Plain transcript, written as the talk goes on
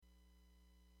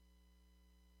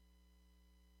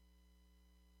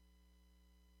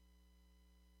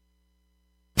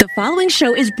following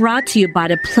show is brought to you by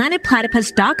the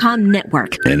PlanetPlatypus.com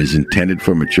network and is intended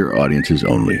for mature audiences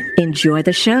only. Enjoy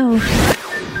the show.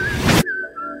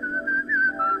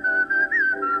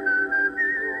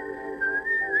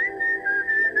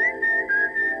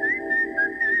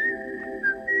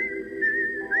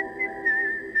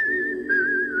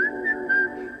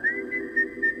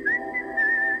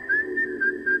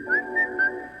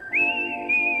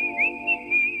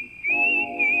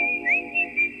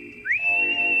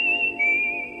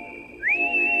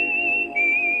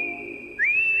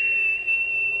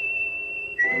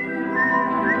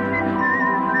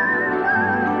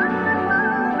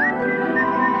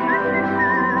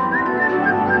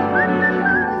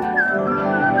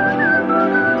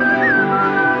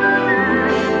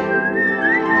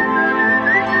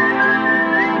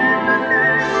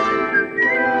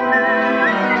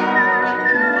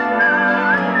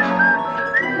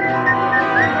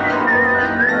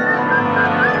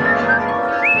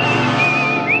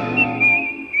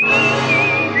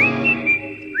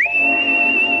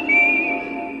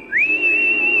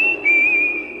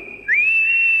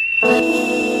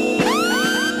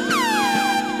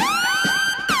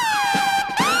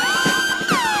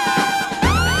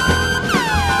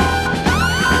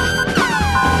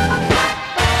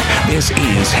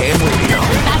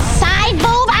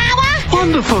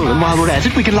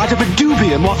 We can light up a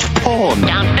doobie and watch porn.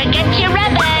 Don't forget your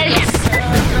rubbish.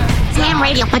 Ham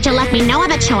Radio, but you left me no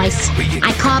other choice.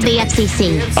 I called the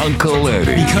FCC. Uncle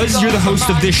Eddie. Because you're the host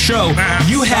of this show,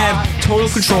 you have total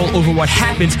control over what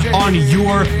happens on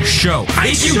your show.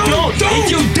 If you don't,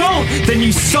 then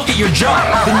you suck at your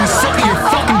job. Then you suck at your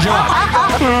fucking job.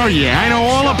 Oh yeah, I know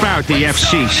all about the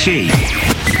FCC.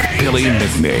 Billy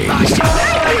McNames.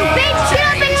 Bitch, get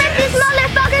up and lick this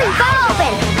motherfucker's butt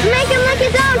open. Make him lick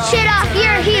his own shit off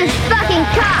your huge fucking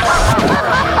cock.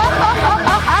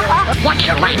 Watch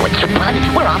your language, bud.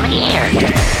 We're on the air.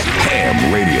 Ham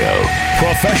Radio.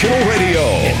 Professional radio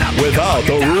without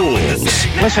the rules.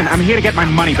 Listen, I'm here to get my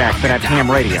money back for that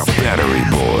ham radio. Battery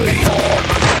Boy.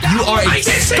 You are a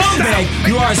scumbag.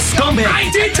 You are a scumbag. I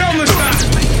did tell him to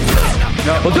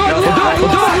stop. We'll do it.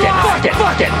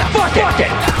 Fuck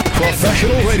it.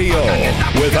 Professional radio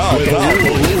without the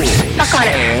rules. Suck on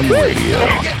it. Ham Radio.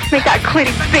 Make that clit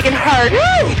big and hard. Woo!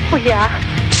 Oh, yeah.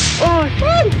 Oh,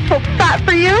 so fat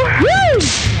for you. Woo!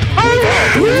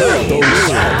 Without the rules.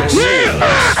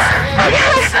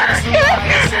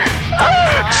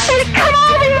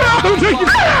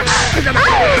 Come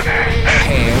on!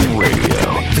 Ham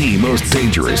Radio. The most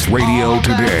dangerous radio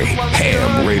today.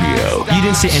 Ham Radio. You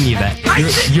didn't say any of that.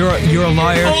 You're a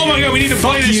liar. Oh my god, we need to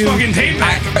play this fucking tape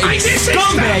back. I did say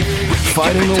scumbag.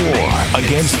 Fighting the war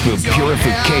against the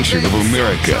purification of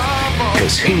America.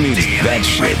 Because who needs that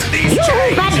shit?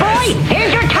 Bad boy,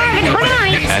 here's your target for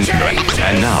tonight. And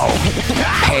now,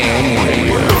 Ham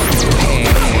Radio. Ham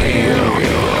Radio.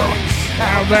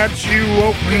 Now that you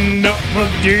opened up the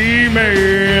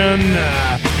demon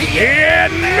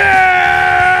in me!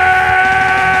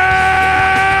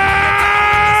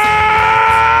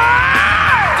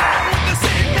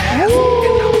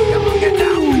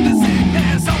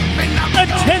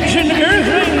 Attention,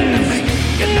 Earthlings!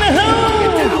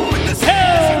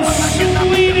 How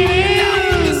sweet it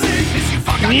is!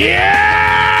 Yeah!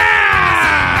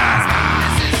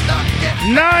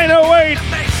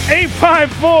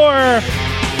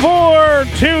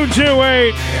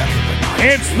 908-854-4228.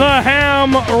 It's the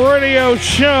Ham Radio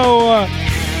Show.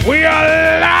 We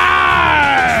are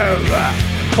live!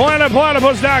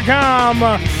 PlanetPlatypus.com.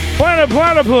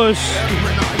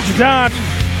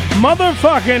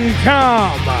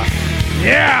 PlanetPlatypus.com.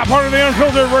 Yeah, part of the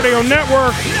Unfiltered Radio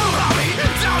Network.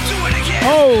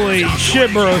 Holy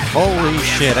shit, bro. Holy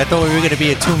shit. I thought we were going to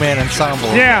be a two-man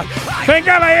ensemble. Yeah. Thank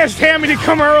God I asked Hammy to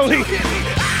come early.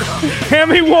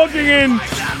 Hammy walking in.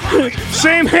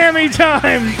 Same Hammy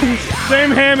time. Same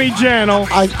Hammy channel.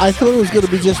 I thought it was going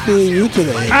to be just me and you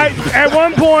today. At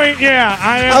one point, yeah.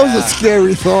 That was a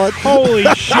scary thought. Holy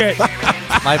shit.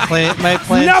 My plans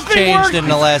changed in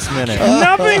the last minute.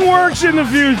 Nothing works in the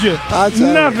future.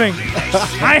 Nothing.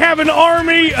 I have an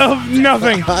army of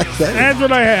nothing. That's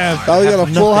what I have. Oh, we got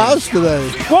a full house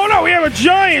today. Well, no, we have a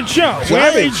giant show. We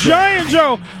have a giant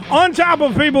show on top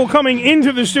of people coming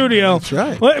into the studio. That's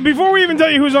right. Before we even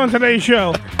tell you who's on today's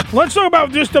show, let's talk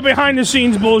about just the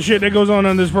behind-the-scenes bullshit that goes on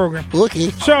this program. Looky.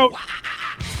 So,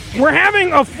 we're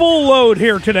having a full load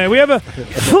here today. We have a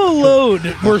full load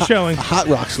we're showing. A Hot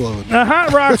Rocks load. A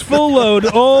Hot Rocks full load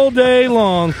all day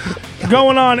long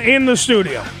going on in the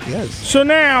studio. Yes. So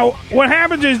now, what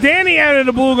happens is Danny out of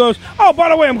the blue goes, oh, by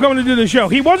the way, I'm coming to do the show.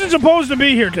 He wasn't supposed to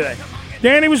be here today.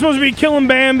 Danny was supposed to be killing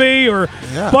Bambi or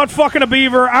butt fucking a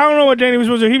beaver. I don't know what Danny was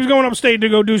supposed to do. He was going upstate to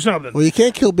go do something. Well, you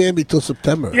can't kill Bambi till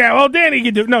September. Yeah, well, Danny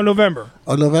could do... No, November.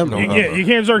 Oh, November. Yeah, you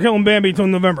can't start killing Bambi till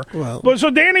November. Well. But so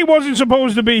Danny wasn't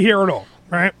supposed to be here at all,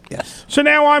 right? Yes. So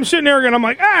now I'm sitting there again. I'm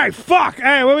like, fuck. What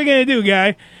are we going to do,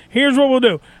 guy? Here's what we'll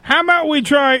do. How about we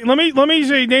try... Let me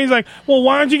say, Danny's like, well,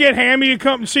 why don't you get Hammy to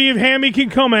come... See if Hammy can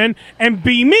come in and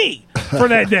be me for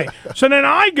that day. So then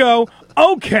I go,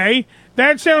 okay,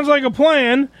 that sounds like a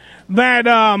plan that,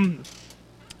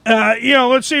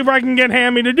 let's see if I can get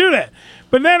Hammy to do that.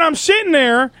 But then I'm sitting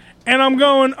there, and I'm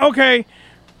going, okay...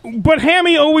 But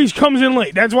Hammy always comes in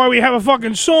late. That's why we have a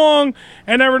fucking song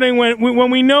and everything.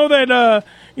 When we know that,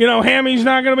 Hammy's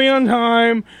not going to be on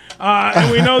time,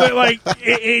 and we know that,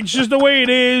 it's just the way it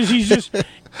is. He's just...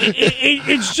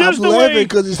 It's just I'm the laughing way...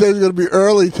 because he said he's going to be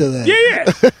early today.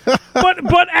 Yeah.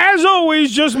 But as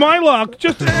always, just my luck.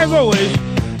 Just as always.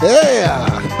 Yeah.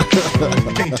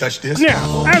 Can't touch this. Yeah,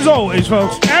 as always,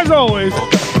 folks. As always.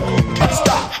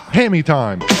 Stop. Hammy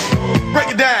time. Break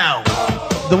it down.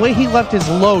 The way he left his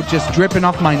load just dripping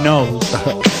off my nose.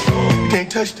 You can't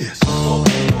touch this. All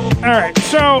right,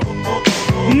 so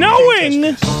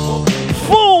knowing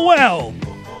full well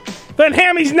that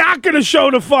Hammy's not going to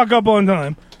show the fuck up on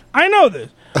time, I know this,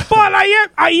 but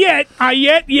I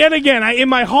yet again, in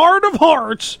my heart of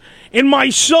hearts, in my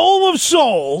soul of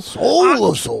souls,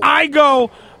 I go,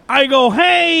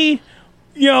 hey,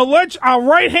 I'll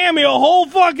write Hammy a whole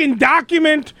fucking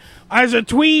document as a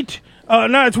tweet.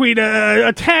 Not a tweet,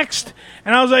 a text,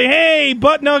 and I was like, hey,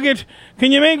 Butt Nugget,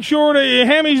 can you make sure that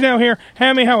Hammy's now here?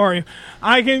 Hammy, how are you?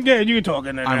 You can talk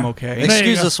in there. I'm okay.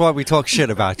 Excuse us while we talk shit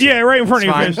about you. Yeah, right in front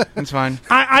of your face. It's fine.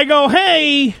 I go,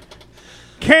 hey,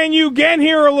 can you get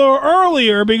here a little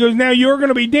earlier because now you're going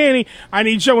to be Danny. I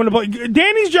need someone to play.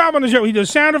 Danny's job on the show, he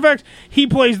does sound effects. He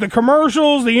plays the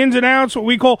commercials, the ins and outs, what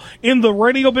we call in the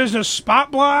radio business spot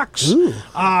blocks.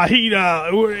 A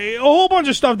whole bunch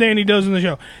of stuff Danny does in the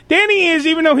show. Danny is,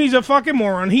 even though he's a fucking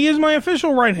moron, he is my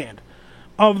official right hand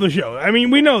of the show. I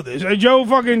mean, we know this. Joe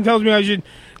fucking tells me I should...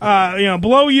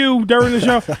 blow you during the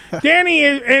show. Danny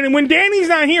is, and when Danny's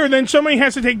not here, then somebody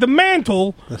has to take the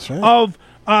mantle of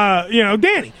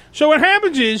Danny. So what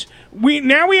happens is we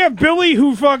have Billy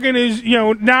who fucking is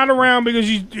not around because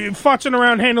he's futzing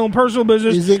around handling personal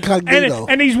business. He's incognito,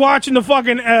 and he's watching the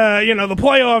fucking the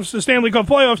playoffs, the Stanley Cup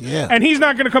playoffs. Yeah. And he's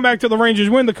not going to come back till the Rangers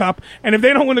win the cup. And if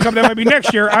they don't win the cup, that might be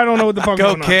next year. I don't know what the fuck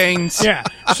Go going Kings. on. Yeah.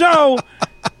 So.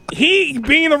 He,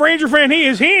 being the Ranger fan he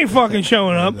ain't fucking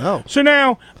showing up. No. So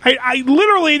now, I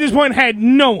literally at this point had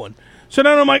no one. So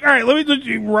then I'm like, all right, let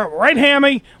me write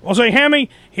Hammy. I'll say, Hammy,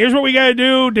 here's what we got to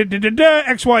do,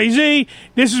 XYZ.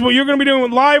 This is what you're going to be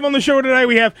doing live on the show today.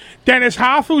 We have Dennis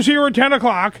Hoff, who's here at 10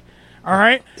 o'clock. All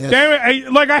right? Yes. Damn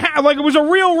it, like it was a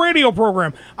real radio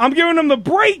program. I'm giving them the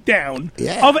breakdown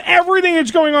of everything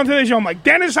that's going on today's show. I'm like,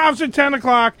 Dennis Hoff's at 10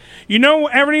 o'clock.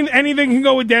 Anything can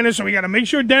go with Dennis, so we got to make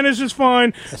sure Dennis is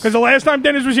fine. Because the last time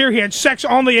Dennis was here, he had sex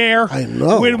on the air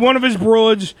with one of his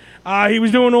broods. He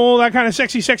was doing all that kind of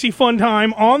sexy fun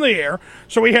time on the air.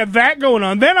 So we have that going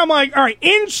on. Then I'm like, all right,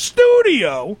 in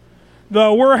studio,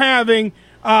 though, we're having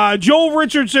Joel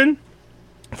Richardson,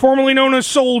 formerly known as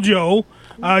Soul Joe.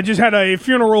 Just had a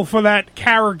funeral for that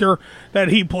character that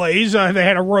he plays. They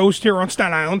had a roast here on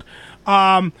Staten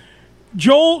Island.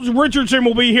 Joel Richardson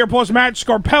will be here, plus Matt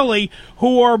Scarpelli,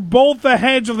 who are both the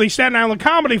heads of the Staten Island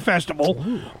Comedy Festival,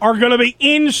 are going to be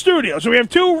in studio. So we have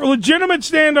two legitimate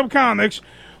stand-up comics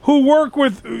who work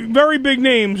with very big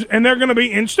names, and they're going to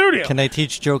be in studio. Can they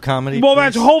teach Joe comedy? Well, please?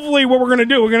 that's hopefully what we're going to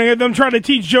do. We're going to get them try to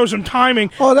teach Joe some timing.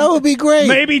 Oh, that would be great.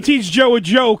 Maybe teach Joe a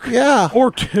joke. Yeah.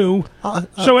 Or two.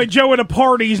 So at Joe at a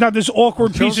party, he's not this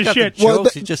awkward Joe's piece of got shit. The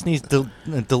jokes, he just needs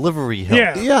delivery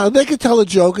help. Yeah, they could tell a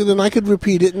joke, and then I could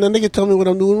repeat it, and then they could tell me what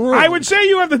I'm doing wrong. I would say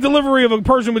you have the delivery of a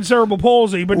person with cerebral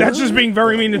palsy, but that's just being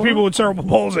very mean to people with cerebral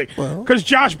palsy. Because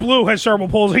Josh Blue has cerebral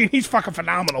palsy, and he's fucking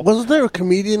phenomenal. Wasn't there a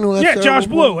comedian who had cerebral Josh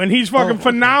Blue, palsy? and he's fucking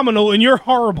phenomenal, and you're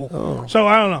horrible. So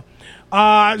I don't know.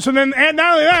 So then, and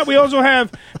not only that, we also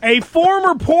have a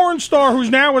former porn star who's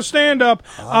now a stand-up,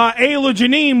 Ayla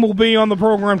Janine, will be on the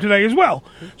program today as well.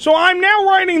 So I'm now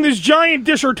writing this giant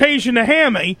dissertation to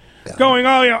Hammy, going,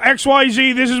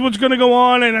 XYZ, this is what's going to go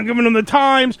on, and I'm giving them the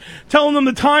times, telling them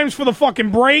the times for the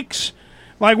fucking breaks,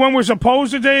 like when we're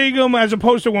supposed to take them, as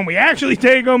opposed to when we actually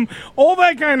take them, all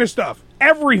that kind of stuff,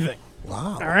 everything.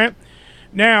 Wow. All right?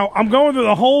 Now, I'm going through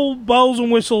the whole bells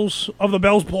and whistles of the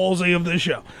Bell's palsy of this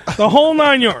show. The whole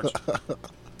 9 yards.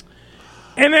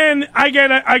 And then I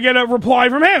get a reply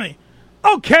from Hammy.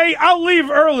 Okay, I'll leave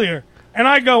earlier. And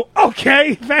I go,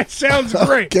 okay, that sounds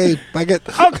great. Okay,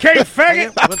 faggot. Okay,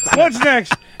 faggot. What's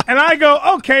next? And I go,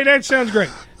 okay, that sounds great.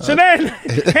 So then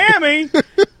Hammy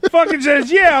fucking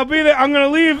says, yeah, I'll be there. I'm going to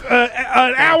leave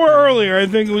an hour earlier. I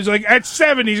think it was like at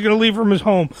 7 he's going to leave from his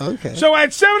home. Okay. So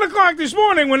at 7 o'clock this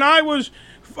morning when I was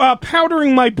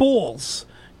powdering my balls,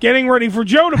 getting ready for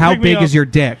Joe to How pick me big up. is your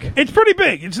dick? It's pretty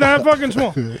big. It's not fucking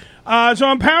small. So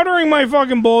I'm powdering my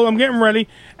fucking balls. I'm getting ready.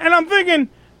 And I'm thinking,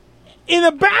 in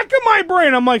the back of my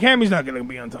brain, I'm like, Hammy's not going to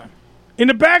be on time. In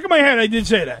the back of my head, I did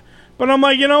say that. But I'm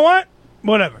like, you know what?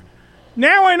 Whatever.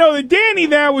 Now I know that Danny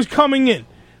there was coming in.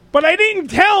 But I didn't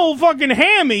tell fucking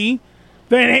Hammy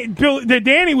that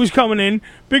Danny was coming in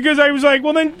because I was like,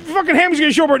 well, then fucking Hammy's going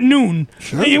to show up at noon.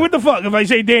 Sure. Hey, what the fuck if I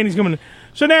say Danny's coming in?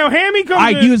 So now Hammy comes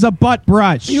in. I use a butt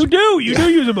brush. You do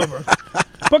use a butt brush.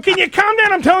 But can you calm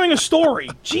down? I'm telling a story.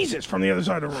 Jesus, from the other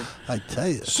side of the room. I tell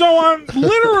you. So I'm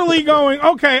literally going,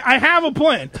 okay, I have a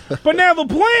plan. But now the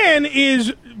plan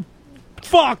is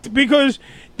fucked because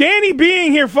Danny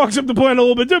being here fucks up the plan a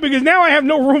little bit too because now I have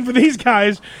no room for these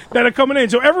guys that are coming in.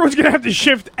 So everyone's going to have to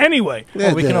shift anyway.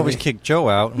 Well, we can always kick Joe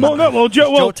out.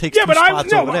 Joe takes yeah, two but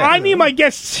spots over there. I need my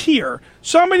guests here.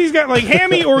 Somebody's got, like,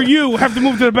 Hammy or you have to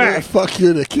move to the back. Yeah, fuck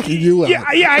you, they're kicking you out.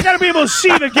 Yeah, I got to be able to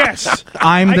see the guests.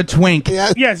 I'm the twink.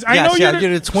 Yes, I know you're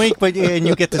the twink, and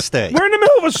you get to stay. We're in the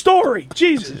middle of a story.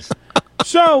 Jesus.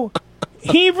 So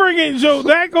so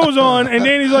that goes on, and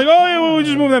Danny's like, oh, yeah, well, we'll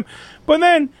just move them. But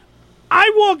then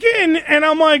I walk in, and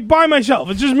I'm, like, by myself.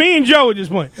 It's just me and Joe at this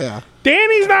point. Yeah.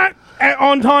 Danny's not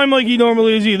on time like he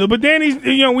normally is either, but Danny's,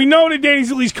 we know that Danny's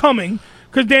at least coming.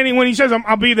 Because Danny, when he says,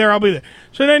 I'll be there, I'll be there.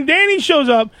 So then Danny shows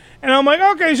up, and I'm like,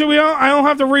 okay, so I don't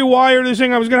have to rewire this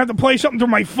thing. I was going to have to play something through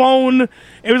my phone.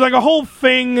 It was like a whole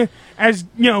thing, as,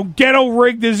 ghetto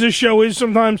rigged as this show is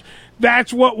sometimes.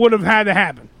 That's what would have had to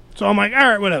happen. So I'm like, all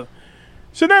right, whatever.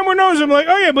 So then we're noticing, I'm like,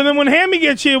 oh, yeah, but then when Hammy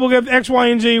gets here, we'll get X, Y,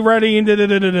 and Z ready, and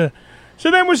da-da-da-da-da. So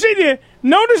then we're sitting here,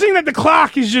 noticing that the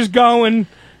clock is just going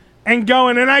and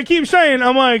going, and I keep saying,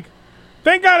 I'm like,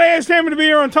 thank God I asked Hammy to be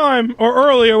here on time or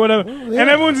early or whatever. Oh, yeah. And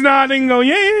everyone's nodding, going,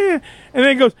 yeah. And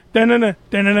then it goes, da-na-na,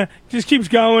 da-na-na. Just keeps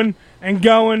going and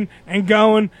going and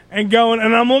going and going.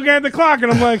 And I'm looking at the clock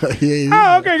and I'm like,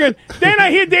 oh, okay, good. Then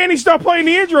I hear Danny start playing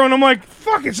the intro and I'm like,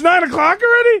 fuck, it's 9 o'clock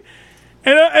already?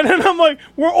 And then I'm like,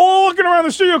 we're all looking around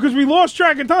the studio because we lost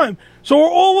track of time. So we're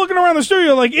all looking around the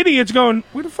studio like idiots going,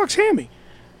 where the fuck's Hammy?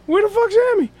 Where the fuck's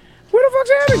Hammy? Where the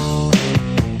fuck's Hammy?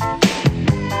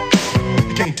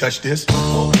 You can't touch this.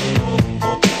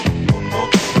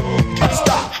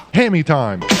 Stop. Hammy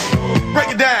time. Break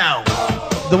it down.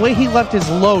 The way he left his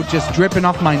load just dripping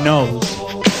off my nose.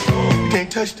 You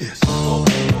can't touch this.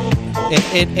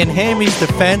 In Hammy's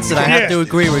defense, and I have to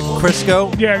agree with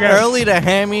Crisco, early to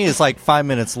Hammy is like 5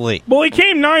 minutes late. Well, he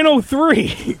came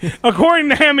 9:03, according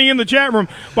to Hammy in the chat room.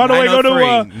 By the way, go to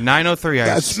 9:03.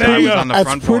 I was on the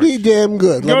front porch. Pretty damn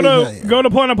good. Go to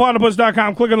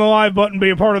PlaneTPlatypus.com, click on the live button,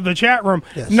 be a part of the chat room.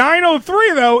 Yes.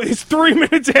 9:03 though is 3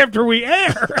 minutes after we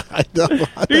air. I know.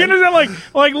 You understand?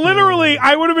 Like literally,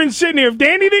 I would have been sitting here if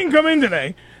Danny didn't come in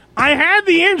today. I had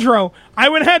the intro. I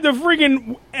would have had to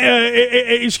freaking,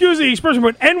 excuse the expression,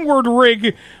 but N-word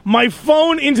rig my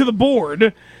phone into the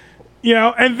board,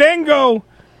 and then go,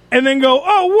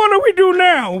 oh, what do we do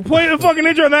now? Play the fucking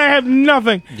intro, and then I have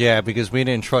nothing. Yeah, because we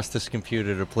didn't trust this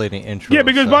computer to play the intro. Yeah,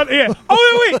 because,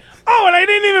 Oh, wait. Oh, and I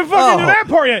didn't even fucking do that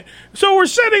part yet. So we're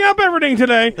setting up everything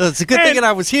today. It's a good thing that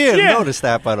I was here to notice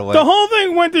that, by the way. The whole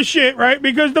thing went to shit, right?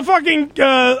 Because the fucking,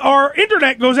 our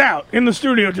internet goes out in the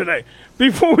studio today.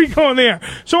 Before we go in the air.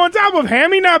 So on top of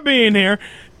Hammy not being here,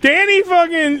 Danny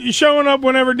fucking showing up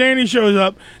whenever Danny shows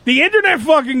up, the internet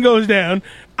fucking goes down.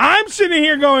 I'm sitting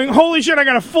here going, holy shit, I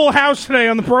got a full house today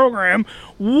on the program.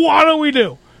 What do we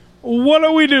do? What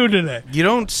do we do today? You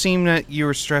don't seem that you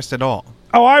were stressed at all.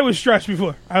 Oh, I was stressed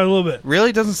before. A little bit.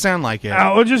 Really? Doesn't sound like it.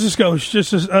 Oh, just a skosh.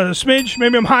 Just a smidge.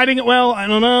 Maybe I'm hiding it well. I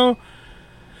don't know.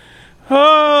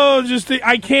 Oh,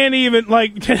 I can't even,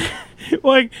 like,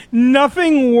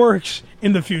 nothing works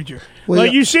in the future. Well,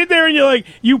 you sit there and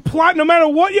you plot, no matter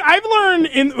what,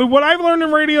 what I've learned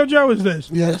in radio, Joe, is this.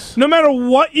 Yes. No matter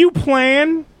what you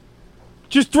plan,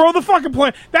 just throw the fucking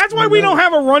plan. That's why we don't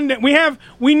have a rundown.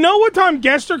 We know what time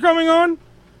guests are coming on,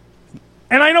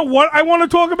 and I know what I want to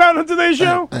talk about on today's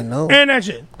show. I know. And that's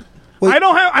it. I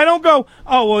don't go,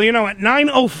 oh, well, at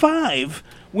 9:05,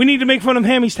 we need to make fun of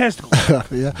Hammy's testicles.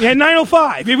 Yeah,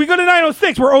 9:05. If we go to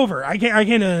 9:06, we're over. I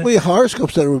can't. Well, your horoscope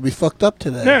said it would be fucked up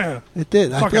today. Yeah, it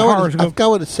did. I forgot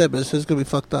what it said, but it says it's gonna be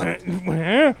fucked up.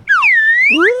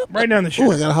 Right down the shit.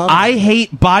 Ooh, I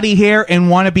hate body hair and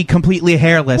want to be completely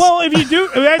hairless. Well, if you do,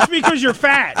 that's because you're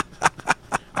fat.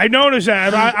 I noticed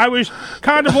that. I was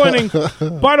contemplating.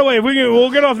 By the way, we'll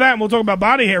get off that and we'll talk about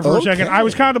body hair for a second. I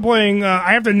was contemplating.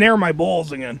 I have to nair my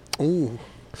balls again. Ooh.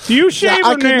 Do you shave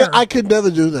or nair? I could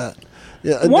never do that.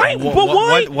 Yeah. Why? But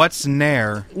why? What's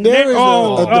nair? Nair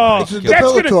is it's a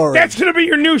depilatory. That's gonna be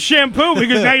your new shampoo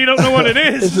because now you don't know what it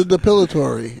is. It's a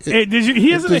depilatory.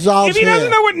 If he doesn't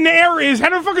know what nair is,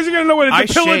 how the fuck is he gonna know what a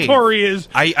depilatory is?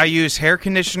 I use hair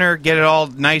conditioner, get it all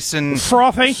nice and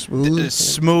frothy,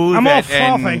 smooth, I'm all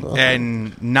frothy.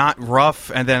 and not rough,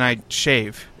 and then I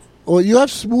shave. Well, you have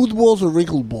smooth balls or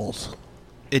wrinkled balls?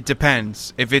 It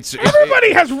depends. If it's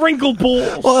everybody has wrinkled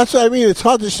balls. Well, that's what I mean. It's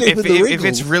hard to shave with the wrinkles. If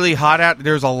it's really hot out,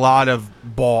 there's a lot of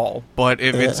ball. But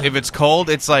if it's cold,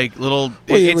 it's like little. Well,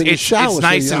 it's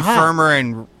nice and firmer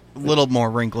and a little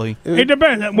more wrinkly. It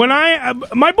depends. When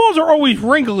my balls are always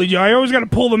wrinkly, Joe. I always got to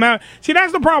pull them out. See,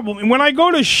 that's the problem. And when I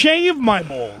go to shave my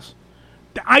balls,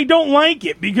 I don't like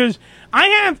it because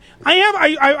I've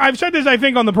said this, I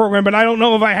think, on the program, but I don't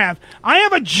know if I have. I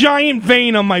have a giant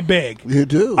vein on my bag. You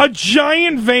do? A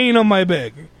giant vein on my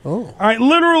bag. Oh. All right,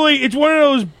 literally, it's one of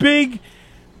those big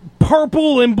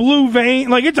purple and blue vein.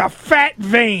 Like, it's a fat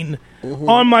vein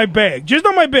on my bag. Just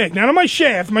on my bag, not on my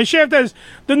shaft. My shaft has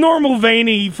the normal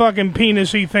veiny, fucking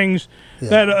penis-y things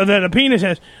that a penis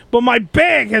has. But my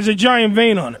bag has a giant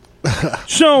vein on it.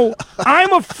 So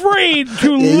I'm afraid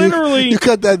to literally. You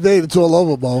cut that vein, it's all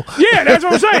over, Bo. Yeah, that's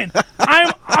what I'm saying.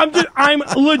 I'm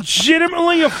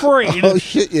legitimately afraid. Oh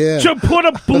shit! Yeah. To put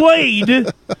a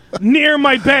blade near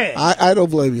my bag. I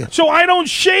don't blame you. So I don't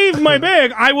shave my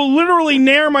bag. I will literally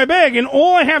nair my bag, and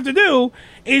all I have to do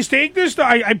is take this.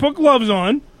 I put gloves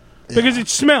on because it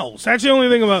smells. That's the only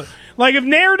thing about it. Like if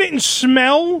nair didn't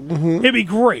smell, it'd be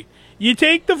great. You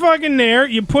take the fucking nair,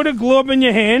 you put a glove in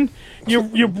your hand.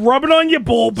 You rub it on your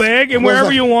ball bag and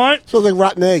wherever you want. So like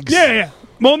rotten eggs. Yeah.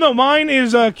 Well, no, mine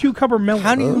is cucumber melon.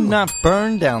 How do you not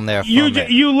burn down there from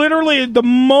it? You literally, the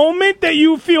moment that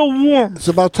you feel warm. It's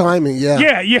about timing, yeah.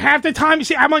 Yeah, you have to time.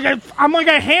 See, I'm a nair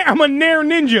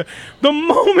ninja. The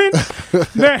moment,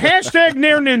 the hashtag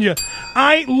nair ninja,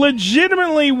 I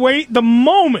legitimately wait the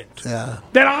moment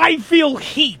that I feel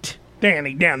heat,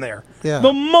 Danny, down there. Yeah.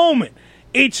 The moment.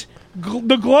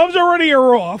 The gloves already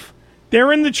are off.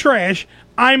 They're in the trash.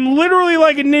 I'm literally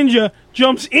like a ninja,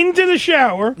 jumps into the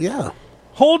shower. Yeah.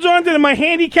 Holds on to my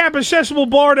handicap accessible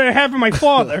bar that I have from my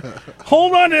father.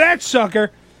 Hold on to that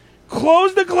sucker.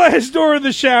 Close the glass door of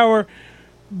the shower.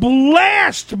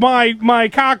 Blast my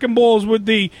cock and balls with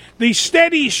the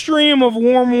steady stream of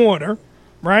warm water,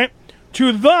 right?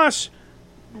 To thus,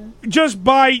 just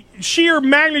by sheer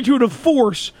magnitude of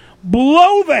force,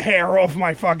 blow the hair off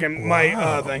my fucking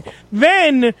thing.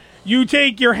 Then you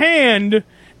take your hand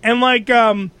and like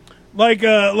when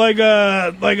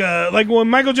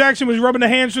Michael Jackson was rubbing the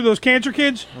hands through those cancer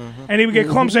kids, and he would get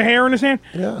clumps of hair in his hand.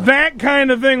 Yeah. That kind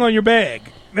of thing on your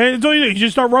bag. That's all you do. You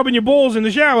just start rubbing your balls in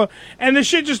the shower, and the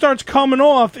shit just starts coming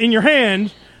off in your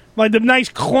hand, like the nice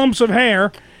clumps of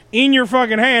hair in your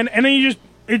fucking hand, and then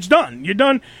it's done. You're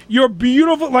done. You're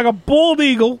beautiful, like a bald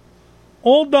eagle.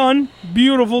 All done.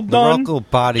 Beautiful, done. Local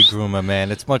body groomer,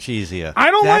 man. It's much easier.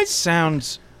 That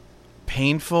sounds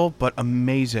painful, but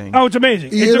amazing. Oh, it's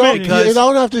amazing. You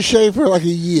don't have to shave for like a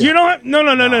year. You know what?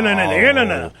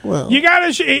 No. Well. You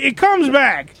gotta. It comes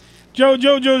back. Joe's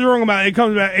wrong about it. It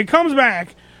comes back. It comes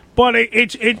back, but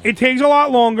it takes a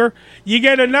lot longer. You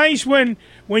get a nice when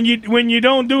you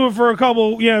don't do it for a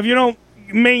couple. If you don't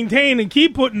maintain and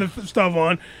keep putting the stuff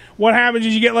on, what happens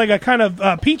is you get like a kind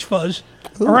of peach fuzz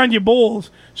around your balls.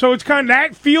 So it's kind of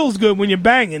that feels good when you're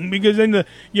banging because then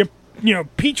your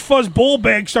peach fuzz ball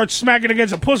bag starts smacking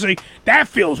against a pussy. That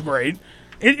feels great.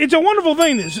 It's a wonderful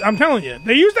thing. I'm telling you.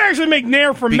 They used to actually make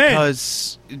nair for men.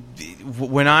 Because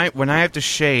when I have to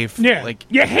shave, like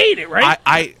you hate it, right?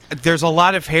 I there's a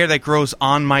lot of hair that grows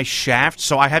on my shaft,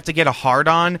 so I have to get a hard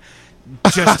on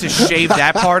just to shave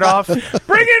that part off. Bring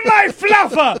in my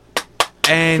fluffer.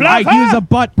 And I use a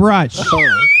butt brush.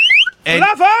 And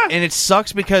it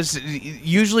sucks because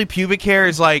usually pubic hair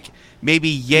is like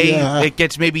maybe it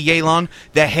gets maybe yay long.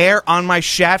 The hair on my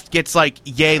shaft gets like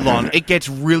yay long. It gets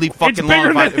really fucking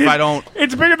long if I don't.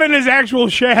 It's bigger than his actual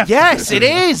shaft. Yes, it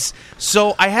is.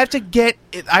 So I have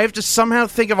to somehow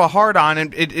think of a hard on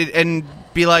and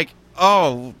be like,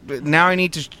 oh, now I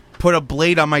need to put a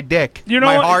blade on my dick.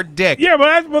 My hard dick. Yeah,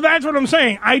 but that's what I'm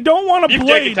saying. I don't want a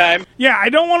blade. Yeah, I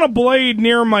don't want a blade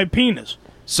near my penis.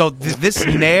 So this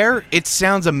nair, it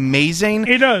sounds amazing.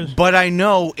 It does. But I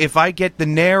know if I get the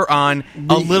nair on,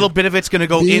 a little bit of it's going to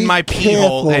go in my pee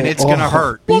hole, and it's going to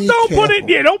hurt. Well, don't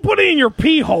put it in your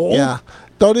pee hole. Yeah.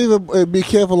 Don't even be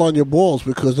careful on your balls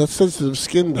because that's sensitive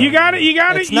skin. You got it.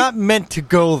 It's not meant to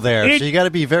go there, so you got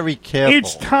to be very careful.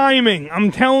 It's timing.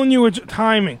 I'm telling you, it's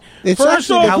timing. It's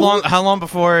First off, how long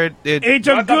before it it's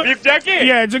a good.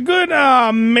 Yeah, it's a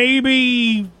good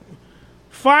maybe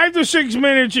 5 to 6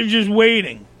 minutes of just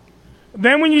waiting.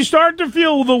 Then when you start to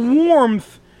feel the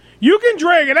warmth, you can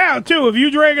drag it out too. If you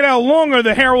drag it out longer,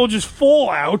 the hair will just fall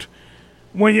out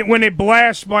when it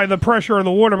blasts by the pressure of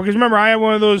the water. Because remember, I have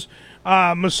one of those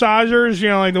massagers,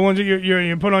 like the ones that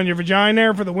you put on your vagina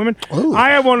there for the women. Ooh.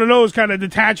 I have one of those kind of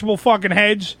detachable fucking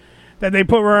heads that they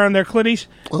put around their clitties.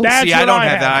 That's See, what I don't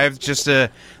have that. I have just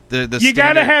the You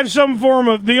got to have some form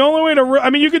of. The only way to. I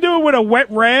mean, you could do it with a wet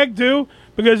rag too,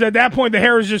 because at that point the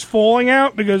hair is just falling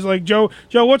out. Because like Joe,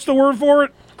 what's the word for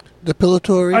it?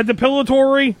 Depilatory. A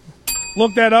depilatory.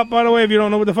 Look that up, by the way, if you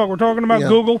don't know what the fuck we're talking about. Yeah.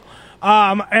 Google.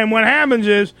 And what happens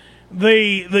is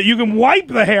you can wipe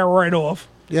the hair right off.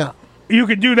 Yeah. You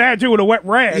could do that too with a wet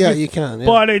rag. Yeah, you can. Yeah.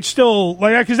 But it's still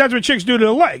like that because that's what chicks do to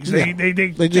the legs. Yeah.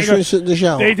 They just rinse it in the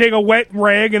shower. They take a wet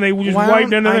rag and they just Why wipe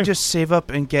don't it. I just save up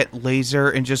and get laser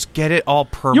and just get it all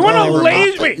purple? You want to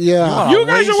laser? Wait, Yeah. You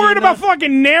guys are worried about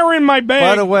fucking naring my bag.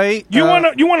 By the way, you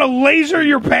want to laser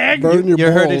your bag? You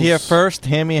heard it here first.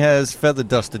 Hammy has feather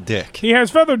dusted dick. He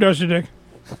has feather dusted dick.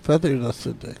 Feather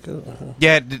dusted dick.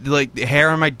 Yeah, like the hair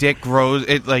on my dick grows.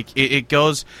 It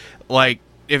goes like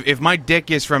if my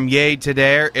dick is from yay to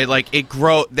there,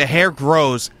 the hair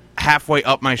grows halfway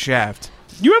up my shaft.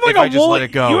 You have like I just let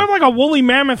it go. You have like a woolly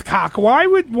mammoth cock. Why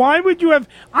would you have?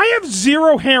 I have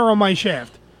zero hair on my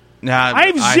shaft. Nah, I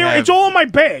have zero. It's all on my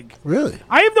bag. Really?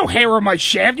 I have no hair on my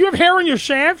shaft. You have hair on your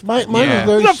shaft? Mine Yeah. is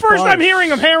very This is the first sparse. I'm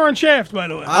hearing of hair on shaft, by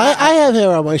the way. I have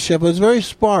hair on my shaft, but it's very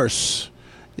sparse.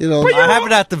 I have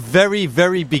it at the very,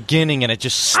 very beginning, and it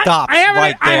just stops I have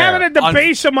right it, there. I have it at the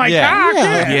base of my Yeah. cock.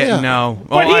 Yeah, no.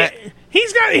 But Well, he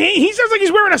sounds like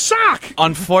he's wearing a sock.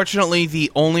 Unfortunately,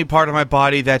 the only part of my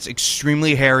body that's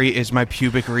extremely hairy is my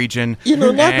pubic region. Not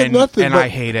for and, nothing, and but I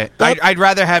hate it. I'd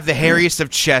rather have the hairiest of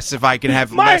chests if I can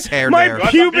have less hair there.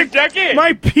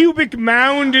 My pubic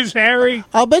mound is hairy.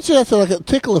 I'll bet you that's like a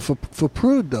tickler for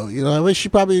Prude, though. I mean, she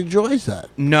probably enjoys that.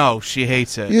 No, she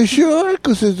hates it. You sure?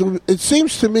 Because it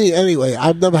seems to me, anyway,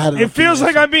 I've never had It feels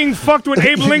like I'm being fucked with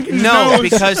Abe Lincoln's No, nose.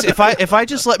 because if I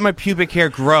just let my pubic hair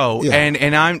grow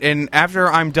and after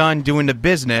I'm done doing the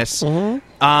business,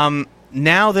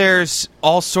 now there's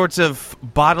all sorts of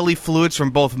bodily fluids from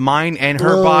both mine and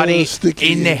her body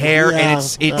in the hair, and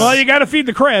it's well, you got to feed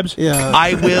the crabs. Yeah,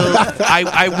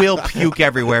 I will puke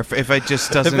everywhere if it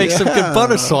just doesn't. It makes some good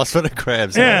butter sauce for the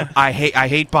crabs. Yeah. I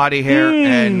hate body hair,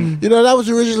 and that was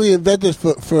originally invented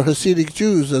for Hasidic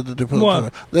Jews. The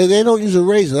depilatory. They don't use a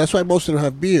razor. That's why most of them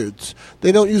have beards.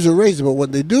 They don't use a razor, but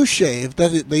when they do shave,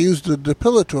 they use the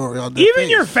depilatory on their Even face.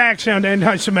 your facts sound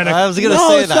anti-Semitic. I was going to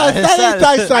say that.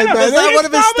 That is anti-Semitic. Is that one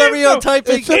of his stereotyping?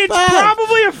 It's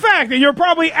probably a fact, and you're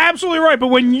probably absolutely right. But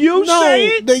when you say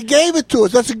it, they gave it to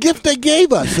us. That's a gift they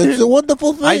gave us. It's a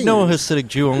wonderful thing. I know a Hasidic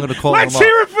Jew. I'm going to call let's him up.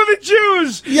 hear it for the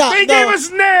Jews. Yeah, they gave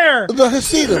us nair. The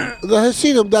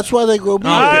Hasidim. That's why they grow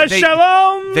beards.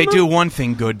 Shalom. They do one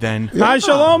thing good then.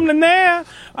 Shalom to nair.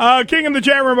 King in the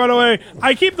chat room, by the way.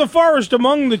 I keep the forest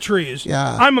among the trees.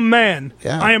 Yeah. I'm a man.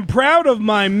 Yeah. I am proud of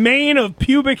my mane of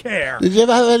pubic hair. Did you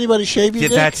ever have anybody shave your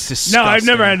dick? That's disgusting. No, I've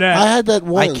never had that. I had that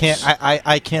once.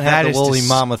 I can't have the woolly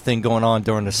mama thing going on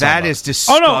during the summer. That is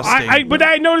disgusting. Oh no! But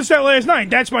I noticed that last night.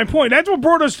 That's my point. That's what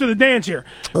brought us to the dance here.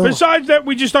 Besides that,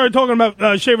 we just started talking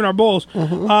about shaving our balls.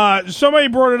 Somebody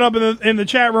brought it up in the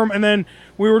chat room, and then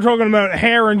we were talking about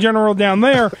hair in general down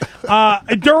there.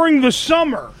 During the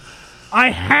summer,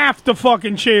 I have to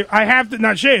fucking shave. I have to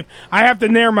not shave. I have to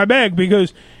nair my bag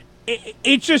because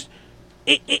it's just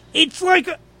it's like.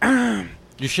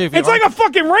 You shave. It's like a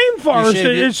fucking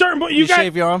rainforest. You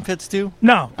shave your armpits too?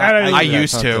 No, I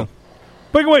used to.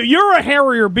 But wait, you're a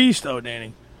hairier beast, though,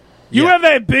 Danny. You have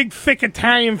that big, thick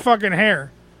Italian fucking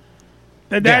hair.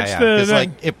 That's the it's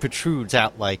like it protrudes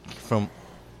out like from,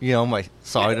 my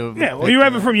side of. Yeah, well, you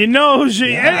have it from your nose.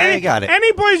 I got it.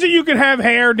 Any place that you can have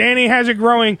hair, Danny has it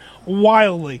growing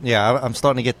wildly. Yeah, I'm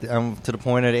starting to get. I'm to the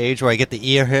point of the age where I get the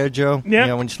ear hair, Joe.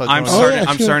 Yeah, when you start I'm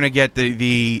starting to get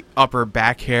the upper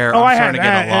back hair. Oh, I'm starting to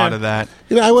get a lot of that.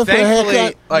 I went for a Thankfully,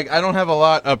 haircut. I don't have a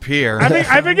lot up here.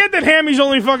 I forget that Hammy's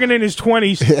only fucking in his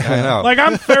 20s. I know. Like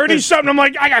I'm 30 something. I'm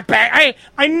like I got back.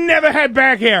 I never had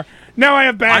back hair. Now I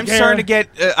have back I'm hair. starting to get.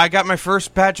 I got my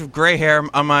first patch of gray hair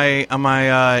on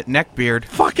my neck beard.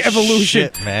 Fuck evolution,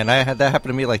 Shit, man. I had that happen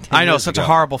to me like 10 I know, years such ago. a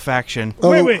horrible faction.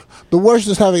 Wait. The worst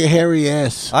is having a hairy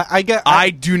ass. I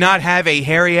do not have a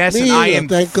hairy ass, Me and I either, am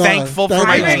thank God. thankful for Thank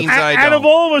my God. genes. Out of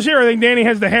all of us here, I think Danny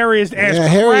has the hairiest ass. Yeah,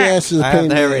 hairy crack. ass is a I pain have in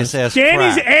the the hairiest ass. ass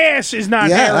Danny's crack. ass is not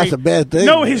Yeah, hairy. that's a bad thing.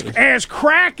 No, his ass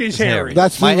crack is hairy.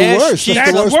 That's My even ass worse. cheeks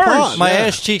That's the are worst worse. part. My yeah.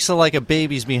 ass cheeks are like a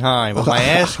baby's behind, but my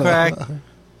ass crack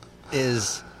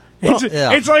is...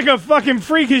 It's like a fucking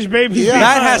freakish baby.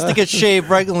 That has to get shaved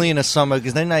regularly in the summer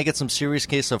because then I get some serious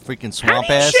case of freaking swamp How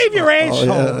do you ass. shave your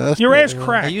asshole? Your ass I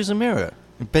crack. use a mirror.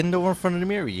 Bend over in front of the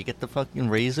mirror. You get the fucking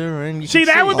razor and you See, can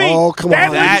that would be. Oh, come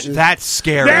on. That's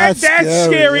scary. That's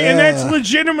scary, and yeah. that's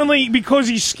legitimately because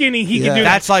he's skinny. He can do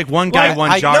That's that. like one guy,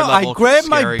 one jar level. I grab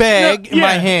my scary. bag in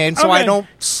my Yeah, hand so okay. I don't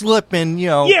slip and, you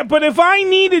know. Yeah, but if I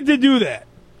needed to do that,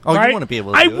 Oh, right, you want to be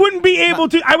able to I do it. wouldn't be able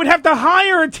to. I would have to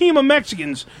hire a team of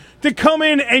Mexicans to come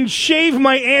in and shave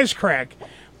my ass crack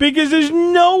because there's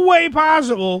no way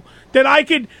possible that I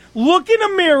could look in a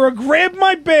mirror, grab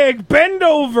my bag, bend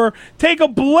over, take a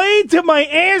blade to my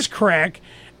ass crack,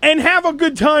 and have a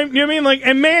good time. You know what I mean? Like,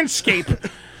 and manscape.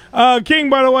 King,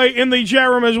 by the way, in the chat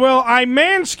room as well. I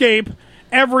manscape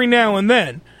every now and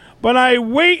then. But I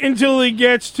wait until he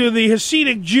gets to the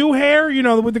Hasidic Jew hair, you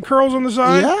know, with the curls on the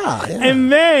side. Yeah.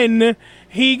 And then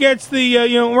he gets the,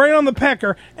 right on the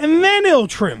pecker, and then he'll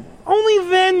trim. Only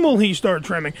then will he start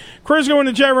trimming. Chris, go in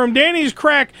the chat room. Danny's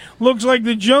crack looks like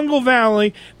the Jungle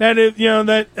Valley that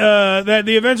that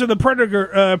the events of the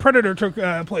Predator took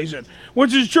place in,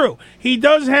 which is true. He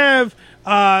does have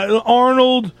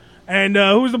Arnold. And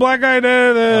who's the black guy?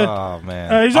 Oh,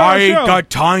 man. He's on I the ain't show. got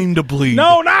time to bleed.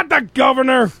 No, not the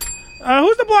governor.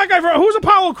 Who's the black guy from? Who's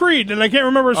Apollo Creed? And I can't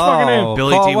remember his fucking name.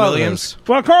 Billy Carl D. Williams.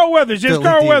 Well, Carl Weathers. Yes, Billy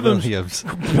Carl D. Weathers. Williams.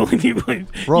 Billy D. Williams.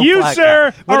 Real You, black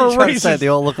sir, guy. What are are a you trying to say? racist. They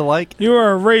all look alike? You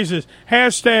are a racist.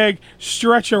 Hashtag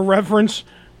stretch a reference.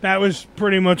 That was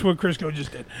pretty much what Crisco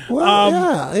just did.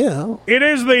 Well, It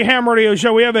is the Ham Radio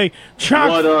Show. We have a chock.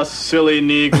 What a silly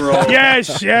Negro.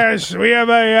 Yes. We have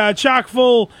a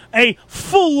a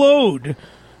full load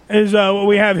is what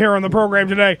we have here on the program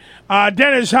today.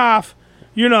 Dennis Hoff,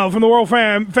 from the world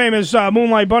famous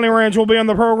Moonlight Bunny Ranch, will be on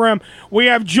the program. We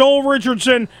have Joel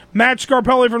Richardson, Matt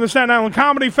Scarpelli from the Staten Island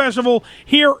Comedy Festival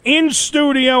here in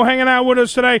studio hanging out with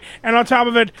us today. And on top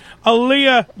of it,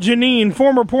 Aaliyah Janine,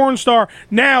 former porn star,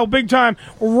 now big-time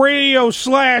radio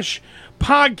 /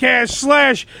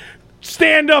 podcast /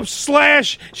 stand-up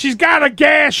 / she's got a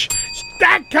gash.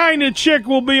 That kind of chick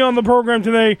will be on the program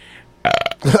today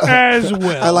as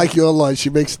well. I like your line.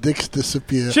 She makes dicks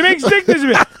disappear. She makes dick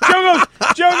disappear.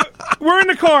 Joe, we're in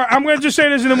the car. I'm going to just say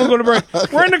this and then we'll go to break.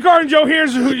 Okay. We're in the car and Joe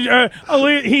hears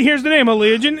Aaliyah, he hears the name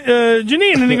Aaliyah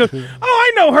Janine, and he goes, "Oh,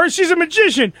 I know her. She's a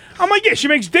magician." I'm like, "Yeah, she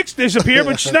makes dicks disappear,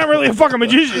 but she's not really a fucking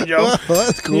magician, Joe."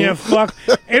 That's cool. Yeah, fuck.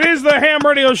 It is the Ham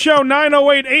Radio Show,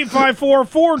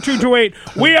 908-854-4228.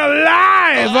 We are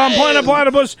live on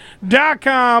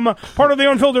PlanetPlatypus.com, part of the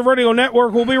Unfiltered Radio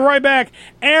Network. We'll be right back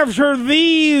after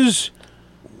these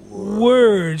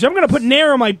words. I'm going to put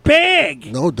Nair in my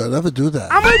bag. No, don't ever do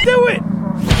that. I'm going to do it.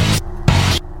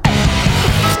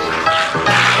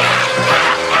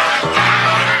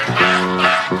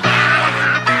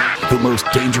 The most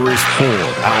dangerous 4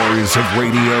 hours of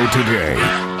radio today,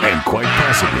 and quite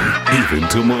possibly even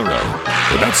tomorrow.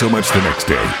 But not so much the next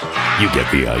day. You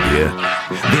get the idea.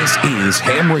 This is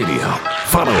Ham Radio.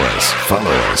 Follow us, but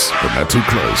not too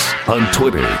close, on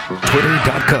Twitter.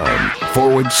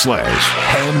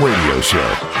 Twitter.com/Ham Radio Show.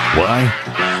 Why?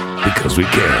 Because we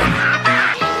can.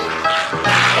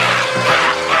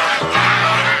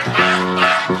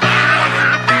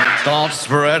 Start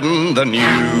spreading the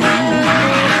news.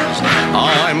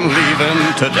 I'm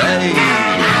leaving today.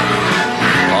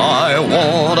 I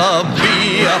wanna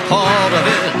be a part of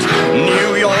it.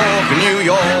 New York, New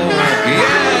York,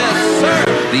 yes sir.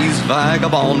 These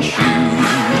vagabond shoes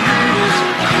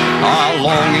are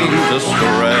longing to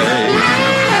stray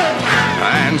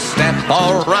and step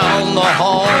around the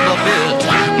heart of it.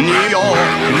 New York,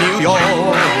 New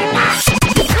York.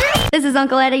 This is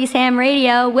Uncle Eddie's Ham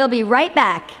Radio. We'll be right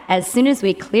back as soon as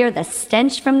we clear the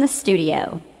stench from the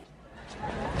studio.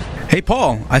 Hey,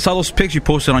 Paul, I saw those pics you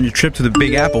posted on your trip to the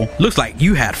Big Apple. Looks like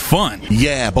you had fun.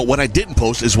 Yeah, but what I didn't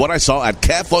post is what I saw at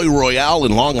Cafe Royale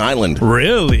in Long Island.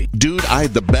 Really? Dude, I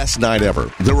had the best night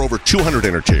ever. There were over 200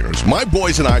 entertainers. My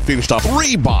boys and I finished off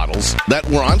 3 bottles that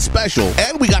were on special,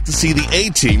 and we got to see the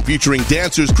A-Team featuring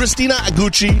dancers Christina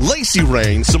Aguchi, Lacey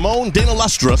Rain, Simone De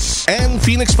Lustras, and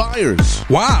Phoenix Fires.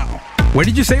 Wow. Where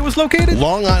did you say it was located?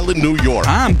 Long Island, New York.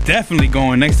 I'm definitely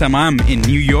going next time I'm in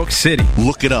New York City.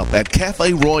 Look it up at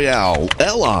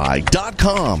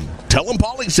CafeRoyaleLI.com. Tell them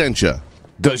Paulie sent you.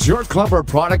 Does your club or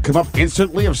product come up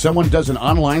instantly if someone does an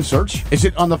online search? Is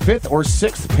it on the 5th or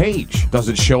 6th page? Does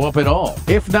it show up at all?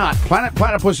 If not, Planet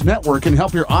Platypus Network can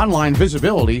help your online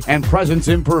visibility and presence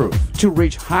improve. To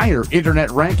reach higher internet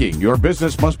ranking, your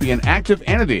business must be an active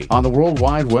entity on the World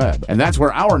Wide Web. And that's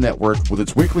where our network, with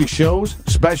its weekly shows,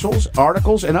 specials,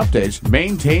 articles, and updates,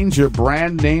 maintains your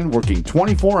brand name working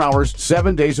 24 hours,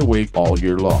 7 days a week, all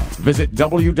year long. Visit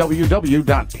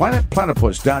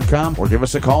www.planetplatypus.com or give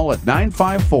us a call at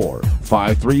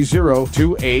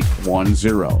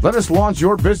 954-530-2810. Let us launch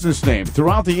your business name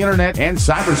throughout the internet and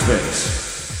cyberspace.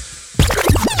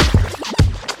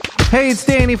 Hey, it's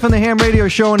Danny from the Ham Radio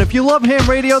Show, and if you love ham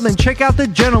radio, then check out The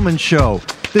Gentleman Show.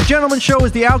 The Gentleman Show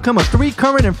is the outcome of 3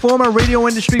 current and former radio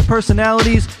industry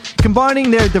personalities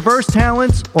combining their diverse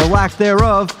talents, or lack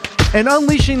thereof, and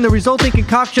unleashing the resulting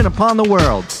concoction upon the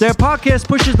world. Their podcast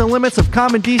pushes the limits of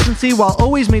common decency while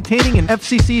always maintaining an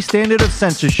FCC standard of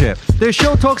censorship. Their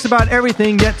show talks about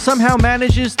everything, yet somehow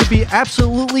manages to be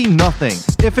absolutely nothing.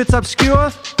 If it's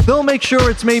obscure, they'll make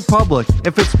sure it's made public.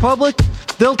 If it's public,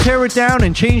 they'll tear it down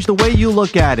and change the way you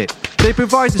look at it. They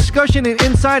provide discussion and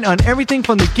insight on everything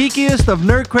from the geekiest of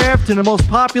nerdcraft to the most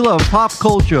popular of pop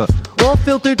culture, all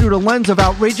filtered through the lens of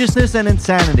outrageousness and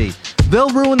insanity. They'll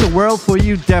ruin the world for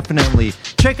you, definitely.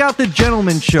 Check out The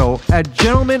Gentleman Show at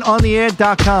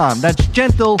gentlemaontheair.com. That's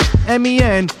gentle,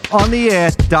 M-E-N,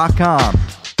 ontheair.com.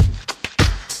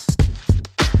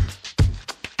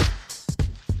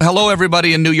 Hello,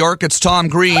 everybody in New York. It's Tom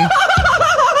Green. You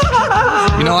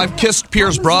know, I've kissed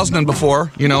Pierce Brosnan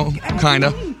before, you know, kind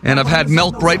of. And I've had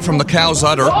milk right from the cow's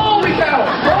udder.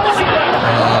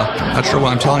 Not sure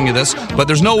why I'm telling you this, but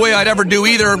there's no way I'd ever do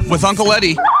either with Uncle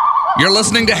Eddie. You're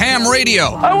listening to Ham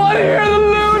Radio. I want to hear the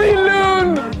Looney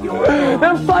Loon.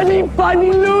 The funny Loon.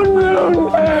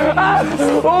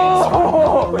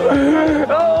 Oh,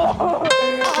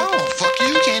 fuck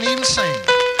you, can't even sing.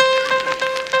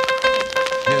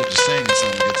 Yeah, just sing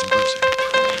something to get some pussy.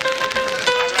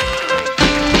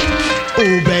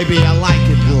 Oh, baby, I like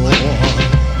it raw.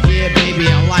 Yeah, baby,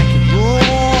 I like it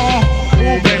raw.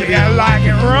 Oh, baby, I like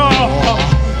it raw.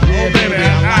 Oh, baby,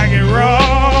 I like it raw.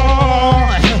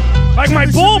 Like my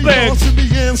bull bag.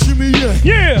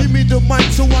 Yeah. Give me the mic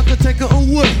so I can take her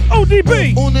away.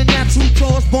 ODB. On the natural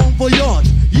charge, Bon Voyage.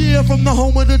 Yeah, from the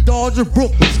home of the Dodger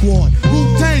Brooklyn squad.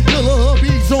 Wu-Tang Killer,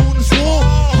 hubby's on the swarm.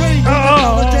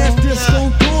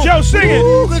 Joe, sing it.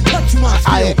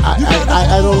 I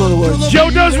don't know the words.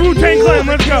 Joe does Wu-Tang Clan.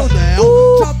 Let's go.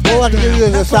 All I can give you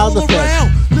is a sound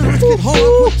effect.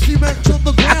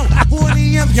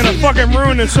 Gonna fucking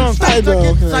ruin this song. I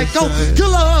know.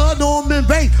 Killer Norman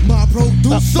Bates, my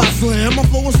producer slam. My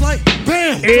flow is like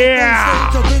bam.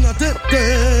 Yeah.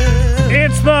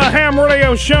 It's the Ham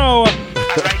Radio Show.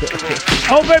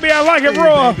 Oh baby, I like it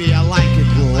raw. Baby, I like it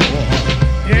raw.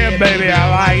 Yeah, baby, I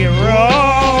like it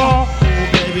raw.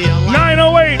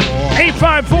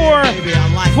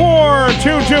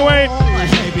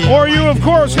 908-854-4228. Or you, of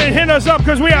course, can hit us up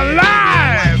because we are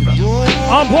live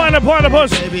on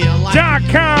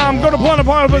PlanetPlatypus.com. Go to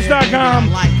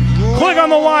PlanetPlatypus.com. Click on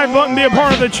the live button, be a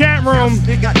part of the chat room.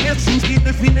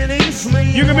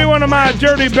 You can be one of my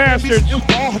dirty bastards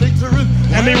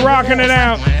and be rocking it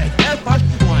out.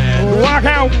 Rock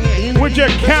out with your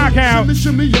cock out.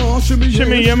 Shimmy,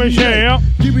 yummy, shell.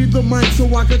 Give me the mic so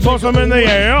I can toss them in the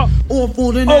air.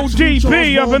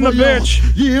 ODP up in the bitch.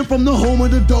 Yeah, from the home of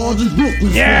the Dodgers,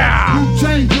 Brooklyn. Yeah.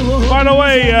 By the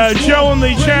way, Joe in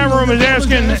the chat room is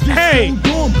asking, hey,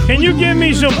 can you give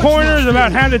me some pointers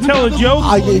about how to tell a joke?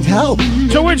 I need help.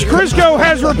 To which Crisco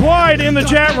has replied in the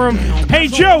chat room, hey,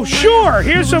 Joe, sure.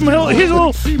 Here's a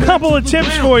little couple of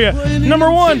tips for you.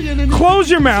 Number 1, close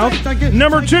your mouth.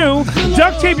 Number 2,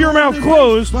 duct tape your mouth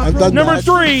closed. Number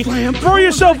 3, throw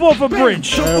yourself off a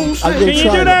bridge. Can you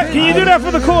do that? Can you do that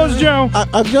for the cause, Joe?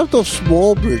 I've jumped off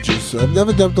small bridges. I've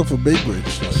never jumped off a big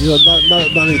bridge. You know,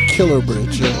 not a killer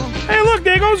bridge. Hey, look,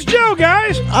 there goes Joe,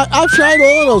 guys. I've tried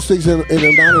all of those things in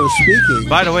a manner of speaking.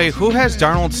 By the way, who has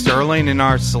Darnold Sterling in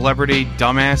our celebrity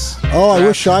dumbass? Oh, I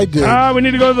wish I did. We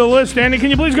need to go to the list, Andy. Can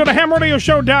you please go to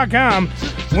hamradioshow.com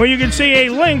where you can see a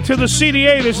link to the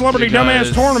CDA, the Celebrity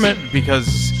Dumbass Tournament.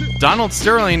 Because Donald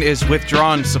Sterling is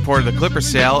withdrawn support of the Clippers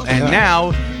sale and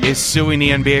now is suing the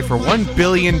NBA for $1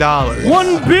 billion.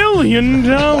 $1 billion.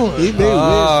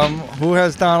 Who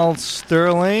has Donald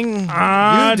Sterling?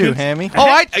 You do, Hammy.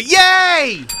 Oh,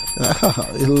 yay!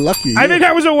 Lucky. I think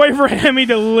that was a way for Hammy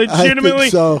to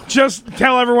legitimately so. just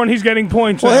tell everyone he's getting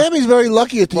points. Well, Hammy's very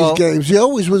lucky at these games. He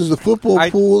always wins the football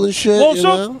pool and shit.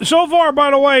 Well, so far, by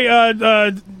the way,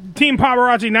 Team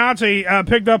Paparazzi Nazi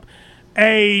picked up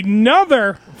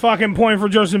another fucking point for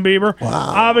Justin Bieber.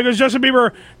 Wow. Because Justin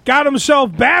Bieber got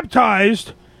himself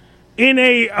baptized in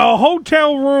a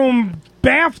hotel room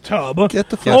bathtub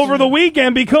over the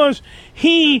weekend because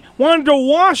he wanted to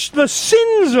wash the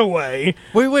sins away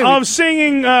of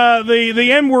singing the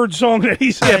N-word song that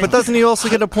he sang. Yeah, but doesn't he also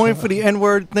get a point for the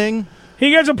N-word thing? He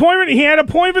gets a point. He had a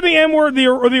point for the N-word, the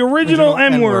original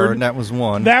N-word. That was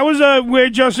one. That was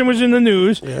where Justin was in the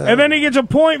news. Yeah. And then he gets a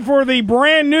point for the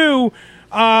brand new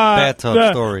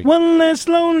Bathtub Story. One Less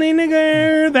Lonely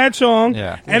Nigger, that song.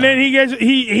 Yeah. And then he gets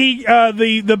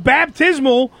the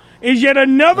baptismal is yet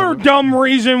another dumb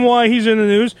reason why he's in the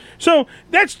news. So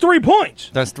that's 3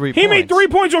 points. That's 3 He made 3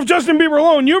 points off Justin Bieber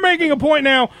alone. You're making a point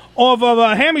now of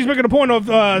Hammy's making a point of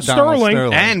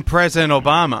Sterling. And President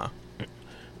Obama.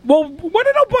 Well, what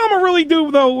did Obama really do,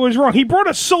 though, was wrong? He brought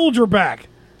a soldier back.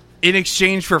 In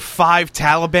exchange for 5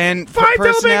 Taliban Five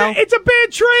personnel. Taliban, it's a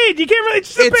bad trade. You can't really,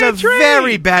 it's a bad trade.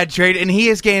 Very bad trade, and he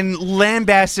is getting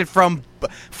lambasted from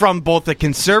both the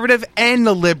conservative and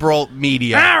the liberal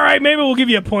media. All right, maybe we'll give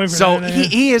you a point for that. So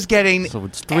he is getting... So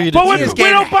it's 3-2. But with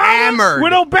hammered.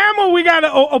 Obama, we got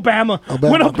to...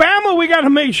 With Obama, we got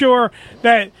to make sure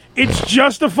that it's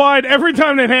justified every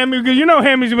time that Hammy... Because you know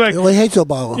Hammy's going to be like... Well, he hates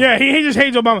Obama. Yeah, he just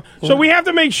hates Obama. So we have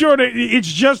to make sure that it's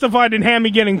justified in Hammy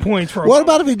getting points for Obama. What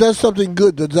about if he does something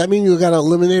good? Does that mean you got to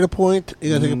eliminate a point?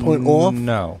 You got to take a point off?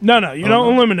 No. No, you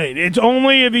don't eliminate. It's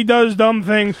only if he does dumb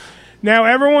things. Now,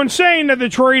 everyone's saying that the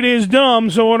trade is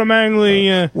dumb, so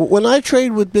automatically... when I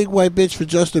trade with Big White Bitch for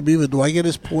Justin Bieber, do I get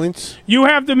his points? You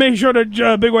have to make sure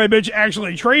that Big White Bitch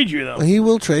actually trades you, though. He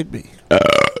will trade me.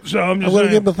 So I'm just going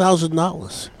to saying. give him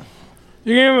 $1,000.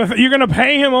 You're gonna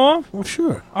pay him off? Well,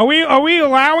 sure. Are we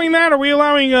allowing that? Are we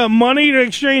allowing money to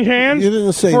exchange hands? You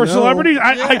didn't say for no. celebrities?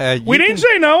 We didn't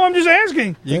say no. I'm just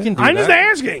asking. You can do I'm that. just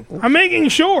asking. I'm making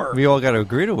sure. We all got to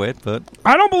agree to it, but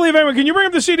I don't believe anyone. Can you bring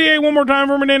up the CDA one more time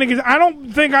for me, Danny? Because I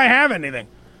don't think I have anything.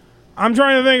 I'm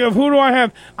trying to think of who do I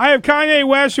have. I have Kanye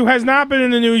West, who has not been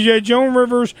in the news yet. Joan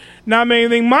Rivers, not made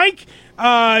anything. Mike.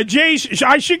 Jay,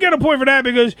 I should get a point for that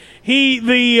because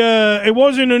it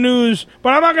was in the news,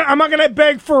 but I'm not gonna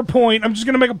beg for a point. I'm just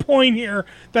gonna make a point here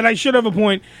that I should have a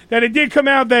point. That it did come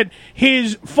out that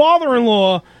his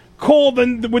father-in-law called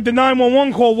with the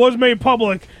 911 call was made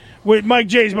public with Mike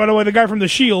Jace, by the way, the guy from The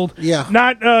Shield. Yeah.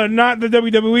 Not the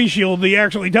WWE Shield, the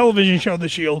actually television show The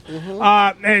Shield.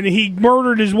 And he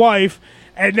murdered his wife.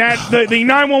 And that the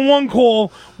 911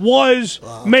 call was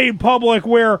made public,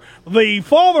 where the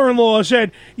father-in-law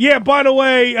said, "Yeah, by the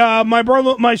way,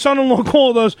 my son-in-law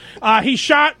called us. He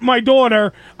shot my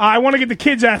daughter. I want to get the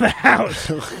kids out of the house."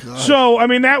 So, I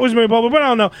mean, that was made public. But I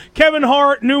don't know. Kevin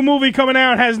Hart, new movie coming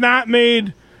out, has not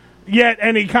made yet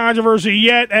any controversy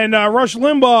yet. And Rush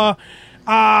Limbaugh,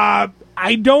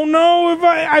 I don't know if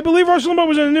I believe Rush Limbaugh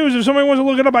was in the news. If somebody wants to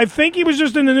look it up, I think he was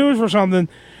just in the news for something.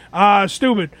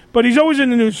 Stupid, but he's always in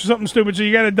the news for something stupid, so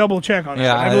you got to double check on that.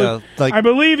 Yeah, I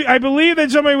believe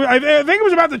that somebody. I think it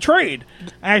was about the trade.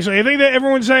 Actually, I think that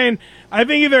everyone's saying. I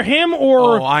think either him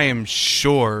or I am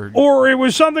sure, or it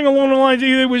was something along the lines.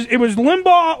 Either it was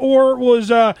Limbaugh or it was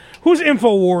who's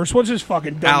Infowars? What's his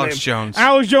fucking dumb Alex name? Jones.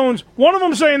 Alex Jones. One of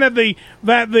them saying that the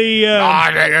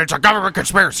it's a government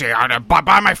conspiracy.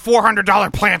 Buy my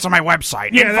 $400 plants on my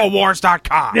website.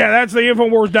 Infowars.com. Yeah, that's the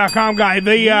Infowars.com guy.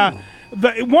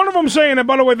 One of them saying that,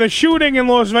 by the way, the shooting in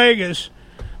Las Vegas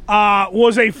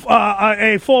was a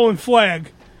fallen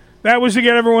flag. That was to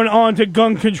get everyone on to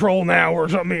gun control now or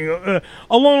something.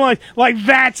 Along like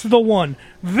that's the one.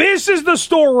 This is the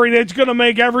story that's going to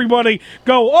make everybody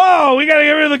go, oh, we got to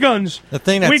get rid of the guns. The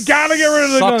thing that we got to get rid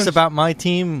of the guns. sucks about my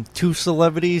team, 2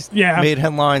 celebrities made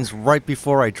headlines right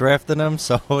before I drafted them,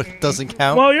 so it doesn't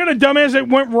count. Well, you're the dumbass that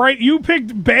went right. You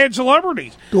picked bad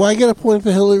celebrities. Do I get a point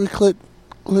for Hillary Clinton?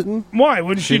 Why?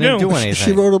 What did she didn't do anything.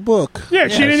 She wrote a book. Yeah,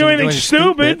 she didn't do anything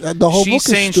stupid. The whole book She's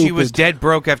is saying stupid. she was dead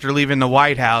broke after leaving the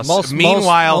White House.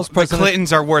 Meanwhile, the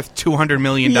Clintons are worth $200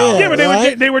 million. Yeah,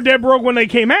 but they were dead broke when they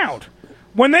came out.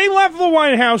 When they left the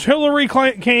White House, Hillary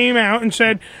came out and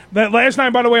said that last night,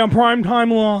 by the way, on Primetime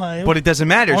Live. But it doesn't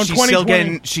matter. On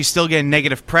She's still getting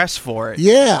negative press for it.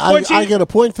 Yeah, I get a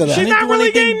point for that. She's not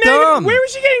really getting negative. Where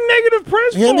is she getting negative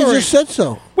press for Hammy it? just said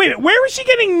so. Wait, where is she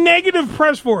getting negative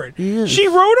press for it? She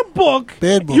wrote a book.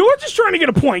 Bad book. You're just trying to get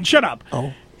a point. Shut up.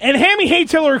 Oh. And Hammy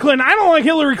hates Hillary Clinton. I don't like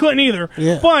Hillary Clinton either.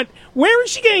 Yeah. But where is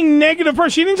she getting negative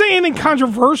press? She didn't say anything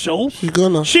controversial. She's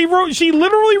gonna. She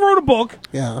literally wrote a book.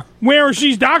 Yeah. Where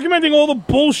she's documenting all the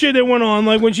bullshit that went on,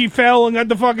 like when she fell and got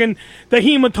the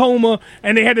hematoma,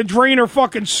 and they had to drain her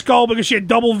fucking skull because she had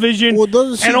double vision,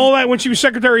 and all that when she was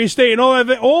Secretary of State, and all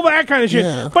that kind of shit.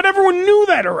 Yeah. But everyone knew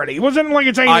that already. It wasn't like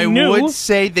it's anything new. I would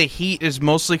say the heat is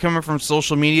mostly coming from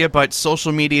social media, but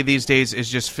social media these days is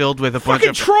just filled with a bunch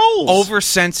of trolls,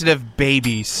 oversensitive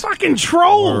babies. Fucking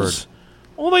trolls.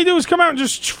 All they do is come out and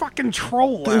just fucking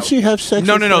troll. Didn't she have sex?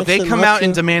 No. with They Frank come out Sinatra?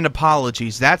 and demand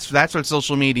apologies. That's what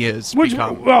social media has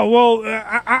become.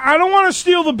 I don't want to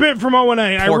steal the bit from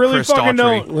O&A. I Poor really Chris fucking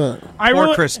Daughtry. don't.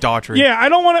 Poor Chris Daughtry. Yeah, I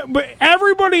don't want to. But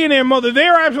everybody and their mother, they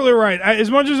are absolutely right.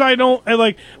 As much as I don't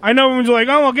like, I know everyone's like,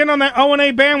 "Oh, well, get on that O&A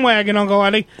bandwagon, Uncle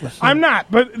Eddie." I'm not,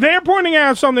 but they're pointing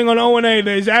out something on O&A that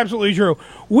is absolutely true.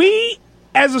 We,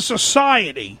 as a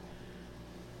society,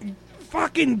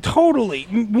 fucking totally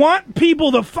want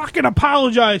people to fucking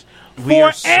apologize We for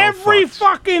are so every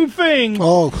fucking thing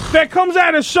that comes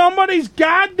out of somebody's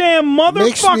goddamn Makes me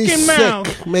motherfucking mouth.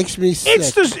 sick. Makes me sick.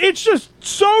 It's just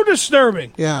so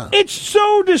disturbing. Yeah. It's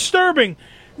so disturbing.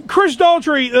 Chris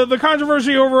Daughtry, the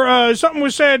controversy over something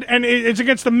was said, and it's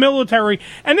against the military.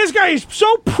 And this guy is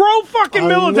so pro-fucking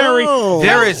military.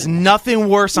 There is nothing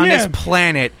worse on Yeah. this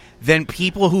planet than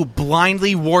people who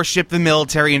blindly worship the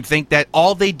military and think that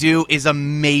all they do is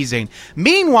amazing.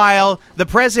 Meanwhile, the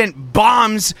president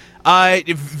bombs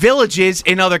villages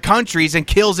in other countries and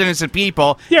kills innocent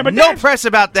people. Yeah, but no press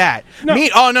about that. No.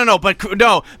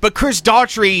 But Chris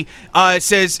Daughtry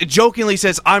jokingly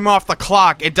says, "I'm off the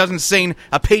clock." It doesn't sing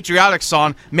a patriotic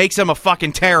song, makes him a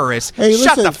fucking terrorist. Hey,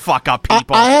 Shut listen, the fuck up,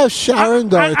 people. I have Sharon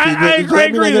Doherty. I Does that mean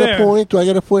agree I get there. a point? Do I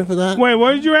get a point for that? Wait,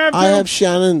 what did you have? I Joe? have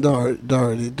Shannon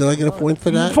Doherty. Do I get a point for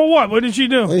that? For what? What did she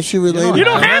do? Is she related? You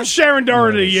don't have Sharon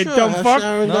Doherty, you Sure, I dumb have fuck.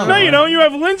 Sharon No, Doherty. you don't. You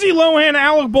have Lindsay Lohan,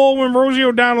 Alec Baldwin, Rosie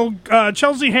O'Donnell,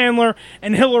 Chelsea Handler,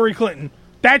 and Hillary Clinton.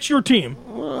 That's your team.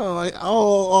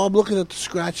 Oh, I'm looking at the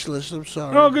scratch list. I'm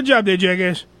sorry. Oh, good job there,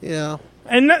 Jackass. Yeah.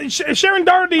 And Sharon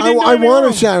Doherty didn't do I anything wanted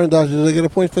wrong. Sharon Doherty. Did I get a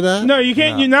point for that? No, you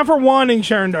can't. You're not for wanting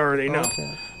Sharon Doherty. No.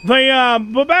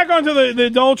 But back onto the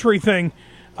adultery thing.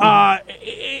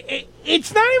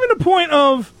 It's not even a point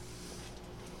of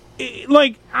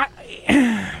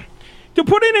to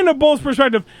put it into both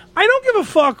perspective. I don't give a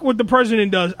fuck what the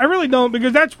president does. I really don't,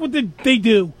 because that's what they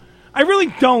do. I really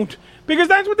don't, because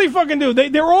that's what they fucking do.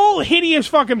 They're all hideous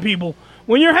fucking people.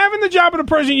 When you're having the job of the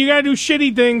president, you gotta do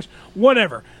shitty things.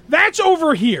 Whatever. That's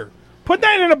over here. Put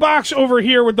that in a box over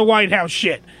here with the White House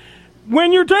shit.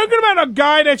 When you're talking about a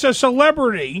guy that's a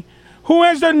celebrity who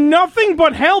has done nothing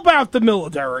but help out the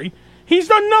military, he's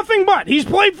done nothing but. He's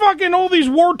played fucking all these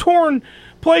war-torn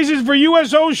places for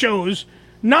USO shows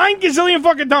 9 gazillion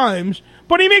fucking times,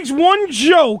 but he makes one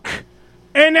joke,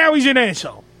 and now he's an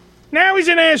asshole. Now he's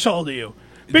an asshole to you.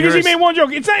 Because he made one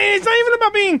joke. It's not even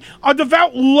about being a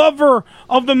devout lover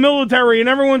of the military and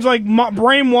everyone's like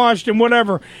brainwashed and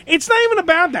whatever. It's not even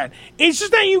about that. It's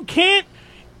just that you can't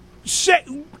say...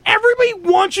 Everybody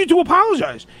wants you to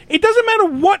apologize. It doesn't matter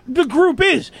what the group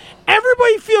is.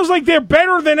 Everybody feels like they're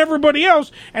better than everybody else,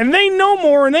 and they know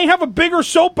more, and they have a bigger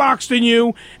soapbox than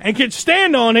you, and can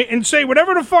stand on it and say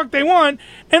whatever the fuck they want,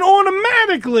 and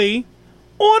automatically,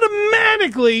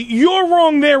 you're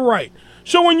wrong, they're right.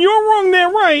 So when you're wrong,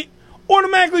 they're right,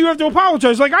 automatically you have to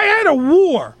apologize. Like, I had a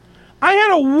war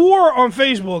on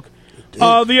Facebook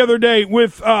the other day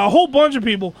with a whole bunch of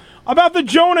people about the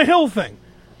Jonah Hill thing.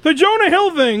 The Jonah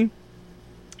Hill thing,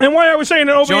 and why I was saying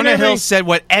it Jonah Hill said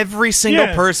what every single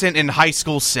person in high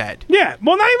school said. Yeah,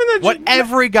 well, not even what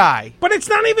every guy. But it's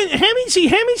not even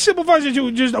Hammy simplifies it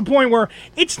to just a point where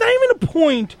it's not even a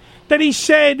point that he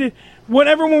said what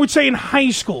everyone would say in high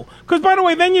school. Because, by the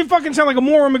way, then you fucking sound like a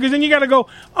moron, because then you got to go,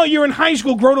 oh, you're in high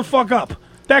school, grow the fuck up.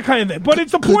 That kind of thing. But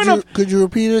it's the point of... Could you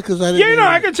repeat it? Because I didn't... Yeah,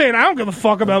 I could say it. I don't give a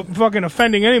fuck about fucking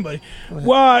offending anybody.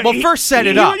 Well, first set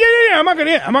it up. Yeah. I'm not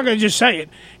gonna just say it.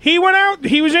 He went out.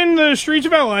 He was in the streets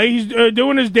of L.A. He's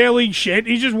doing his daily shit.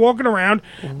 He's just walking around.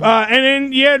 And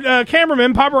then you had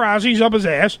cameramen, paparazzi's up his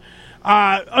ass,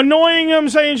 annoying him,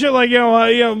 saying shit like,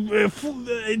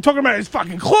 talking about his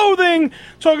fucking clothing,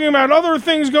 talking about other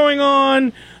things going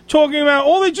on, talking about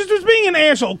all that, just being an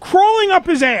asshole, crawling up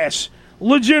his ass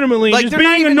legitimately, just they're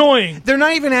being not even, annoying. They're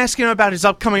not even asking him about his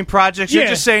upcoming projects. They're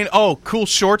just saying, "Oh, cool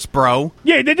shorts, bro."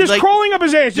 Yeah, they're just crawling up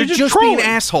his ass. They're just trolling. being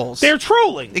assholes. They're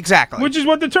trolling. Exactly. Which is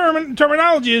what the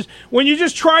terminology is. When you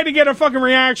just try to get a fucking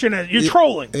reaction, you're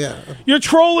trolling. Yeah. You're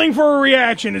trolling for a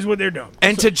reaction is what they're doing.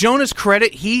 And to Jonah's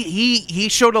credit, he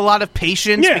showed a lot of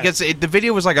patience because the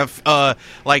video was like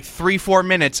 3-4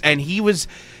 minutes, and he was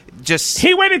just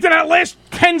he waited to that last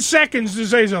 10 seconds to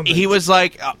say something. He was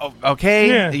like,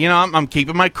 okay, I'm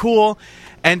keeping my cool.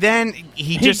 And then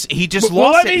he just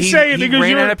lost it. He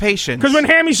ran out of patience. Because when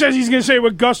Hammy says he's going to say it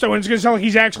with gusto, and it's going to sound like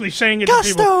he's actually saying it to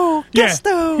people.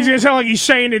 Gusto! He's going to sound like he's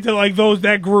saying it to like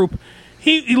that group.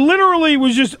 He literally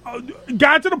was just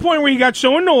got to the point where he got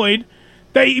so annoyed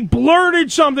that he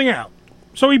blurted something out.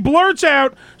 So he blurts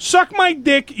out, "Suck my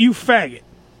dick, you faggot."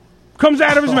 Comes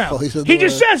out of his mouth. He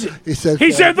just says it. He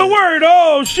said the word.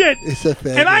 Oh shit! He said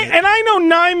faggot. And I know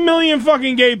 9 million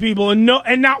fucking gay people, and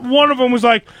not one of them was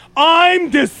like, "I'm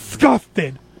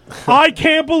disgusted. I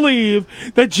can't believe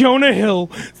that Jonah Hill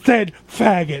said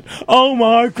faggot." Oh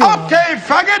my god. Okay,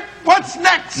 faggot. What's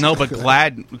next? No, but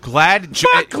Glad and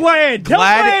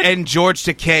George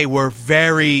Takei were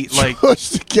very like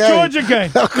George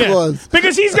Takei.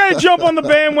 Because he's got to jump on the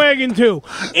bandwagon too.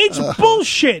 It's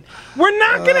bullshit. We're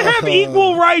not going to have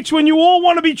equal rights when you all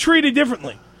want to be treated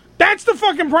differently. That's the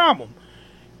fucking problem.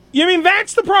 I mean,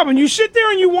 that's the problem. You sit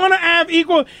there and you want to have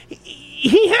equal.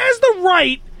 He has the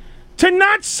right to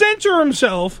not censor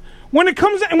himself when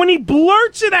he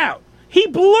blurts it out. He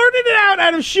blurted it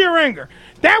out of sheer anger.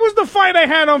 That was the fight I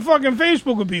had on fucking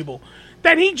Facebook with people.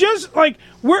 That he just,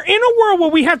 we're in a world where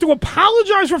we have to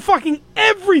apologize for fucking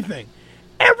everything.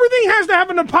 Everything has to have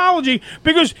an apology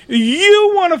because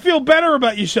you want to feel better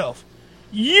about yourself.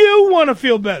 You want to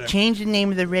feel better. Change the name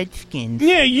of the Redskins.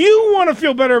 Yeah, you want to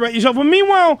feel better about yourself. But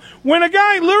meanwhile, when a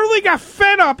guy literally got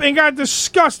fed up and got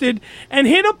disgusted and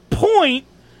hit a point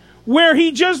where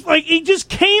he just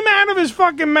came out of his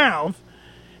fucking mouth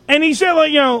and he said,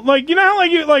 you know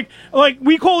how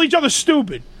we call each other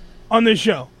stupid on this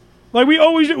show. Like we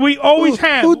always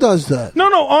have. Who does that?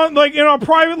 No, on in our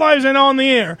private lives and on the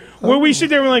air, where we sit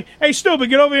there and we're like, "Hey, stupid,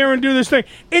 get over here and do this thing."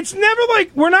 It's never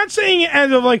like we're not saying it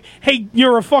as of like, "Hey,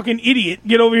 you're a fucking idiot,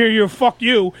 get over here, you're fuck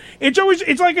you." It's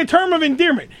like a term of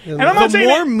endearment. And I'm not saying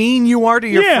the more mean you are to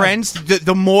your friends,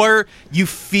 the more you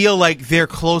feel like they're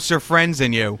closer friends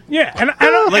than you. Yeah, and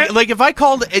if I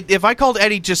called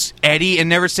Eddie just Eddie and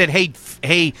never said hey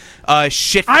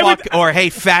shit fuck or hey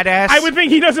fat ass, I would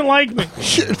think he doesn't like me.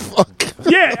 Shit fuck.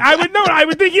 Yeah, I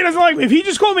would think he doesn't like me. If he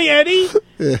just called me Eddie,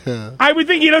 I would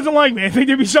think he doesn't like me. I think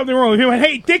there'd be something wrong. If he went,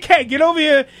 "Hey, dickhead, get over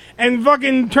here and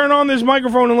fucking turn on this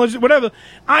microphone and listen," whatever,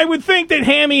 I would think that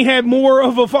Hammy had more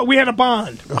of we had a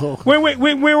bond. Where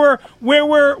we're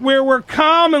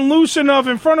calm and loose enough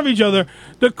in front of each other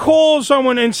to call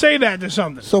someone and say that to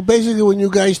something. So basically, when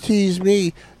you guys tease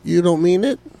me, you don't mean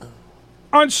it?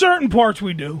 On certain parts,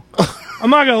 we do. I'm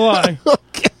not gonna lie.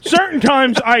 Certain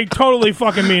times, I totally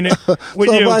fucking mean it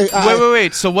with you.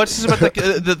 Wait. So what's this about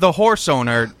the horse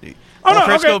owner? Oh, no,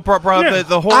 Frisco okay. brought up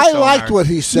the horse I owner. liked what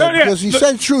he said because he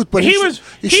said truth, but he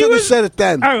should have said it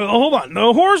then. Hold on.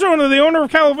 The horse owner, the owner of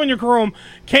California Chrome,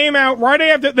 came out right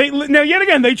after now yet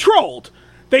again they trolled.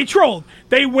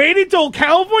 They waited till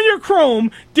California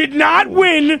Chrome did not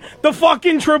win the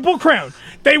fucking Triple Crown.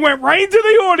 They went right into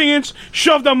the audience,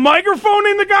 shoved a microphone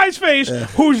in the guy's face,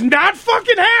 who's not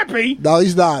fucking happy. No,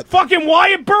 he's not. Fucking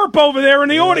Wyatt Burp over there in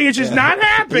the audience is not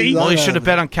happy. Well, he should have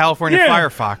bet on California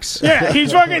Firefox. Yeah,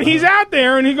 he's out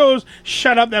there and he goes,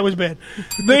 "Shut up, that was bad."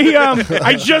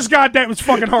 I just got that, it was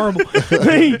fucking horrible.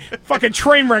 The fucking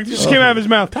train wreck just came out of his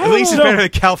mouth. At least it's better than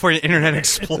California Internet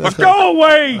Explorer. Go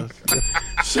away.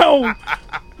 So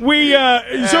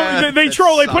they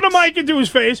troll. They put a mic into his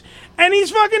face, and he's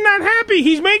fucking not happy.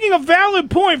 He's making a valid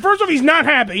point. First off, he's not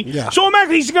happy. Yeah. So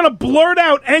automatically he's gonna blurt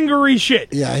out angry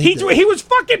shit. Yeah, he was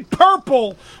fucking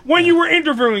purple when you were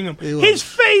interviewing him. His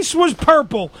face was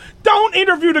purple. Don't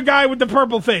interview the guy with the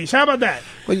purple face. How about that?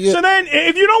 So then,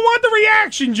 if you don't want the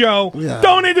reaction, Joe,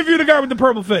 don't interview the guy with the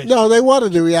purple face. No, they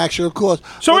wanted the reaction, of course.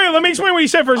 So wait, let me explain what he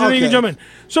said first, and then you can jump in.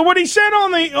 So what he said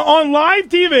on live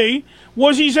TV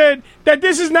was he said that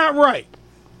this is not right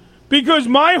because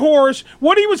my horse.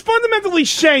 What he was fundamentally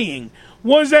saying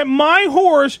was that my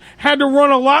horse had to run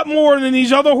a lot more than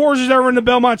these other horses that were in the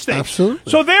Belmont Stakes.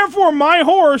 Absolutely. So therefore, my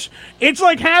horse, it's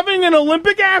like having an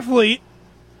Olympic athlete.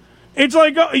 It's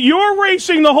like you're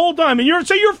racing the whole time, and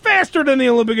you're faster than the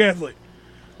Olympic athlete,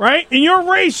 right? And you're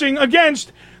racing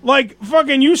against like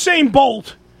fucking Usain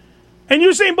Bolt, and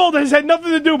Usain Bolt has had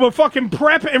nothing to do but fucking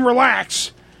prep and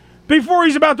relax before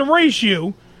he's about to race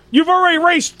you. You've already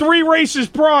raced 3 races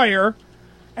prior,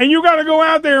 and you got to go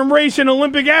out there and race an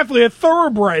Olympic athlete, a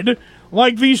thoroughbred,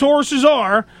 like these horses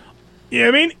are, you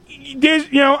know what I mean? There's,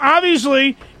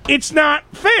 obviously, it's not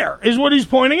fair, is what he's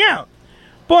pointing out.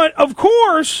 But, of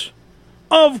course,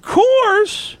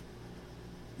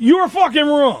 you're fucking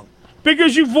wrong.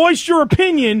 Because you voiced your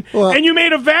opinion, and you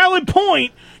made a valid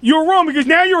point. You're wrong, because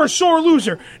now you're a sore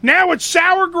loser. Now it's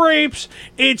sour grapes,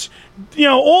 it's,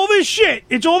 all this shit.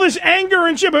 It's all this anger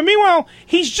and shit. But meanwhile,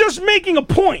 he's just making a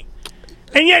point.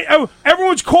 And yet,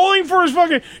 everyone's calling for his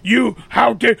fucking,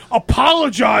 how dare,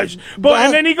 apologize.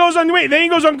 And then he goes on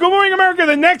Good Morning America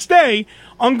the next day,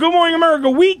 on Good Morning America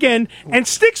weekend, and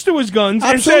sticks to his guns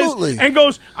and says, and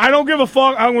goes, I don't give a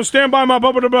fuck, I'm going to stand by my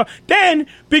blah, blah, blah. Then,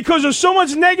 because of so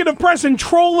much negative press and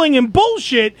trolling and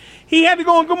bullshit, he had to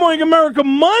go on Good Morning America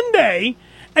Monday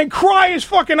and cry his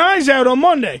fucking eyes out on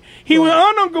Monday. He went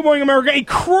on Good Morning America, he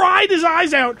cried his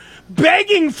eyes out,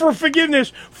 begging for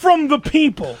forgiveness from the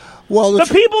people. Well, the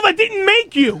people that didn't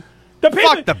make you.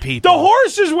 Fuck the people. The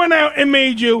horses went out and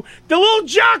made you. The little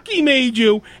jockey made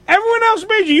you. Everyone else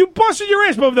made you. You busted your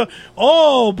ass. But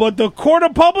the court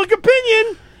of public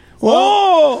opinion.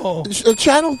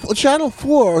 Channel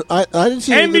 4. I didn't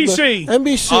see NBC.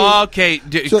 NBC. Oh, okay,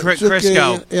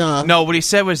 Crisco. Yeah. No, what he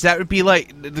said was that would be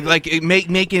like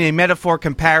making a metaphor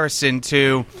comparison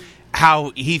to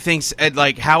how he thinks,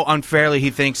 how unfairly he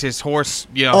thinks his horse,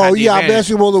 had the advantage.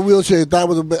 basketball in the wheelchair. That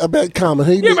was a bad comment.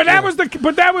 That was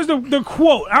the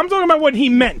quote. I'm talking about what he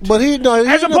meant. But he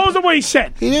as opposed to what he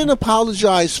said. He didn't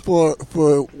apologize for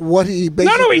what he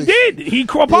basically. No, he did. He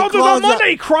apologized on Monday.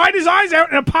 He cried his eyes out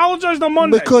and apologized on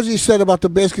Monday because he said about the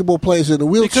basketball players in the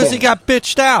wheelchair. Because he got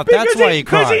bitched out. That's why he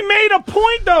cried. Because he made a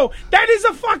point, though. That is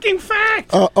a fucking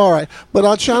fact. All right, but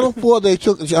on Channel 4 they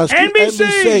took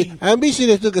NBC.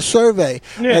 They took a survey,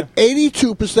 and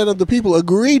 82% of the people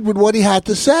agreed with what he had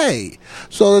to say.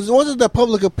 So it wasn't that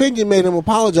public opinion made him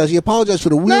apologize. He apologized for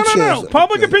the wheelchairs. No.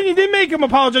 Public opinion didn't make him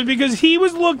apologize because he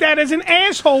was looked at as an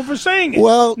asshole for saying it.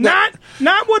 Well, not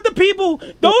what the people.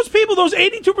 Those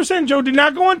 82%, Joe, did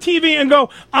not go on TV and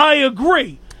go, I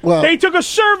agree. Well, they took a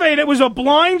survey that was a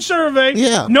blind survey.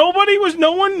 Yeah. No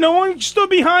one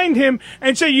stood behind him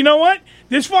and said, you know what?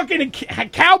 This fucking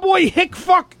cowboy hick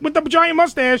fuck with the giant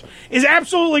mustache is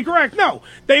absolutely correct. No,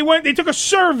 they took a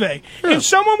survey. Yeah. If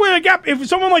someone like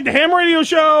the Ham Radio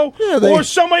Show or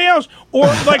somebody else, or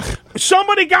like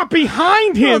somebody got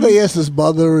behind him. They asked his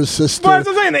mother or his sister. But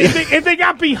I'm saying, if they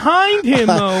got behind him,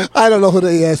 though. I don't know who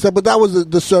they asked, but that was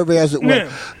the survey as it went.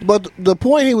 Yeah. But the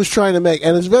point he was trying to make,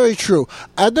 and it's very true,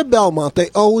 at the Belmont, they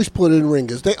always put in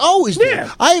ringers. They always did.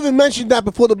 Yeah. I even mentioned that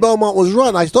before the Belmont was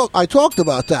run. I talked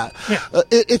about that. Yeah.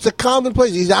 It's a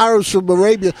commonplace. These Arabs from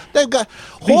Arabia, they've got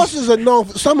horses are known.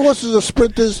 Some horses are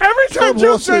sprinters. Every time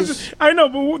Joe says, I know,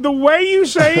 but the way you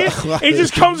say it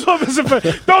just comes off as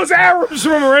if those Arabs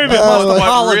from Arabia.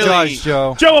 Apologize,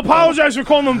 Joe. Joe, apologize for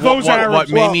calling them those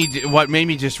Arabs. What made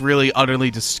me just really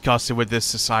utterly disgusted with this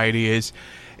society is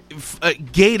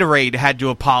Gatorade had to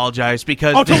apologize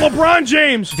because to LeBron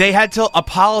James. They had to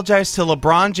apologize to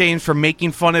LeBron James for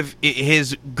making fun of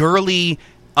his girly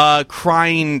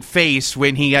crying face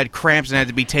when he had cramps and had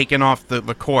to be taken off the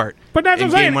court. But that's what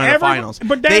I'm saying. One of the finals.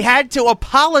 They had to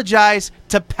apologize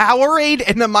to Powerade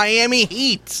and the Miami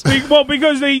Heat. Well,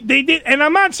 because they did, and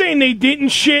I'm not saying they didn't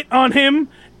shit on him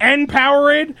and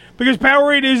Powerade, because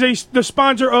Powerade is the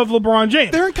sponsor of LeBron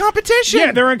James. They're in competition.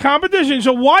 Yeah, they're in competition.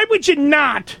 So why would you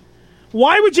not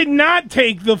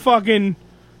take the fucking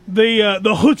the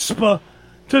chutzpah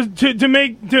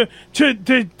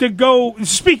to go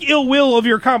speak ill will of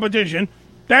your competition?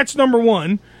 That's number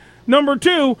one. Number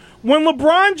two, when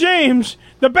LeBron James,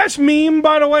 the best meme,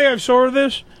 by the way, I saw of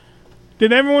this.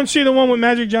 Did everyone see the one with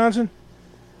Magic Johnson?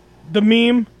 The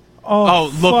meme.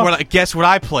 Look! Guess what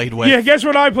I played with? Yeah, guess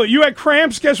what I played. You had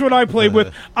cramps. Guess what I played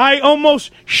with? I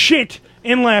almost shit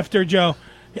in laughter, Joe.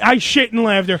 I shit in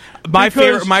laughter. My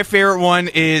favorite one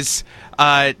is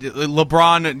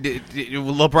LeBron's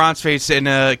face in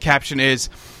a caption is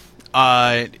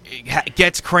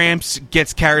gets cramps,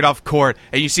 gets carried off court,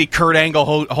 and you see Kurt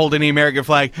Angle holding the American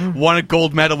flag, won a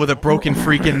gold medal with a broken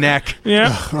freaking neck.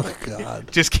 Yeah. Oh God.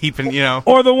 Just keeping,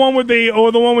 Or the one with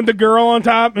the girl on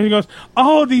top, and he goes,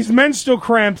 "Oh, these menstrual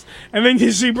cramps," and then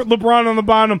you see LeBron on the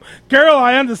bottom. Girl,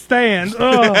 I understand.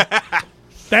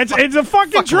 It's a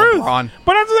fucking truth. LeBron.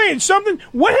 But I'm saying something.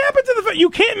 What happened to the fact you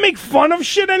can't make fun of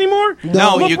shit anymore?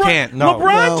 No, you can't. No.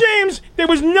 LeBron James, there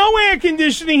was no air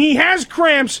conditioning. He has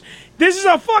cramps. This is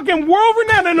a fucking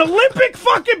world-renowned, an Olympic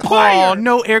fucking player. Oh,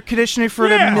 no air conditioning for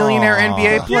the millionaire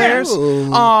NBA players.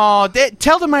 Oh,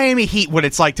 tell the Miami Heat what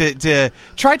it's like to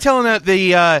try telling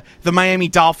the Miami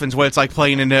Dolphins what it's like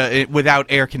playing without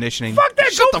air conditioning. Fuck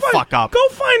that! Shut the fuck up. Go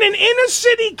find an inner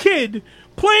city kid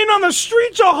playing on the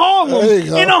streets of Harlem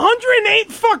in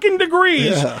 108 fucking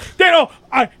degrees. Yeah.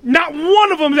 Not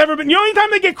one of them's ever been. The only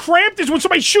time they get cramped is when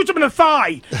somebody shoots them in the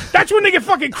thigh. That's when they get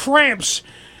fucking cramps.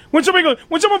 When someone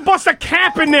busts a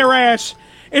cap in their ass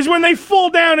is when they fall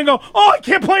down and go, oh, I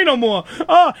can't play no more.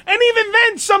 And even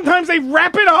then, sometimes they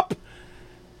wrap it up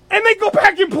and they go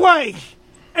back and play.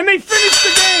 And they finish the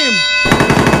game.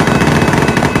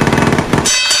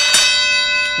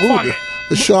 Ooh,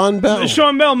 the Sean Bell.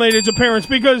 Sean Bell made its appearance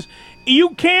because you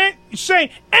can't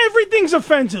say everything's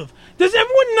offensive. Does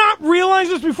everyone not realize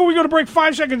this before we go to break?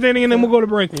 5 seconds, Danny, and then we'll go to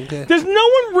break. Okay. Does no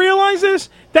one realize this?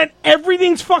 That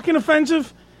everything's fucking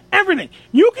offensive? Everything.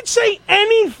 You could say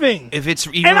anything. If it's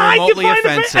even remotely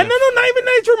offensive. No, not even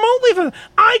that it's remotely offensive.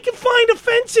 I can find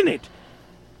offense in it.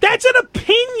 That's an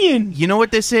opinion. You know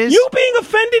what this is? You being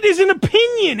offended is an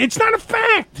opinion. It's not a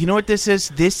fact. You know what this is?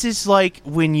 This is like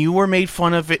when you were made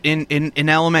fun of it in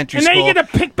elementary school. And then you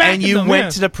get to pick back and you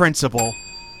went to the principal.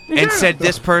 And said,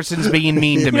 this person's being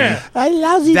mean to me. I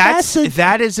lousy bastard.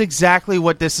 That is exactly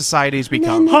what this society has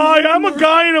become. Hi, I'm a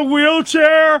guy in a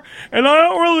wheelchair, and I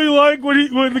don't really like what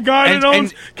the guy that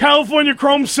owns California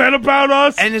Chrome said about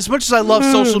us. And as much as I love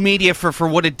social media for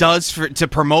what it does to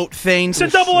promote things,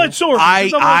 it's a double-edged sword.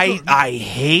 I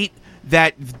hate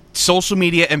that social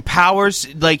media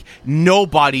empowers like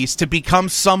nobodies to become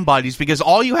somebodies, because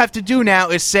all you have to do now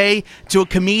is say to a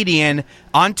comedian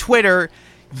on Twitter,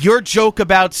 your joke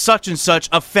about such and such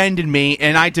offended me,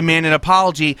 and I demand an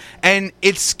apology. And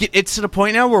it's to the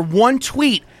point now where one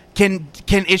tweet can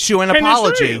issue an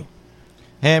apology.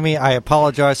 Hammy, I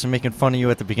apologize for making fun of you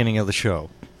at the beginning of the show.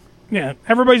 Yeah,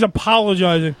 everybody's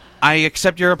apologizing. I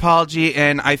accept your apology,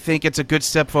 and I think it's a good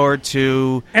step forward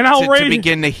to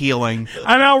begin the healing.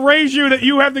 And I'll raise you that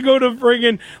you have to go to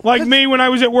friggin' like me when I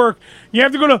was at work. You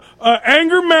have to go to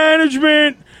anger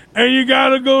management. And you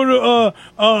gotta go to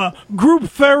group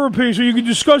therapy so you can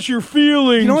discuss your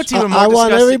feelings. You know what's even more I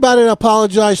want everybody to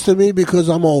apologize to me because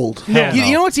I'm old. Yeah.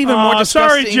 You know what's even more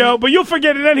disgusting? Sorry, Joe, but you'll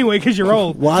forget it anyway because you're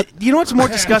old. What? You know what's more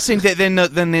disgusting than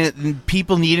the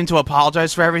people needing to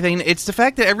apologize for everything? It's the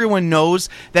fact that everyone knows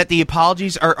that the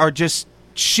apologies are just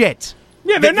shit.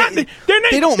 Yeah, they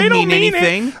don't mean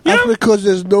anything. That's because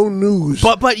there's no news.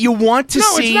 But you want to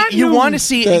see. You want to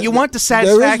see. You want the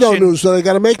satisfaction. There is no news, so they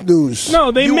got to make news.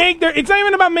 No, it's not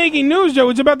even about making news,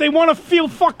 Joe. It's about they want to feel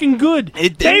fucking good.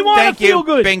 They want to feel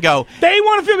good. Bingo. They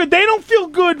want to feel good. They don't feel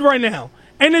good right now,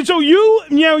 and then so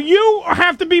you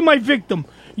have to be my victim.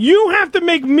 You have to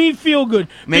make me feel good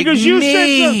because you said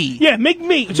so. Yeah, make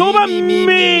me. It's all about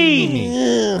me.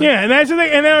 Yeah, and that's the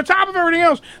thing. And then on top of everything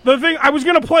else, the thing I was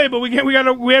gonna play, but we have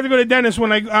to go to Dennis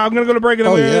when I'm gonna go to break it.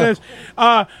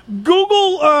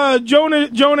 Google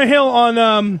Jonah Hill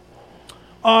on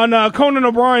Conan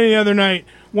O'Brien the other night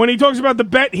when he talks about the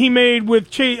bet he made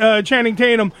with Channing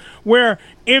Tatum, where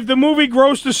if the movie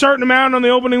grossed a certain amount on the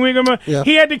opening weekend,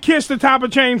 he had to kiss the top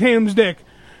of Channing Tatum's dick.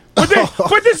 But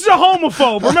this is a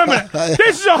homophobe. Remember that.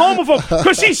 This is a homophobe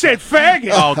because he said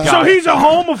faggot. Oh, God. So he's a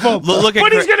homophobe.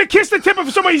 But he's going to kiss the tip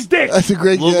of somebody's dick. That's a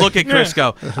great Look at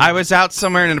Crisco. I was out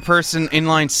somewhere and a person in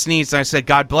line sneezed and I said,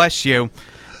 God bless you.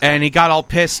 And he got all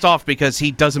pissed off because he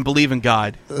doesn't believe in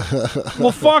God.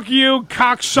 Well, fuck you,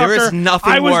 cocksucker. There is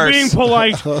nothing worse. I was being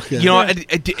polite. Okay. You know,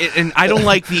 and I don't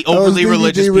like the overly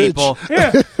religious people.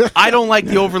 Yeah. I don't like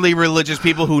the overly religious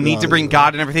people who need to bring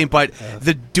God and everything, but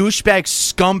the douchebag,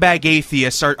 scumbag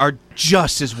atheists are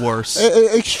just as worse.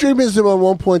 Extremism on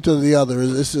one point or the other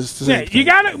is just the same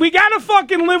thing. We gotta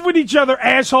fucking live with each other,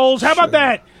 assholes. How about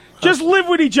that? Just live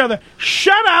with each other.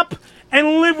 Shut up.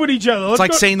 And live with each other. It's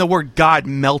like saying the word God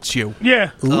melts you.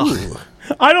 Yeah.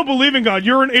 I don't believe in God.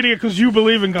 You're an idiot because you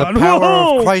believe in God. The power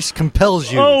of Christ compels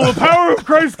you. Oh, the power of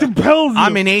Christ compels you.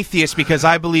 I'm an atheist because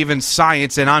I believe in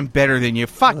science and I'm better than you.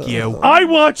 Fuck you. I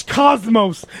watch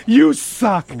Cosmos. You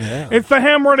suck. Yeah. It's the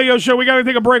Ham Radio Show. We got to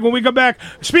take a break. When we come back,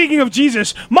 speaking of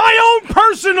Jesus, my own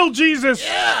personal Jesus,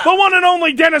 the one and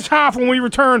only Dennis Hoff, when we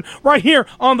return right here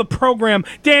on the program.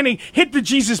 Danny, hit the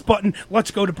Jesus button.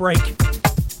 Let's go to break.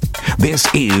 This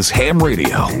is Ham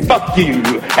Radio. Fuck you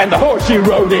and the horse you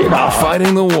rode in on.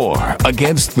 Fighting the war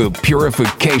against the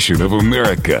purification of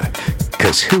America.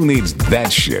 Because who needs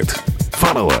that shit?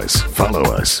 Follow us,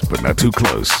 but not too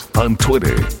close, on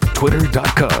Twitter.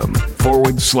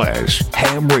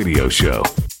 Twitter.com/Ham Radio Show.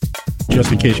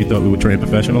 Just in case you thought we were trained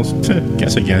professionals,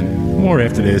 guess again. More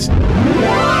after this.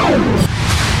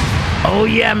 Oh,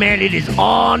 yeah, man, it is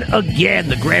on again.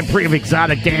 The Grand Prix of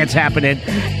Exotic Dance happening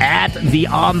at the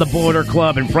On the Border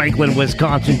Club in Franklin,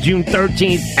 Wisconsin, June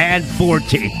 13th and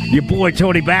 14th. Your boy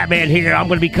Tony Batman here. I'm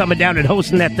going to be coming down and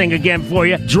hosting that thing again for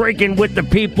you, drinking with the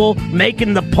people,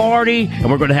 making the party,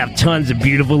 and we're going to have tons of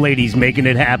beautiful ladies making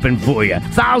it happen for you.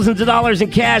 Thousands of dollars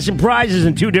in cash and prizes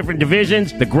in 2 different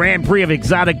divisions. The Grand Prix of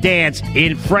Exotic Dance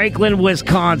in Franklin,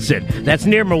 Wisconsin. That's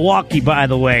near Milwaukee, by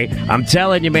the way. I'm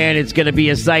telling you, man, it's going to be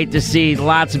a sight to see.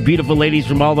 Lots of beautiful ladies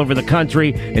from all over the country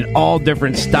in all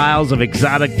different styles of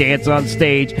exotic dance on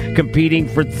stage, competing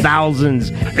for thousands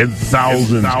and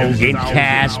thousands in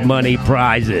cash money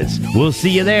prizes. We'll see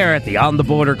you there at the On the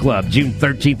Border Club, June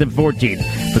 13th and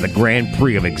 14th for the Grand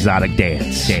Prix of Exotic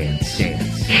Dance.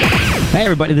 Hey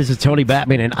everybody, this is Tony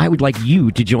Batman, and I would like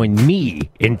you to join me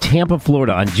in Tampa,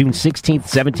 Florida on June 16th,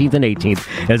 17th, and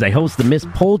 18th as I host the Miss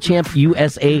Pole Champ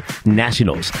USA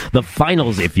Nationals, the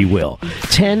finals, if you will.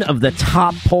 10 of the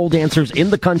top pole dancers in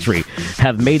the country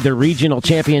have made their regional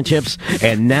championships,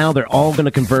 and now they're all going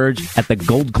to converge at the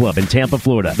Gold Club in Tampa,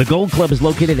 Florida. The Gold Club is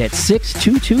located at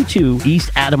 6222 East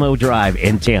Adamo Drive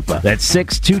in Tampa. That's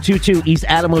 6222 East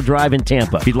Adamo Drive in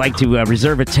Tampa. If you'd like to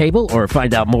reserve a table or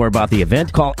find out more about the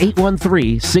event, call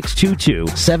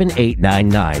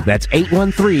 813-622-7899. That's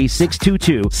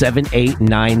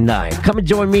 813-622-7899. Come and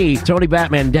join me, Tony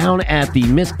Batman, down at the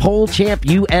Miss Pole Champ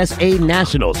USA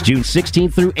Nationals, June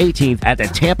 16th through 18th at the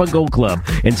Tampa Gold Club,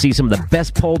 and see some of the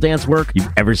best pole dance work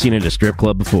you've ever seen in a strip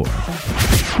club before.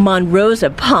 Monrosa,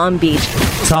 Palm Beach.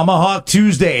 Tomahawk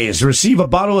Tuesdays. Receive a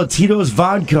bottle of Tito's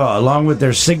vodka along with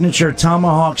their signature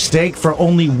tomahawk steak for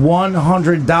only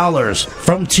 $100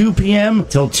 from 2 p.m.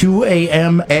 till 2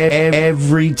 a.m.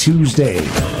 every Tuesday.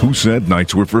 Who said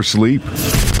nights were for sleep?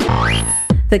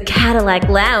 The Cadillac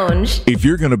Lounge. If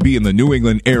you're going to be in the New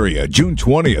England area June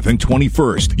 20th and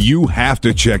 21st, you have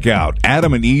to check out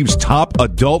Adam and Eve's top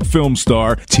adult film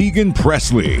star, Tegan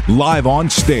Presley, live on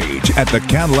stage at the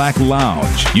Cadillac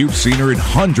Lounge. You've seen her in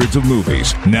hundreds of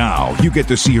movies. Now you get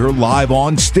to see her live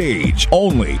on stage,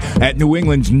 only at New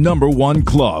England's #1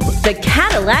 club. The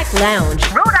Cadillac Lounge.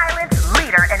 Rhode Island's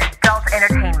leader in adult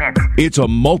entertainment. It's a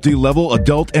multi-level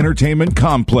adult entertainment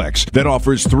complex that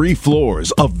offers 3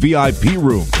 floors, a VIP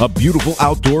room, a beautiful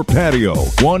outdoor patio,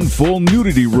 1 full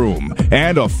nudity room,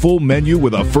 and a full menu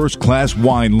with a first-class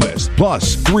wine list,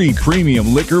 plus 3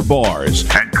 premium liquor bars.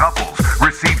 And couples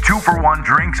receive 2-for-1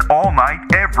 drinks all night,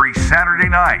 every Saturday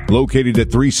night. Located at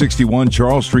 361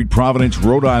 Charles Street, Providence,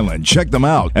 Rhode Island. Check them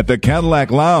out at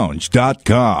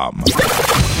thecadillaclounge.com.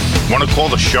 Want to call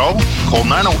the show? Call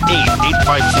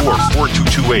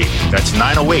 908-854-4228. That's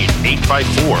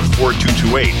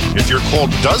 908-854-4228. If your call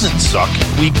doesn't suck,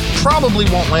 we probably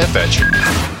won't laugh at you.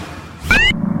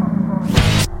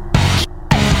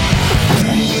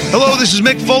 Hello, this is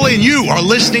Mick Foley, and you are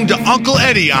listening to Uncle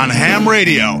Eddie on Ham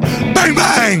Radio. Bang,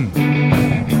 bang!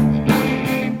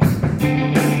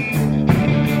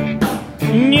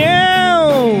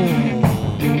 No!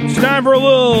 It's time for a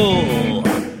little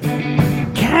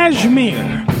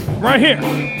Cashmere right here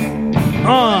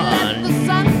on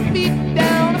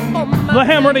the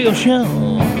Ham Radio Show.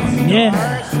 Yeah.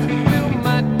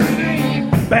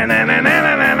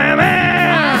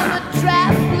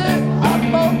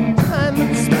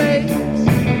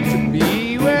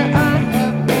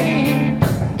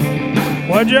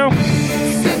 What, Joe?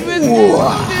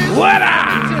 What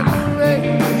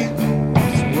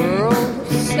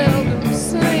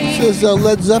This is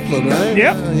Led Zeppelin, right?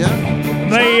 Yep. Yeah.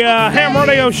 The Ham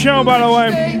Radio Show, by the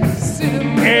way,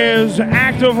 is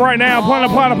active right now.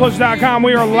 PlanetPlatypus.com.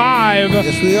 We are live.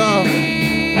 Yes, we are.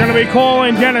 We're going to be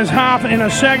calling Dennis Hoff in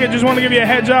a second. Just want to give you a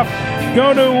heads up.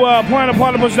 Go to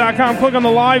PlanetPlatypus.com, click on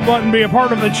the live button, be a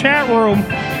part of the chat room,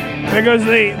 because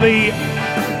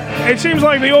it seems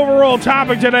like the overall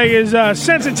topic today is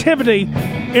sensitivity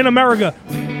in America,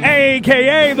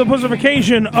 a.k.a. the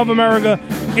pussification of America,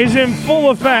 is in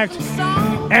full effect.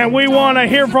 And we want to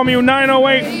hear from you,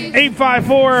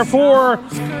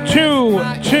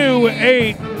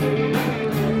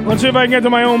 908-854-4228. Let's see if I can get to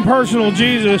my own personal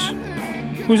Jesus,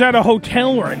 who's at a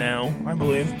hotel right now, I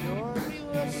believe.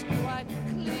 Let's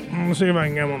see if I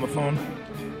can get him on the phone.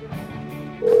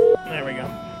 There we go.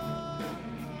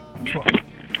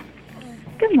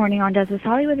 Good morning, on Does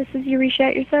Hollywood. This is Eurisha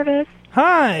at your service.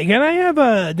 Hi, can I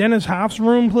have Dennis Hoff's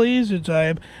room, please? It's,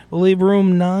 I believe,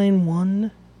 room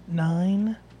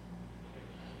 919.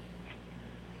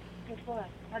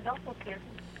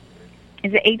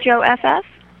 Is it HOFF?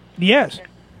 Yes.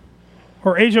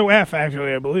 Or HOF,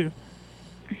 actually, I believe.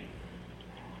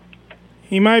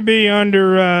 He might be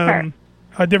under a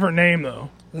different name, though.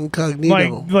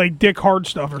 Incognito. Like Dick Hard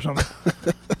Stuff or something.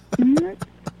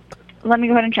 Let me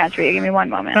go ahead and transfer you. Give me one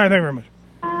moment. All right, thank you very much.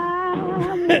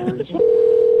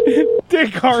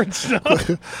 Dick hard stuff.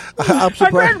 I'm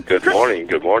surprised. Good morning.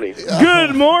 Good morning.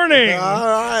 Good morning. All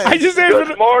right. I just answered.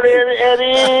 Good morning,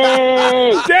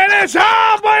 Eddie. Dennis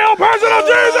Hoff, my own personal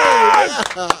Jesus.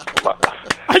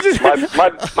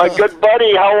 My good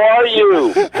buddy, how are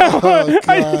you?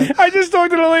 I just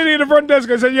talked to the lady at the front desk.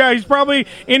 I said, yeah, he's probably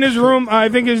in his room. I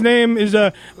think his name is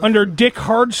under Dick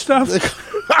Hard Stuff.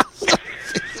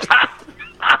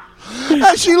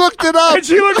 And she looked it up.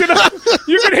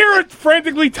 You can hear her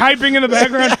frantically typing in the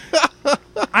background.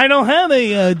 I don't have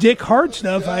a Dick Hard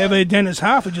Stuff. I have a Dennis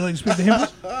Hoff. Would you like to speak to him?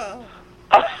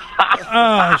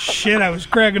 Oh, shit, I was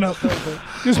cracking up.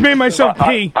 Just made myself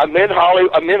pee. I'm in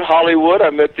Hollywood.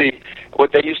 I'm at we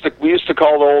used to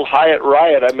call the old Hyatt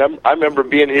Riot. I remember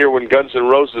being here when Guns N'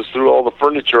 Roses threw all the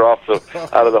furniture out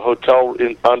of the hotel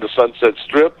onto Sunset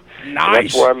Strip. Nice.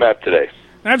 That's where I'm at today.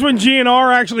 That's when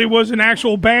GNR actually was an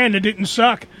actual band that didn't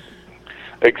suck.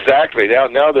 Exactly.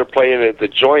 Now they're playing at the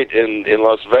Joint in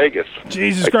Las Vegas.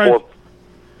 Jesus Christ.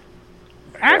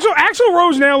 Axl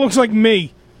Rose now looks like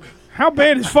me. How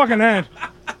bad is fucking that?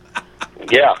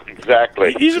 Yeah,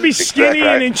 exactly. He used to be skinny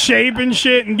and in shape and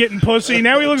shit and getting pussy.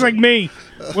 Now he looks like me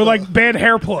with like bad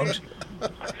hair plugs.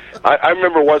 I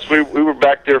remember once we were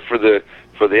back there for the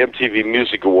MTV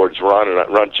Music Awards.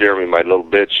 Ron Jeremy, my little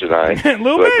bitch, and I.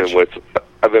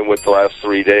 I've been with the last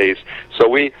 3 days. So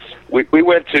we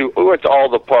went to all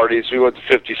the parties. We went to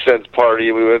 50 Cent's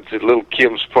party. We went to Little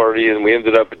Kim's party, and we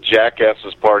ended up at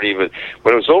Jackass's party. But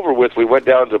when it was over with, we went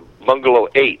down to Bungalow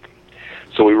 8.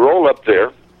 So we roll up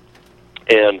there,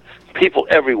 and people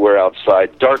everywhere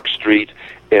outside, dark street,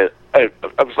 and I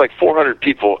was like 400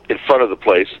 people in front of the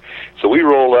place. So we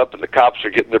roll up, and the cops are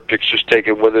getting their pictures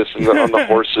taken with us and on the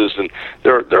horses, and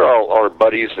they're all our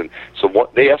buddies. And so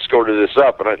they escorted us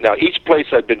up. And now each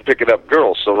place I'd been picking up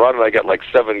girls. So Ron and I got like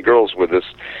 7 girls with us.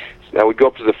 Now we go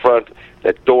up to the front,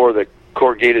 that door, the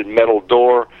corrugated metal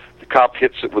door. The cop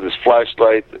hits it with his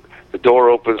flashlight. The door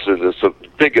opens, and it's the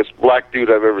biggest black dude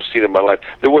I've ever seen in my life.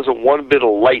 There wasn't one bit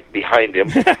of light behind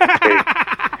him.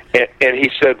 and he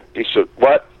said,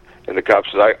 what? And the cop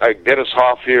says, I Dennis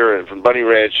Hoff here and from Bunny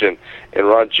Ranch and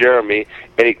Ron Jeremy.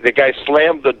 And the guy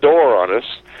slammed the door on us.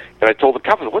 And I told the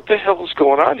cop, what the hell is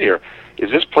going on here?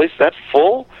 Is this place that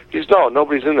full? He says, no,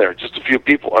 nobody's in there, just a few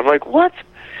people. I'm like, what?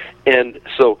 And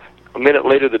so a minute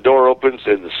later, the door opens,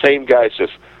 and the same guy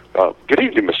says, good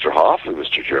evening, Mr. Hoff and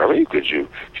Mr. Jeremy. Could you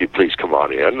please come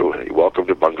on in? Welcome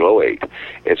to Bungalow 8.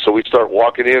 And so we start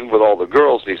walking in with all the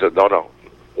girls, and he said, no,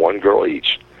 one girl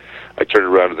each. I turned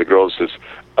around to the girls and says,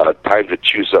 time to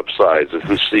choose up sides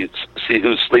and see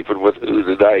who's sleeping with who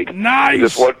tonight.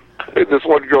 Nice. This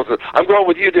one girl said, I'm going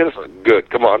with you, Dennis. Good,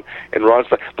 come on. And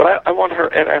Ron's like, but I want her,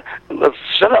 and let's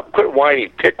shut up, quit whining,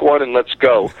 pick one and let's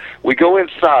go. We go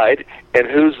inside, and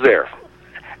who's there?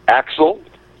 Axl,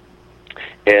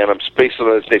 and I'm spacing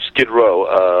on his name, Skid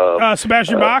Row.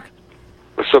 Sebastian Bach?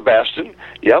 Sebastian,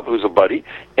 yep, who's a buddy.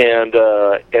 And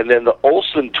then the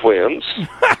Olsen twins.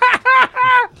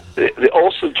 The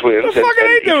Olsen twins. What the fuck are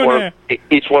they doing there?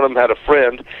 Each one of them had a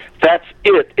friend. That's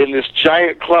it in this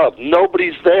giant club.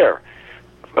 Nobody's there.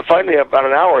 Finally, about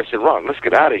an hour, I said, Ron, let's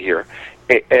get out of here.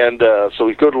 And so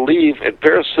we go to leave, and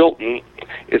Paris Hilton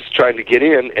is trying to get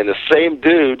in, and the same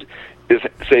dude is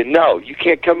saying, no, you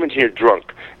can't come in here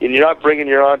drunk, and you're not bringing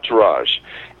your entourage.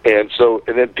 And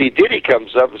then P. Diddy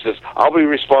comes up and says, I'll be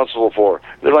responsible for her.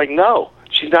 They're like, no,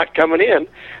 she's not coming in.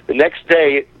 The next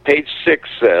day, page 6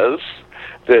 says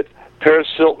that Paris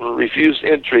Hilton refused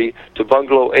entry to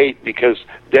Bungalow 8 because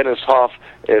Dennis Hoff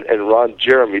and Ron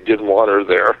Jeremy didn't want her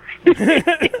there.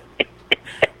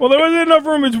 Well, there wasn't enough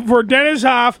room for Dennis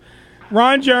Hoff,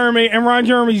 Ron Jeremy, and Ron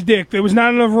Jeremy's dick. There was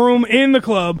not enough room in the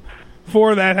club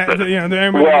for that. Well,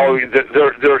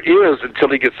 there is until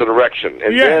he gets an erection,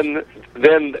 and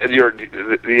then you're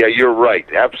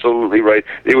right, absolutely right.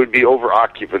 It would be over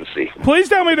occupancy. Please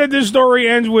tell me that this story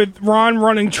ends with Ron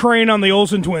running train on the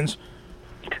Olsen twins.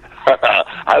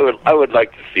 I would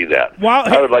like to see that. Wow.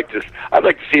 I'd like to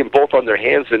see them both on their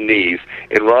hands and knees,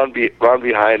 and Ron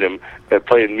behind him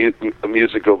playing a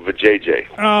musical for JJ.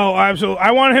 Oh, absolutely!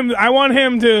 I want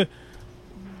him to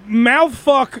mouth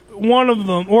fuck one of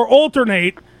them or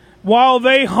alternate while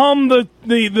they hum the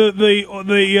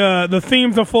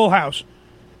theme to Full House.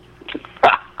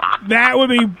 That would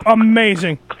be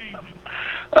amazing.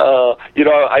 I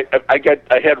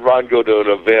had Ron go to an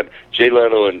event. Jay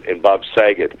Leno and Bob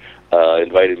Saget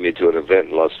invited me to an event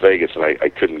in Las Vegas, and I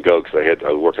couldn't go because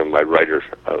I was working on my writer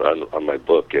on my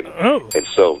book, and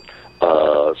so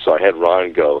I had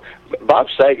Ron go. Bob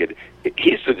Saget,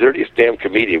 he's the dirtiest damn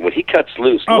comedian. When he cuts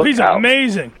loose, he's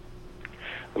amazing.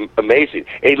 amazing.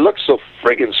 And he looks so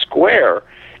friggin' square,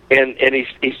 and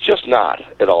he's just not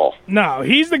at all. No,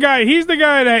 he's the guy. He's the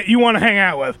guy that you want to hang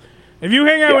out with. If you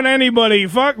hang out with anybody,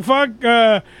 fuck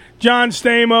John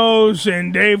Stamos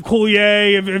and Dave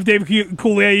Coulier. If Dave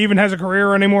Coulier even has a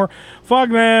career anymore, fuck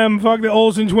them. Fuck the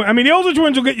Olsen twins. I mean, the Olsen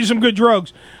twins will get you some good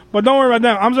drugs, but don't worry about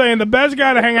them. I'm saying the best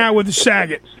guy to hang out with is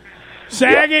Saget.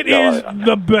 Saget is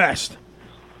the best.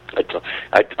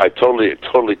 I totally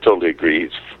agree.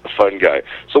 He's a fun guy.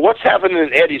 So what's happening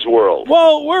in Eddie's world?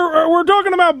 Well, we're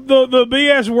talking about the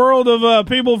BS world of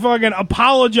people fucking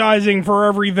apologizing for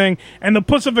everything and the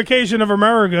pussification of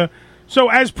America. So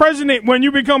as president, when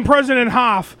you become President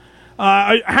Hoff,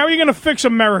 how are you going to fix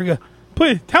America?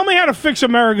 Please tell me how to fix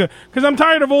America, because I'm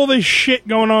tired of all this shit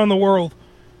going on in the world.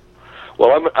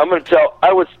 Well, I would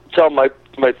tell my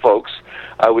folks.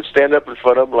 I would stand up in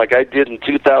front of them like I did in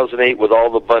 2008 with all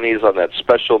the bunnies on that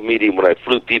special meeting when I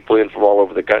flew people in from all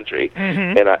over the country,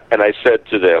 and I said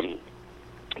to them,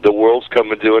 the world's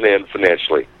coming to an end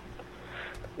financially.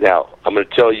 Now, I'm going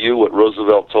to tell you what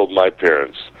Roosevelt told my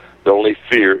parents. The only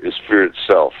fear is fear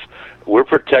itself. We're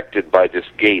protected by this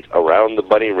gate around the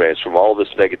bunny ranch from all this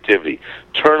negativity.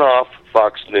 Turn off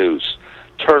Fox News.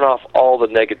 Turn off all the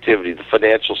negativity, the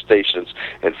financial stations,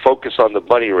 and focus on the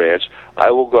bunny ranch. I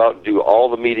will go out and do all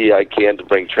the media I can to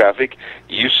bring traffic.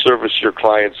 You service your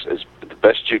clients as the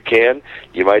best you can.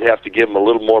 You might have to give them a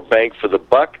little more bang for the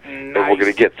buck, and we're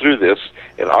going to get through this.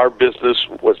 And our business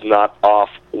was not off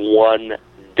one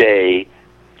day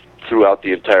throughout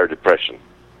the entire Depression.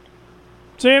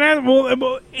 Saying that,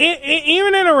 well,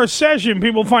 even in a recession,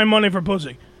 people find money for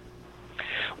pussy.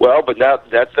 Well, but now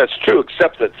that's true,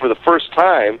 except that for the first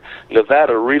time,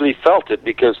 Nevada really felt it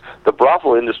because the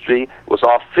brothel industry was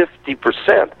off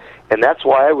 50%, and that's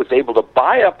why I was able to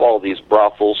buy up all these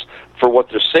brothels for what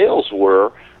their sales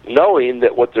were, knowing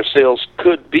that what their sales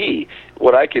could be,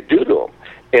 what I could do to them.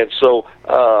 And so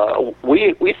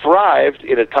we thrived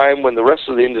in a time when the rest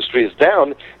of the industry is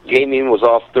down. Gaming was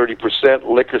off 30%,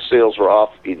 liquor sales were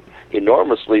off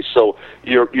enormously. So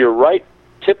you're right.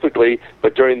 Typically,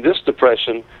 but during this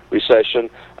recession,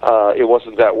 it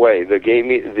wasn't that way.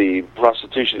 The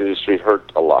prostitution industry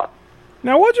hurt a lot.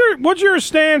 Now, what's your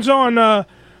stance on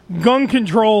gun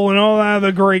control and all that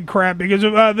other great crap? Because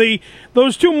of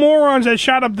those two morons that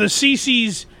shot up the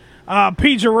Cece's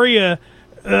pizzeria,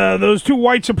 those two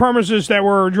white supremacists that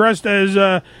were dressed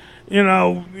as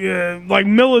like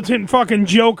militant fucking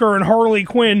Joker and Harley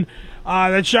Quinn.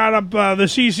 That shot up the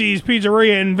Cece's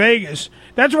Pizzeria in Vegas.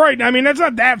 That's right. I mean, that's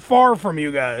not that far from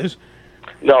you guys.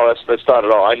 No, that's not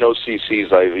at all. I know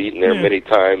Cece's. I've eaten there many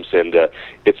times, and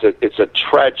it's a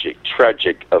tragic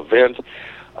event.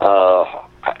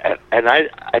 And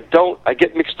I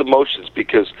get mixed emotions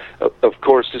because, of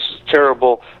course, this is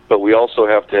terrible, but we also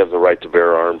have to have the right to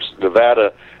bear arms.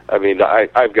 Nevada, I mean,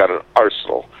 I've got an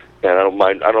arsenal. And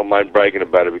I don't mind bragging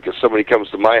about it because somebody comes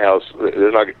to my house,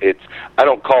 I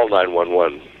don't call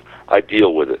 911. I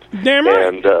deal with it. Damn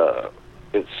right.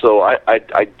 And so I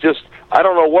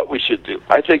don't know what we should do.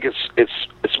 I think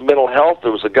it's mental health.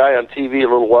 There was a guy on TV a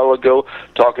little while ago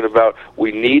talking about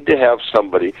we need to have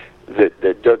somebody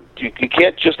that you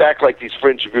can't just act like these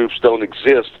fringe groups don't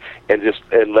exist and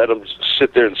let them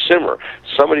sit there and simmer.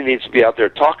 Somebody needs to be out there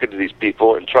talking to these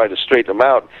people and trying to straighten them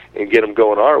out and get them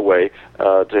going our way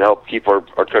to help keep our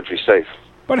country safe.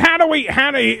 But and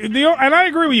I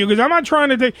agree with you because I'm not trying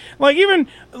to take, like, even,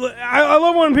 I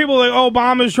love when people are like,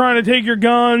 Obama's trying to take your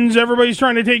guns, everybody's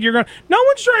trying to take your guns. No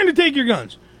one's trying to take your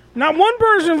guns. Not one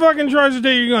person fucking tries to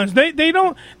take your guns. They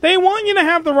want you to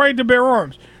have the right to bear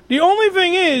arms. The only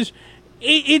thing is,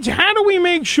 it's how do we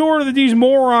make sure that these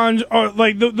morons are,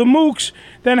 like, the mooks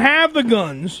that have the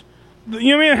guns,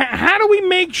 you know what I mean? How do we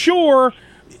make sure,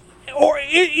 or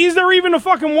is there even a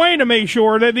fucking way to make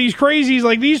sure that these crazies,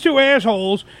 like these two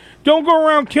assholes, don't go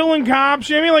around killing cops?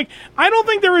 You know what I mean? Like, I don't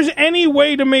think there is any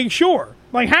way to make sure.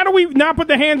 Like, how do we not put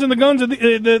the hands in the guns of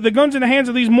the guns in the hands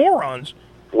of these morons?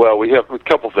 Well, we have a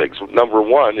couple things. Number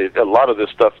one, a lot of this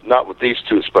stuff, not with these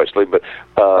two especially, but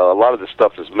a lot of this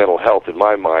stuff is mental health in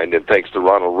my mind. And thanks to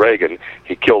Ronald Reagan,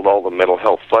 he killed all the mental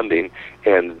health funding.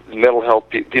 And mental health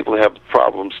people have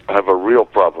problems, have a real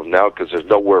problem now because there's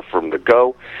nowhere for them to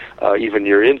go. Even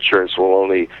your insurance will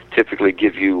only typically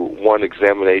give you one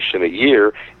examination a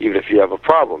year, even if you have a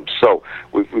problem. So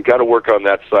we've got to work on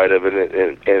that side of it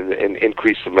and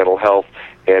increase the mental health.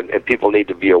 And people need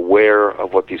to be aware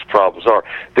of what these problems are.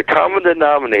 The common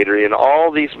denominator in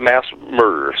all these mass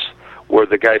murders where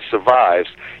the guy survives,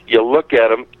 you look at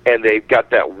them and they've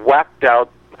got that whacked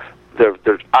out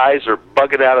their eyes are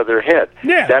bugging out of their head.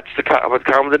 Yeah. That's the common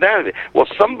denominator. Well,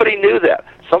 somebody knew that.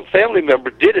 Some family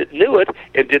member knew it,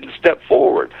 and didn't step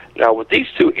forward. Now, with these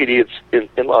two idiots in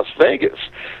Las Vegas,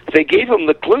 they gave them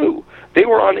the clue. They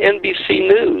were on NBC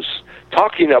News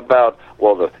talking about,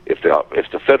 well, if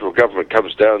the federal government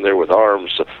comes down there with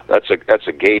arms, that's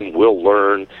a game we'll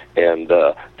learn. And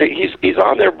he's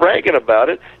on there bragging about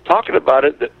it, talking about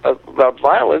it, about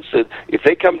violence. And if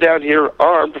they come down here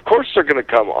armed, of course they're going to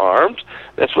come armed.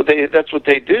 That's what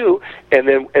they do. And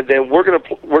then we're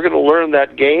gonna learn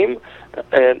that game.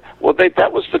 And well,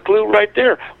 that was the clue right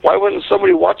there. Why wasn't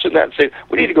somebody watching that and say,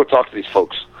 we need to go talk to these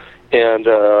folks? And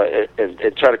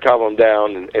try to calm them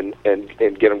down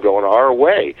and get them going our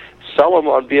way. Sell them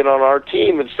on being on our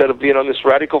team instead of being on this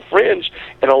radical fringe.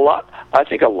 And I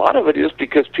think a lot of it is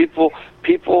because people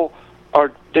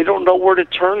they don't know where to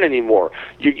turn anymore.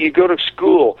 You go to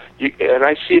school, and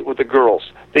I see it with the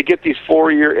girls. They get these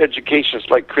 4-year educations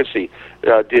like Chrissy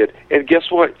did, and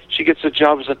guess what? She gets a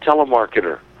job as a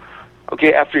telemarketer.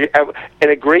 Okay, at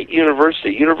a great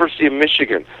University of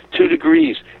Michigan, 2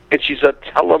 degrees, and she's a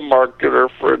telemarketer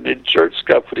for an insurance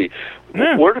company.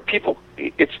 Yeah. Where do people?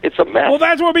 It's a mess. Well,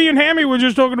 that's what me and Hammy were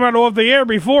just talking about off the air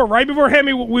before. Right before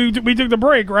Hammy, we took the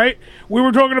break. Right, we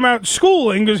were talking about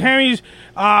schooling because Hammy's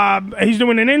he's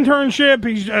doing an internship.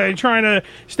 He's trying to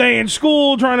stay in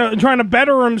school, trying to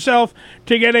better himself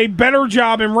to get a better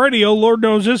job in radio. Lord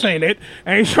knows this ain't it,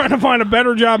 and he's trying to find a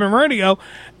better job in radio.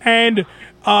 And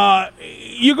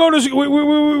you go to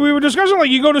we were discussing, like,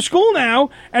 you go to school now,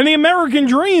 and the American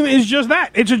dream is just that.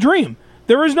 It's a dream.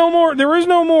 There is no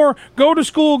more go to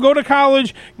school, go to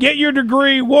college, get your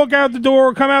degree, walk out the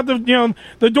door, come out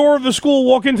the door of the school,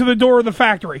 walk into the door of the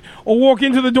factory, or walk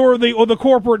into the door of the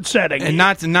corporate setting. And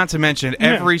not to mention,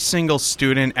 every single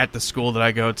student at the school that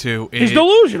I go to is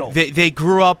delusional. They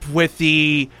grew up with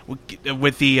the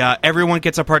everyone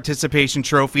gets a participation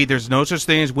trophy. There's no such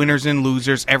thing as winners and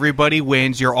losers. Everybody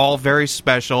wins. You're all very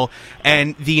special,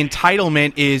 and the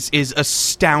entitlement is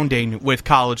astounding with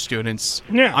college students.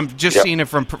 Yeah, I'm just seeing it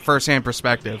from first-hand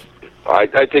perspective. I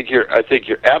think you're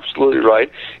absolutely right.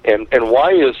 And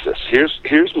why is this?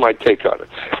 Here's my take on it.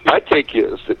 My take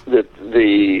is that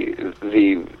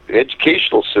the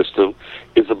educational system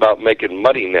is about making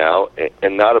money now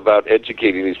and not about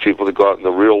educating these people to go out in the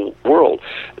real world.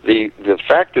 The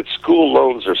fact that school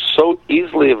loans are so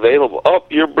easily available. Oh,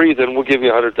 you're breathing. We'll give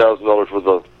you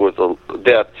 $100,000 worth of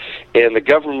debt, and the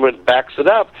government backs it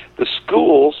up. The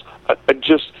schools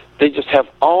they just have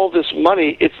all this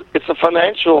money. It's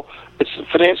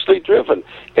financially driven,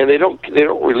 and they don't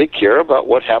really care about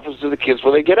what happens to the kids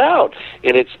when they get out.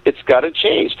 And it's got to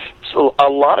change. So a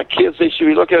lot of kids, they should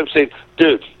be looking at them saying,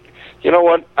 dude, you know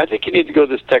what? I think you need to go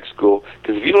to this tech school,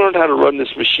 because if you learn how to run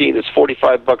this machine, it's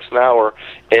 $45 an hour,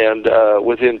 and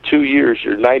within 2 years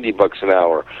you're $90 an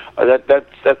hour.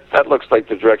 That looks like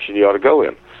the direction you ought to go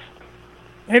in.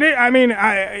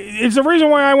 It's the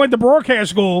reason why I went to broadcast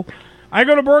school. I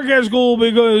go to broadcast school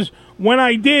because when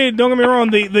I did, don't get me wrong,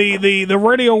 the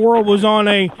radio world was on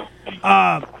a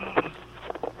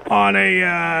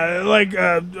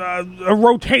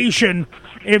rotation,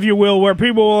 if you will, where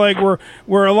people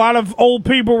where a lot of old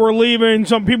people were leaving.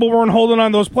 Some people weren't holding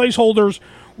on, those placeholders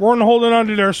weren't holding on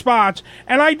to their spots,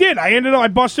 and I did. I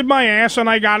busted my ass, and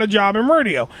I got a job in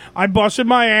radio. I busted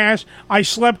my ass. I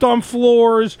slept on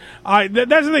floors.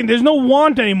 That's the thing. There's no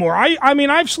want anymore.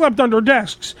 I've slept under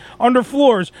desks, under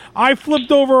floors. I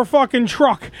flipped over a fucking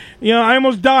truck. I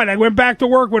almost died. I went back to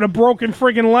work with a broken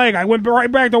freaking leg. I went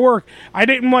right back to work. I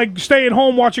didn't stay at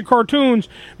home watching cartoons,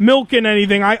 milking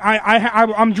anything.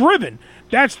 I'm driven.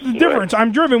 That's the difference.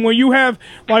 I'm driven. When you have,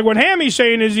 like what Hammy's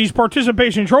saying, is these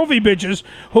participation trophy bitches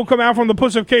who come out from the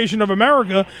pussification of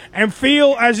America and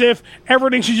feel as if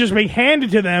everything should just be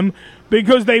handed to them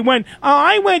because they went,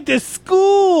 I went to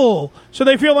school. So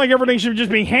they feel like everything should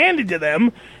just be handed to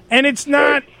them. And it's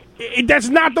not, that's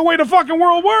not the way the fucking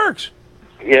world works.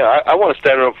 Yeah, I want to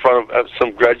stand up in front of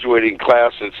some graduating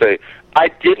class and say, I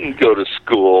didn't go to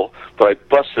school, but I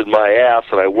busted my ass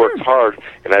and I worked hard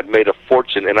and I've made a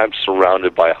fortune, and I'm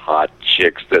surrounded by hot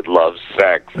chicks that love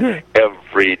sex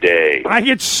every day. I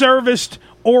get serviced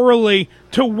orally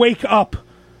to wake up.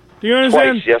 Do you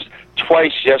understand?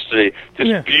 Twice yesterday.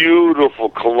 This beautiful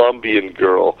Colombian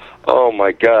girl. Oh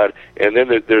my God! And then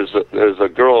there's a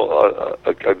girl,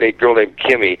 a girl named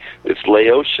Kimmy. It's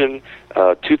Laotian,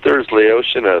 2/3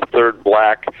 Laotian, 1/3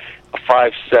 black,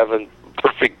 5'7".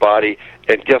 Perfect body,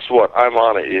 and guess what? I'm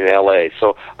on it in L.A.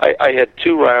 So I had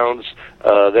 2 rounds.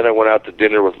 Then I went out to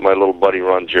dinner with my little buddy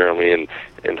Ron Jeremy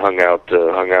and hung out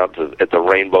at the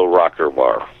Rainbow Rocker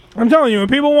Bar. I'm telling you, and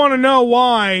people want to know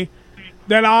why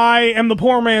that I am the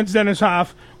poor man's Dennis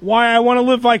Hoff, why I want to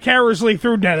live vicariously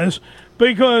through Dennis,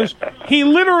 because he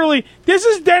literally, this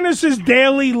is Dennis's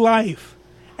daily life.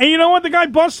 And you know what? The guy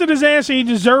busted his ass and he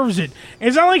deserves it.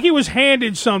 It's not like he was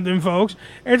handed something, folks.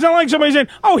 It's not like somebody said,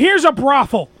 oh, here's a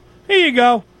brothel. Here you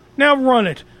go. Now run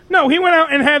it. No, he went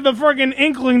out and had the friggin'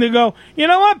 inkling to go, you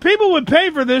know what? People would pay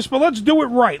for this, but let's do it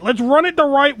right. Let's run it the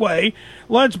right way.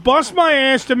 Let's bust my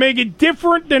ass to make it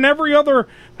different than every other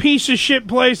piece of shit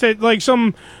place that, like,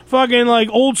 some fucking, like,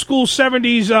 old school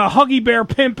 70s Huggy Bear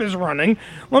pimp is running.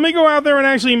 Let me go out there and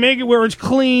actually make it where it's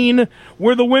clean,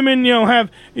 where the women,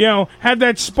 have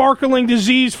that sparkling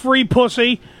disease-free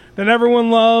pussy that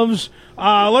everyone loves.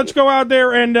 Let's go out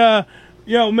there and,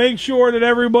 make sure that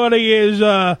everybody is,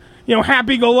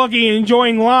 happy-go-lucky and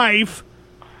enjoying life.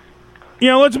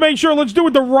 Let's make sure, let's do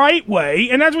it the right way.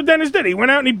 And that's what Dennis did. He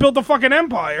went out and he built a fucking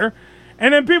empire.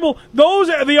 And then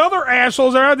the other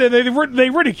assholes are out there, they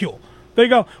ridicule. They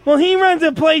go, well, he runs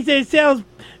a place that sells,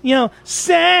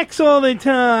 sex all the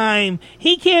time.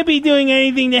 He can't be doing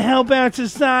anything to help out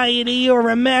society or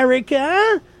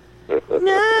America.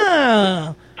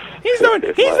 No. He's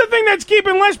the thing that's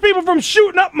keeping less people from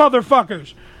shooting up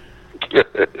motherfuckers. Do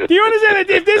you understand that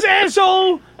if this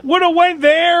asshole would have went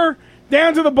there,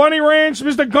 down to the Bunny Ranch,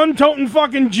 Mr. Gun-toting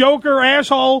fucking Joker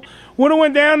asshole would have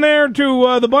went down there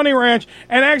to the Bunny Ranch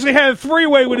and actually had a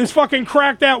three-way with his fucking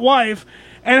cracked-out wife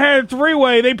and had a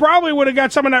three-way, they probably would have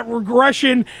got some of that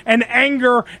regression and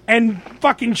anger and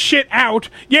fucking shit out.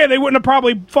 Yeah, they wouldn't have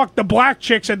probably fucked the black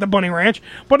chicks at the Bunny Ranch,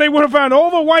 but they would have found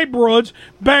all the white broads,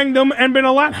 banged them, and been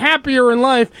a lot happier in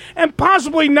life, and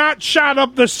possibly not shot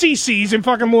up the CCs in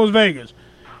fucking Las Vegas.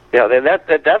 Yeah, and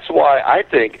that's why I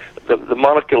think the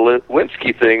Monica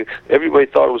Lewinsky thing, everybody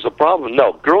thought it was a problem.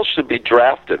 No, girls should be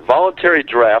drafted, voluntary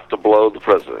draft to blow the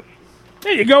president.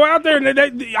 Yeah, you go out there,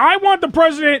 and I want the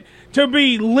president to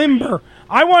be limber.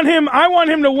 I want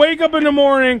him to wake up in the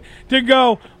morning to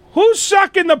go, who's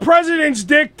sucking the president's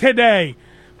dick today?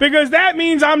 Because that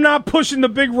means I'm not pushing the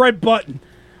big red button.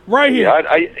 Right here. Yeah,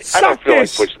 I don't feel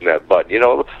like pushing that button.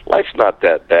 Life's not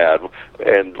that bad.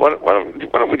 And why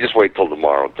don't we just wait till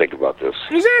tomorrow and think about this?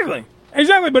 Exactly.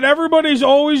 But everybody's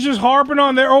always just harping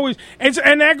on.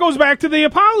 And that goes back to the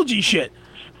apology shit.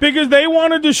 Because they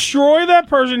want to destroy that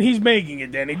person. He's making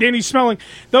it, Danny. Danny's smelling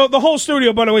the whole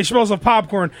studio. By the way, smells of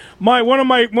popcorn. One of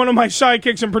my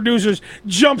sidekicks and producers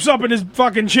jumps up in his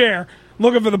fucking chair,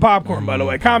 looking for the popcorn. By the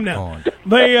way, calm down.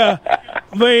 My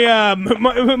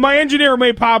engineer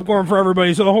made popcorn for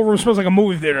everybody, so the whole room smells like a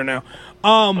movie theater now.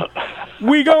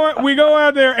 We go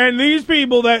out there, and these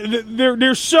people they're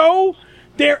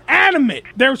adamant.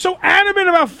 They're so adamant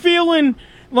about feeling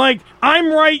like,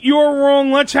 I'm right, you're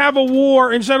wrong, let's have a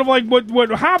war, instead of like what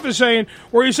Hoff is saying,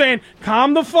 where he's saying,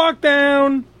 calm the fuck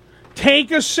down,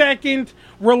 take a second,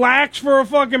 relax for a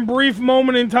fucking brief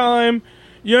moment in time.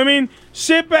 You know what I mean?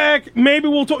 Sit back. Maybe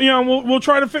we'll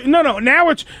try to No. Now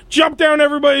it's jump down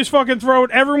everybody's fucking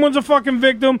throat. Everyone's a fucking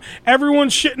victim.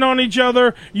 Everyone's shitting on each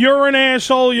other. You're an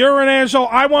asshole. You're an asshole.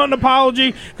 I want an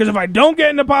apology, because if I don't get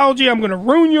an apology, I'm going to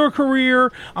ruin your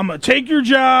career. I'm going to take your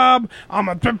job. I'm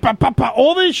going to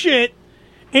all this shit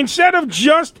instead of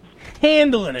just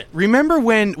handling it. Remember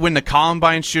when the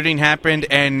Columbine shooting happened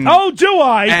and oh, do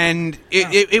I? And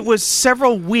it was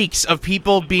several weeks of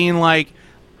people being like,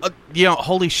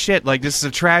 holy shit! Like, this is a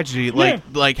tragedy.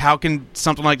 Like, how can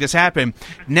something like this happen?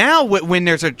 Now, when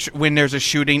there's a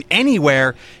shooting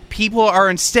anywhere, people are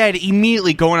instead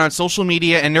immediately going on social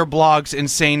media and their blogs and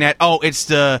saying that it's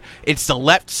the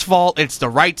left's fault, it's the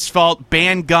right's fault,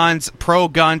 ban guns, pro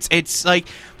guns. It's like,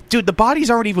 dude, the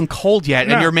bodies aren't even cold yet,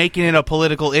 and you're making it a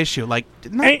political issue. Like,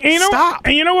 stop.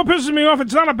 And you know what pisses me off?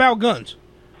 It's not about guns.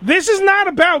 This is not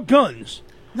about guns.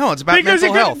 No, it's about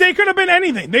mental health. They could have been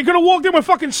anything. They could have walked in with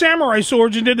fucking samurai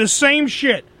swords and did the same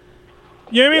shit.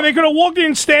 You know what I mean? They could have walked in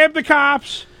and stabbed the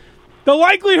cops. The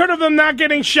likelihood of them not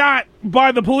getting shot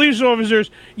by the police officers,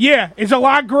 it's a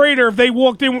lot greater if they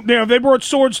walked in, if they brought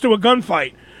swords to a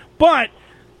gunfight. But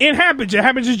it happens. It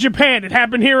happens in Japan. It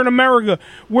happened here in America,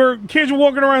 where kids were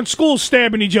walking around school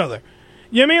stabbing each other.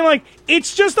 You know what I mean? Like,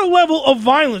 it's just a level of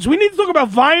violence. We need to talk about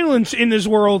violence in this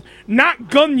world, not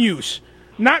gun use.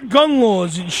 Not gun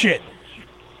laws and shit.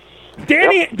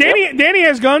 Danny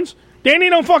has guns. Danny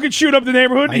don't fucking shoot up the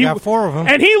neighborhood. I got 4 of them.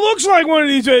 And he looks like one of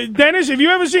these. Dennis, if you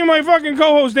ever see my fucking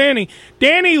co-host Danny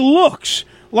looks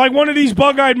like one of these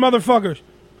bug-eyed motherfuckers.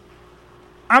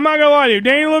 I'm not gonna lie to you.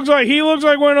 Danny looks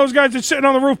like one of those guys that's sitting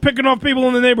on the roof picking off people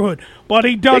in the neighborhood. But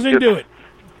he doesn't do it.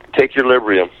 Take your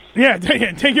Librium. Yeah,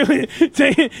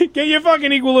 get your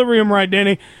fucking equilibrium right,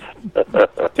 Danny.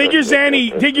 Take your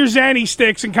Xanny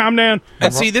sticks and calm down.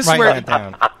 And see, this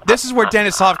This is where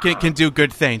Dennis Hoff can do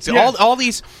good things. Yes. All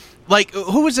these, like,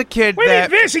 who was a kid Wait a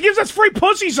that... minute, this, he gives us free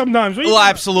pussy sometimes. Well,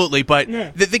 absolutely, but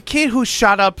the kid who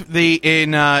shot up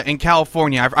in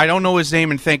California, I don't know his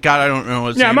name, and thank God I don't know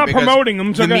his name. Yeah, I'm not because promoting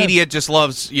him. So the media just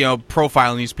loves,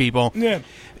 profiling these people. Yeah.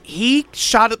 He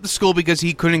shot up the school because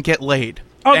he couldn't get laid.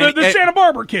 Oh, the Santa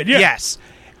Barbara kid, yeah. Yes.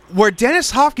 Where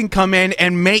Dennis Hoff can come in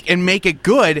and make it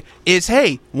good is,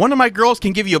 hey, one of my girls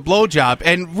can give you a blowjob,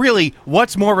 and really,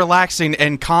 what's more relaxing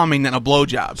and calming than a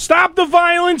blowjob? Stop the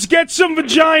violence, get some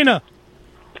vagina.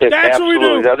 That's what we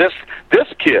do. Now this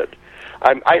kid,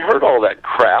 I heard all that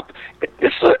crap.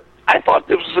 I thought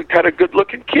this was a kind of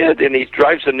good-looking kid, and he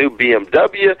drives a new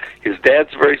BMW. His dad's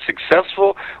very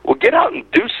successful. Well, get out and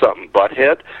do something,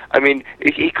 butthead. I mean,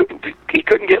 he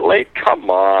couldn't get laid. Come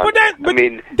on. But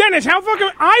Dennis, how fucking?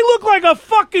 I look like a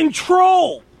fucking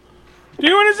troll. Do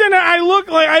you understand? I look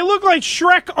like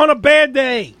Shrek on a bad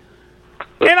day,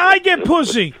 and I get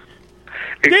pussy.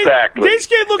 Exactly. This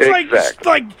kid looks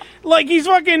like he's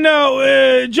fucking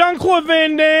Jean-Claude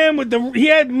Van Damme he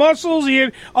had muscles, he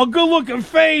had a good-looking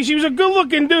face, he was a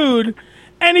good-looking dude,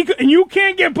 and you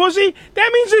can't get pussy?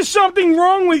 That means there's something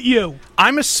wrong with you.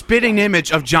 I'm a spitting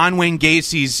image of John Wayne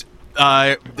Gacy's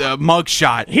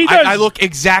mugshot. He does. I look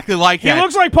exactly like that. He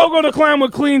looks like Pogo the Clown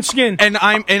with clean skin. And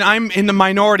I'm in the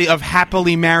minority of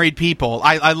happily married people.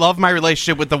 I love my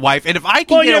relationship with the wife, and if I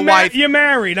can get a wife, you're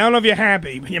married. I don't know if you're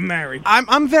happy, but you're married.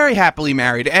 I'm very happily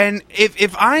married, and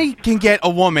if I can get a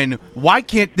woman, why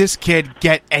can't this kid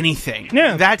get anything?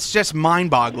 Yeah, that's just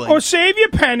mind-boggling. Or save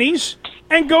your pennies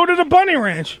and go to the bunny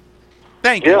ranch.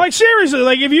 Thank you. Like seriously,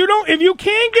 like if you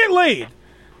can't get laid.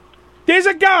 There's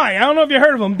a guy, I don't know if you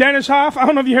heard of him, Dennis Hoff, I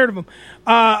don't know if you heard of him.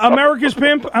 America's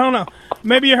Pimp, I don't know.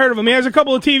 Maybe you heard of him. He has a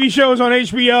couple of TV shows on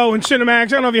HBO and Cinemax, I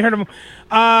don't know if you heard of him.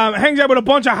 Hangs out with a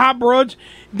bunch of hot broads.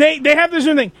 They have this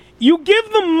new thing. You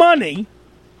give them money,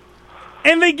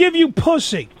 and they give you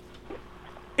pussy.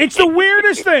 It's the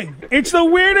weirdest thing. It's the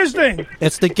weirdest thing.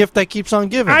 It's the gift that keeps on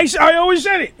giving. I always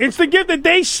said it. It's the gift that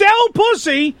they sell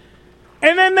pussy,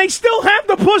 and then they still have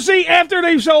the pussy after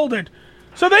they've sold it.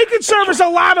 So they could service a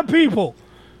lot of people.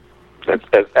 That's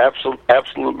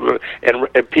absolutely. And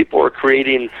people are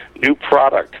creating new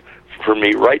product for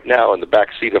me right now in the back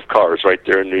seat of cars right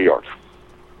there in New York.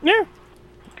 Yeah.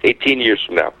 18 years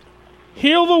from now.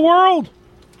 Heal the world.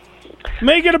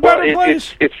 Make it a better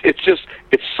place. It's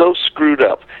so screwed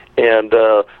up. And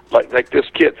like this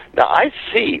kid. Now I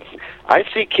see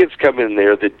kids come in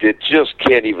there that just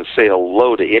can't even say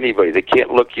hello to anybody. They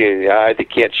can't look you in the eye. They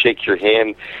can't shake your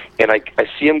hand. And I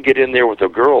see them get in there with the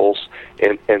girls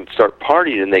and start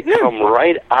partying, and they come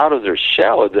right out of their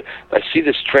shell. And I see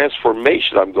this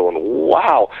transformation. I'm going,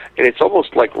 wow. And it's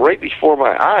almost like right before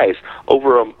my eyes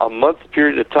over a month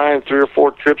period of time, 3 or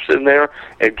 4 trips in there.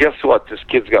 And guess what? This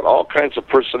kid's got all kinds of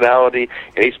personality,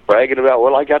 and he's bragging about,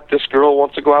 well, I got this girl who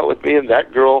wants to go out with me and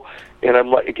that girl. And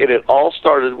I'm like, and it all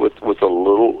started with a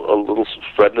little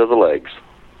spreading of the legs.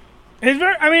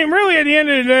 Really, at the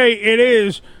end of the day, it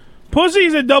is.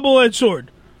 Pussy's a double-edged sword.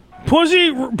 Pussy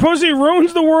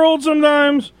ruins the world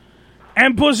sometimes,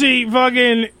 and pussy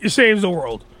fucking saves the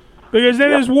world. Because then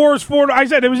there's wars fought. I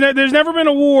said there's never been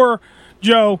a war,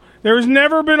 Joe. There has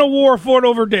never been a war fought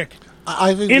over dick.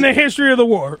 In the history of the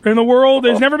war. In the world,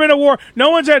 there's never been a war.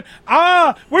 No one said,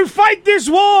 we fight this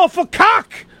war for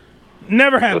cock.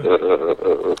 Never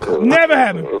happened. Never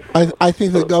happened. I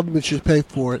think the government should pay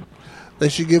for it. They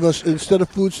should give us, instead of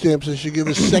food stamps, they should give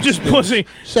us sex just stamps. Pussy.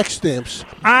 Sex stamps.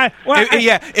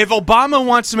 If Obama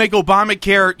wants to make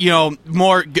Obamacare,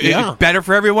 more better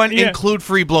for everyone, include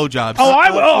free blowjobs.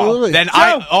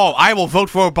 I will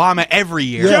vote for Obama every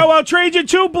year. Joe, I'll trade you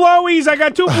 2 blowies. I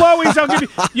got 2 blowies. I'll give you.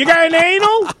 You got an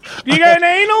anal? You got an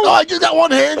anal? No, I just got 1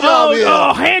 hand job.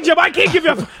 Oh, hand job. I can't give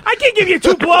you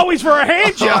 2 blowies for a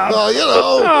hand job.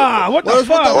 What the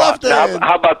fuck?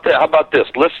 How about this?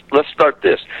 Let's start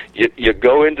this. You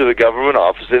go into the government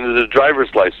office, into the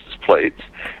driver's license plates,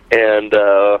 and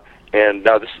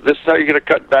now this is how you're going to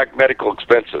cut back medical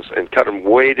expenses and cut them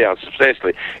way down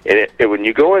substantially. And when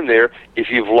you go in there, if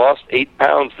you've lost 8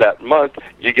 pounds that month,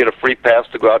 you get a free pass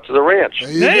to go out to the ranch.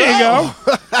 There you go.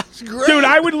 That's great. Dude,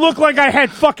 I would look like I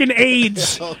had fucking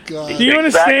AIDS. Oh, God. Do you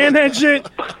understand that shit?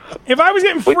 If I was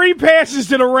getting free passes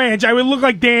to the ranch, I would look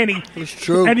like Danny. It's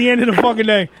true. At the end of the fucking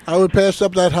day. I would pass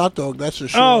up that hot dog, that's for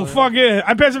sure. Oh, fuck yeah.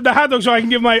 I pass up the hot dog so I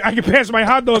can pass my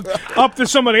hot dog up to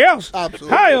somebody else.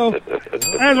 Absolutely. Hi-yo. That's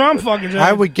what I'm fucking saying.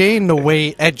 I would gain the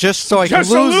weight just so I could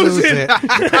lose it. And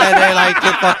then I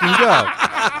could fucking go.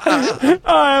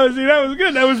 See, that was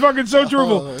good. That was fucking so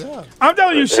truthful. I'm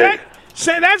telling you, sex,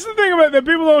 that's the thing about that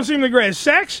people don't seem to grasp.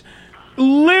 Sex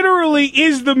literally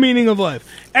is the meaning of life.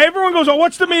 Everyone goes, "Oh,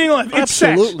 what's the meaning of life?" It's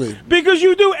Absolutely. sex. Because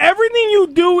you do everything you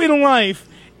do in life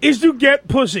is to get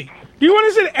pussy. Do you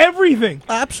understand everything?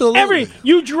 Absolutely.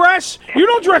 You dress. You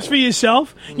don't dress for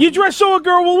yourself. You dress so a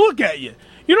girl will look at you.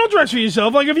 You don't dress for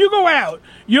yourself. Like if you go out,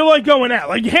 you're like going out.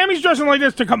 Like Hammy's dressing like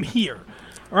this to come here,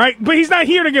 right? But he's not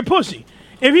here to get pussy.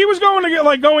 If he was going to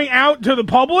get going out to the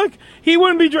public, he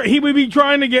wouldn't be. He would be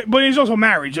trying to get. But he's also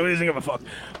married, so he doesn't give a fuck.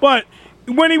 But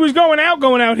when he was going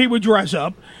out, he would dress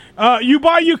up. You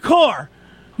buy your car.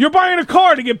 You're buying a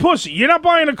car to get pussy. You're not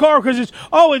buying a car because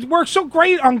it works so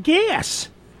great on gas.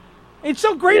 It's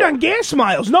so great on gas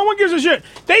miles. No one gives a shit.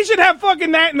 They should have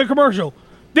fucking that in the commercial.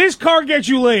 This car gets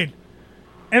you laid.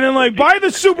 And then, buy the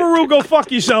Subaru, go fuck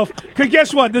yourself. Because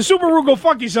guess what? The Subaru, go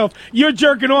fuck yourself. You're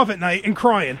jerking off at night and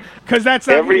crying. Because that's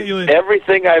not what you live.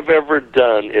 Everything I've ever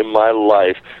done in my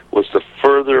life was to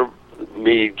further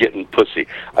me getting pussy.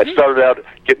 I started out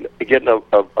getting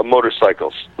a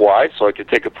motorcycle. Why? So I could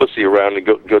take a pussy around and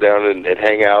go down and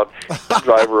hang out,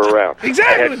 drive her around.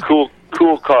 Exactly. I had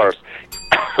cool cars.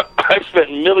 I've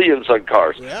spent millions on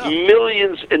cars. Yeah.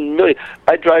 Millions and millions.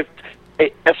 I drive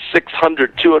a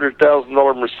S600,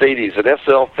 $200,000 Mercedes, an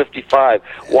SL55.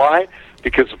 Why?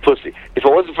 Because of pussy. If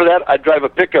it wasn't for that, I'd drive a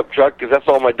pickup truck because that's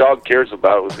all my dog cares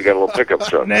about was to get a little pickup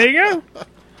truck. There you go.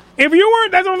 If you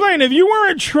weren't, that's what I'm saying. If you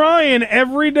weren't trying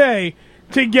every day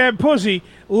to get pussy,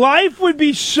 life would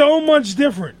be so much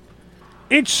different.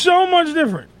 It's so much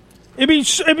different. It'd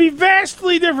be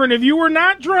vastly different if you were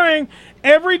not trying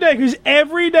every day, because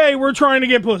every day we're trying to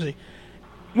get pussy.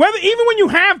 Even when you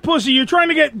have pussy, you're trying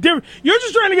to get different. You're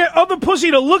just trying to get other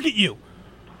pussy to look at you.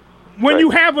 When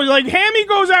you have, Hammy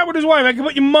goes out with his wife, I can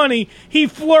put you money, he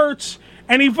flirts,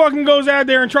 and he fucking goes out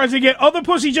there and tries to get other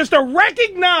pussy just to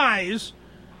recognize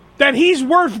that he's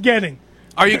worth getting.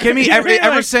 Are you kidding me?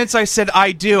 Ever since I said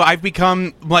I do, I've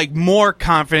become more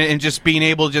confident in just being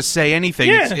able to just say anything.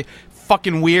 Yeah. It's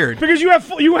fucking weird. Because you have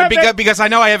because I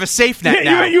know I have a safe net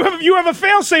now. You have a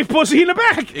fail-safe pussy in the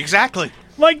back. Exactly.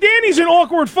 Danny's an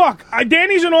awkward fuck.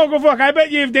 Danny's an awkward fuck. I bet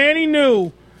you if Danny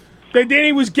knew that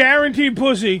Danny was guaranteed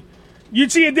pussy,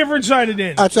 you'd see a different side of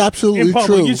Danny. That's absolutely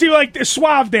true. You'd see the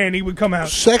suave Danny would come out.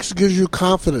 Sex gives you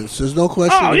confidence. There's no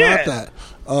question about that.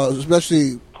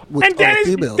 Especially with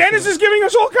females. Dennis is giving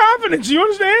us all confidence. You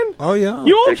understand? Oh, yeah.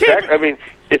 You all exactly. I mean,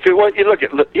 if it was,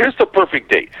 look, here's the perfect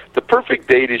date. The perfect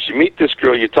date is you meet this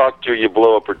girl, you talk to her, you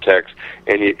blow up her text,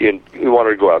 and you want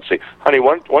her to go out and say, honey,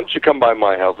 why don't you come by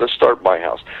my house? Let's start at my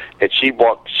house. And she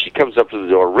comes up to the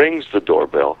door, rings the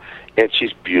doorbell, and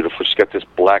she's beautiful. She's got this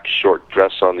black short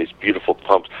dress on, these beautiful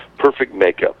pumps, perfect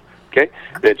makeup. Okay?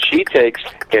 Then she takes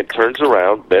and turns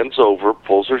around, bends over,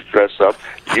 pulls her dress up,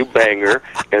 you bang her,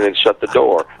 and then shut the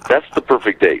door. That's the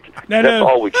perfect date. That's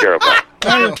all we care about.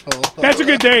 That's a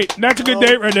good date. That's a good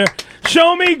date right there.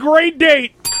 Show me great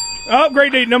date. Oh,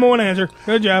 great date. Number one answer.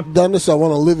 Good job. Dennis, I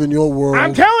want to live in your world.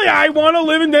 I'm telling you, I want to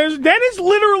live in Dennis. Dennis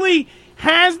literally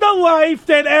has the life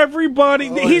that everybody...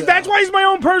 That's why he's my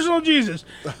own personal Jesus.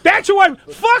 That's who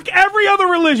fuck every other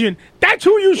religion. That's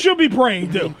who you should be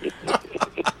praying to.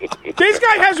 This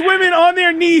guy has women on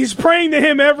their knees praying to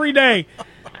him every day.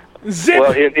 Zip,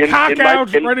 cock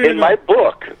out, ready to go. In my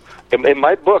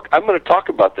book, I'm going to talk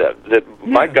about that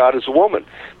my God is a woman.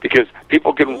 Because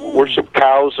people can worship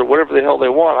cows or whatever the hell they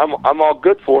want. I'm all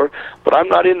good for it, but I'm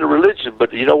not into religion.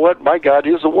 But you know what? My God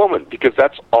is a woman, because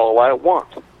that's all I want.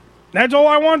 That's all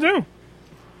I want to.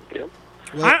 Yeah.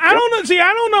 Well, I don't know. See,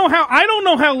 I don't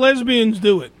know how lesbians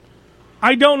do it.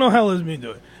 I don't know how lesbians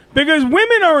do it, because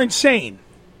women are insane.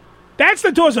 That's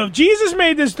the toss of Jesus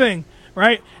made this thing,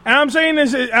 right? And I'm saying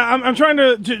this. I'm trying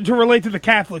to relate to the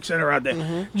Catholics that are out there.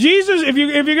 Mm-hmm. Jesus, if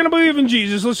you're going to believe in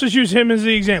Jesus, let's just use him as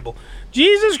the example.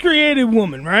 Jesus created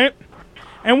woman, right?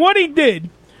 And what he did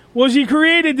was he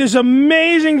created this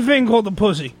amazing thing called the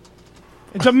pussy.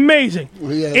 It's amazing.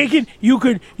 Yeah. You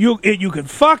can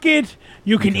fuck it.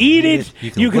 You can eat it.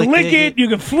 You can lick it. You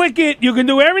can flick it. You can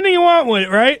do everything you want with it,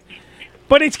 right?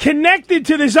 But it's connected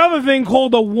to this other thing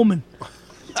called a woman.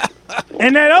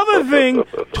 And that other thing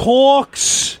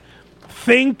talks,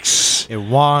 thinks, it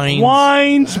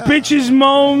whines, bitches,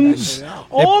 moans,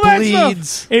 all that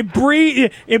stuff.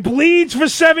 It bleeds for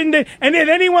 7 days, and then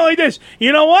anyone like this.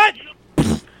 You know what?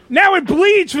 Now it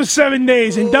bleeds for 7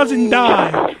 days and doesn't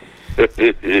die.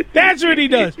 That's what he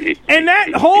does, and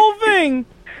that whole thing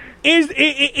is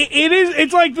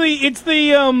it's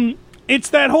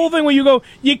that whole thing where you go,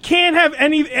 you can't have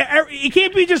any, it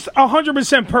can't be just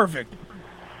 100% perfect,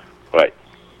 right?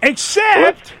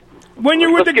 Except when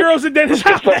you're with the girls at Dennis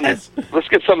House. Let's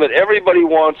get something that everybody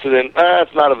wants, and then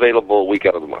it's not available a week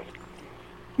out of the month.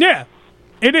 Yeah,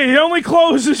 It is. It only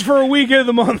closes for a week of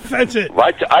the month. That's it.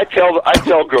 I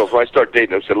tell girls when I start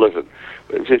dating them, I said, listen,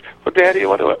 I said, well, Daddy,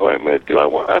 what am I going to do?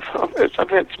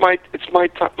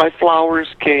 My flowers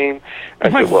came.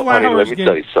 I said, well, honey, let me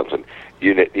tell you something.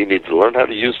 You need to learn how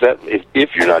to use that.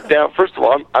 If you're not down, first of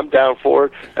all, I'm down for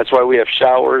it. That's why we have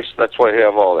showers. That's why we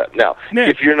have all that. Now,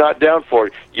 if you're not down for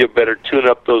it, you better tune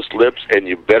up those lips, and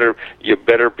you better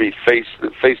be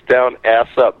face down, ass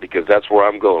up, because that's where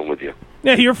I'm going with you.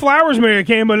 Yeah, your flowers may have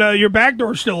came, but your back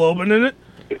door's still open, isn't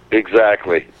it?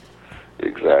 Exactly.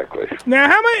 Now,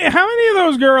 how many of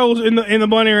those girls in the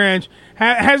Bunny Ranch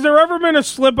has there ever been a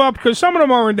slip up? Because some of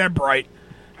them aren't that bright.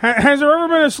 Has there ever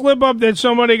been a slip up that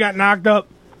somebody got knocked up?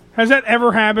 Has that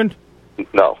ever happened?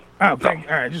 No. Oh, okay.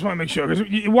 All right, just want to make sure. Cause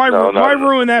why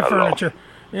ruin that furniture?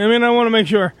 You know what I mean, I want to make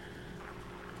sure.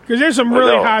 Because there's some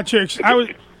really hot chicks.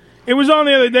 It was on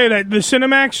the other day, that the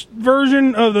Cinemax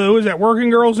version of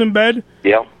Working Girls in Bed.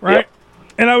 Yeah. Right.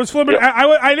 Yeah. And I was flipping. Yeah.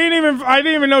 I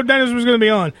didn't even know Dennis was going to be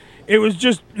on. It was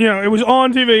just, it was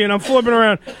on TV, and I'm flipping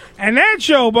around. And that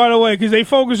show, by the way, because they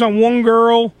focus on one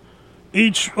girl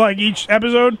each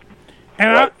episode,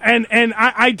 and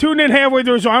I tuned in halfway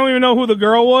through, so I don't even know who the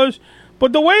girl was.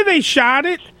 But the way they shot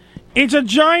it, it's a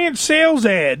giant sales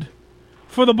ad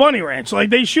for the Bunny Ranch. Like,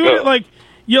 they shoot it like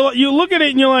you look at it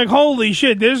and you're like, holy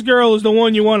shit, this girl is the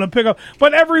one you want to pick up.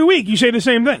 But every week you say the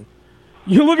same thing.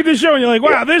 You look at the show and you're like,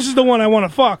 wow, this is the one I want to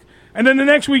fuck. And then the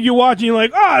next week you watch and you're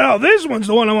like, oh no, this one's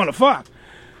the one I want to fuck.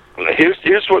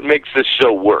 Here's what makes this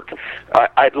show work.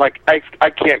 I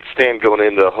can't stand going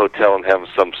into a hotel and having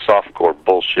some softcore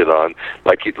bullshit on,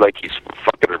 like he's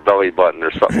fucking her belly button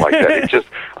or something like that. It just,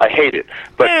 I hate it.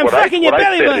 But what I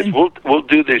said is we'll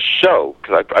do this show,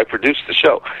 because I produced the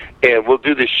show, and we'll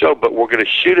do this show, but we're going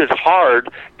to shoot it hard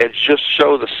and just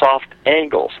show the soft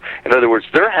angles. In other words,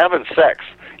 they're having sex.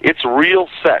 It's real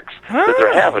sex that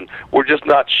they're having. We're just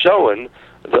not showing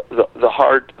the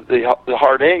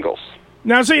hard angles.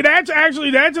 Now, see, that's a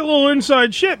little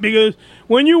inside shit, because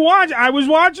when you watch, I was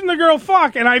watching the girl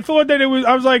fuck, and I thought that I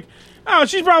was like, oh,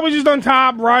 she's probably just on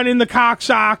top riding the cock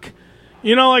sock.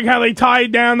 You know, like how they tie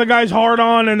down the guy's hard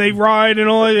on and they ride and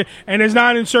all that, and there's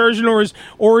not insertion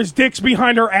or his dick's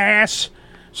behind her ass,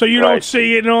 so you don't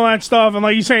see it and all that stuff. And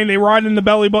like you're saying, they ride in the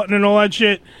belly button and all that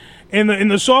shit in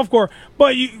the softcore.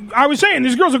 But I was saying,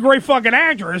 this girl's a great fucking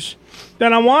actress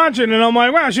that I'm watching, and I'm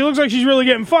like, wow, she looks like she's really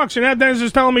getting fucked. So now Dennis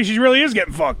is telling me she really is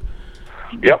getting fucked.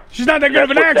 Yep. She's not that good of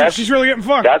an actress. She's really getting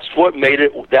fucked. That's what made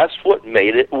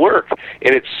it work.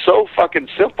 And it's so fucking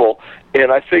simple.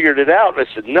 And I figured it out, and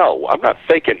I said, no, I'm not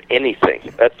faking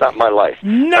anything. That's not my life.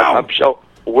 No.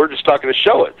 We're just not going to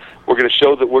show it. We're going to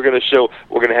show that we're going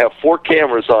to have 4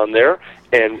 cameras on there,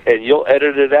 and you'll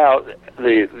edit it out,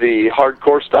 the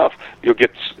hardcore stuff. You'll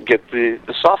get the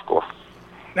softcore.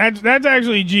 That's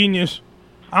actually genius,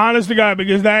 honest to God,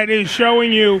 because that is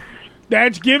showing you,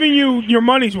 that's giving you your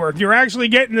money's worth. You're actually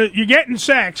getting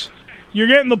sex, you're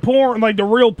getting the porn, like the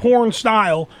real porn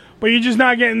style, but you're just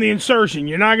not getting the insertion.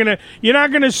 You're not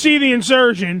gonna see the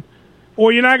insertion,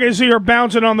 or you're not gonna see her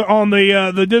bouncing on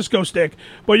the disco stick,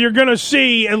 but you're gonna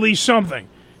see at least something.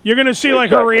 You're gonna see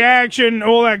like her reaction,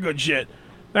 all that good shit.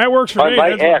 That works for me.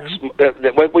 My ex,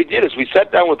 what we did is we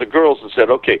sat down with the girls and said,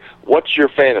 okay, what's your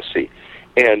fantasy?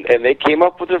 And they came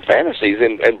up with their fantasies.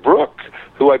 And Brooke,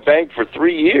 who I banged for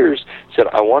 3 years, said,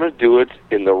 I want to do it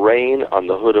in the rain on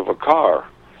the hood of a car.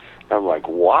 And I'm like,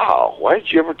 wow, why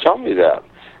did you ever tell me that?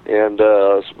 And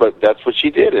but that's what she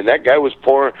did. And that guy was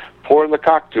pouring the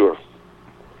cock to her.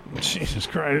 Jesus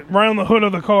Christ. Right on the hood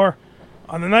of the car.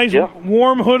 On the nice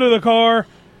warm hood of the car,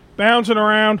 bouncing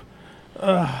around.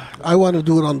 I want to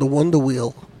do it on the Wonder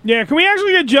Wheel. Yeah, can we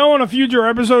actually get Joe on a future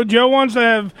episode? Joe wants to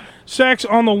have sex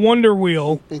on the Wonder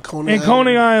Wheel in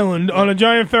Coney Island on a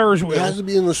giant Ferris wheel. It has to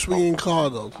be in the swinging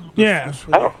car, though. Yeah.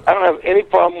 I don't have any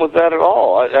problem with that at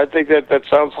all. I think that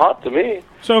sounds hot to me.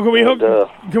 So can we hook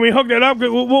that up?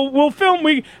 We'll film.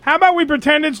 How about we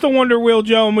pretend it's the Wonder Wheel,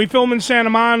 Joe, and we film in Santa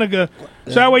Monica,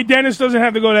 so that way Dennis doesn't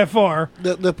have to go that far.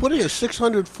 They're putting a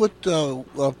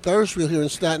 600-foot Ferris wheel here in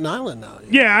Staten Island now.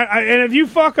 Yeah, and if you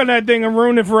fuck on that thing and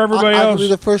ruin it for everybody else, I'll be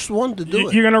the first one to do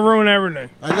it. You're gonna ruin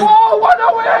everything. Oh, Wonder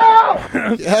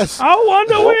Wheel! Yes. Oh,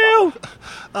 Wonder Wheel!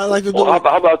 I like to do it.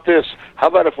 How about this? How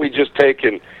about if we just take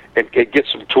and get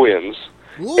some twins?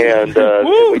 Ooh. And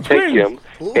we take him,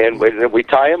 and we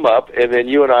tie him up, and then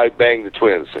you and I bang the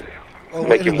twins.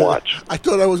 Make him watch. I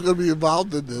thought I was going to be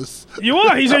involved in this. You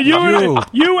are. He said you and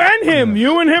him.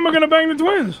 You and him are going to bang the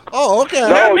twins. Oh, okay.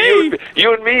 No,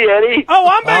 you and me, Eddie. Oh,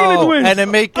 I'm banging the twins. And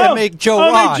then make Joe watch. Make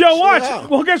Joe watch. Yeah.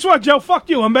 Well, guess what, Joe? Fuck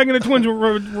you. I'm banging the twins,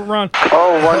 Ron.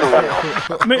 Oh,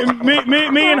 wonderful.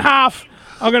 me and Hoff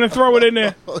are going to throw it in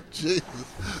there. Oh, Jesus.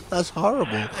 That's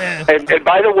horrible. And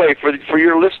by the way, for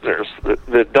your listeners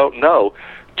that don't know,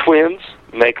 twins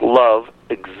make love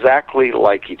exactly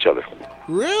like each other.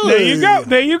 Really?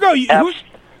 There you go.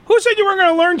 Who said you weren't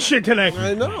going to learn shit today?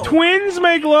 I know. Twins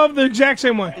make love the exact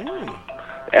same way.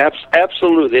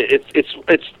 Absolutely,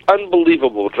 it's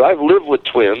unbelievable. I've lived with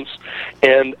twins,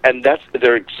 and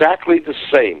they're exactly the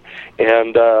same,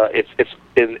 and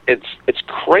it's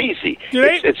crazy. Do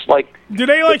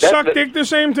they suck dick the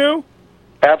same too?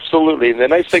 Absolutely, and the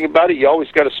nice thing about it, you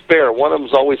always got a spare. One of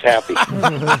them's always happy.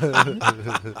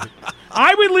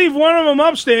 I would leave one of them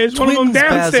upstairs, one of them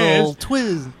downstairs. Basil,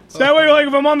 twins. So that way, like,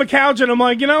 if I'm on the couch and I'm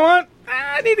like, you know what?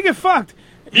 I need to get fucked.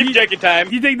 You take your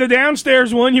time. You take the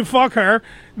downstairs one, you fuck her.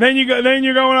 Then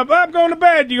you're going up. I'm going to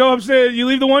bed. You go upstairs. You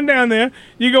leave the one down there.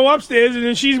 You go upstairs, and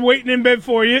then she's waiting in bed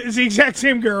for you. It's the exact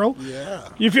same girl. Yeah.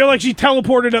 You feel like she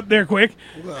teleported up there quick,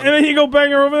 and then you go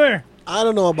bang her over there. I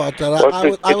don't know about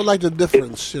that. I would like the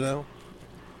difference, you know.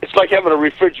 It's like having a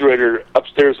refrigerator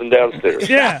upstairs and downstairs.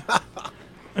 Yeah.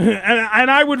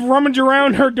 and I would rummage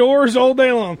around her doors all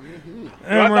day long.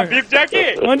 Want some beef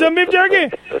jerky? Want some beef jerky?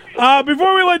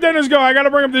 Before we let Dennis go, I got to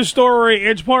bring up this story.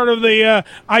 It's part of the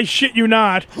I shit you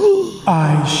not.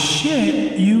 I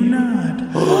shit you not.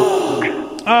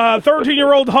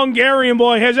 13-year-old Hungarian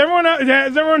boy. Has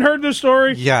everyone heard this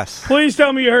story? Yes. Please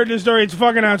tell me you heard this story. It's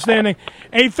fucking outstanding.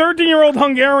 A 13-year-old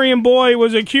Hungarian boy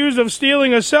was accused of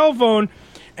stealing a cell phone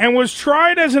and was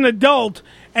tried as an adult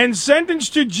and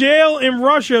sentenced to jail in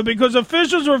Russia because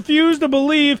officials refused to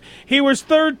believe he was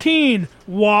 13.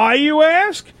 Why, you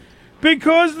ask?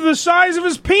 Because of the size of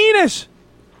his penis.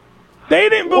 They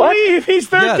didn't believe he's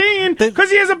 13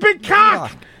 because he has a big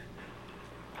cock.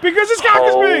 Because his cock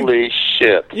is big. Holy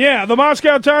shit. Yeah, the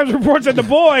Moscow Times reports that the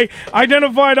boy,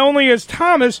 identified only as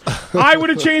Thomas, I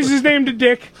would have changed his name to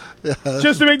Dick.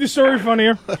 Just to make the story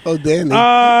funnier. Oh, Danny.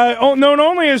 Known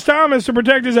only as Thomas to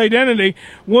protect his identity,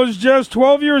 was just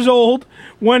 12 years old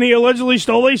when he allegedly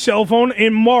stole a cell phone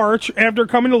in March after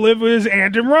coming to live with his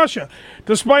aunt in Russia.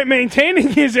 Despite maintaining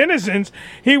his innocence,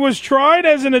 he was tried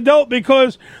as an adult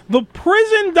because the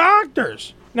prison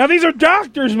doctors, now these are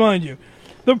doctors, mind you,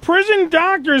 the prison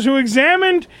doctors who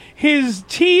examined his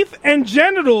teeth and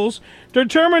genitals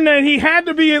determined that he had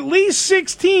to be at least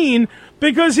 16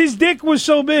 because his dick was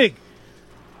so big.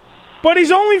 But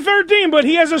he's only 13, but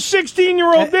he has a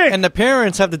 16-year-old dick. And the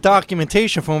parents have the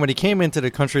documentation from when he came into the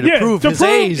country to prove his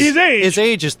age. His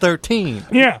age is 13.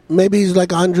 Yeah. Maybe he's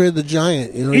like Andre the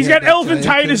Giant. You know, he's got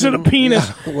elephantitis of the penis.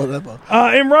 Yeah, whatever.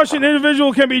 In Russia, an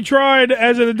individual can be tried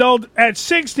as an adult at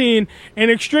 16 in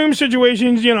extreme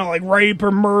situations, like rape or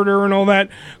murder and all that.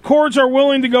 Courts are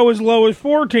willing to go as low as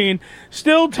 14.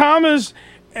 Still, Thomas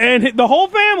and the whole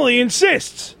family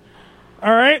insists.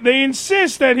 All right, they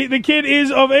insist that the kid is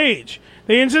of age.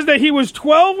 They insist that he was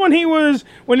 12 when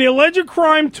the alleged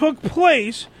crime took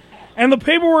place, and the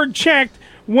paperwork checked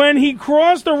when he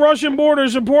crossed the Russian border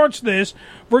supports this.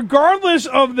 Regardless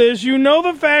of this,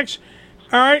 the facts.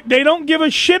 All right, they don't give a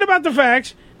shit about the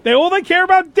facts. They care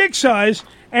about dick size,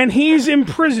 and he's in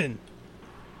prison.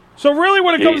 So really,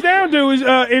 what it comes down to is,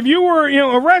 if you were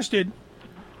arrested.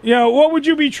 What would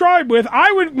you be tried with?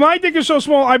 My dick is so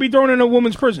small, I'd be thrown in a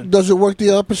woman's prison. Does it work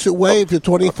the opposite way? If you're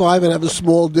 25 and have a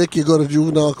small dick, you go to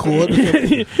juvenile court?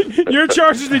 Your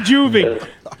charge is the juvie.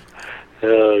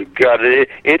 God, an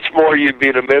inch more you'd be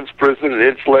in a men's prison, an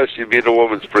inch less you'd be in a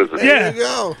woman's prison. Yeah, there you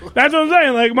go. That's what I'm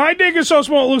saying. Like, my dick is so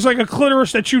small, it looks like a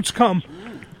clitoris that shoots cum.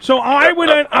 So I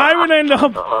would end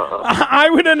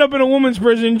up in a woman's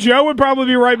prison. Joe would probably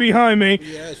be right behind me.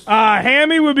 Yes.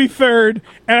 Hammy would be third,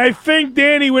 and I think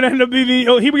Danny would end up being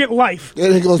he would get life.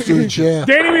 Danny goes to the chair.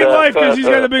 Danny would get life because he's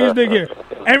got the biggest dick here.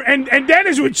 And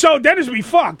Dennis would be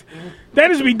fucked.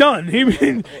 Dennis would be done.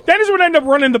 Dennis would end up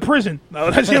running the prison. No,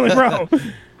 that's the only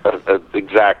problem.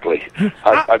 Exactly.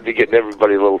 I'd be getting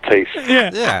everybody a little taste.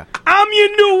 Yeah. I'm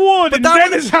your new ward. But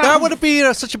that wouldn't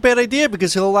be such a bad idea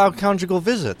because he'll allow conjugal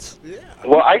visits. Yeah.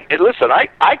 Well, I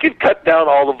could cut down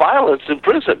all the violence in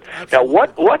prison. Now,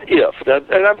 what if?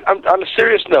 And I'm on a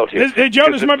serious note here. Hey,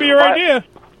 Joe, this might be your idea.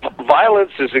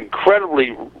 Violence is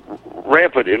incredibly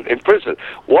rampant in prison.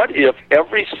 What if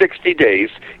every 60 days,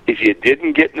 if you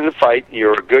didn't get in a fight and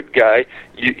you're a good guy,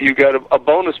 you got a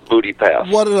bonus booty pass?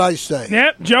 What did I say?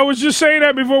 Yep, Joe was just saying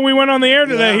that before we went on the air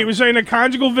today. Yeah. He was saying that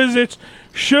conjugal visits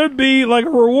should be like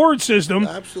a reward system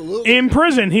in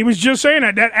prison. He was just saying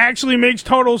that. That actually makes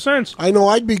total sense. I know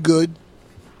I'd be good.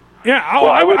 Yeah,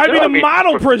 I'd be the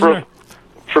model prisoner.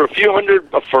 For a few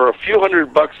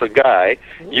hundred bucks a guy,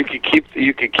 you could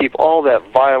keep all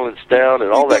that violence down and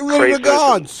all that crazy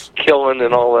killing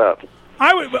and all that.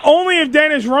 I would only if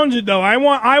Dennis runs it though. I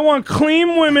want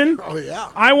clean women. Oh yeah.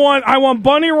 I want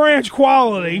Bunny Ranch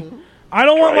quality. I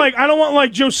don't want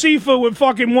like Josefa with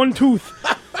fucking one tooth.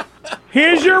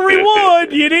 Here's your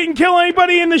reward. You didn't kill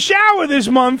anybody in the shower this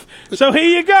month, so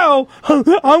here you go.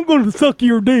 I'm going to suck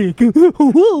your dick. I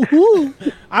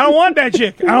don't want that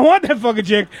chick. I don't want that fucking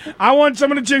chick. I want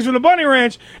some of the chicks from the Bunny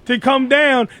Ranch to come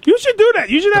down. You should do that.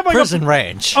 You should have like prison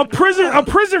ranch. A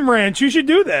prison ranch. You should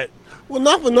do that. Well,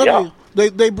 not for nothing. Yeah.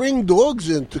 They bring dogs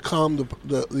in to calm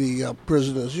the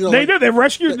prisoners. You know, they do. They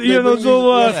rescue those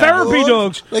little therapy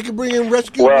dogs. They can bring in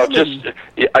rescue women.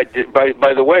 I did.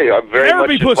 By the way, I'm very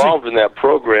much involved in that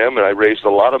program, and I raised a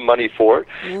lot of money for it.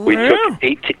 We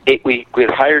took we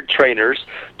had hired trainers,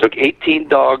 took 18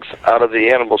 dogs out of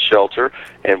the animal shelter,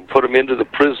 and put them into the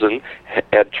prison.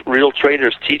 And real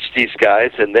trainers teach these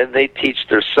guys, and then they teach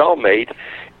their cellmate.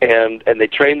 And they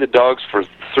train the dogs for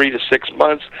 3 to 6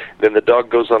 months. Then the dog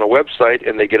goes on a website,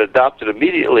 and they get adopted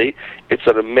immediately. It's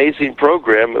an amazing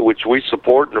program which we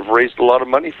support and have raised a lot of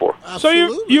money for.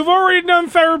 Absolutely. So you've already done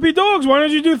therapy dogs. Why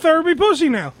don't you do therapy pussy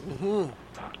now?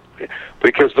 Mm-hmm.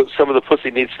 Because some of the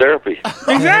pussy needs therapy.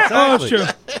 Exactly. Oh, that's true.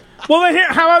 Well, then,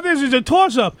 how about this? It's a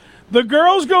toss-up. The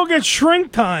girls go get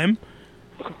shrink time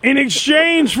in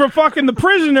exchange for fucking the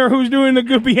prisoner who's doing the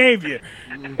good behavior.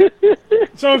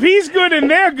 So if he's good and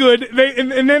they're good,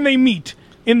 and then they meet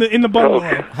in the bungalow.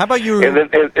 Okay. How about you? And then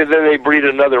they breed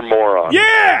another moron.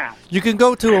 Yeah. You can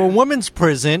go to a women's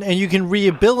prison and you can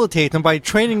rehabilitate them by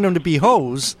training them to be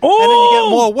hoes. Oh, and then you get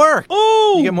more work.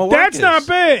 Oh, you get more that's not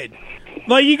bad.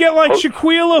 Like you get like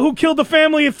Shaquilla, who killed a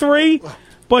family of 3,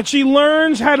 but she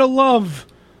learns how to love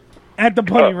at the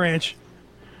Bunny Ranch.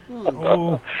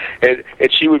 And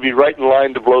she would be right in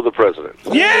line to blow the president.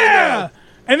 Yeah.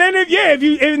 And then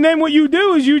and then what you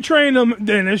do is you train them,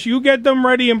 Dennis. You get them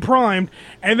ready and primed,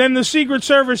 and then the Secret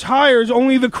Service hires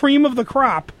only the cream of the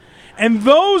crop, and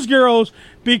those girls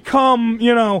become,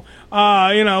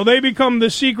 they become the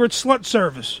secret slut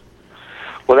service.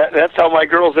 Well, that's how my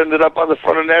girls ended up on the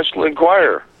front of National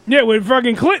Enquirer. Yeah, with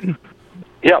fucking Clinton.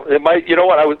 Yeah, you know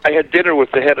what? I had dinner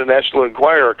with the head of National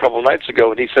Enquirer a couple of nights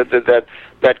ago, and he said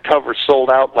that cover sold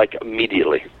out like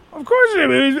immediately. Of course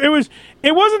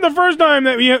it wasn't the first time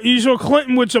that you saw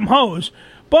Clinton with some hoes,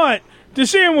 but to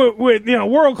see him with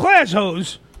world class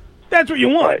hoes, that's what you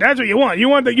want. Right. That's what you want. You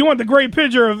want the great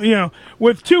picture of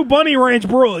with 2 Bunny Ranch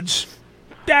broads.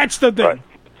 That's the thing.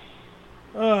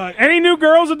 Right. Any new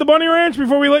girls at the Bunny Ranch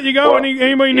before we let you go? Well,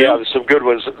 anybody new? Yeah, there's some good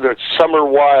ones. There's Summer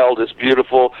Wild is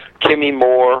beautiful. Kimmy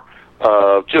Moore.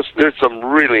 There's some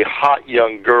really hot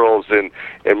young girls, and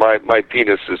my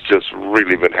penis has just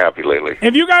really been happy lately.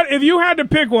 If you had to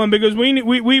pick one, because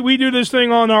we do this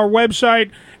thing on our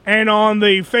website and on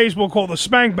the Facebook called the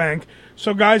Spank Bank,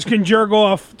 so guys can jerk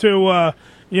off to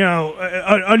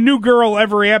a new girl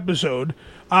every episode.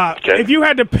 Okay. If you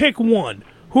had to pick one,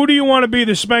 who do you want to be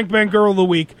the Spank Bank Girl of the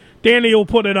Week? Danny will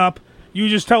put it up. You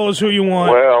just tell us who you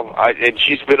want. Well, and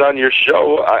she's been on your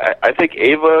show. I think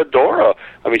Ava Adora.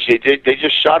 I mean, they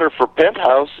just shot her for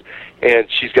Penthouse, and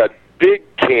she's got big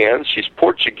cans. She's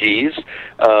Portuguese,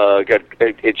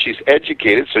 and she's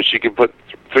educated, so she can put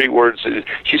 3 words.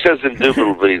 She says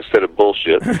indubitably instead of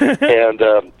bullshit.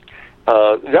 And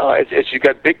she's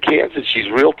got big cans, and she's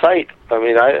real tight. I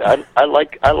mean, I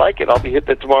like it. I'll be hitting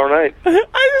it tomorrow night. I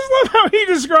just love how he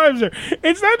describes her.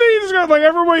 It's not that he describes like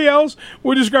everybody else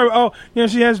would describe. Oh,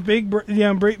 she has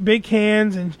big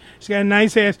hands and she's got a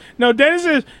nice ass. No, Dennis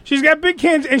says she's got big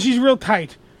hands and she's real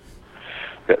tight.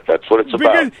 That's what it's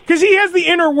about. Because he has the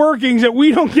inner workings that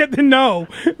we don't get to know.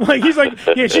 Like he's like,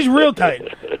 yeah, she's real tight.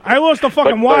 I lost the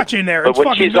fucking watch in there. But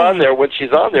when she's on there,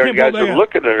 and guys are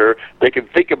looking at her, they can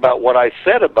think about what I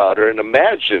said about her and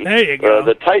imagine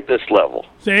the tightness level.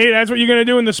 See, that's what you're going to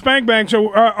do in the Spank Bank.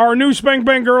 So our new Spank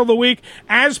Bank Girl of the Week,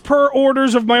 as per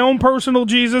orders of my own personal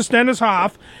Jesus, Dennis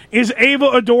Hoff, is Ava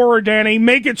Adora, Danny.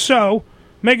 Make it so.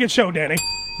 Make it so, Danny.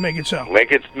 Make it so.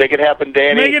 Make it happen,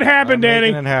 Danny. Make it happen, Danny.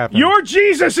 It happen. Your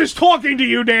Jesus is talking to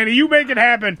you, Danny. You make it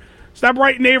happen. Stop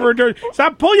writing neighbor dirt.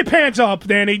 Stop. Pull your pants up,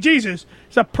 Danny. Jesus,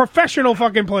 it's a professional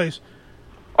fucking place.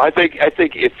 I think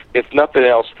if nothing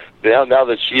else, now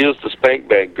that she is the Spank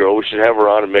Bank Girl, we should have her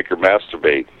on and make her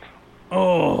masturbate.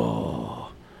 Oh,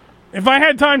 if I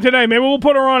had time today, maybe we'll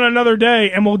put her on another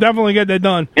day, and we'll definitely get that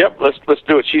done. Yep, let's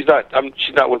do it. She's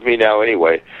not with me now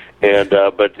anyway. And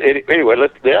but anyway,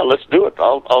 let's do it.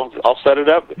 I'll set it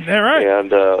up. All right.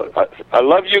 And I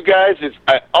love you guys.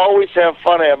 I always have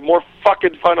fun. I have more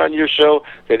fucking fun on your show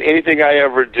than anything I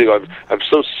ever do. I'm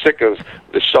so sick of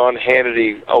the Sean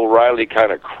Hannity, O'Reilly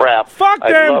kind of crap. Fuck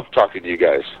them. I love talking to you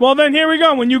guys. Well, then here we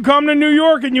go. When you come to New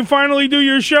York and you finally do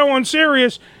your show on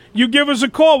Sirius, you give us a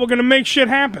call. We're going to make shit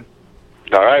happen.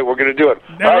 All right, we're going to do it.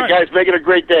 All right, guys, make it a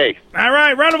great day. All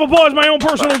right, round of applause, my own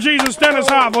personal Jesus, Dennis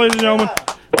Hoff, ladies and gentlemen.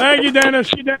 Thank you, Dennis.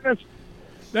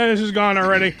 Dennis is gone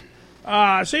already.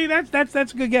 See, that's a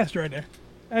good guest right there.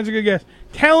 That's a good guest.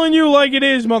 Telling you like it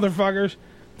is, motherfuckers.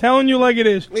 Telling you like it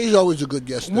is. He's always a good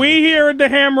guest. We here at the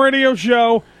Ham Radio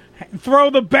Show throw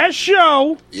the best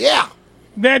show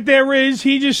that there is.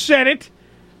 He just said it.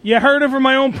 You heard it from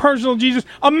my own personal Jesus.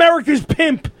 America's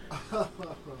pimp.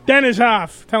 Dennis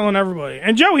Hoff telling everybody.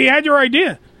 And Joe, he had your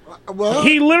idea. Well,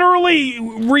 he literally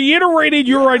reiterated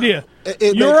your idea.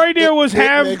 Your idea was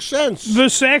have the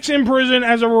sex in prison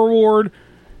as a reward.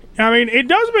 I mean, it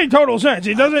does make total sense.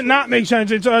 It doesn't not make sense.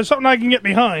 It's something I can get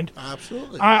behind.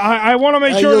 Absolutely. I want to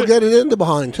make sure you'll get it in the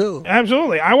behind too.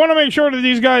 Absolutely. I want to make sure that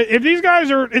these guys, if these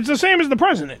guys are, it's the same as the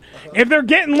president. If they're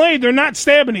getting laid, they're not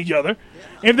stabbing each other.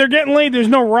 If they're getting laid, there's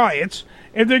no riots.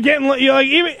 If they're getting laid,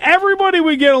 even everybody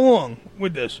would get along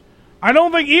with this. I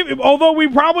don't think, although we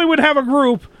probably would have a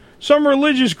group, some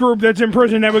religious group that's in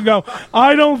prison that would go,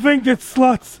 I don't think that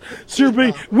sluts should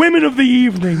be women of the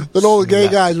evening. Then all the gay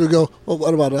guys would go, well,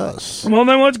 what about us? Well,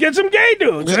 then let's get some gay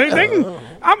dudes.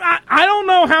 I don't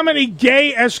know how many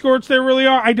gay escorts there really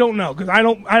are. I don't know because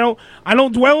I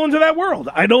don't dwell into that world.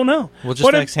 I don't know. We'll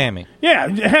just ask Hammy. Yeah,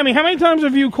 Hammy. How many times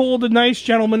have you called a nice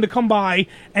gentleman to come by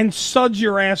and suds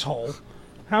your asshole?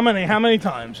 How many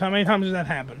times? How many times has that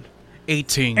happened?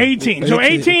 18. 18. So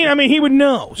 18, I mean, he would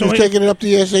know. So he's taking it up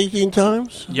the ass 18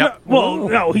 times? Yep. No,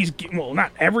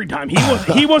 not every time. He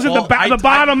was at the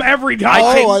bottom every time.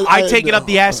 I take it up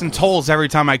the ass in tolls every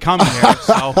time I come here.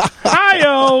 So.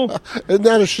 Hi-yo. Isn't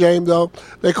that a shame, though?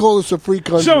 They call us a free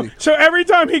country. So every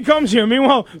time he comes here,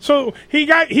 meanwhile, so he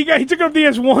took it up the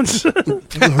ass once.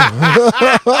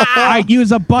 I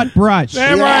use a butt brush.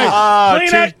 Damn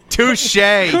right.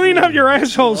 Touche. Clean up your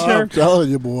asshole, sir. I'm telling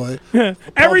you, boy.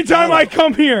 Every time I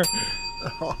come here.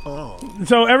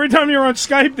 So every time you're on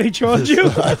Skype, they charge you?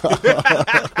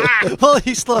 Well,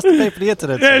 he still has to pay for the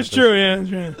internet. Yeah, it's true. Yeah, it's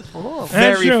true.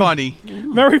 Very funny.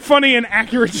 Very funny and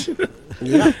accurate.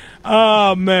 Yeah.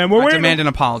 Oh, man. I demand an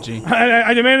apology.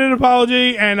 I demand an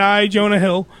apology, and I, Jonah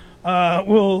Hill,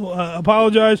 will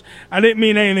apologize. I didn't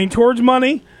mean anything towards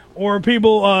money or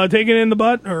people taking it in the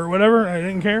butt or whatever. I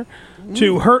didn't care.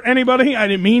 To hurt anybody. I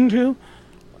didn't mean to.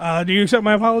 Do you accept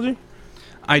my apology?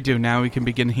 I do. Now we can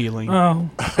begin healing.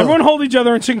 Oh. Everyone hold each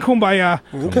other and sing Kumbaya.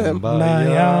 Okay.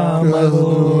 Kumbaya, my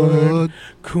Lord.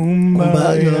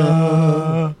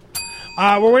 Kumbaya.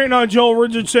 We're waiting on Joel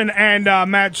Richardson and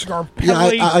Matt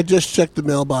Scarpelli. Yeah, I just checked the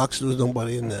mailbox. There was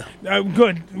nobody in there.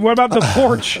 Good. What about the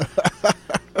porch?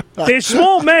 They're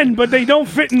small men, but they don't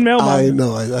fit in mailboxes. I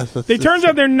know. It turns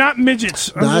out they're not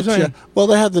midgets. Well,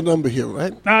 they have the number here,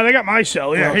 right? They got my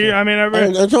cell. Yeah, Okay. here, I mean,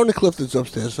 and Tony Clifton's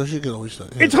upstairs, so she can always say.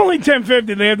 It's only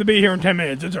 10:50. They have to be here in 10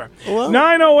 minutes. That's all right. Well,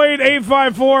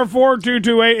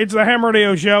 908-854-4228. It's the Ham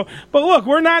Radio Show. But look,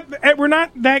 we're not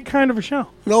that kind of a show.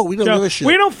 No, we don't give a shit.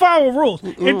 We don't follow rules.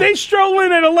 If they stroll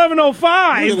in at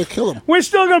 11:05, we're gonna kill them. We're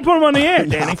still gonna put them on the air,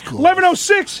 Danny.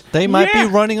 11:06. They might be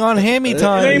running on Hammy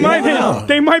time.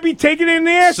 They might be taking it in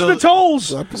the ass to the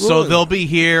tolls. So they'll be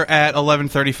here at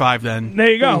 11:35 then. There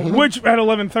you go. Which at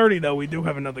 11:30 though, we do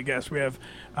have another guest. We have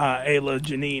Ayla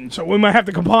Janine. So we might have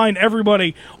to combine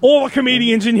everybody, all the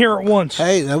comedians in here at once.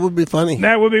 Hey, that would be funny.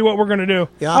 That would be what we're gonna do.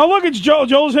 Yeah. Oh look, it's Joel.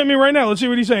 Joel's hitting me right now. Let's see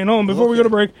what he's saying. Hold on, before we go to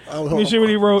break. Let me see what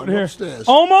he wrote here. Upstairs.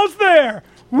 Almost there.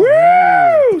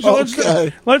 Woo! So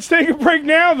let's take a break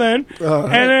now then. Right.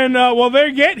 And then while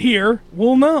they get here,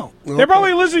 we'll know. Okay. They're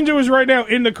probably listening to us right now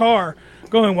in the car,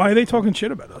 going, why are they talking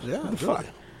shit about us? Yeah, What the really.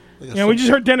 fuck? We just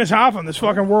heard Dennis Hoff on this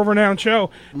fucking world-renowned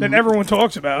show that everyone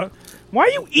talks about. Why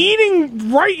are you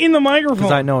eating right in the microphone?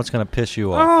 Because I know it's going to piss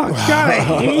you off. Oh, God, I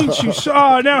hate you.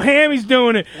 Oh, now Hammy's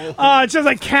doing it. It sounds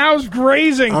like cows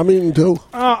grazing. I'm eating too.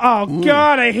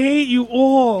 God, I hate you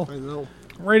all. I know.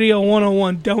 Radio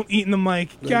 101, don't eat in the mic.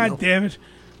 God damn it.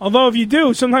 Although if you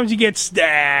do, sometimes you get stacks.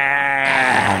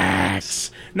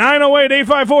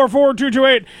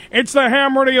 908-854-4228. It's the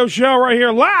Ham Radio Show right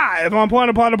here live on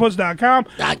planetplatypus.com.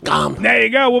 There you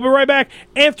go. We'll be right back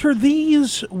after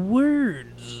these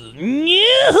words.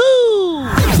 Yoo-hoo!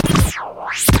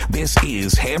 This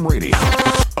is Ham Radio.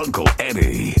 Uncle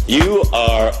Eddie. You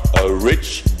are a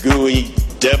rich, gooey,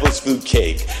 devil's food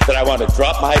cake that I want to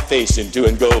drop my face into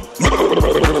and go...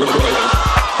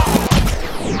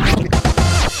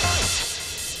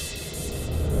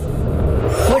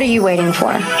 What are you waiting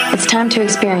for? It's time to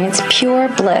experience pure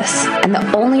bliss and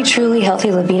the only truly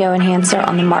healthy libido enhancer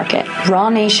on the market, Raw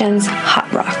Nation's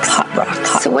Hot Rocks.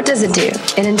 So So what does it do?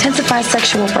 It intensifies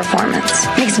sexual performance,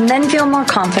 makes men feel more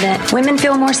confident, women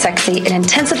feel more sexy, it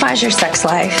intensifies your sex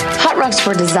life. Hot Rocks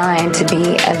were designed to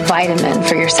be a vitamin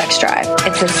for your sex drive.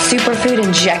 It's a superfood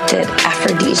injected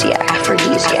aphrodisiac.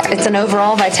 It's an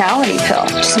overall vitality pill.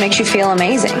 Just makes you feel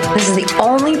amazing. This is the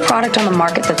only product on the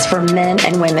market that's for men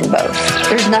and women both.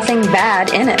 There's nothing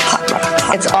bad in it.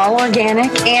 It's all organic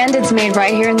and it's made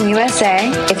right here in the USA.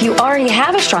 If you already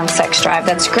have a strong sex drive,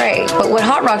 that's great. But what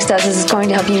Hot Rocks does is it's going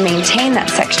to help you maintain that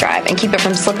sex drive and keep it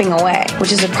from slipping away,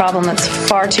 which is a problem that's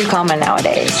far too common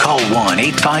nowadays. Call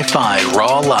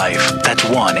 1-855-RAW-LIFE. That's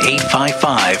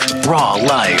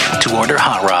 1-855-RAW-LIFE to order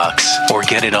Hot Rocks or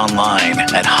get it online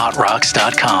at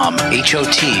hotrocks.com.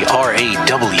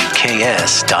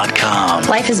 HOTRAWKS.com.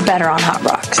 Life is better on Hot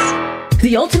Rocks.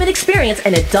 The ultimate experience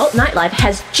in adult nightlife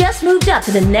has just moved up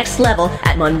to the next level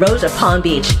at Monroe's of Palm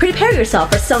Beach. Prepare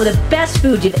yourself for some of the best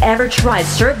food you've ever tried,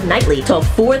 served nightly till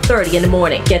 4:30 in the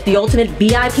morning. Get the ultimate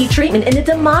VIP treatment in the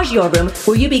DiMaggio room,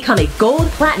 where you become a gold,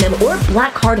 platinum, or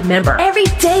black card member. Every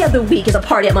day of the week is a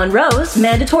party at Monroe's.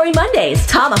 Mandatory Mondays,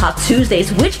 Tomahawk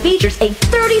Tuesdays, which features a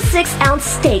 36-ounce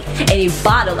steak and a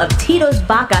bottle of Tito's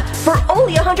Vodka for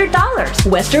only $100.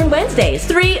 Western Wednesdays,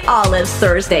 3 Olives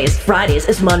Thursdays. Fridays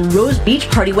is Monroe's Beach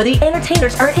Party, where the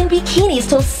entertainers are in bikinis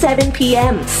till 7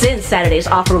 p.m. Sin Saturdays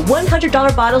offer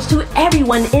 $100 bottles to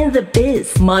everyone in the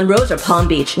biz. Monroe's of Palm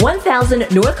Beach,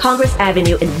 1000 North Congress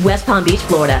Avenue in West Palm Beach,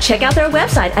 Florida. Check out their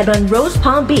website at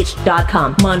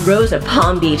monroespalmbeach.com. Monroe's of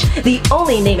Palm Beach, the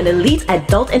only name in elite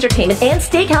adult entertainment and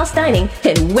steakhouse dining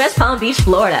in West Palm Beach,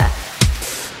 Florida.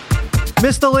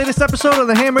 Missed the latest episode of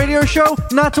the Ham Radio Show?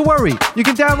 Not to worry. You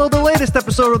can download the latest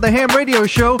episode of the Ham Radio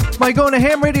Show by going to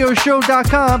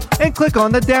hamradioshow.com and click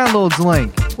on the downloads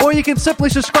link. Or you can simply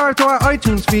subscribe to our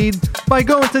iTunes feed by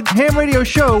going to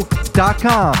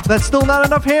hamradioshow.com. That's still not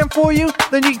enough ham for you?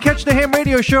 Then you can catch the Ham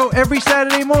Radio Show every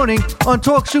Saturday morning on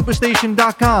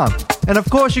TalkSuperstation.com. And of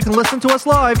course, you can listen to us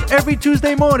live every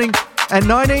Tuesday morning at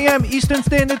 9 a.m. Eastern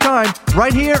Standard Time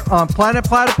right here on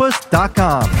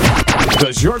PlanetPlatypus.com.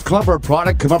 Does your club or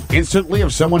product come up instantly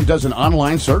if someone does an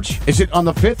online search? Is it on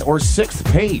the 5th or 6th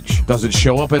page? Does it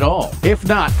show up at all? If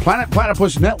not, Planet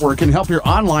Platypus Network can help your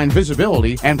online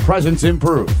visibility and presence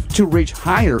improve. To reach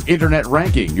higher internet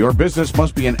ranking, your business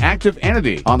must be an active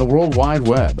entity on the World Wide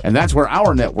Web. And that's where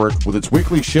our network, with its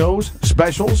weekly shows,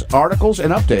 specials, articles,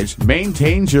 and updates,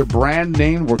 maintains your brand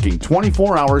name working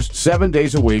 24 hours, 7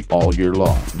 days a week, all year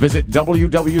long. Visit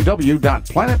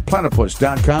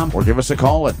www.planetplatypus.com or give us a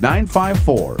call at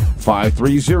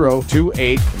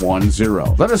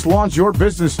 954-530-2810. Let us launch your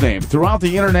business name throughout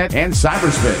the internet and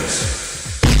cyberspace.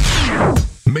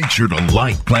 Make sure to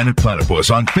like Planet Platypus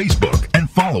on Facebook and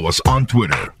follow us on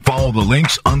Twitter. Follow the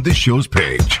links on this show's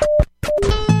page.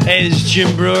 Hey, this is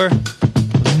Jim Brewer,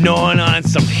 gnawing on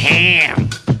some ham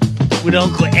with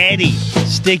Uncle Eddie.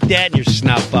 Stick that in your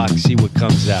snout box, see what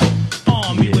comes out.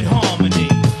 Army with harmony.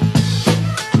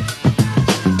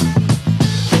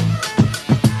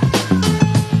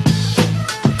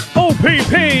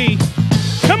 OPP.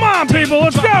 Come on, people,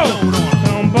 let's go.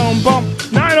 Boom, boom, boom.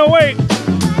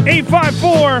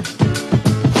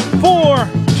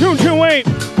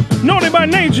 908-854-4228. Naughty by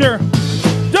Nature.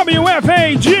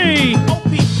 WFAG.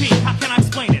 OPP, how can I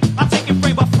explain it? I take it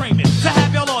frame by frame it. To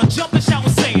have y'all all jump and shout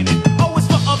and saying it. O is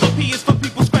for other, P is for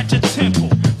people scratch a temple.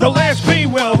 The last P,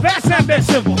 well, that's not that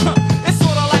simple. It's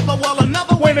sort of like, well,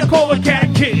 another way to call a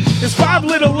cat kid. There's 5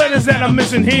 little letters that I'm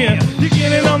missing here. You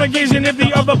get in on occasion if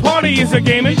the other party is a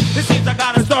gaming. It seems I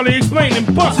gotta start explaining.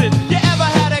 Bust it. You ever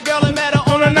had a girl and met her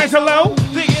on a nice hello?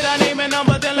 You get her name and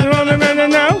number, then let me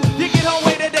know. You get her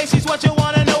way today, she's what you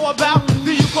wanna know about.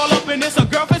 Do you call up and it's a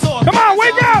girlfriend's or come on,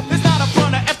 wake up! It's not a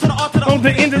front, a F to the R to the O to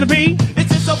the end of the B.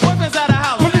 It's just a boyfriend's at a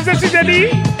house. What is that,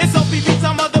 D? It's OPP,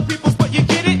 some other people's, but you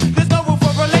get it. There's no room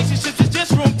for relationships, it's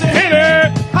just room to hit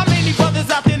it. How many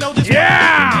brothers out there know this?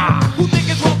 Yeah! Who think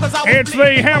it's wrong cause I was it's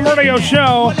the Ham Radio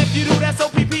Show. Well, if you do, that's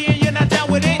OPP and you're not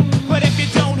down with it. But if you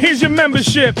don't, here's your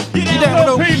membership. You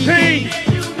down with OPP.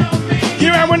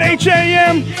 You're down with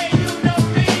HAM.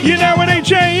 You're down with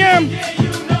HAM.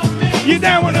 You're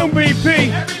down with OPP.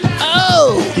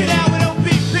 Oh! You're down with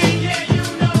OPP.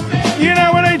 You're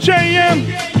down with HAM.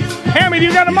 Hammy,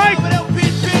 you got a mic?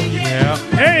 Yeah.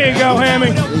 There you go,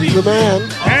 Hammy. He's the man.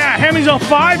 Yeah, Hammy's on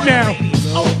 5 now.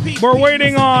 We're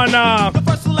waiting on,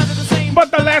 but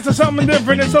the last is something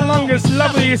different. It's the longest,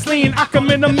 loveliest, lean. I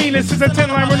commit the meanest. It's a 10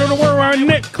 line in the world where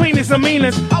Nick cleanest, the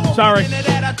meanest. Sorry.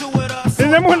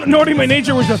 Remember when Naughty by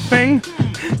Nature was a thing?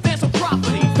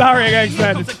 Sorry, I got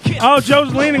excited. Oh,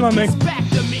 Joe's leaning on me.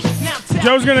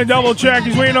 Joe's gonna double check.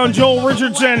 He's waiting on Joel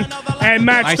Richardson and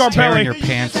Matt Nice Scarpelli. tear in your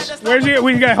pants. Where's he?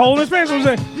 We got a hole in his pants. What was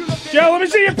it? Joe, let me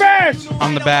see your pants.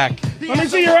 On the back. Let me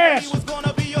see your ass.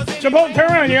 Suppose,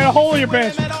 turn around. You got a hole in your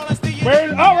pants.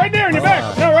 Where? Oh, right there in your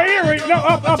back. No, right here. No,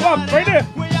 up, right there.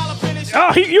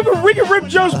 Oh, we can rip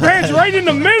Joe's pants right in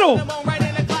the middle.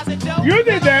 You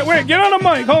did that. Wait, get on the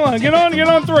mic. Hold on. Get on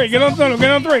 3. Get on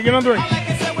 3.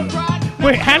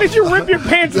 Wait, how did you rip your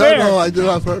pants there? No, I did it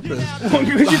on purpose.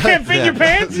 Because you can't fit your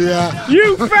pants? Yeah.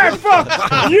 You fat fuck!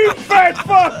 You fat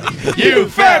fuck! You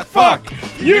fat fuck!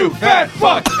 You fat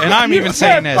fuck! And I'm even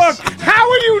saying this. Fuck. How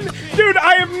are you... Dude,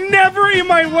 I have never in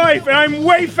my life, and I'm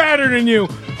way fatter than you,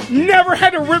 never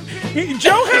had a rip...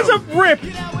 Joe has a rip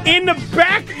in the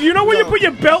back. You know where you put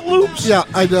your belt loops? Yeah,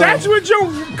 I know. That's where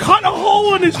Joe cut a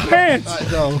hole in his pants. I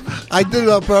know. I did it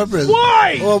on purpose.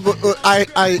 Why? Well, but, I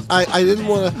didn't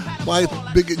want to buy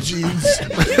bigger jeans.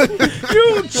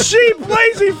 You cheap,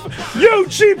 lazy... You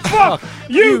cheap fuck!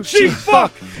 You cheap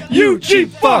fuck! You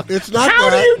cheap fuck! It's not How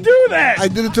that. do you do that? I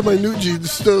did it to my new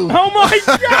jeans, too. Oh, my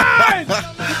God!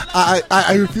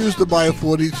 I refuse to buy a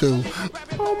 42.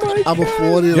 Oh, my I'm a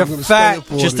 40 and You're I'm going to fat. stay at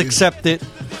 40. Just accept it.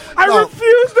 I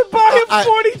refuse to buy a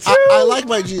 42. I like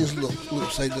my jeans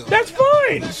loops. I do. That's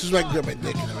fine. This is where I can grab my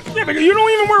dick and everything. Yeah, because you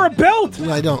don't even wear a belt.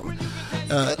 No, I don't.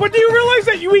 But do you realize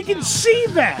that we can see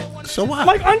that? So what?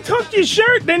 Like, untuck your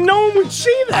shirt, then no one would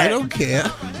see that. I don't care.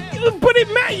 But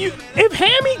if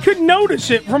Hammy could notice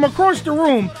it from across the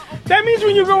room, that means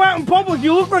when you go out in public,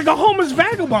 you look like a homeless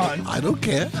vagabond. I don't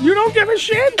care. You don't give a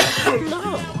shit?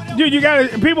 No. Dude, Dan,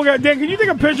 can you take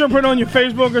a picture and put it on your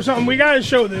Facebook or something? We gotta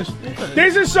show this. Okay.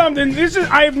 This is something,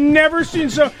 I've never seen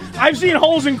I've seen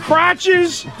holes in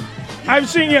crotches. I've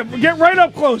seen, get right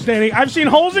up close, Danny. I've seen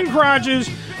holes in crotches.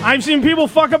 I've seen people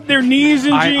fuck up their knees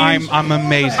in jeans. I'm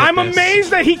amazed at I'm this.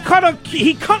 amazed that he cut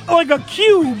like a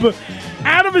cube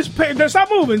out of his pants.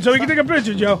 Stop moving so we can take a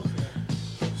picture, Joe.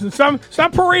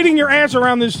 Stop parading your ass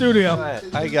around this studio.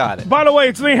 I got it. By the way,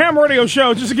 it's the Ham Radio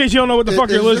Show, just in case you don't know what the fuck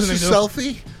you're listening to. Is this a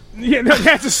selfie? Yeah, no,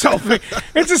 that's a selfie.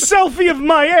 It's a selfie of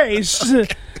my ace.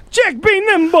 Jack be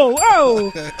nimble.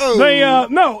 Oh.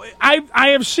 No, I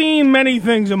have seen many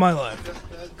things in my life.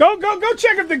 Go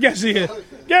check if the guest's here.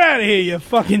 Get out of here, you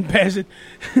fucking bastard.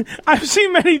 I've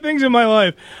seen many things in my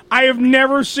life. I have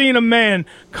never seen a man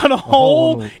cut a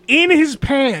hole in his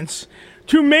pants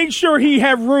to make sure he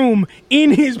have room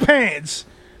in his pants.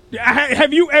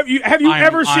 Have you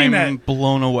ever seen that? I'm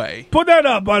blown away. Put that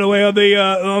up, by the way,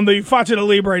 on the Faccia de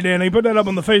Libre, Danny. Put that up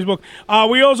on the Facebook.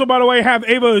 We also, by the way, have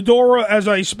Ava Adora as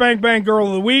a Spank Bank Girl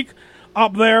of the Week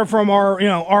up there from our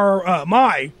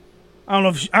I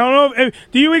don't know if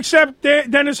do you accept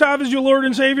Dennis Hoff as your Lord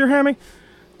and Savior, Hammy?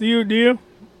 Do you?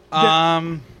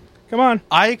 Come on.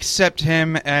 I accept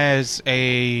him as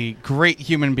a great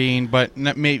human being, but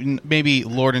maybe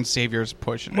Lord and Savior is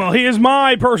pushing it. Well, he is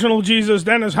my personal Jesus,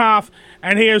 Dennis Hoff,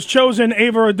 and he has chosen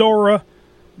Ava Adora,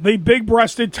 the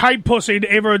big-breasted, tight-pussied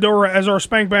Ava Adora, as our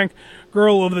Spank Bank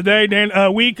Girl of the Day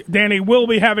week. Danny will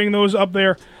be having those up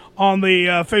there on the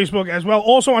Facebook as well.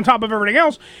 Also, on top of everything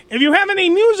else, if you have any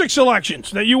music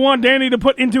selections that you want Danny to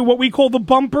put into what we call the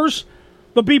bumpers,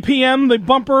 the BPM, the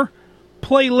bumper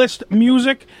playlist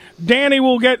music, Danny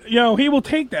will get, he will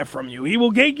take that from you. He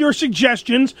will get your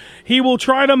suggestions. He will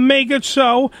try to make it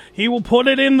so. He will put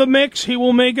it in the mix. He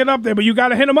will make it up there. But you got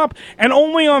to hit him up. And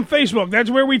only on Facebook. That's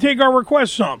where we take our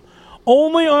requests from.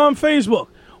 Only on Facebook.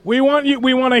 We want you.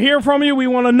 We want to hear from you. We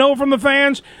want to know from the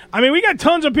fans. I mean, we got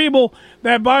tons of people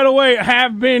that, by the way,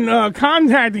 have been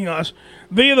contacting us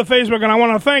via the Facebook, and I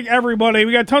want to thank everybody.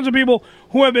 We got tons of people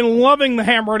who have been loving the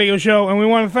Ham Radio Show, and we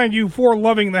want to thank you for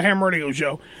loving the Ham Radio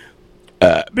Show.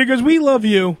 Because we love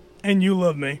you, and you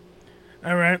love me.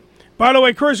 All right? By the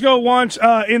way, Crisco wants,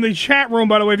 in the chat room,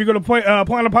 by the way, if you go to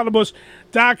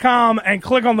planetplatypus.com and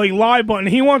click on the live button,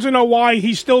 he wants to know why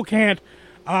he still can't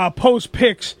post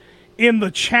pics in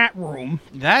the chat room.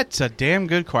 That's a damn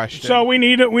good question. So we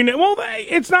need it. Well,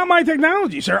 it's not my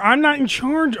technology, sir. I'm not in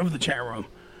charge of the chat room.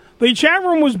 The chat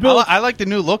room was built. I like the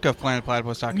new look of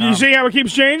planetplatypus.com. You see how it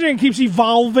keeps changing? It keeps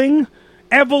evolving.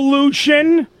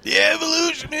 Evolution. The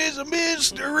evolution is a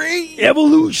mystery.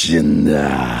 Evolution.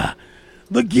 The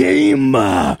game.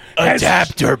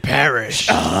 Adapt or perish.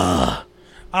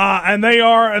 And they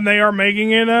are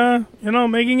making it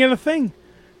making it a thing.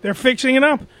 They're fixing it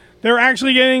up. They're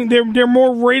actually getting they're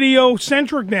more radio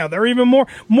centric now. They're even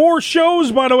more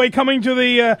shows, by the way, coming to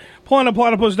the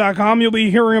planetplatypus.com. You'll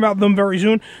be hearing about them very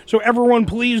soon. So everyone,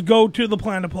 please go to the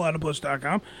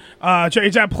planetplatypus.com.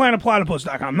 It's at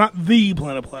planetplatypus.com, not the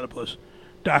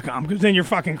planetplatypus.com, because then you're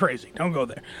fucking crazy. Don't go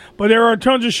there. But there are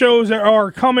tons of shows that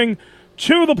are coming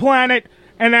to the planet,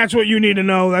 and that's what you need to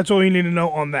know. That's all you need to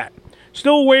know on that.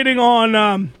 Still waiting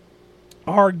on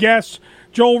our guests,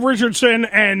 Joel Richardson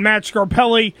and Matt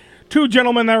Scarpelli, two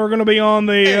gentlemen that were going to be on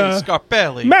the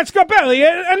Scarpelli. Matt Scarpelli,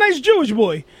 a nice Jewish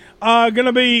boy, going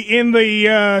to be in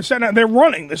the they're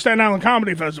running the Staten Island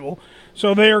Comedy Festival,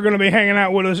 so they are going to be hanging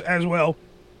out with us as well.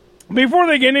 Before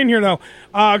they get in here, though,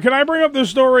 can I bring up the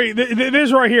story?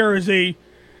 This right here is the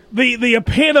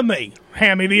epitome,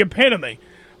 Hammy, the epitome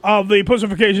of the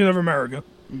pussification of America.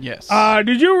 Yes.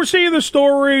 Did you see the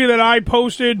story that I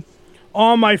posted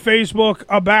on my Facebook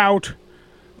about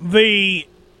the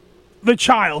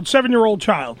child, 7-year-old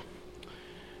child,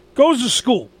 goes to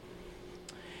school.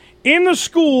 In the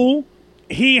school,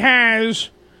 he has,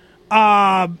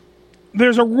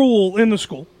 there's a rule in the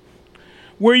school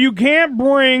where you can't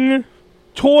bring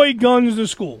toy guns to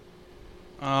school.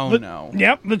 Oh, no.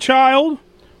 Yep, the child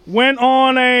went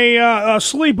on a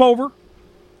sleepover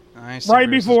right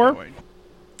before.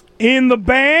 In the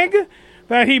bag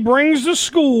that he brings to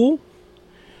school,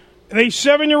 a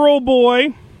 7-year-old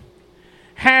boy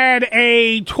had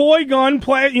a toy gun,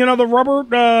 the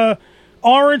rubber,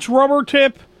 orange rubber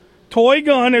tip toy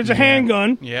gun. It's a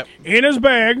handgun in his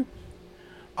bag.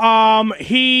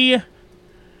 He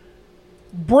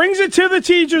brings it to the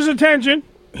teacher's attention.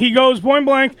 He goes point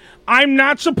blank, I'm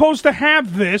not supposed to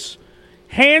have this.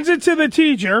 Hands it to the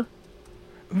teacher.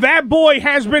 That boy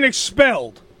has been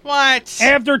expelled. What?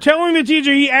 After telling the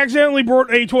teacher he accidentally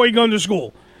brought a toy gun to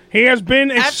school. He has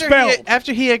been expelled.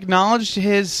 After he acknowledged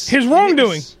his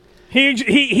wrongdoing.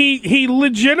 He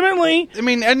legitimately... I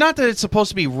mean, and not that it's supposed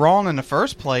to be wrong in the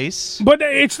first place. But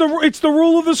it's the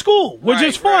rule of the school, which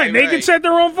is fine. They can set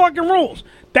their own fucking rules.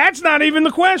 That's not even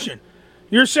the question.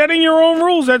 You're setting your own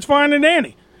rules. That's fine and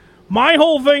dandy. My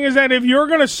whole thing is that if you're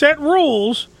going to set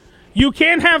rules, you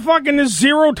can't have fucking this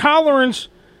zero tolerance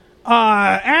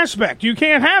aspect. You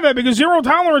can't have it because zero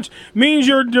tolerance means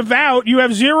you're devout. You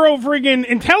have zero freaking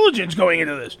intelligence going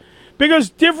into this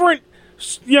because different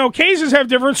cases have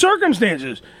different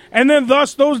circumstances, and then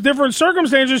thus those different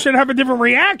circumstances should have a different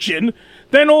reaction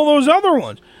than all those other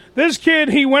ones. This kid,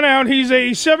 he went out. He's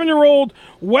a 7-year-old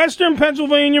Western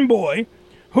Pennsylvania boy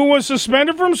who was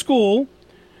suspended from school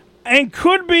and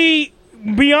could be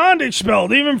beyond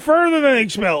expelled, even further than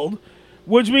expelled.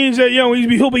 Which means that,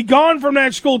 he'll be gone from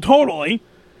that school totally,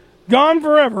 gone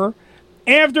forever,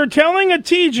 after telling a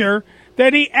teacher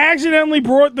that he accidentally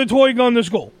brought the toy gun to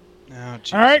school. Oh,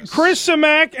 Jesus. All right, Chris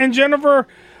Samak and Jennifer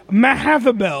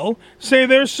Mahathabel say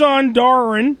their son,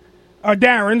 Darren,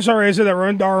 sorry, I said that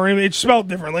wrong, Darren, it's spelled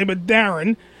differently, but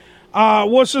Darren,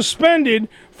 was suspended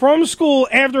from school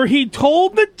after he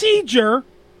told the teacher,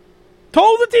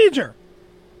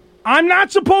 I'm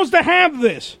not supposed to have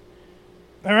this.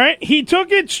 All right? He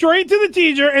took it straight to the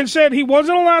teacher and said he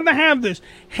wasn't allowed to have this.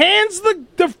 Hands the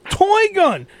toy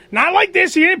gun. Not like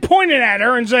this. He didn't point it at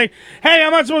her and say, hey, I'm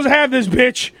not supposed to have this,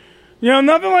 bitch.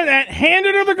 Nothing like that.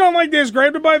 Handed her the gun like this,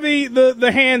 grabbed it by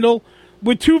the handle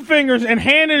with 2 fingers and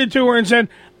handed it to her and said,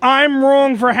 I'm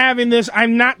wrong for having this.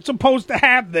 I'm not supposed to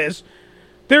have this.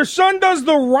 Their son does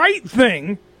the right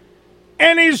thing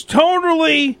and is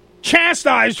totally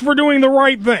chastised for doing the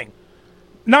right thing.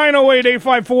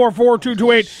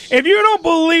 908-854-4228. If you don't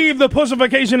believe the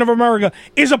pussification of America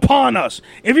is upon us,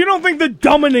 if you don't think the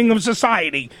dumbing of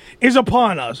society is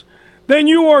upon us, then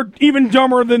you are even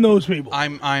dumber than those people.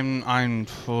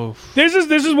 This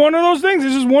is one of those things.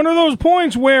 This is one of those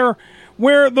points where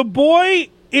the boy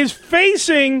is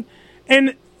facing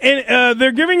and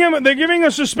they're giving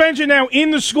a suspension now in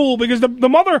the school because the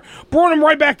mother brought him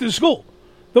right back to the school.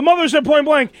 The mother said point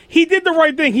blank, he did the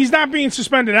right thing. He's not being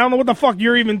suspended. I don't know what the fuck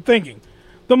you're even thinking.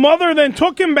 The mother then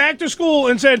took him back to school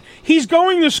and said, he's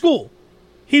going to school.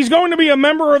 He's going to be a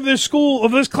member of this school,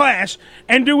 of this class,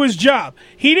 and do his job.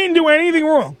 He didn't do anything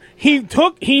wrong. He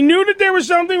knew that there was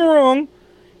something wrong.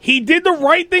 He did the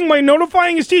right thing by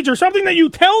notifying his teacher, something that you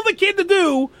tell the kid to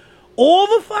do all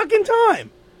the fucking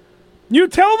time. You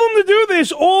tell them to do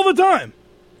this all the time.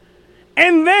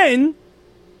 And then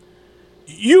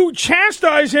you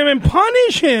chastise him and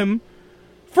punish him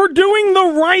for doing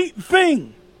the right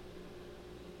thing.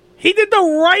 He did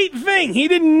the right thing. He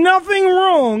did nothing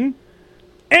wrong.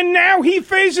 And now he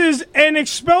faces an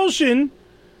expulsion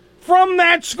from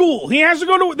that school. He has to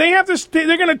go to,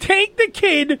 they're going to take the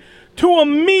kid to a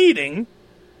meeting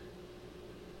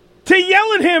to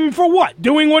yell at him for what?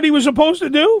 Doing what he was supposed to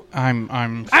do? I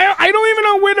don't even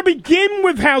know where to begin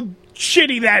with how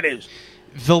shitty that is.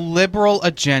 The liberal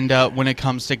agenda when it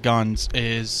comes to guns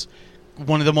is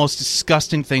one of the most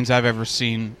disgusting things I've ever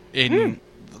seen in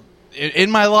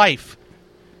my life.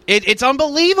 It's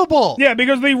unbelievable. Yeah,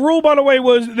 because the rule, by the way,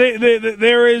 was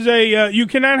there is you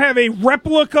cannot have a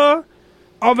replica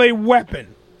of a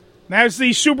weapon. That's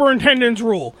the superintendent's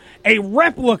rule. A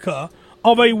replica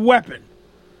of a weapon.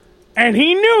 And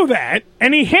he knew that,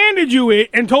 and he handed you it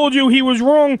and told you he was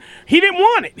wrong. He didn't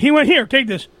want it. He went, here, take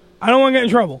this. I don't want to get in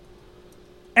trouble.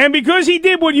 And because he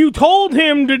did what you told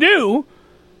him to do,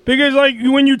 because like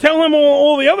when you tell him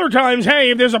all the other times,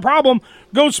 hey, if there's a problem,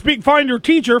 go find your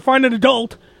teacher, find an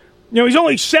adult. You know, he's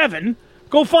only 7.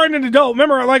 Go find an adult.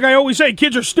 Remember, like I always say,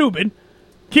 kids are stupid.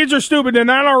 Kids are stupid. They're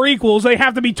not our equals. They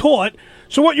have to be taught.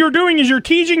 So what you're doing is you're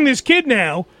teaching this kid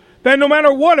now that no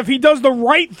matter what, if he does the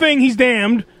right thing, he's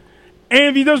damned. And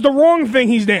if he does the wrong thing,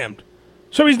 he's damned.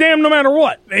 So he's damned no matter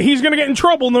what. He's going to get in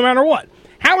trouble no matter what.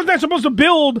 How is that supposed to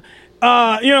build,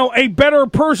 a better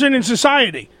person in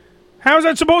society? How is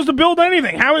that supposed to build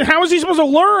anything? How is he supposed to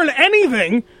learn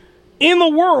anything in the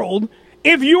world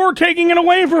if you're taking it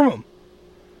away from him?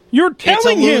 You're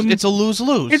telling him... It's a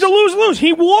lose-lose. It's a lose-lose.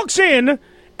 He walks in,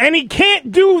 and he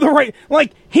can't do the right...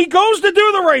 Like, he goes to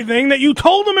do the right thing that you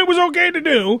told him it was okay to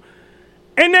do,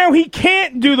 and now he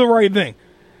can't do the right thing.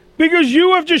 Because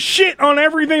you have just shit on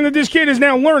everything that this kid is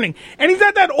now learning. And he's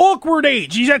at that awkward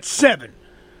age. He's at 7.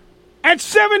 At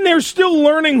 7, they're still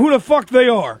learning who the fuck they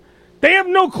are. They have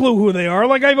no clue who they are.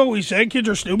 Like I've always said, kids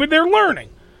are stupid. They're learning.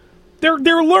 They're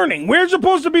learning. We're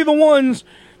supposed to be the ones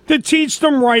to teach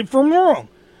them right from wrong.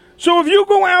 So if you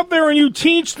go out there and you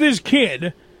teach this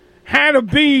kid how to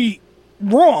be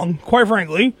wrong, quite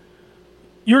frankly,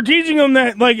 you're teaching them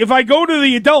that, like, if I go to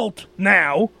the adult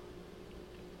now,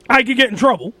 I could get in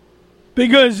trouble.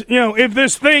 Because, you know, if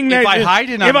this thing that... If I hide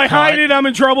it, I'm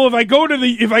in trouble. If I go to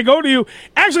you...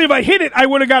 Actually, if I hid it, I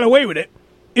would have got away with it,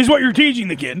 is what you're teaching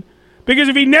the kid. Because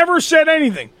if he never said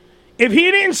anything, if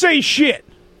he didn't say shit,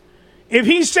 if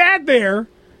he sat there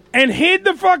and hid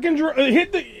the fucking...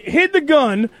 hid the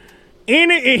gun,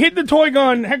 hid the toy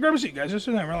gun... Heck, grab a seat, guys. Just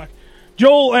sit down, relax.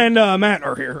 Joel and Matt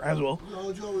are here as well.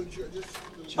 No, Joel,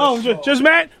 just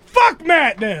Matt? Fuck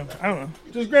Matt, damn. I don't know.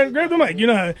 Just grab the mic. You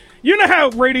know how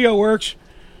radio works.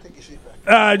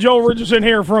 Joel Richardson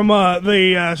here from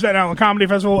the Staten Island Comedy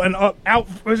Festival and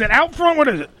is it Out Front? What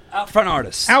is it? Out Front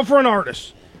Artists. Out Front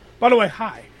Artists. By the way,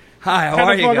 hi. Hi, how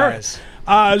are you guys?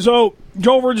 So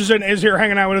Joel Richardson is here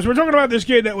hanging out with us. We're talking about this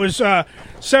kid that was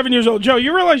 7 years old. Joe,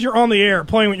 you realize you're on the air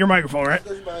playing with your microphone, right?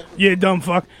 You dumb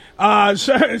fuck.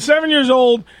 7 years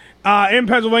old in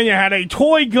Pennsylvania had a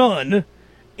toy gun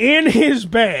in his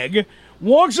bag,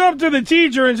 walks up to the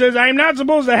teacher and says, I'm not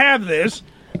supposed to have this.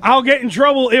 I'll get in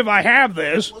trouble if I have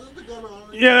this.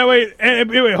 Yeah, wait,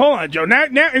 hold on, Joe.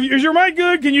 Now, is your mic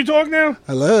good? Can you talk now?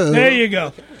 Hello. There you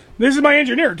go. This is my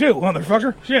engineer, too,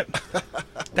 motherfucker. Shit.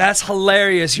 That's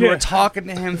hilarious. You were talking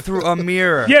to him through a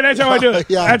mirror. Yeah, that's how I do it.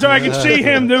 That's how I can see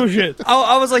him do shit.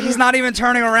 I was like, he's not even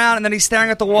turning around, and then he's staring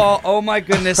at the wall. Oh, my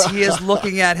goodness. He is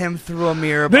looking at him through a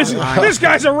mirror. This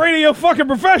guy's a radio fucking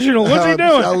professional. What's he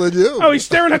doing? Oh, he's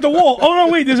staring at the wall. Oh,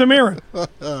 no, wait, there's a mirror. Well,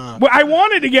 I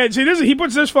wanted to get... See, he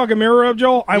puts this fucking mirror up,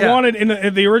 Joel. I wanted,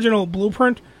 in the original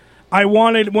blueprint, I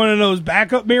wanted one of those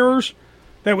backup mirrors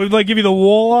that would, like, give you the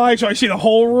wall eye so I see the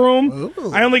whole room.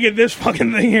 Ooh. I only get this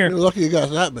fucking thing here. You're lucky you got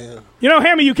that, man. You know,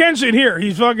 Hammy, you can sit here.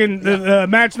 He's fucking...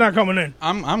 Matt's not coming in.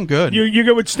 I'm good. You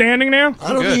good with standing now?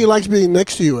 I don't think he likes being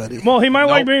next to you, Eddie. Well, he might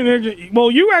like being there.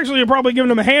 Well, you actually are probably giving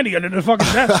him a handy under the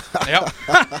fucking desk.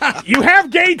 Yep. You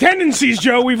have gay tendencies,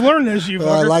 Joe. We've learned this, you fucker.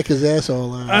 I like his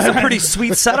asshole. It's a pretty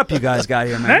sweet setup you guys got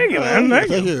here, man. Thank you, man.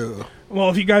 Thank you. Well,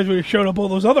 if you guys would have showed up all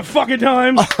those other fucking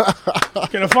times,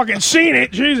 could have fucking seen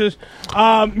it. Jesus.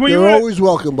 You're always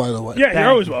welcome, by the way. Yeah, you're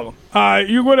always welcome.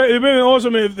 You would have been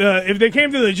awesome if they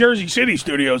came to the Jersey City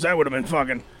studios. That would have been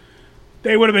fucking.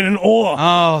 They would have been in awe.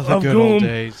 Oh, the good old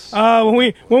days.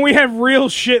 When we have real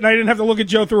shit, and I didn't have to look at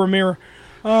Joe through a mirror.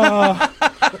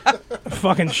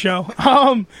 Fucking show.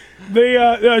 So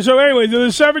anyway, the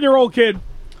 7-year-old kid.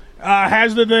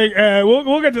 Has the thing.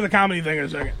 We'll get to the comedy thing in a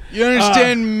second. You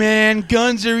understand, man?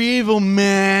 Guns are evil,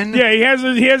 man. Yeah, he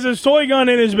has his toy gun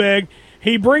in his bag.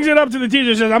 He brings it up to the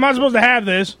teacher, says, I'm not supposed to have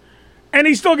this. And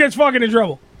he still gets fucking in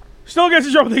trouble. Still gets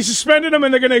in trouble. They suspended him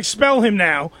and they're going to expel him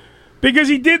now because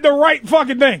he did the right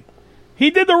fucking thing. He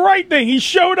did the right thing. He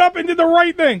showed up and did the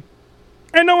right thing.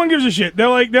 And no one gives a shit. They're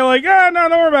like, no,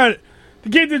 don't worry about it. The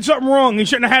kid did something wrong. He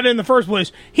shouldn't have had it in the first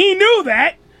place. He knew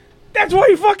that. That's why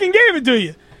he fucking gave it to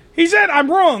you. He said, I'm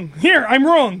wrong. Here, I'm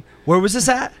wrong. Where was this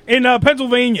at? In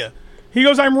Pennsylvania. He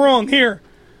goes, I'm wrong. Here.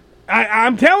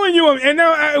 I'm telling you, and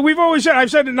now we've always said, I've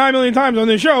said it 9 million times on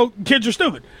this show, kids are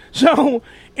stupid. So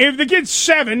if the kid's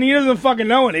 7, he doesn't fucking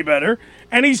know any better,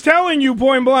 and he's telling you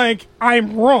point blank,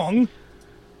 I'm wrong.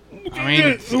 I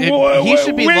mean, he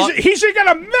should be. He should get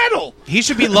a medal. He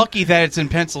should be lucky that it's in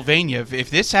Pennsylvania. If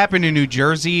this happened in New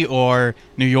Jersey or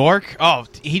New York,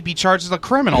 he'd be charged as a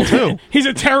criminal too. He's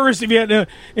a terrorist. If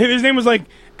his name was like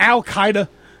Al Qaeda,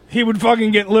 he would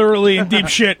fucking get literally in deep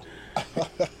shit.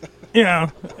 You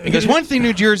know, because one thing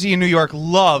New Jersey and New York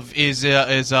love is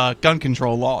gun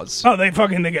control laws. Oh, they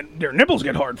get their nipples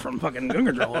get hard from fucking gun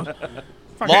control laws.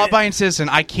 Law-abiding citizen,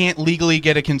 I can't legally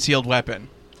get a concealed weapon.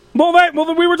 Well,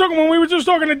 we were just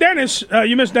talking to Dennis.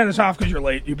 You missed Dennis Hoff because you're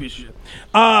late, you piece of shit.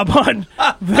 But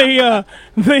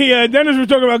Dennis was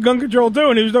talking about gun control too,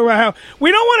 and he was talking about how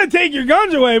we don't want to take your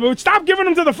guns away, but stop giving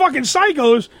them to the fucking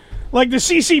psychos like the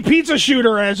CC Pizza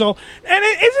shooter asshole. And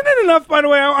isn't it enough? By the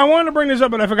way, I wanted to bring this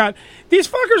up, but I forgot. These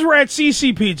fuckers were at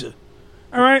CC Pizza.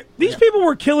 All right, these people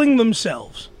were killing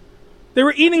themselves. They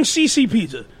were eating CC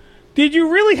Pizza. Did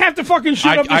you really have to fucking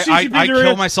shoot up the CC Pizza? I'd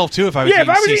kill myself too if I was eating CC Pizza.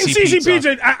 Yeah, if I was eating CC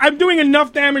Pizza, I'm doing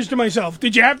enough damage to myself.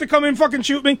 Did you have to come in and fucking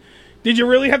shoot me? Did you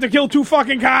really have to kill 2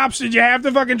 fucking cops? Did you have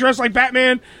to fucking dress like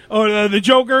Batman or the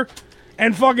Joker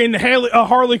and fucking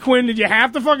Harley Quinn? Did you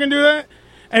have to fucking do that?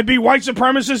 And be white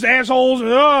supremacist assholes?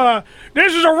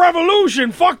 This is a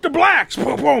revolution. Fuck the blacks.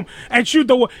 Boom, boom. And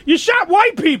shoot you shot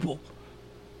white people.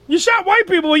 You shot white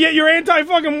people, yet you're anti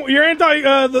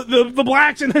the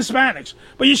blacks and Hispanics.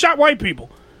 But you shot white people.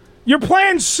 Your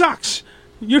plan sucks.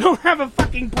 You don't have a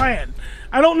fucking plan.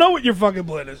 I don't know what your fucking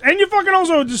plan is. And you're fucking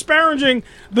also disparaging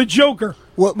the Joker,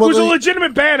 who's a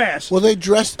legitimate badass. Were they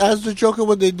dressed as the Joker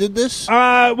when they did this?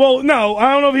 Well, no.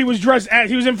 I don't know if he was dressed as...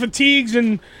 He was in fatigues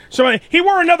and... So he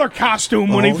wore another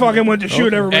costume when he fucking went to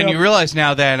shoot everybody And else. you realize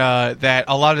now that that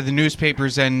a lot of the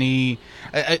newspapers and the...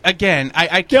 again,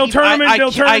 I they'll turn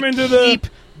them into keep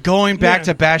going back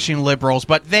to bashing liberals,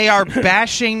 but they are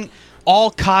bashing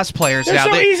all cosplayers They're now.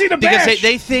 so easy to because bash.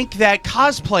 they think that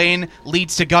cosplaying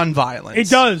leads to gun violence. It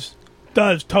does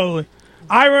totally.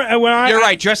 You're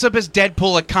right. Dress up as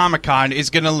Deadpool at Comic-Con is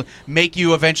going to make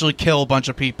you eventually kill a bunch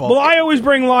of people. Well, I always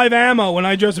bring live ammo when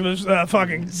I dress up as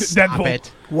fucking Deadpool.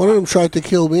 It. One of them tried to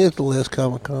kill me at the last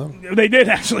Comic-Con. They did,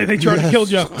 actually. They tried to kill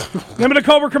Joe. Remember the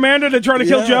Cobra Commander that tried to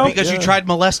kill Joe? Because you tried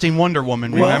molesting Wonder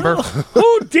Woman, remember?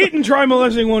 Who didn't try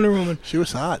molesting Wonder Woman? She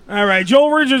was hot. All right,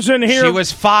 Joel Richardson here. She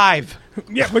was 5.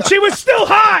 Yeah, but she was still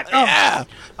hot.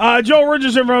 Yeah. Joel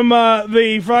Richardson from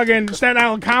the fucking Staten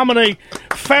Island Comedy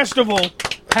Festival,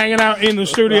 hanging out in the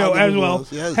studio as well,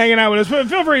 hanging out with us.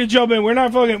 Feel free to jump in. We're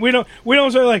not fucking. We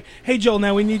don't say like, "Hey Joel,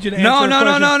 now we need you to answer." No. You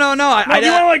want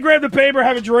to like grab the paper,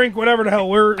 have a drink, whatever the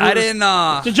hell. I didn't.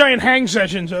 It's a giant hang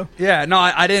session, so. Yeah, no,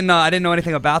 I didn't know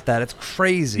anything about that. It's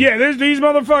crazy. Yeah, these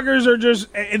motherfuckers are just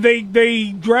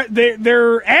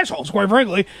they're assholes. Quite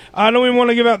frankly, I don't even want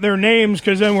to give out their names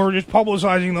because then we're just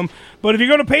publicizing them. But if you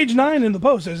go to page 9 in the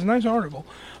Post, there's a nice article.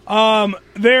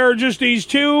 They're just these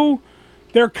two.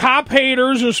 They're cop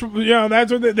haters.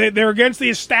 That's what they're against the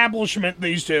establishment.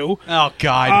 These two. Oh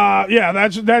God. Yeah,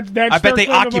 that's. I bet they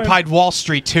occupied Wall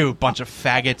Street too. Bunch of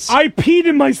faggots. I peed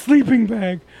in my sleeping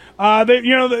bag. They're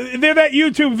that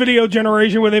YouTube video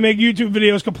generation where they make YouTube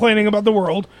videos complaining about the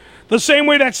world, the same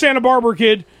way that Santa Barbara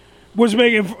kid was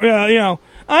making.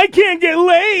 I can't get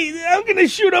laid. I'm going to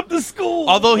shoot up the school.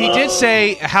 Although he did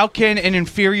say, how can an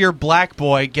inferior black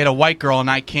boy get a white girl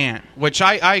and I can't? Which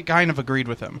I kind of agreed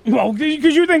with him. Well,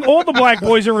 because you think all the black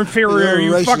boys are inferior.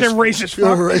 You fucking racist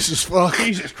fuck. You're a racist fuck.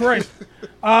 Jesus Christ.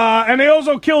 And they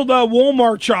also killed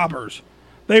Walmart shoppers.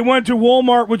 They went to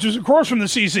Walmart, which is across from the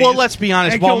CC. Well, let's be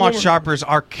honest. Walmart shoppers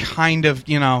are kind of,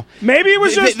 Maybe it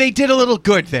was just... They did a little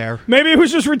good there. Maybe it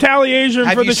was just retaliation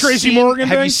for the Tracy Morgan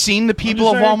thing. Have you seen the people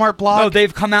of Walmart blog? No,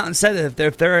 they've come out and said that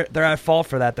if they're at fault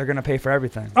for that, they're going to pay for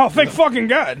everything. Oh, thank fucking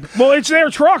God. Well, it's their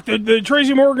truck. The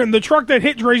Tracy Morgan, the truck that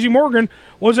hit Tracy Morgan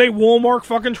was a Walmart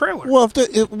fucking trailer. Well,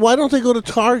 why don't they go to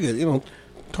Target?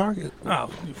 Target. Oh,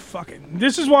 you fucking!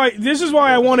 This is why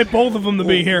I wanted both of them to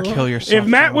be here. Kill yourself. If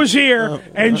Matt was here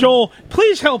and Joel,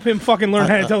 please help him fucking learn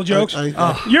how to tell jokes.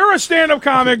 You're a stand-up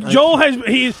comic. Joel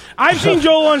I've seen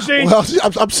Joel on stage. Well,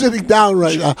 I'm sitting down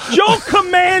right now. Joel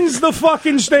commands the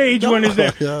fucking stage when he's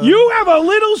there. You have a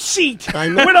little seat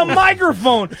with a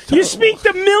microphone. You speak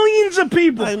to millions of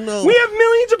people. I know. We have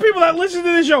millions of people that listen to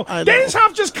this show. Dennis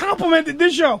Hoff just complimented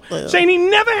this show, saying he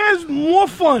never has more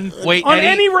fun on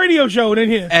any radio show than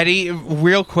here. Eddie,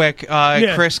 real quick,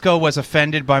 Crisco was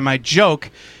offended by my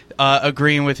joke,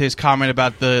 agreeing with his comment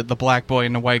about the black boy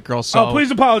and the white girl. So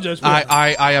please apologize for that.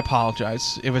 I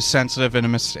apologize. It was sensitive and a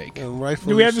mistake. Do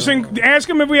we have to sing? Ask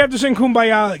him if we have to sing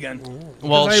Kumbaya again.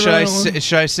 Well,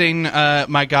 should I sing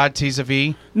My God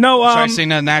Vis-a-Vis? No. Should I sing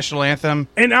the national anthem?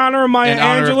 In honor of Maya Angelou? In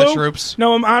honor of the troops?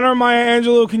 No, in honor of Maya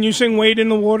Angelou, can you sing Wade in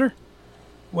the Water?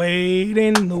 Wade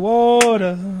in the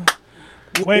water.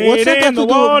 Wait in the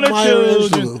water,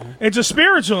 children. It's a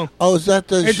spirit song. Oh, is that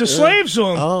the? It's a slave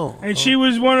song. Oh, and she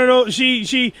was one of those.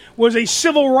 She was a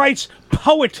civil rights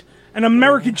poet An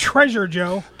American treasure,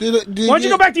 Joe. Why don't you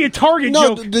go back to your Target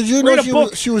No, joke? did you Read know a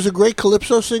book. she was a great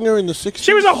calypso singer in the 60s?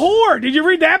 She was a whore. Did you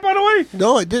read that, by the way?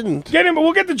 No, I didn't. Get him.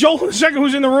 We'll get to Joel in a second,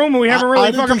 who's in the room, and we haven't really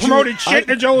I didn't fucking think she promoted was- shit I-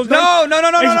 that Joel has done.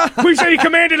 No. We said he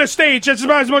commanded a stage. That's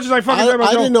about as much as I fucking said about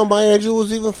I Joel. didn't know Maya Angelou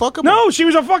was even fuckable. No, she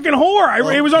was a fucking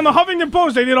whore. It was on the Huffington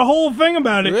Post. They did a whole thing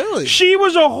about it. Really? She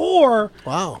was a whore.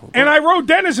 Wow. And I wrote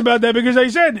Dennis about that because I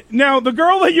said, now the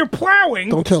girl that you're plowing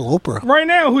Don't tell Oprah. right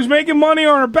now, who's making money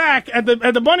on her back at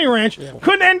the Bunny Ranch,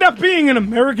 could end up being an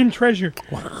American treasure.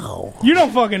 Wow. You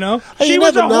don't fucking know. Hey, She you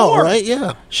was a never know, whore. right?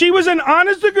 Yeah. She was an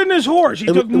honest to goodness whore. She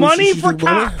took money for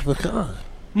cock.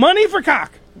 Money for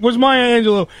cock was Maya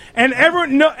Angelou, and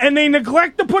and they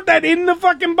neglect to put that in the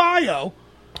fucking bio.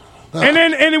 And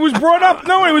it was brought up.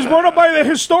 No, it was brought up by the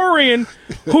historian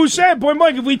who said, "Boy,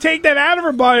 Mike, if we take that out of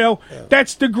her bio,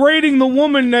 that's degrading the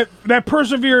woman that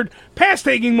persevered past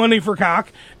taking money for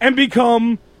cock and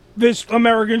become this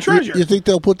American treasure." You think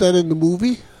they'll put that in the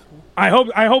movie? I hope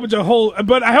it's a whole,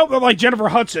 but I hope that like Jennifer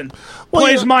Hudson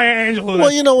plays Maya Angelou.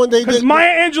 Well, you know, when they did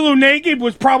Maya Angelou naked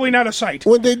was probably not a sight.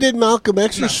 When they did Malcolm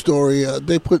X's story,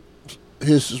 they put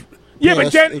his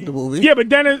past in the movie. Yeah, but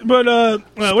Dennis, what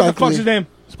the fuck's his name?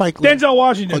 Spike Lee. Denzel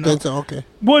Washington. Oh, Denzel, okay.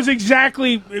 Was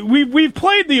exactly we've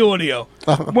played the audio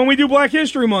when we do Black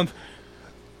History Month.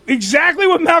 Exactly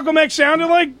what Malcolm X sounded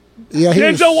like. Yeah,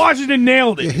 Denzel Washington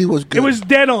nailed it. Yeah, he was good. It was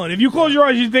dead on. If you close your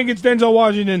eyes, you think it's Denzel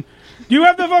Washington. Do you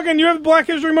have you have Black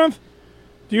History Month?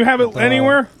 Do you have it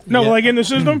anywhere? No, yeah. like in the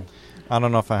system? I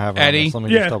don't know if I have it. Eddie, Let me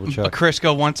just double check.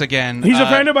 Crisco once again. He's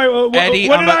offended by Eddie.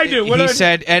 what did I do? He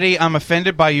said, "Eddie, I'm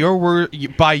offended by your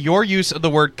use of the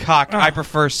word cock. I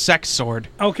prefer sex sword."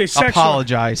 Okay, sex sword.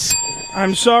 Apologize.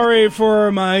 I'm sorry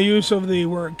for my use of the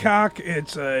word cock.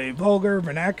 It's a vulgar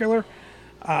vernacular.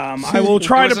 I will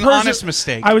try It was to. an honest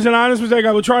mistake. I was an honest mistake.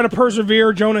 I will try to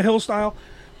persevere, Jonah Hill style.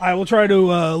 I will try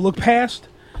to look past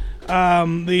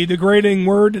the degrading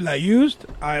word that I used.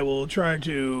 I will try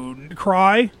to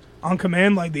cry on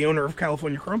command like the owner of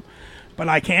California Chrome, but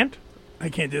I can't. I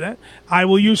can't do that. I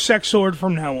will use sex sword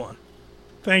from now on.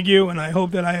 Thank you, and I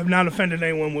hope that I have not offended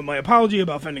anyone with my apology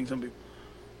about offending some people.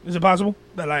 Is it possible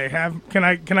that I have?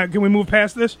 Can we move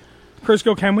past this?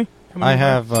 Crisco, can we? I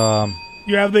have.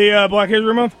 You have the Black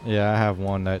History Month? Yeah, I have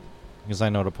one that because I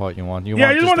know the part you want.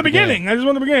 I just want the beginning. I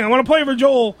want to play for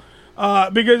Joel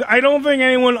because I don't think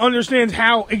anyone understands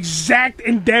how exact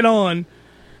and dead on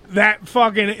that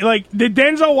fucking like the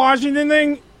Denzel Washington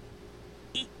thing.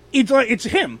 It's like it's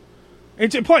him.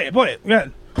 Play it. Go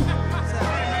ahead.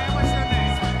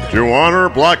 To honor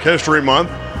Black History Month,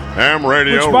 Ham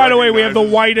Radio. Which, by the way, we have the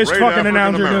whitest great fucking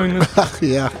announcer African-Americans. doing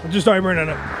this. Yeah. Just started bringing it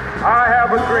up. I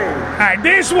have a dream. All right,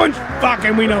 this one's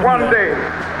fucking we know. One day,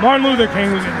 Martin Luther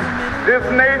King was in it. this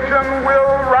nation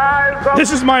will rise up.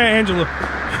 This is Maya Angelou.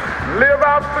 Live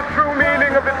out the true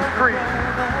meaning of its creed.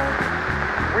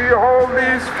 We hold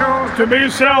these truths To be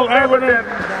self-evident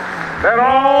that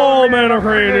all men are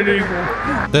created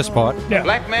equal. This part. Yeah.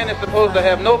 Black man is supposed to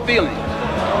have no feelings.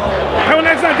 How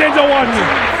that's not Denzel Washington?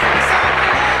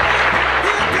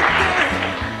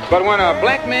 But when a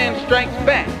black man strikes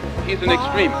back, he's an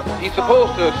extremist. He's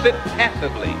supposed to sit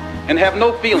passively and have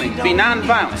no feelings, be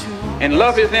nonviolent, and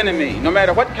love his enemy. No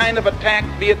matter what kind of attack,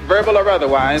 be it verbal or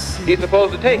otherwise, he's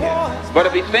supposed to take it. But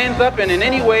if he stands up and in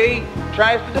any way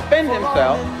tries to defend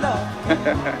himself,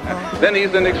 then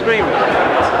he's an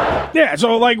extremist. Yeah,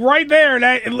 so like right there,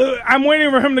 I'm waiting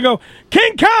for him to go,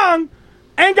 King Kong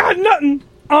ain't got nothing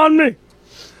on me.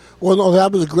 Well, no,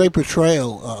 that was a great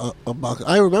portrayal of Malcolm.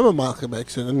 I remember Malcolm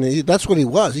X, and that's what he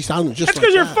was. He sounded just That's like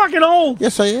because you're fucking old.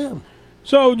 Yes, I am.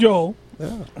 So, Joel,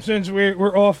 since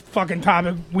we're off fucking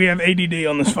topic, we have ADD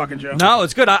on this fucking show. No,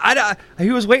 it's good.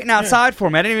 He was waiting outside for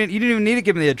me. You didn't even need to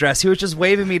give me the address. He was just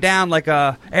waving me down like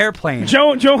a airplane.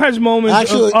 Joe has moments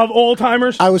Actually, of old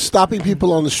timers. I was stopping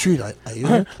people on the street. Are you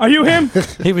him? Are you him?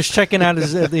 He was checking out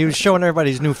he was showing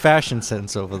everybody his new fashion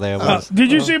sense over there.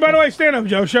 Did you see, by the way, stand up,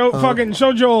 Joe?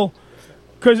 Show Joel,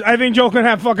 because I think Joel can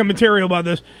have fucking material about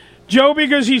this. Joe,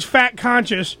 because he's fat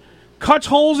conscious, cuts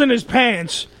holes in his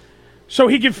pants so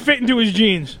he can fit into his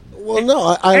jeans. Well,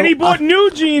 no, and he bought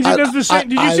new jeans. He does the same.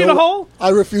 Did you see the hole? I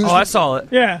refuse. I saw it.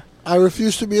 Yeah. I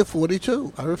refuse to be a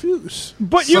 42. I refuse.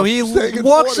 But so he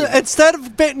walks instead of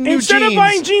fitting new instead jeans, of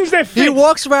buying jeans that fit. he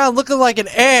walks around looking like an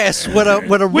ass with a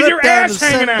rip your down ass the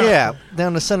hanging center. out. Yeah,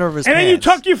 down the center of his. And pants. then you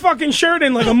tuck your fucking shirt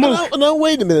in like a mook. No,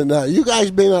 wait a minute now. You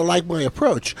guys may not like my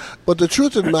approach, but the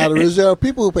truth of the matter is there are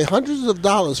people who pay hundreds of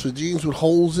dollars for jeans with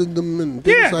holes in them and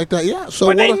things like that. Yeah, so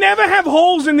but they never have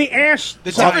holes in the ass.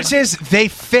 The difference is they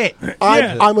fit.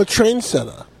 I'm a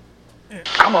trendsetter.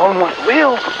 Come on, Wonder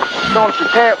Wheel. Don't you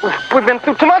dare. We've been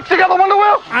through too much together, Wonder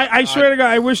Wheel. I swear to God,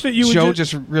 I wish that you would Joe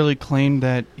just really claimed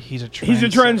that he's a trendsetter. He's a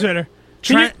trendsetter.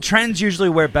 Trends usually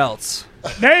wear belts.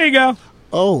 There you go.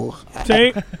 Oh.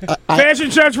 See?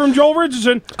 Fashion shots from Joel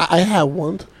Richardson. I have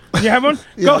one. You have one?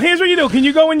 Yeah. Go. Here's what you do. Can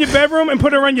you go in your bedroom and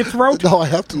put it around your throat? No, I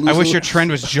have to lose I wish your trend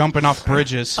was jumping off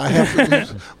bridges. I have to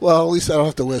lose. Well, at least I don't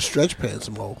have to wear stretch pants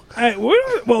more.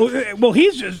 Well,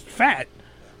 he's just fat.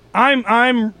 I'm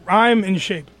in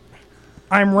shape.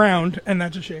 I'm round, and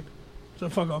that's a shape. So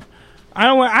fuck off.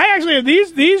 I actually have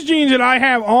these jeans that I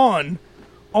have on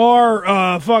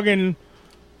are fucking.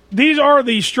 These are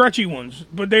the stretchy ones,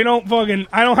 but they don't fucking.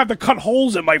 I don't have to cut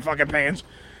holes in my fucking pants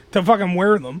to fucking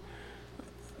wear them.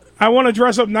 I want to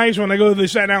dress up nice when I go to the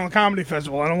Staten Island Comedy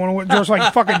Festival. I don't want to dress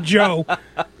like fucking Joe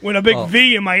with a big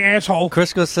V in my asshole.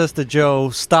 Crisco says to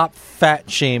Joe, stop fat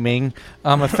shaming.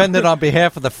 I'm offended on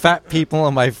behalf of the fat people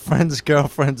and my friend's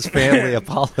girlfriend's family.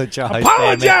 Apologize.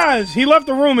 Apologize! He left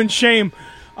the room in shame.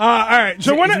 All right.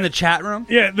 So He's in the chat room?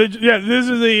 Yeah, this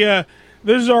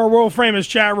is our world famous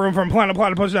chat room from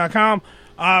planetplatypus.com.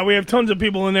 We have tons of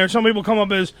people in there. Some people come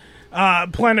up as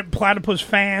Planet Platypus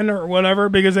fan or whatever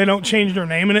because they don't change their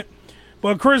name in it.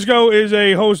 But Crisco is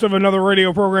a host of another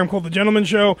radio program called The Gentleman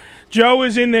Show. Joe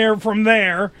is in there from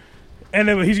there, and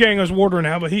then he's getting us water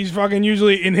now, but he's fucking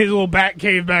usually in his little bat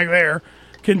cave back there,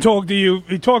 can talk to you.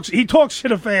 He talks shit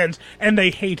to fans, and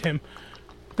they hate him.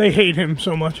 They hate him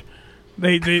so much.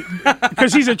 They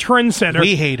because he's a trendsetter.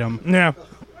 We hate him. Yeah.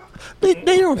 They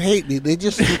don't hate me. They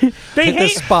just they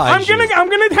despise I'm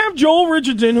gonna have Joel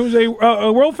Richardson, who's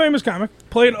a world famous comic,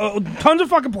 played tons of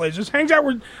fucking places, hangs out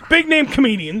with big name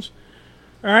comedians.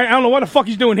 All right, I don't know what the fuck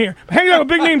he's doing here, but hangs out with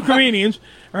big name comedians.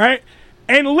 All right,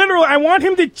 and literally, I want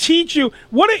him to teach you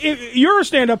if you're a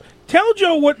stand-up. Tell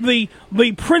Joe what the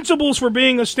principles for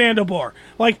being a stand-up are.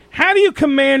 Like, how do you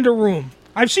command a room?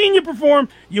 I've seen you perform.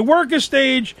 You work a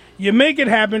stage. You make it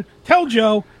happen. Tell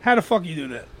Joe how the fuck you do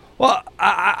that. Well,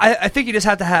 I think you just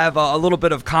have to have a little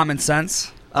bit of common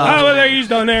sense. Well, there he's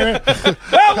done there.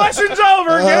 Well, lesson's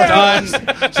over. Done.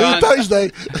 See you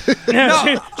Thursday. Yeah,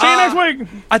 see you next week.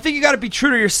 I think you got to be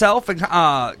true to yourself, and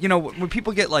when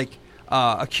people get like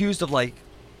accused of like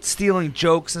stealing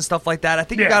jokes and stuff like that, I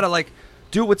think you got to like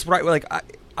do what's right. Like I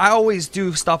always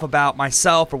do stuff about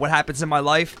myself or what happens in my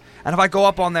life, and if I go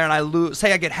up on there and I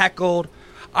say I get heckled,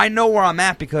 I know where I'm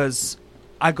at because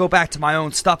I go back to my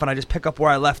own stuff and I just pick up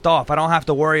where I left off. I don't have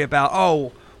to worry about,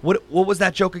 what was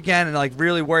that joke again, and like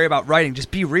really worry about writing. Just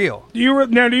be real. Do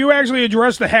you actually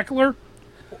address the heckler?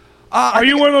 Are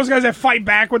you one of those guys that fight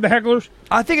back with the hecklers?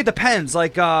 I think it depends.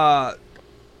 Like,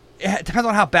 it depends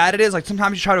on how bad it is. Like,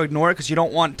 sometimes you try to ignore it because you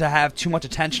don't want to have too much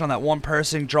attention on that one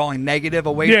person drawing negative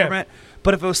away from it.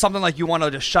 But if it was something like you want to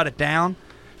just shut it down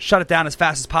as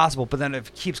fast as possible. But then if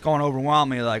it keeps going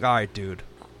overwhelming, you're like, all right, dude.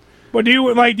 But do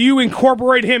you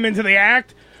incorporate him into the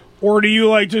act, or do you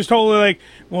like just totally like,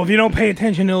 well, if you don't pay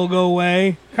attention, it'll go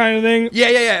away, kind of thing?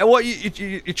 Yeah. Well,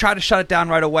 you try to shut it down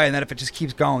right away, and then if it just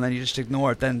keeps going, then you just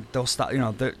ignore it. Then they'll stop.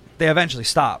 They eventually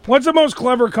stop. What's the most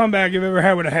clever comeback you've ever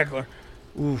had with a heckler?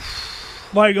 Oof.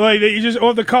 Like you just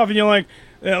off the cuff, and you're like,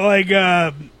 look,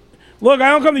 I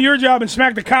don't come to your job and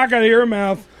smack the cock out of your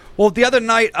mouth. Well, the other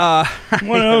night,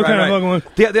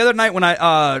 the other night when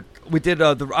we did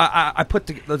I put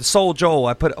the Soul Joel.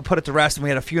 I put it to rest, and we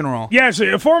had a funeral. Yes,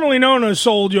 formerly known as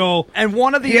Soul Joel. And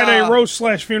one of the he had a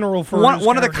roast/funeral for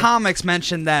one of the comics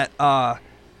mentioned that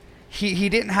he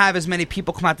didn't have as many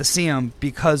people come out to see him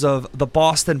because of the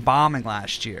Boston bombing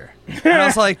last year. And I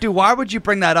was like, dude, why would you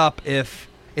bring that up if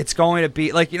it's going to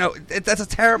be like that's a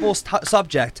terrible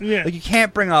subject. Yeah. Like you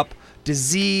can't bring up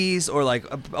disease or like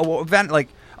a event like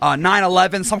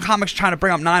 9/11. Some comics trying to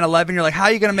bring up 9/11. You're like, how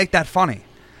are you going to make that funny?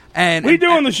 And we do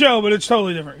on the show, but it's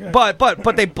totally different. Yeah.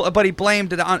 But he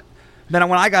blamed it on. Then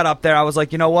when I got up there, I was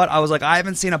like, you know what? I was like, I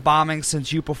haven't seen a bombing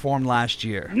since you performed last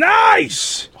year.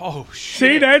 Nice. Oh shit!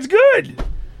 See, that's good.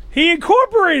 He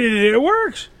incorporated it. It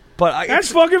works. But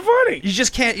that's fucking funny. You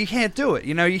just can't. You can't do it.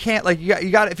 You can't. Like you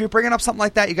got. If you're bringing up something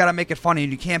like that, you got to make it funny,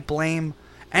 and you can't blame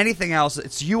anything else.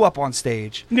 It's you up on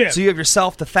stage. Yeah. So you have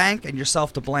yourself to thank and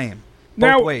yourself to blame.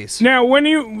 Both ways. Now, when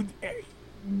you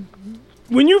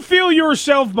feel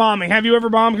yourself bombing, have you ever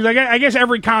bombed? Because I guess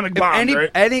every comic bombs, right?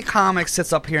 Any comic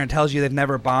sits up here and tells you they've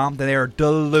never bombed, then they are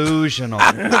delusional.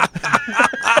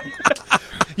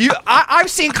 I've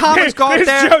seen comics go up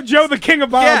there. Joe, the king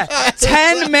of bombs. Yeah,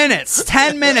 10 minutes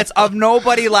of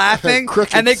nobody laughing,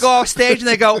 and they go off stage and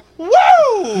they go, woo!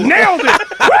 Nailed it!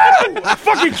 Woo!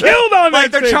 Fucking killed on that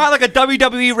Like they're thing. trying like a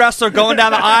WWE wrestler going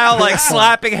down the aisle, like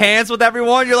slapping hands with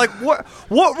everyone. You're like, what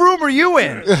room are you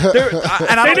in?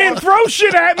 They didn't throw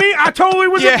shit at me. I totally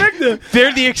was a victim.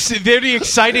 They're the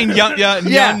exciting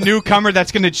young newcomer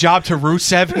that's going to job to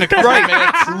Rusev in a couple of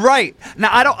minutes. Right. Now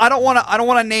I don't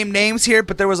want to name names here,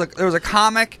 but there was a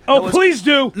comic. Oh, please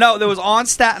do. No, that was on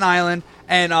Staten Island,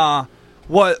 and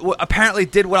what apparently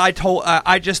did what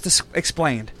I just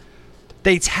explained.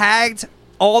 They tagged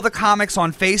all the comics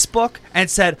on Facebook and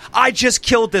said, "I just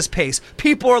killed this pace.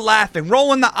 People are laughing,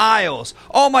 rolling the aisles.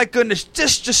 Oh my goodness,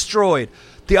 just destroyed."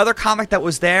 The other comic that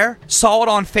was there saw it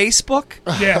on Facebook.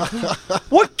 Yeah.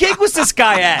 What gig was this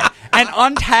guy at? And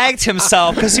untagged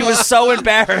himself because he was so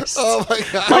embarrassed. Oh my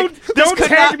god! Don't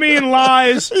tag me in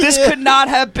lies. This could not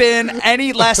have been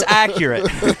any less accurate.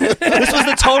 This was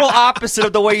the total opposite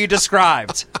of the way you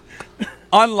described.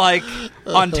 Unlike,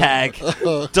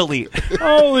 untag, delete.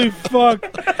 Holy fuck.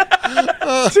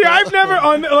 See, I've never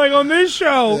on this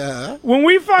show. When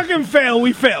we fucking fail,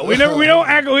 we fail. We don't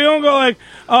go like,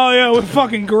 oh yeah, we're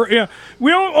fucking great. Yeah,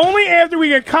 we don't only after we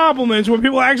get compliments when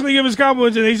people actually give us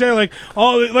compliments and they say like,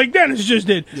 oh, like Dennis just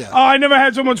did. Yeah. Oh, I never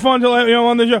had so much fun till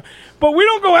on the show. But we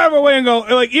don't go out of our way and go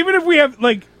like, even if we have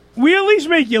like, we at least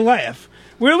make you laugh.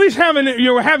 We're at least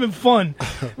we're having fun.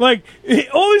 Like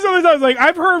all these other times, like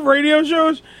I've heard radio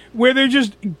shows where they're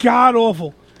just god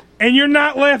awful, and you're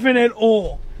not laughing at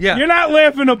all. Yeah. You're not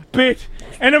laughing a bit.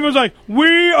 And it was like,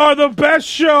 we are the best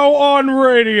show on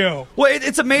radio. Well,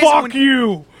 it's amazing. Fuck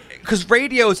you. Because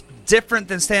radio is different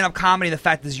than stand-up comedy. The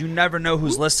fact is you never know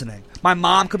who's listening. My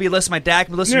mom could be listening. My dad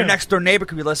could be listening. Your next-door neighbor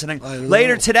could be listening.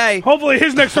 Later today. Hopefully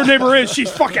his next-door neighbor is.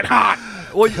 She's fucking hot.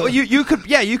 Well, you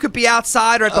could be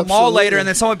outside or at the mall later, and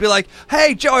then someone would be like,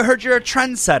 "Hey, Joe, I heard you're a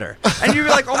trendsetter," and you'd be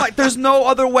like, "Oh my!" There's no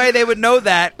other way they would know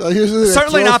that.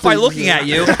 Certainly not by looking at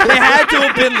you. They had to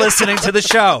have been listening to the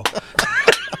show.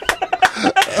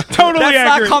 Totally That's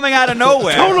accurate. not coming out of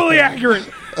nowhere. Totally accurate.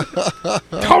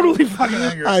 Totally fucking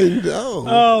accurate. I know.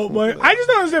 Oh boy, I just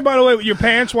don't understand. By the way, with your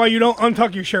pants, why you don't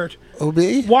untuck your shirt? Oh,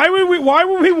 me? Why would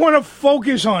we want to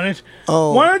focus on it?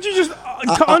 Oh. Why don't you just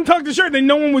untuck the shirt? Then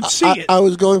no one would see it. I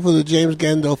was going for the James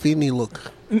Gandolfini look.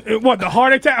 What, the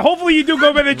heart attack? Hopefully you do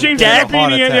go by the James Dead?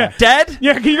 Gandolfini. Yeah. Dead?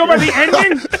 Yeah, can you go by the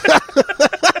ending?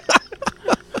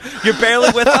 You're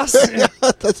barely with us.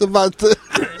 That's about the.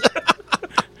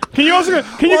 Can you also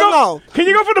can you go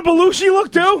for the Belushi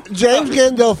look too? James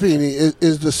Gandolfini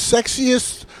is the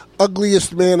sexiest,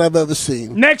 ugliest man I've ever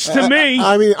seen. Next to me.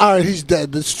 I mean, all right, he's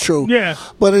dead. That's true. Yeah,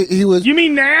 but he was. You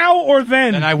mean now or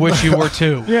then? And I wish you were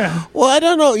too. Yeah. Well, I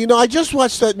don't know. You know, I just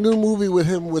watched that new movie with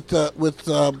him with Julia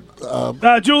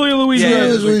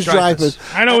Louis-Dreyfus.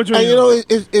 I know what you mean. mean. You know,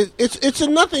 it's a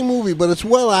nothing movie, but it's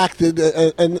well acted,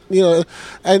 and you know,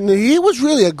 and he was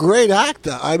really a great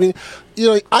actor. I mean, you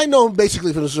know, I know him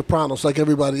basically from The Sopranos, like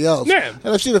everybody else. Yeah,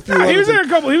 and I've seen a few. He was in a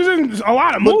couple. He was in a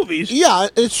lot of movies. Yeah,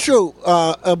 it's true.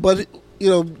 But you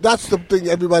know, that's the thing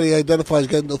everybody identifies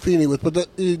Gandolfini with. But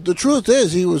the truth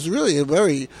is, he was really a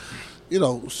very, you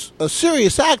know, a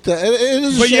serious actor. And it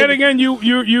is but yet again, you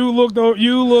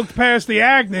looked past the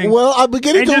acting. Well, I'm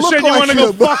beginning to just look said like you want to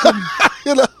go fuck him.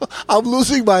 You know, I'm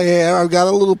losing my hair. I've got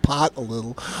a little pot,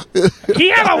 He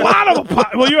had a lot of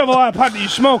pot. Well, you have a lot of pot that you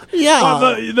smoke.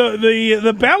 Yeah.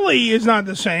 The belly is not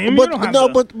the same. But you don't have no,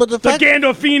 the fact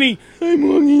Gandolfini.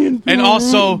 And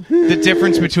also, the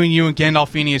difference between you and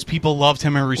Gandolfini is people loved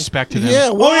him and respected him.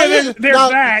 Yeah, why there's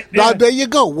that. Now, Yeah. there you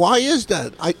go. Why is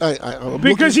that?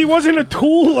 Because he wasn't a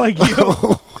tool like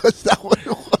you.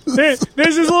 There's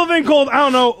this little thing called, I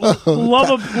don't know, love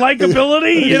of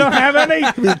likability. You don't have any?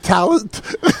 I mean, talent.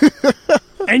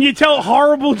 And you tell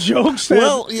horrible jokes.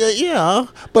 Well, yeah,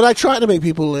 but I try to make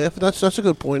people laugh. That's a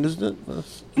good point, isn't it?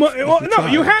 Well, no,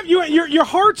 you have your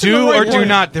heart's in the Do right or do place.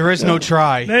 not. There is no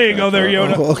try. There you go, there,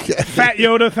 Yoda. Okay. Fat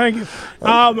Yoda, thank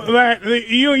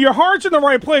you. Your heart's in the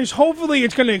right place. Hopefully,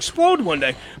 it's going to explode one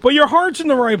day. But your heart's in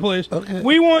the right place. Okay.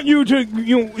 We want you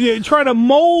to try to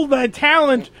mold that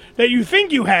talent that you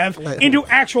think you have into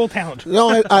actual talent. No,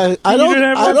 I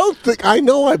don't think I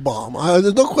know I bomb.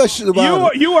 There's no question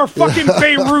about it. You are fucking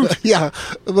Beirut. Yeah,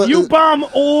 but you bomb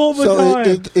all the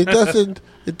time.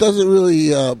 It doesn't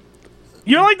really.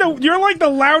 You're like the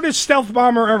loudest stealth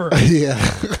bomber ever. Yeah.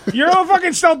 You're a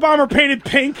fucking stealth bomber painted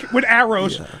pink with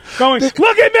arrows, going,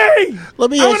 "Look at me! Let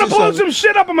me I'm ask gonna you blow something. some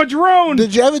shit up. I'm a drone."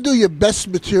 Did you ever do your best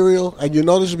material and you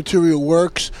know this material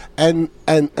works and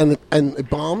it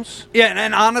bombs? Yeah,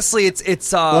 and honestly, it's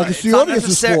it's not, the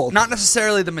audience's fault. not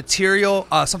necessarily the material.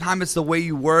 Sometimes it's the way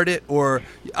you word it, or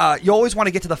you always want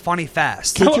to get to the funny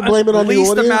fast. Can't you blame it on the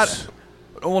Least audience?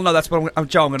 Well, no, that's what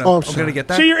Joe. I'm gonna get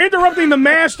that. So you're interrupting the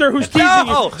master who's teaching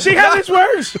you. See how this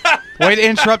works? Way to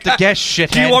interrupt the guest,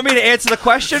 shithead. Do you want me to answer the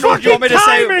question, or do you want me to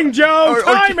timing, say Joe? or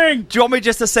Timing. Do you want me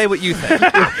just to say what you think?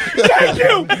 Thank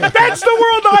you. That's the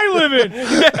world I live in.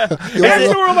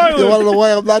 That's the world I live in. You want to know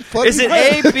why I'm not funny? Is it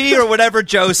A, B, or whatever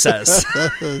Joe says?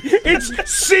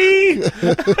 It's C.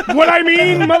 What I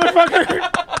mean, motherfucker.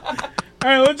 All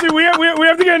right, let's see. We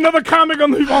have to get another comic on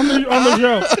the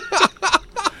show.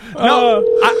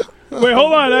 Wait,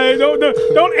 hold on.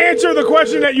 Don't answer the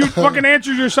question that you fucking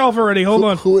answered yourself already. Hold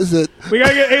on. Who is it? We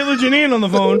gotta get Ayla Janine on the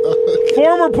phone.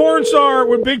 Former porn star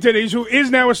with big titties, who is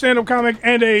now a stand-up comic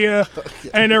and a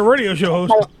radio show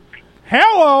host.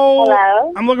 Hello.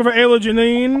 Hello. I'm looking for Ayla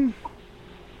Janine.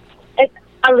 It's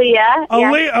Aaliyah.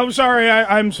 Aaliyah. Yes. I'm sorry.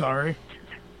 I'm sorry.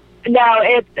 No,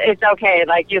 it's okay.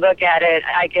 Like, you look at it,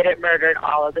 I get it murdered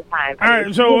all of the time. All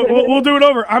right, so we'll do it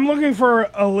over. I'm looking for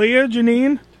Aaliyah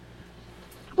Janine.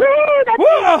 Woo, that's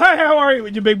Whoa, hi, how are you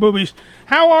with your big boobies?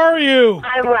 How are you?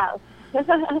 I'm well.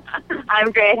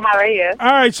 I'm great. How are you?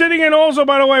 All right, sitting in also,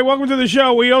 by the way, welcome to the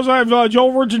show. We also have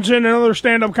Joel Richardson, another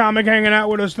stand-up comic, hanging out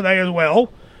with us today as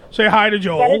well. Say hi to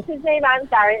Joel. What is his name? I'm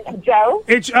sorry. Joe?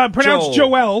 It's pronounced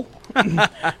Joel.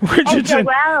 Richardson.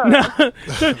 Oh,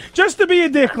 No, just to be a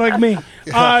dick like me.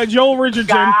 Joel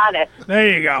Richardson. Got it.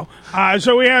 There you go.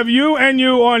 So we have you and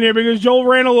you on here because Joel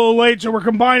ran a little late, so we're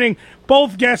combining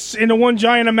both guests into one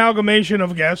giant amalgamation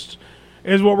of guests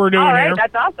is what we're doing all right, here.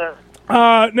 that's awesome.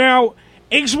 Now,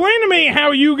 explain to me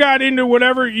how you got into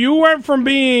whatever. You went from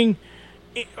being...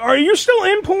 Are you still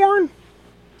in porn?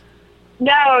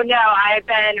 No, I've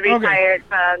been retired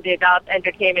from the adult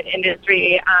entertainment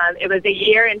industry. It was a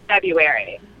year in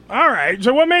February. All right.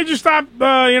 So what made you stop,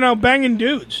 banging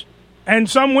dudes and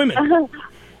some women?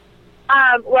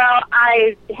 Well,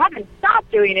 I haven't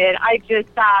stopped doing it. I just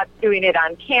stopped doing it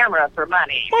on camera for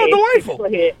money. Oh, delightful.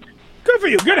 Basically. Good for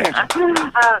you. Good answer.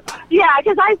 Yeah,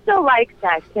 because I still like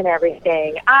sex and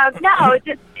everything. No, it's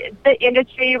just the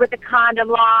industry with the condom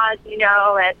laws, and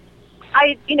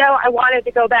I wanted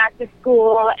to go back to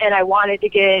school and I wanted to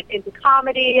get into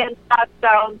comedy and stuff.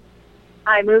 So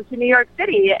I moved to New York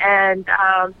City and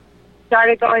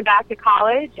started going back to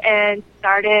college and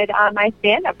started my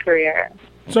stand-up career.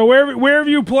 So where have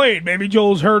you played? Maybe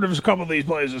Joel's heard of a couple of these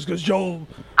places because Joel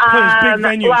plays big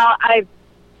venues. Well, I've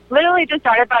literally just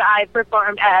started, but I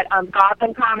performed at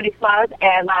Gotham Comedy Club,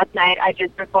 and last night I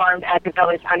just performed at the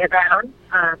Village Underground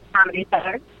Comedy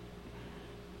Center.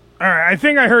 All right, I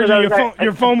think I heard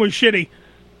your phone was shitty.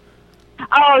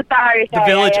 Oh, sorry.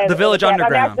 The Village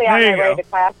Underground. I'm actually on There my you way go. to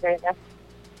class right now.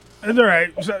 It's all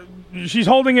right. So, she's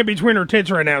holding it between her tits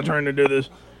right now, trying to do this,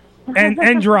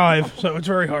 and drive. So it's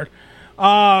very hard.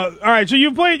 All right. So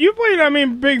you played. I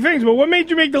mean, big things. But what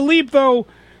made you make the leap, though?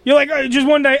 You're like just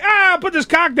one day. I'll put this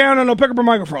cock down and I'll pick up a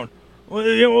microphone. What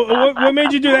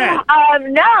made you do that?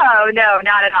 No,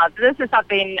 not at all. So this is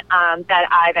something that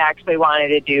I've actually wanted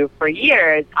to do for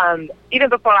years. Even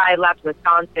before I left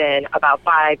Wisconsin about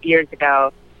 5 years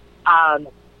ago, I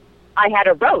had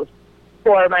a roast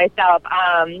for myself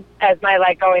as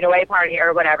my going away party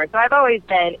or whatever. So I've always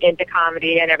been into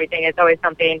comedy and everything. It's always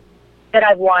something that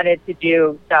I've wanted to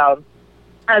do. So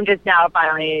I'm just now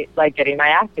finally getting my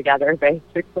act together,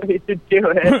 basically, to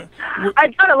do it.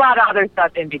 I've done a lot of other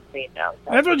stuff in between, though.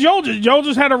 So. That's what Joel did. Joel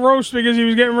just had a roast because he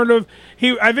was getting rid of.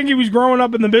 I think he was growing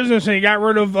up in the business and he got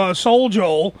rid of Soul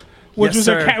Joel, which was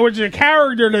which is a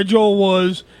character that Joel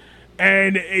was,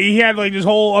 and he had this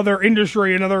whole other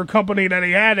industry, another company that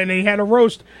he had, and he had a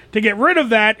roast to get rid of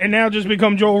that, and now just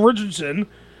become Joel Richardson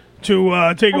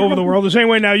to take over the world. The same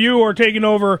way now you are taking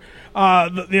over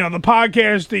the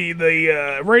podcast,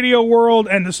 the radio world,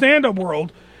 and the stand-up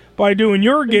world by doing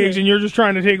your gigs, and you're just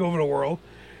trying to take over the world.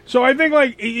 So I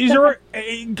think, is there...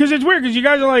 Because it's weird, because you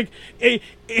guys are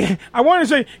I want to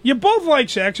say, you both like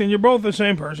sex, and you're both the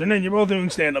same person, and you're both doing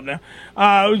stand-up now.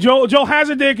 Joel has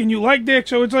a dick, and you like dick,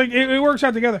 so it's it works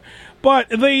out together. But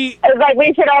it's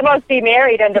we should almost be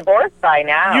married and divorced by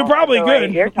now. You probably the way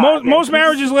could. you're talking. Most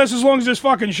marriages last as long as this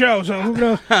fucking show, so who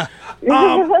knows? The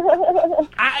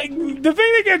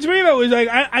thing that gets me, though, is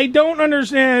I don't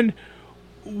understand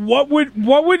what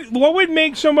would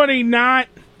make somebody not...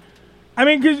 I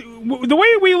mean, because the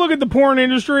way we look at the porn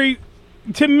industry,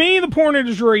 to me, the porn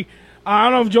industry, I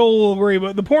don't know if Joel will agree,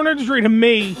 but the porn industry, to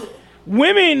me,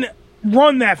 women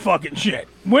run that fucking shit.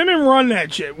 Women run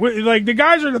that shit. The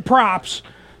guys are the props.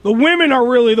 The women are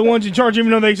really the ones in charge,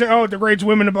 even though they say, oh, it degrades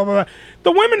women and blah, blah, blah.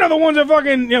 The women are the ones that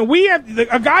fucking,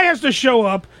 a guy has to show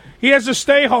up. He has to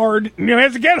stay hard. He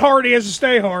has to get hard. He has to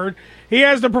stay hard. He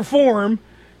has to perform.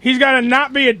 He's got to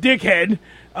not be a dickhead.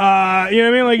 You know what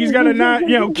I mean? Like, he's got to not,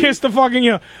 kiss the fucking,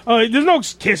 there's no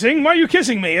kissing. Why are you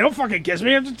kissing me? You don't fucking kiss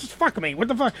me. Just fuck me. What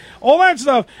the fuck? All that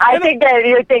stuff. I think that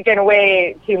you're thinking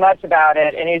way too much about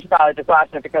it, and you should probably just watch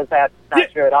it because that's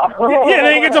not true at all. Yeah,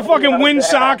 then he gets a fucking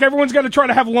windsock. Everyone's got to try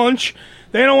to have lunch.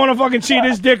 They don't want to fucking see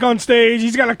this dick on stage.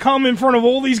 He's got to come in front of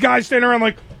all these guys standing around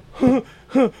like,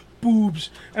 boobs,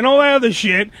 and all that other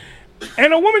shit.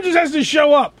 And a woman just has to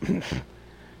show up.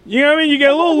 You know what I mean? You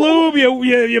get a little lube,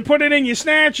 you put it in, you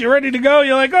snatch, you're ready to go.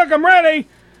 You're like, look, I'm ready.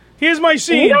 Here's my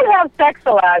scene. You don't have sex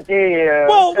a lot, do you?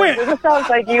 Well, wait. It just sounds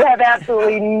like you have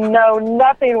absolutely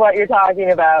nothing what you're talking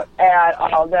about at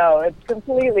all. No, it's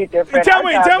completely different. Tell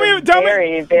me,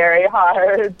 very, very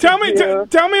hard. Tell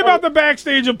me about the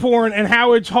backstage of porn and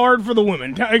how it's hard for the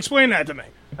women. Explain that to me.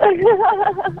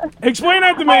 Explain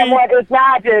that to me. It's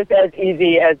not just as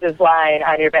easy as just lying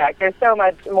on your back. There's so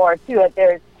much more to it.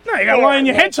 There's no, you gotta lie on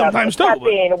your head sometimes too.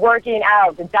 Working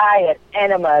out, the diet,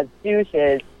 enemas,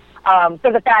 douches.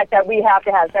 So the fact that we have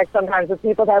to have sex sometimes with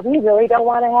people that we really don't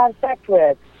want to have sex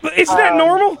with. But isn't that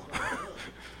normal?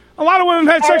 A lot of women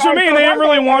have had sex with me and they didn't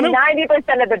really want to.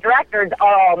 90% of the directors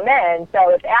are all men, so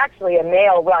it's actually a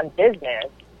male-run business.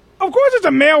 Of course it's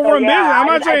a male-run business. I'm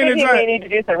not saying it's not. You need to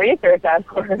do some research on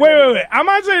it. Wait. I'm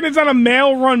not saying it's not a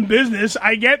male-run business.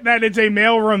 I get that it's a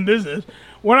male-run business.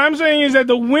 What I'm saying is that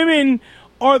the women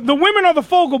are the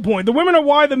focal point. The women are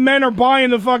why the men are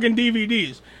buying the fucking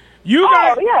DVDs. You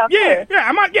guys,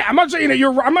 I'm not saying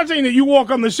that I'm not saying that you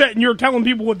walk on the set and you're telling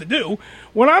people what to do.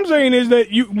 What I'm saying is that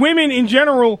women in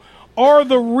general are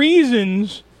the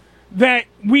reasons that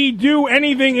we do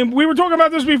anything. And we were talking about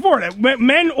this before.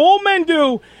 That all men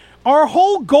do. Our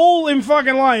whole goal in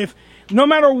fucking life, no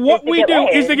matter what we do,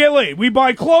 is to get laid. We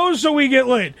buy clothes so we get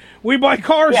laid. We buy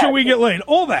cars so we get laid.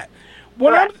 All that.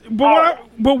 But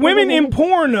women in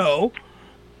porno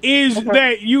is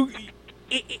that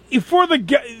for the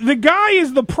guy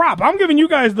is the prop. I'm giving you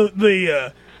guys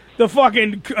the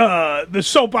fucking the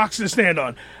soapbox to stand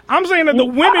on. I'm saying that the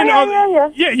women are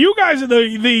you guys are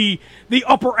the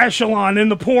upper echelon in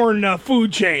the porn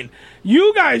food chain.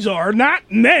 You guys are not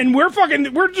men. We're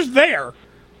just there.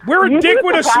 We're a dick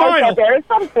with a smile. There's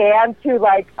some fans who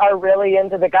are really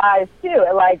into the guys too.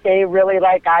 Like they really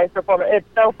like guys performing. It's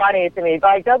so funny to me.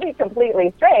 Like they'll be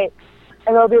completely straight,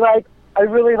 and they'll be like, "I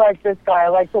really like this guy. I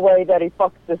like the way that he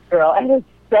fucks this girl," and it's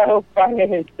so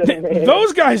funny to me.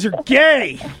 Those guys are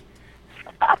gay.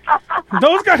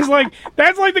 Those guys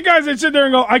that's like the guys that sit there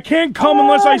and go, "I can't come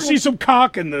unless I see some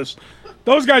cock in this."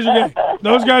 Those guys are gay.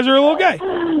 Those guys are a little gay.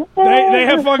 They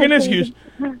have fucking issues.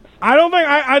 I don't think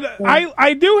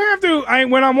I do have to.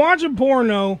 When I'm watching porn,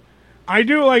 though, I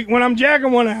do when I'm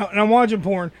jacking one out and I'm watching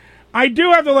porn. I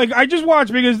do have to I just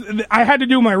watch because I had to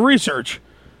do my research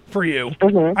for you.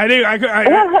 Mm-hmm.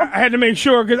 I had to make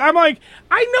sure because I'm like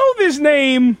I know this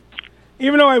name,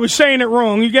 even though I was saying it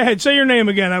wrong. You go ahead, say your name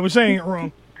again. I was saying it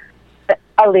wrong.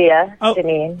 Aaliyah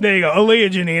Janine. There you go,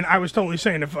 Aaliyah Janine. I was totally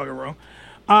saying it fucking wrong.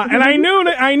 And I knew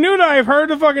that I've heard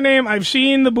the fucking name. I've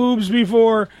seen the boobs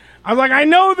before. I was like, I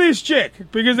know this chick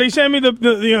because they sent me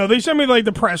they sent me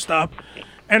the press stuff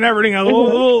and everything,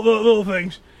 little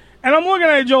things. And I'm looking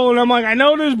at Joel and I'm like, I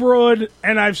know this broad,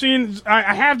 and I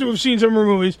have to have seen some of her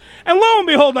movies. And lo and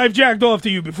behold, I've jacked off to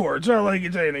you before. It's not like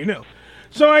it's anything new.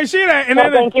 So I see that, and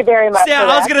then thank you very much. Yeah,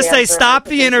 I was gonna say, stop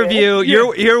the interview.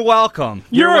 You're welcome.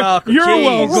 You're welcome. You're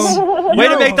Jeez. welcome. Way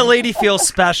to make the lady feel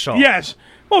special. Yes.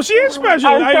 Well, she is special.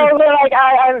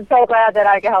 I'm so glad that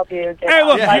I can help you. Hey,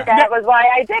 look, that was why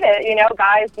I did it.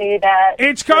 Guys need that.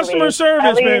 It's customer service,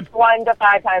 at least babe. 1 to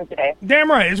 5 times a day. Damn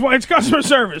right. It's customer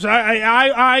service.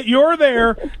 You're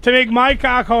there to make my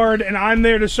cock hard, and I'm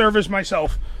there to service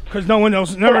myself because no one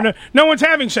else, no one's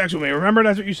having sex with me. Remember,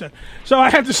 that's what you said. So I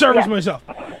have to service myself.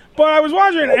 But I was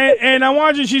watching, and I'm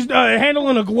watching. She's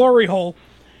handling a glory hole,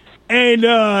 and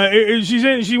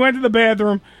she went to the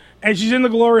bathroom. And she's in the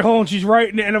glory hole, and she's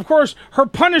writing it. And, of course, her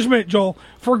punishment, Joel,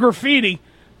 for graffiti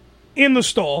in the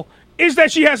stall is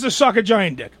that she has to suck a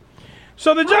giant dick.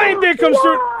 So the giant dick comes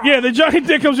through. Yeah, the giant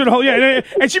dick comes through the hole. Yeah,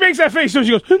 and she makes that face, so she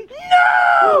goes,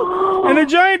 no! And the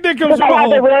giant dick comes through the hole. I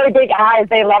have the really big eyes.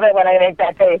 They love it when I make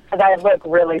that face because I look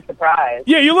really surprised.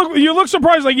 Yeah, you look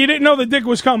surprised like you didn't know the dick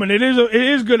was coming. It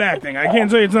is good acting. I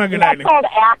can't say it's not good acting. That's called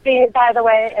acting, by the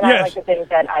way, and yes. I like to think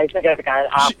that I should have gotten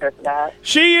an Oscar for that.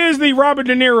 She is the Robert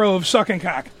De Niro of sucking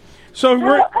cock. So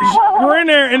we're in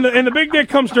there, and the big dick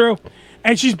comes through.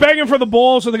 And she's begging for the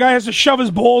ball, so the guy has to shove his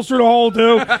balls through the hole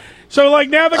too. So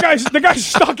now the guy's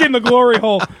stuck in the glory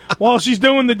hole while she's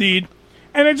doing the deed,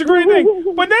 and it's a great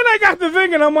thing. But then I got to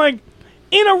thinking, I'm like,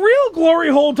 in a real glory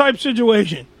hole type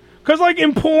situation, because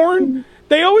in porn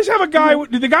they always have a guy.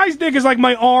 The guy's dick is like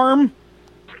my arm.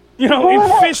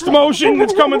 in fist motion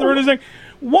that's coming through his thing.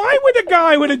 Why would a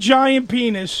guy with a giant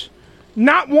penis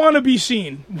not want to be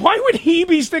seen? Why would he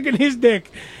be sticking his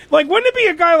dick? Like, wouldn't it be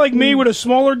a guy like me with a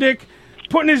smaller dick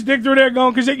putting his dick through there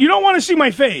going, because you don't want to see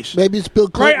my face. Maybe it's Bill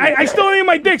Clinton. Right? I still need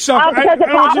my dick sucked. Because it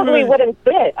I don't see probably my- wouldn't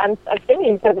fit. I'm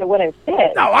assuming because it wouldn't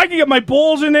fit. No, I can get my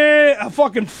balls in there, a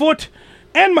fucking foot,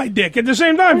 and my dick at the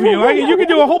same time for you. You can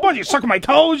do a whole bunch. You suck my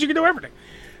toes, you can do everything.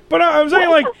 But I'm saying,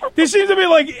 like, this seems to be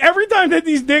like every time that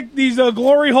these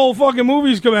glory hole fucking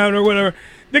movies come out or whatever,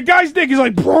 the guy's dick is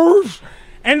like, brrr,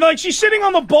 and like she's sitting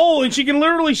on the bowl and she can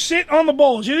literally sit on the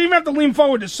bowl. She doesn't even have to lean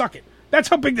forward to suck it. That's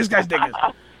how big this guy's dick is.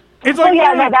 It's like,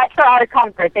 no, that's for our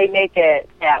comfort. They make it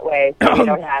that way, so you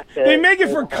don't have to. They make it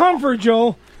for comfort,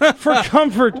 Joel. For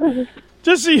comfort.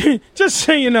 Just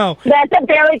so you know. That's a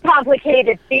very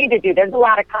complicated thing to do. There's a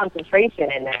lot of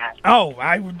concentration in that. Oh,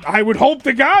 I would hope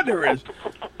to God there is.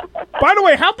 By the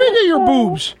way, how big are your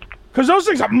boobs? Because those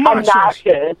things are monstrous.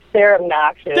 Obnoxious. They're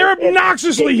obnoxious. They're It's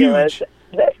obnoxiously ridiculous. huge.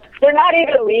 They're not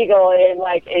even legal in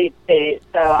like 8 states,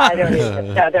 so I don't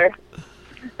even know.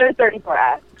 They're 34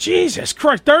 Fs. Jesus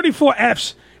Christ, 34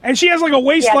 Fs. And she has like a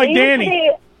waist Yeah, like they used to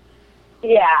Danny.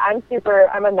 Yeah, I'm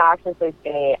obnoxiously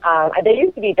skinny. They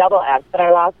used to be double Fs, but I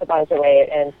lost a bunch of weight,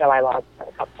 and so I lost a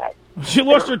couple times. She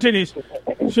lost her titties.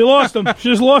 She lost them. She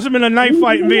just lost them in a knife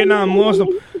fight in Vietnam. Lost them.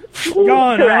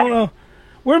 Gone. I don't know.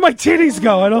 Where'd my titties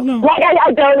go? I don't know. Like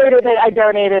I donated it. I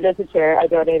donated it to charity. I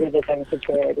donated it to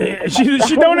charity.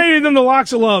 She donated them to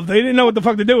Locks of Love. They didn't know what the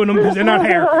fuck to do with them because they're not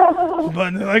hair.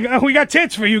 But like, oh, we got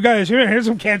tits for you guys. Here's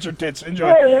some cancer tits.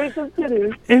 Enjoy. Here's some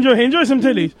titties. Enjoy some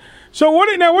titties. So what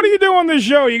do you do on this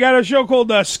show? You got a show called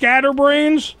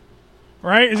Scatterbrains,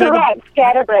 right? Is that Correct,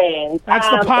 Scatterbrains. That's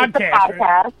the podcast, It's a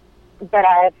podcast that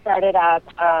I have started up,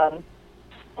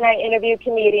 and I interview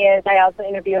comedians. I also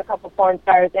interview a couple porn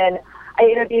stars, and I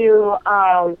interview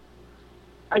a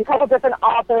couple different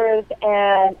authors.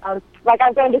 And like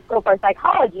I'm going to school for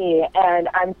psychology, and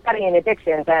I'm studying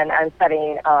addictions, and I'm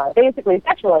studying basically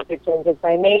sexual addictions is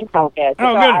my main focus.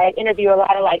 Oh, so good. I interview a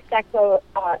lot of like psychosexual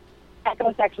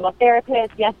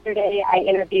therapists. Yesterday, I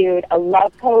interviewed a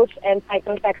love coach and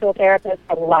psychosexual therapist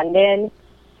from London.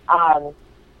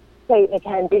 Kate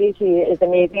McKenzie, she is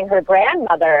amazing. Her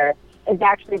grandmother is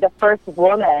actually the first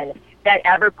woman that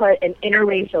ever put an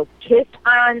interracial kiss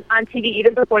on TV,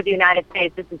 even before the United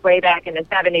States. This is way back in the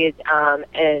 70s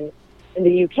in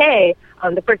the UK.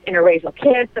 The first interracial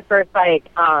kiss, the first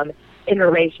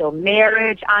interracial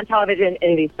marriage on television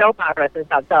in these soap operas and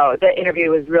stuff. So the interview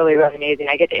was really, really amazing.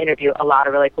 I get to interview a lot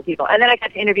of really cool people. And then I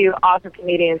got to interview awesome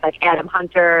comedians like Adam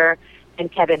Hunter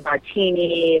and Kevin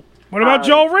Martini. What about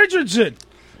Joel Richardson?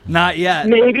 Not yet.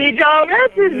 Maybe Joel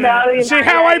Richardson. No, See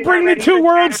how I bring the two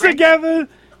worlds together?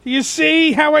 Do you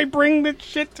see how I bring the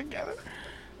shit together?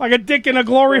 Like a dick in a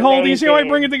glory hole. Do you see how I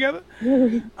bring it together?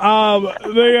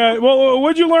 Well,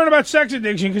 what'd you learn about sex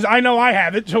addiction? Because I know I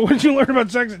have it. So what'd you learn about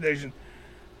sex addiction?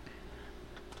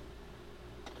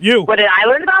 You. What did I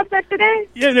learn about sex today?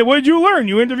 Yeah, what did you learn?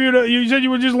 You interviewed. You said you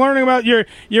were just learning about your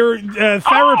therapy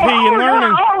and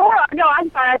learning. No, I'm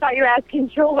sorry. I thought you were asking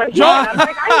Joel. Joel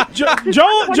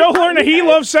learned that he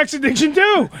loves sex addiction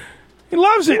too. He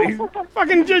loves it. He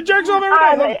fucking jerks off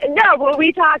every day. No, well,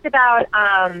 we talked about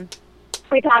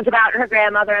her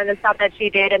grandmother and the stuff that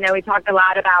she did, and then we talked a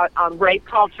lot about rape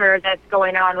culture that's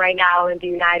going on right now in the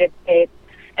United States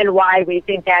and why we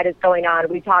think that is going on.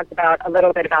 We talked about a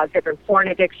little bit about different porn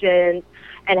addictions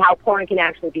and how porn can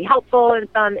actually be helpful in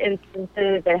some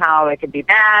instances and how it can be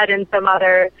bad in some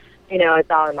other. You know,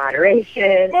 it's all in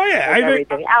moderation. Oh yeah,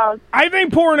 everything else. I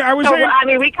think porn.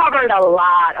 We covered a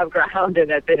lot of ground in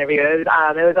this interview. It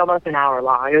was almost an hour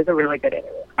long. It was a really good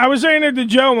interview. I was saying it to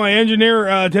Joe, my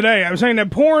engineer, today. I was saying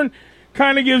that porn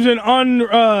kind of gives an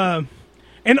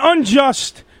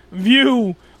unjust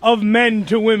view of men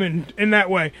to women in that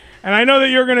way. And I know that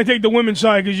you're going to take the women's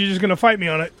side because you're just going to fight me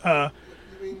on it.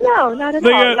 No, not at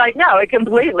all. No, it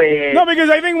completely. No,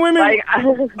 because I think women,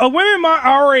 women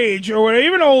our age or whatever,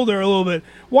 even older a little bit,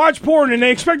 watch porn and they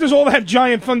expect us all to have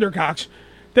giant thundercocks.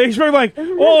 They expect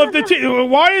if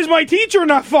why is my teacher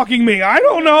not fucking me? I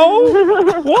don't know.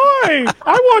 Why?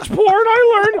 I watch porn. I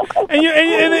learn,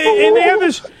 and they have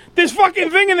this fucking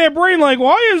thing in their brain like,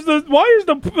 why is the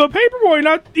paperboy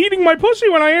not eating my pussy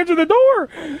when I answer the door?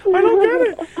 I don't get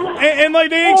it. And like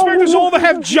they expect us all to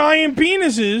have giant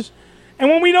penises. And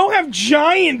when we don't have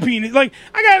giant penis, like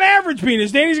I got an average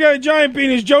penis, Danny's got a giant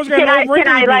penis, Joe's got Can I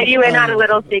let you in on a penis.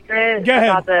 little secret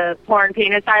about the porn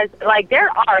penis size? Like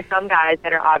there are some guys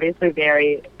that are obviously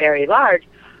very, very large,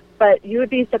 but you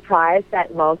would be surprised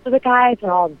that most of the guys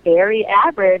are all very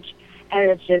average,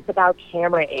 and it's just about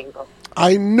camera angle.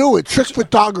 I knew it. Trick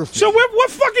photography. So what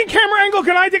fucking camera angle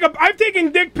can I take? I've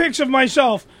taken dick pics of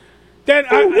myself that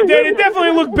it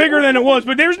definitely looked bigger than it was,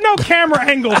 but there's no camera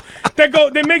angle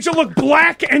that makes it look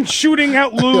black and shooting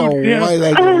out lewd.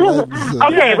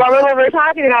 Okay, well, when we're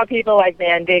talking about people like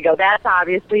Mandingo, that's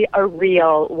obviously a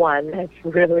real one. That's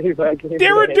really fucking.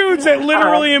 There are dudes that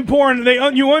literally in porn,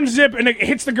 you unzip and it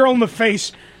hits the girl in the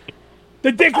face.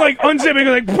 The dick like unzipping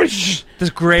like. Whoosh. This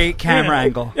great camera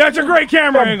angle. Yeah, it's a great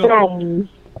camera angle.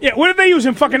 Yeah, what are they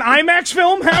using? Fucking IMAX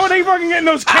film? How are they fucking getting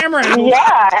those camera angles?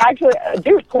 Yeah, actually,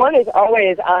 dude, porn is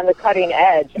always on the cutting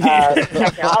edge of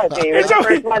technology. We're the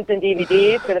first ones in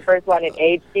DVDs, we're the first one in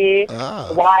HD.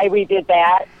 Why we did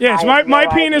that? Yes, my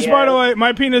penis, by the way,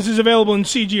 my penis is available in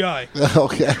CGI.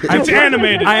 Okay. It's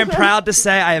animated. I am proud to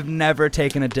say I have never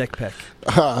taken a dick pic.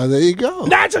 There you go.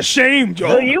 That's a shame, Joe.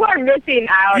 Well, you are missing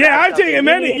out. Yeah, I've taken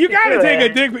many. You got to take a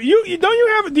dick pic. Do you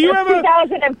have a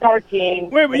 2014?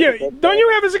 Wait, don't you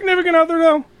have a significant other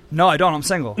though? No, I don't. I'm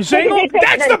single. You single?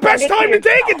 That's the best time to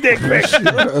take a dick pic.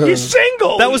 You're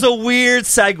single. That was a weird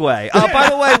segue. By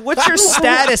the way, what's your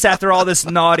status after all this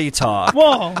naughty talk?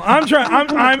 Well,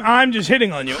 I'm just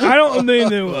hitting on you. I don't mean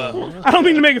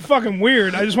to make it fucking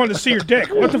weird. I just wanted to see your dick.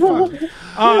 What the fuck?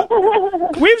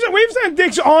 We've sent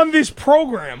dicks on this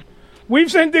program. We've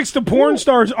sent dicks to porn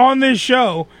stars on this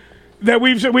show. That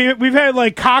we've had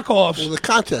like cock-offs. The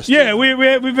contest. Yeah,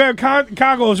 we've had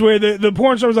cock-offs where the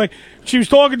porn star was like, she was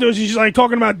talking to us, she's like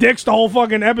talking about dicks the whole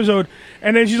fucking episode,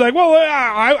 and then she's like, well,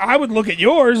 I would look at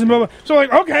yours, and blah, blah. So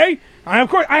like, okay. Of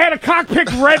course, I had a cock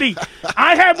pic ready.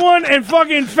 I had one, and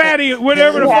fucking Fatty,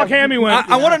 whatever the fuck Hammy went.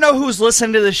 I want to know who's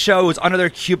listening to the show who's under their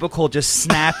cubicle just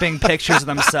snapping pictures of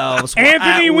themselves.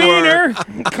 Anthony Weiner.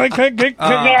 Click, click, click.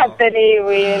 Anthony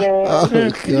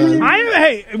Weiner.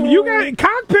 Hey, you got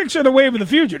cock pics are the wave of the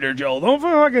future, there, Joel. Don't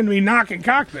fucking be knocking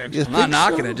cock pics. I'm not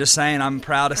knocking it. Just saying, I'm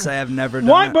proud to say I've never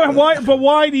done it. But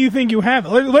why do you think you have it?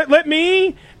 Let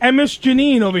me and Miss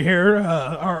Janine over here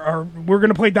we're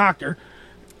gonna play doctor.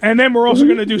 And then we're also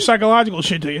going to do psychological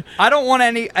shit to you. I don't want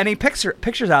any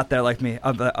pictures out there like me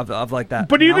of like that.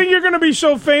 But do you think you're going to be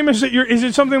so famous that is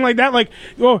it something like that? Like,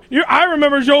 well, I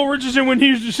remember Joel Richardson when he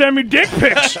used to send me dick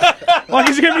pics. Like,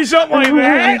 is it going to be something like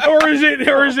that, or is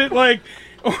it like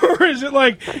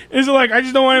I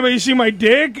just don't want anybody to see my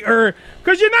dick, or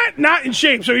because you're not in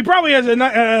shape, so he probably has an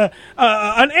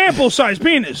ample sized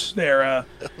penis there.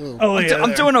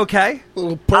 I'm doing okay.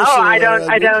 I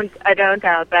don't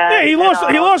doubt that. Yeah, he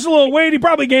lost a little weight. He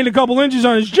probably gained a couple inches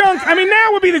on his junk. I mean,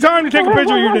 now would be the time to take a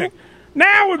picture of your dick.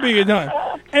 Now would be a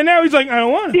time. And now he's like, I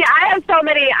don't want it. See, I have so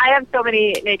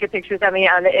many naked pictures of me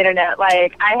on the internet.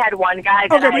 Like, I had one guy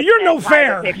that but you're no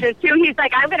fair. Pictures too. He's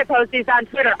like, I'm going to post these on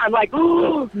Twitter. I'm like,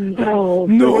 oh, no.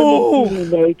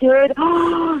 Naked?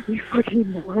 You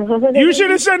fucking moron. You should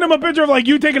have sent him a picture of, like,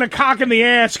 you taking a cock in the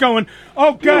ass going,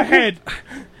 oh, go ahead.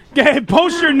 Go ahead,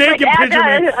 post your naked picture,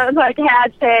 man. I'm like,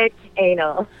 hashtag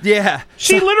anal. Yeah.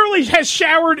 She literally has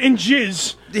showered in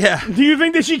jizz. Yeah. Do you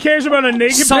think that she cares about a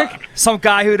naked pic? Some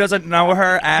guy who doesn't know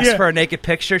her asks for a naked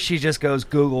picture. She just goes,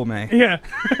 Google me. Yeah.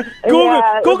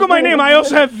 Google my name. I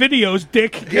also have videos,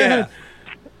 dick. Yeah.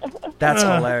 That's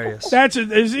hilarious. But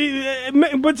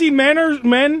see,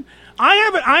 men. I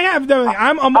have definitely.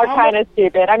 I'm kind of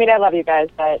stupid. I mean, I love you guys,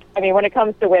 but I mean, when it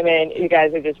comes to women, you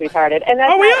guys are just retarded, and that's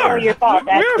not really your fault.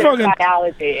 That's just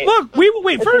biology. Look,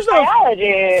 wait. First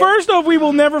off, we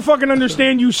will never fucking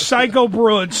understand you psycho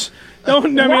broads.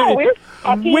 Women are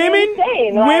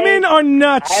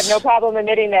nuts. I have no problem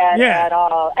admitting that at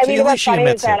all. I mean, what's funny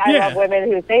is that I love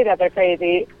women who say that they're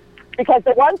crazy, because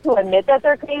the ones who admit that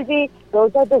they're crazy,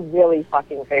 those are the really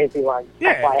fucking crazy ones.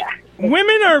 Yeah.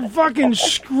 Women are fucking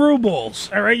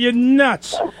screwballs, all right? You're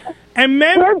nuts. And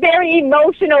men... We're very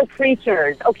emotional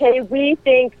creatures, okay? We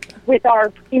think with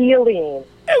our feelings.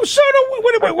 So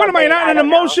what am I, not an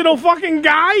emotional fucking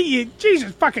guy?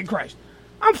 Jesus fucking Christ.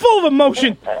 I'm full of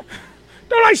emotion.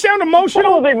 Don't I sound emotional?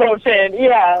 Full of emotion,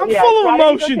 yeah. I'm full of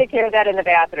emotion. You'll take care of that in the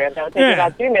bathroom. It'll take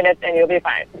about 2 minutes, and you'll be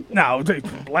fine. No,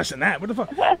 less than that. What the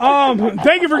fuck?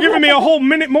 Thank you for giving me a whole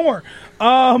minute more.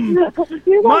 My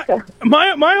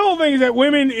whole thing is that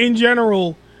women in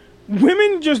general,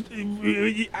 just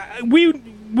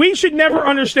we should never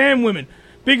understand women,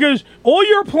 because all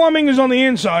your plumbing is on the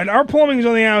inside, our plumbing is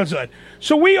on the outside.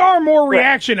 So we are more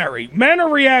reactionary. Men are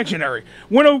reactionary.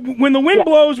 When the wind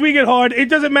blows, we get hard. It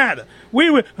doesn't matter.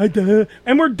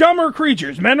 And we're dumber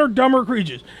creatures. Men are dumber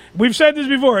creatures. We've said this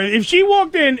before. If she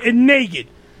walked in naked,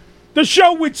 the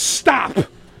show would stop.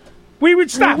 We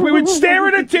would stop. We would stare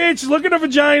at her tits, look at her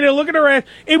vagina, look at her ass.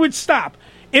 It would stop.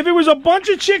 If it was a bunch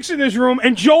of chicks in this room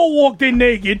and Joel walked in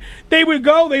naked, they would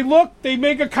go, they look, they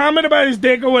make a comment about his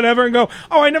dick or whatever and go,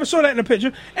 oh, I never saw that in a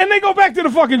picture. And they go back to the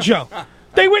fucking show.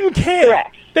 They wouldn't care.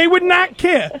 Correct. They would not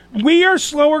care. We are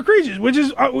slower creatures, which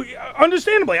is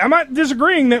understandably. I'm not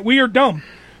disagreeing that we are dumb.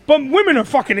 But women are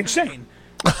fucking insane.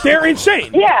 They're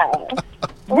insane. Yeah.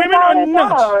 Women are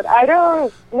nuts. I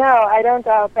don't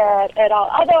doubt that at all.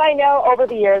 Although I know over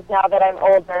the years now that I'm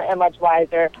older and much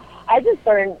wiser, I just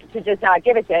learned to just not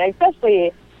give a shit,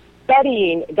 especially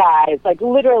studying guys, like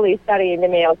literally studying the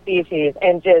male species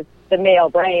and just the male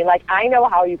brain. Like, I know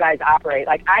how you guys operate.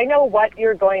 Like, I know what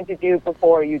you're going to do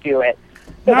before you do it.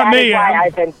 So Not that me, is why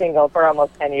I've been single for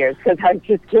almost 10 years, because I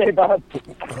just gave up.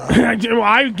 Well,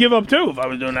 I'd give up too if I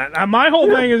was doing that. My whole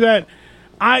thing is that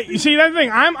you see that thing.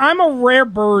 I'm a rare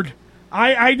bird.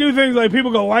 I do things like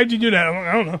people go, "Why'd you do that?" I'm like,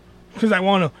 I don't know, because I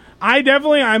want to.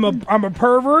 I'm a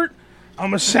pervert.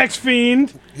 I'm a sex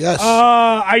fiend. Yes.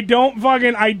 I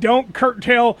don't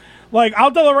curtail. Like,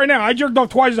 I'll tell her right now. I jerked off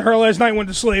twice to her last night and went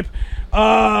to sleep.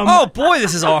 Oh boy,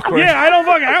 this is awkward. Yeah, I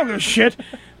don't give a shit.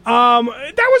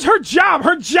 That was her job.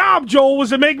 Her job, Joel,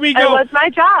 was to make me go. It was my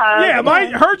job.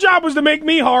 Yeah, her job was to make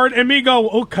me hard and me go,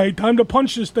 okay, time to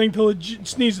punch this thing till it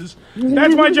sneezes.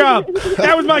 That's my job.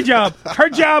 That was my job. Her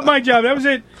job, my job. That was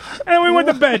it. And then we went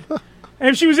to bed. And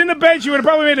if she was in the bed, she would have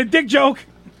probably made a dick joke.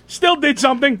 Still did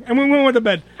something, and we went to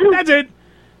bed. That's it.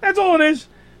 That's all it is.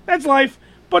 That's life.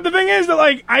 But the thing is that,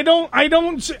 like, I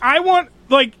want,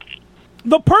 like,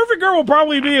 the perfect girl will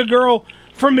probably be a girl,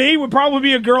 for me, would probably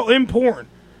be a girl in porn.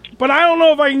 But I don't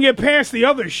know if I can get past the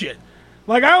other shit.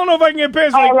 Like, I don't know if I can get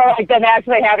past, like them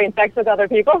actually having sex with other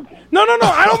people? No.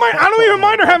 I don't mind. I don't even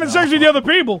mind her having sex with the other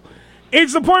people.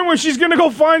 It's the point where she's going to go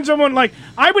find someone, like,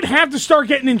 I would have to start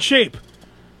getting in shape.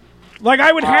 Like,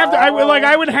 I would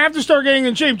have to start getting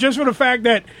in shape just for the fact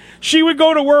that she would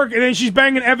go to work and then she's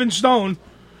banging Evan Stone.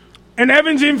 And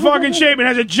Evan's in fucking shape and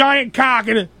has a giant cock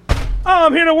and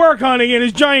I'm here to work, honey, and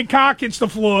his giant cock hits the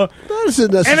floor. That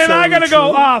isn't necessarily and then I gotta true.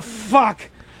 go, fuck.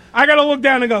 I gotta look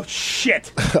down and go,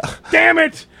 shit. Damn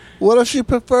it. What if she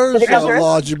prefers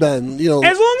large men? You know,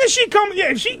 As long as she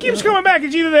if she keeps coming back,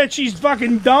 it's either that she's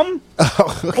fucking dumb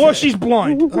or she's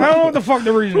blind. I don't know what the fuck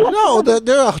the reason is. No,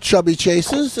 there are chubby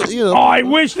chases. You know. Oh, I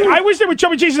wish there were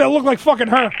chubby chases that look like fucking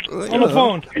her on the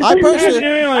phone. I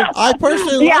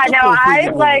personally, yeah, like no, a I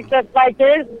full-figured like the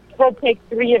there will take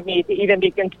 3 of me to even be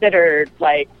considered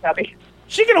like chubby.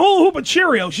 She can hula hoop a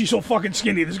Cheerio. She's so fucking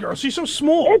skinny, this girl. She's so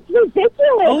small. It's ridiculous.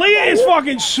 Aaliyah is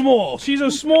fucking small. She's a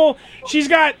small. She's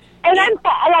got. And I'm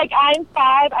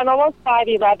 5. I'm almost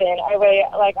 5'11". I weigh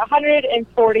like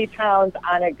 140 pounds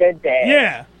on a good day.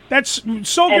 Yeah, that's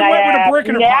soaking and wet with a brick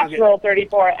in her pocket. natural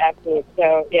 34 F's.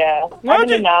 So yeah, I'm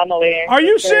an anomaly. Are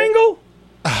you single?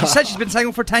 She said she's been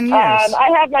single for 10 years.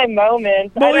 I have my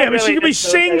moments. Well, yeah, but she could be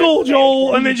single,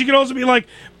 Joel, and then she could also be like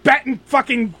batting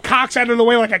fucking cocks out of the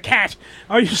way like a cat.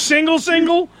 Are you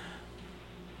single?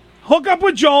 Hook up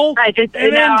with Joel. I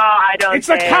don't. It's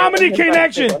the comedy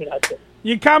connection.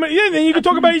 Then you can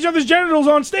talk about each other's genitals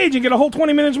on stage and get a whole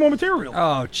 20 minutes more material.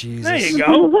 Oh, Jesus. There you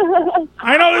go.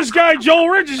 I know this guy, Joel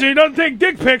Richardson, he doesn't take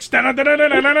dick pics. That's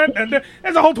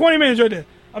a whole 20 minutes right there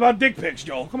about dick pics,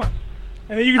 Joel. Come on.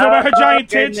 And then you can talk about her giant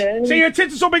tits. Say your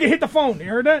tits are so big it hit the phone. You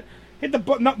heard that? Hit the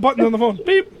button on the phone.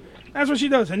 Beep. That's what she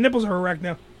does. Her nipples are erect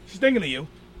now. She's thinking of you.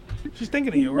 She's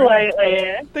thinking of you, right?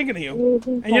 Slightly. Thinking of you.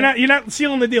 And you're not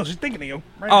sealing the deal. She's thinking of you.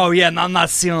 Right? Oh, yeah, no, I'm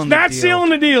not sealing the deal. Not sealing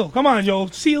the deal. Come on, Joel.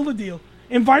 Seal the deal.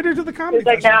 Invite her to the comedy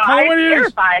Like, festival. no, Tell her I what it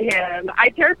is. terrify him. I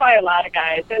terrify a lot of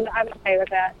guys, and I'm okay with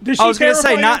that. I was going to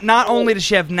say, not only does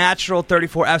she have natural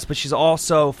 34 Fs, but she's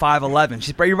also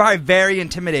 5'11". You're probably very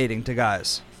intimidating to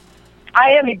guys.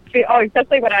 I am,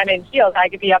 especially when I'm in heels. I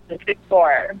could be up to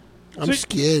 6'4". I'm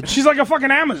scared. She's like a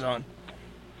fucking Amazon.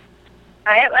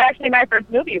 Actually, my first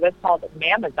movie was called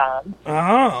Mamazon.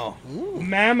 Oh.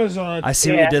 Mamazon. I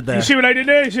see what you did there. You see what I did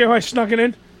there? You see how I snuck it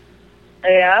in?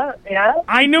 Yeah.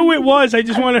 I knew it was. I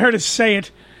just wanted her to say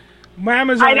it.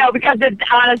 Mamazon. I know, because it's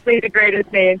honestly the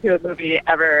greatest name to a movie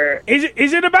ever. Is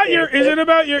it about your? Is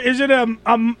it an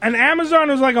Amazon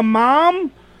who's like a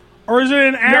mom, or is it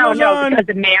an Amazon? No, because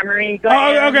the mammary Oh,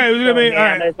 gland. okay. It was gonna be. All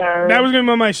right. Amazon. That was gonna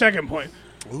be my second point.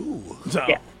 Ooh. So.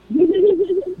 Yeah.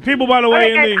 People, by the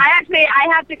way, Okay, guys, I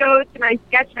have to go to my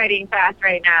sketch writing class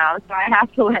right now, so I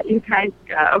have to let you guys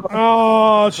go.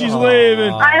 Oh, she's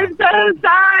leaving. I'm so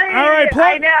sorry. All right,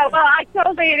 I know. Well, I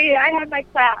told Lady I had my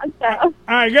class. So. All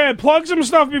right, go ahead. Plug some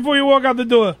stuff before you walk out the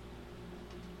door.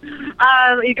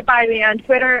 You can find me on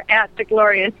Twitter at The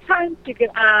Glorious Cunt. You can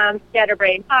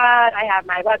Scatterbrain Pod. I have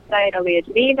my website,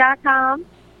 AleaJanine.com,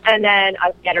 and then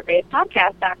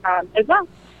Scatterbrainpodcast.com as well.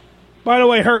 By the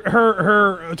way,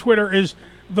 her Twitter is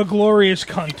the glorious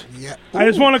cunt. Yeah. I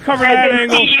just want to cover that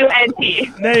angle.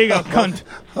 C-U-N-T. There you go, cunt.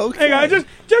 Okay. There you go.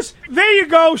 Just there you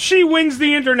go. She wins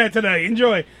the internet today.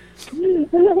 Enjoy.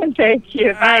 Thank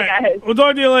you. Bye, guys. We'll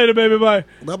talk to you later, baby. Bye.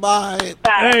 Bye-bye.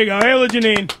 There you go. Hey,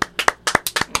 Janine.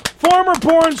 Former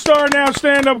porn star, now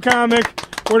stand-up comic,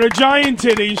 with her giant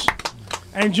titties,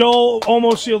 and Joel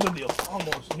almost sealed the deal.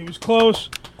 Almost. He was close.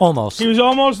 Almost. He was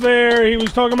almost there. He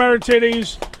was talking about her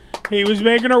titties. He was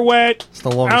making her wet. It's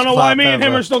the I longest don't know why clap me and him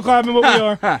ever. are still clapping, but we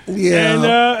are.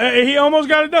 Yeah. And he almost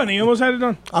got it done. He almost had it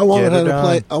done. I wanted her to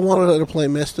play. I wanted her to play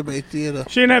Masturbate Theater.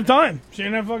 She didn't have time. She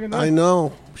didn't have fucking time. I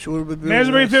know. She would have been. Really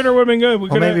Masturbate nice. Theater would have been good. We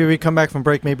Or could maybe we come back from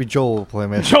break. Maybe Joel will play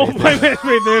Masturbate Joel play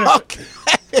Masturbate Theater. Okay.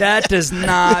 That does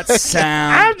not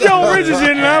sound. I'm Joel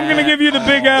Richardson, and I'm going to give you the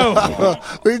big O.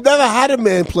 We've never had a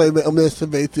man play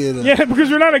Masturbate Theater. Yeah, because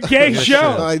we're not a gay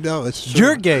show. I know. It's true.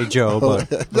 You're gay, Joe, but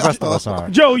the rest of us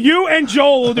aren't. Joe, you and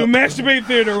Joel will do Masturbate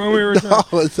Theater when we return.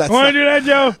 Want to do that,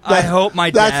 Joe? I hope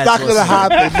my That's dad's not going to listening.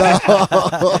 happen.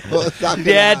 No. It's not gonna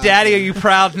Yeah, happen. Daddy, are you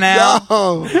proud now?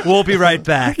 No. We'll be right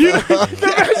back. The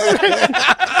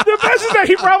best is that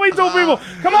he probably told people,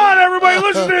 come on, everybody,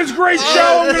 listen to this great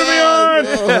show I'm going to be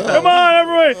on. Come on,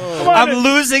 everybody. Come on. I'm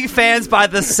losing fans by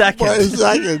the second. Wait a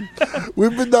second.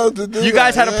 We've been known to do You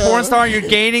guys that, had a porn star and you're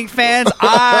gaining fans.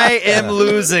 I am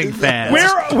losing fans.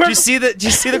 Do you see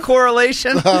the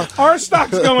correlation? Our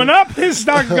stock's going up, his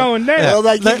stock's going down. Well,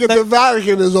 like you get the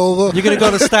Vatican is over. You're going to go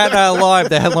to Staten Island Live.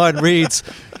 The headline reads,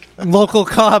 local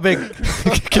comic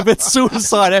commits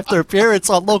suicide after appearance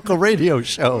on local radio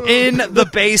show. In the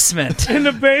basement. In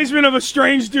the basement of a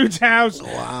strange dude's house.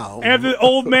 Wow. After the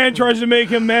old man tries to make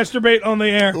him masturbate on the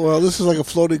air. Well, this is like a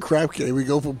floating crab cave. We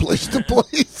go from place to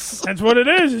place. That's what it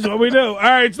is. It's what we do. All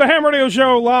right, it's the Ham Radio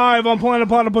Show live on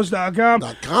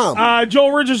PlanetPlatypus.com.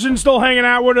 Joel Richardson's still hanging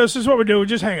out with us. This is what we do. We're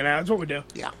just hanging out. That's what we do.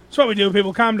 Yeah. That's what we do,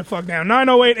 people. Calm the fuck down.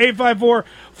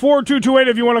 908-854-4228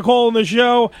 if you want to call in the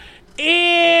show.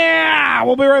 Yeah,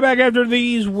 we'll be right back after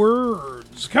these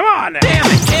words. Come on now. Damn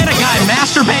it, can't a guy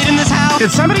masturbate in this house?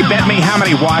 Did somebody bet me how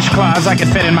many washcloths I could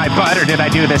fit in my butt, or did I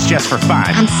do this just for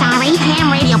fun? I'm sorry, Ham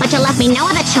Radio, but you left me no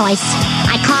other choice.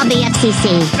 I called the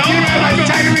FCC. Don't like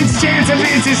Tigerman's chance of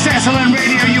Nancy Cecil on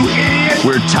radio, you idiot!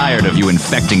 We're tired of you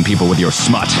infecting people with your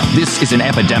smut. This is an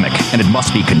epidemic, and it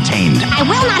must be contained. I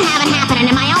will not have it happening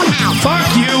in my own house. Fuck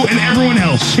you and everyone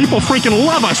else. People freaking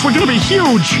love us. We're gonna be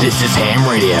huge. This is Ham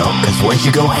Radio, because once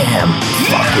you go ham,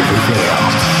 fuck everything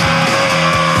else.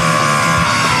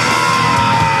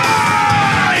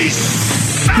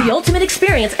 The ultimate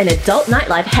experience in adult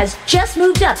nightlife has just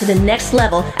moved up to the next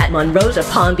level at Monroe's of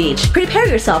Palm Beach. Prepare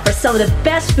yourself for some of the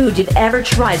best food you've ever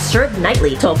tried, served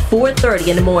nightly till 4:30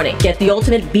 in the morning. Get the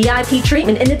ultimate VIP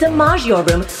treatment in the DiMaggio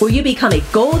room, where you become a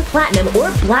gold, platinum,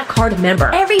 or black card member.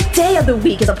 Every day of the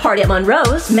week is a party at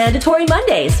Monroe's. Mandatory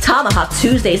Mondays, Tomahawk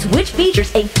Tuesdays, which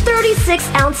features a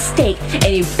 36-ounce steak and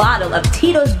a bottle of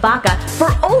Tito's Vodka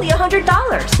for only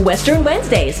 $100. Western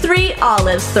Wednesdays, 3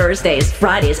 Olives Thursdays.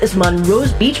 Fridays is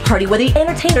Monroe's Beach Party, where the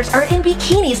entertainers are in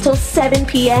bikinis till 7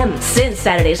 p.m. Since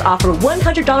Saturdays offer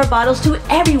 $100 bottles to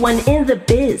everyone in the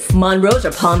biz. Monroe's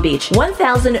or Palm Beach,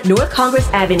 1000 North Congress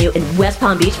Avenue in West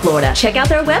Palm Beach, Florida. Check out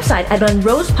their website at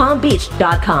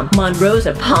monroespalmbeach.com. Monroe's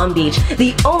of Palm Beach,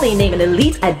 the only name in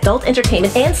elite adult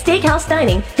entertainment and steakhouse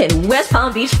dining in West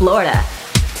Palm Beach, Florida.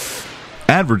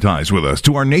 Advertise with us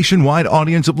to our nationwide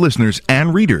audience of listeners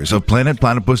and readers of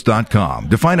PlanetPlatypus.com.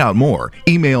 To find out more,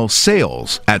 email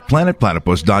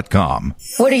sales@PlanetPlatypus.com.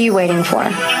 What are you waiting for?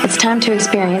 It's time to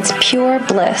experience pure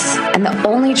bliss and the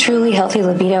only truly healthy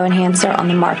libido enhancer on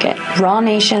the market, Raw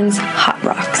Nation's Hot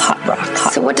Rocks. Hot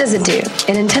Rocks. So what does it do?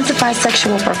 It intensifies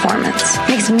sexual performance,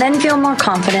 makes men feel more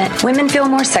confident, women feel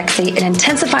more sexy, it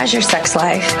intensifies your sex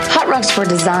life. Hot Rocks were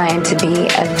designed to be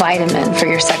a vitamin for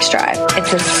your sex drive.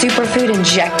 It's a superfood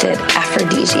injected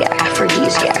aphrodisiac.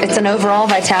 It's an overall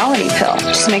vitality pill.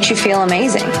 Just makes you feel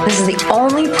amazing. This is the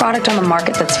only product on the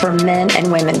market that's for men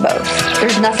and women both.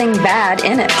 There's nothing bad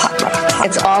in it. Hot Rocks.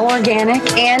 It's all organic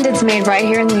and it's made right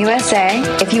here in the USA.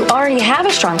 If you already have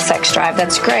a strong sex drive,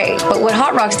 that's great. But what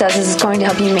Hot Rocks does is it's going to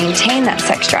help you maintain that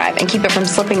sex drive and keep it from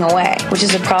slipping away, which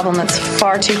is a problem that's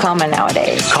far too common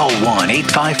nowadays. Call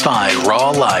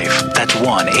 1-855-RAW-LIFE. That's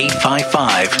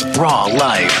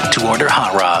 1-855-RAW-LIFE to order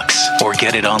Hot Rocks or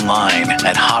get it online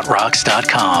at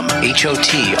hotrocks.com.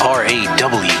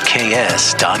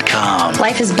 HOTRAWKS.com.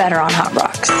 Life is better on Hot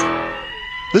Rocks.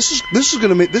 This is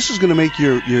gonna make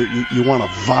you want to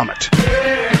vomit.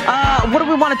 What do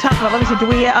we want to talk about? Let me see.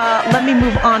 Let me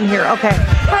move on here. Okay.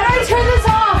 How do I turn this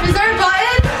off? Is there a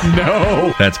button?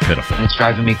 No. That's pitiful. It's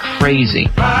driving me crazy.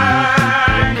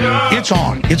 It's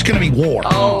on. It's going to be war.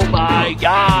 Oh my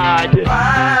God.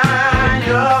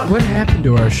 What happened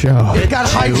to our show? It got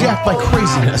hijacked by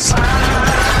craziness.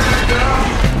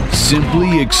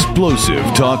 Simply explosive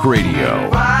talk radio.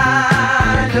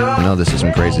 You know, this is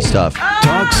some crazy stuff.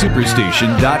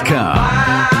 TalkSuperstation.com.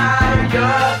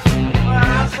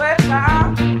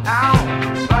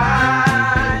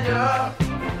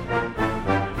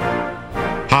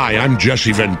 Hi, I'm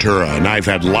Jesse Ventura, and I've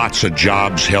had lots of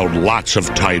jobs, held lots of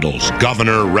titles.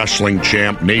 Governor, wrestling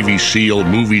champ, Navy SEAL,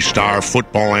 movie star,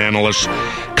 football analyst,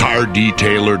 car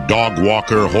detailer, dog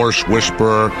walker, horse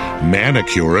whisperer,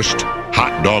 manicurist,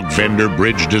 hot dog vendor,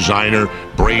 bridge designer,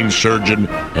 brain surgeon,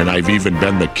 and I've even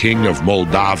been the king of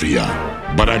Moldavia.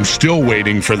 But I'm still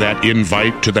waiting for that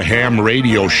invite to the ham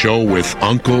radio show with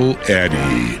Uncle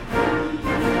Eddie.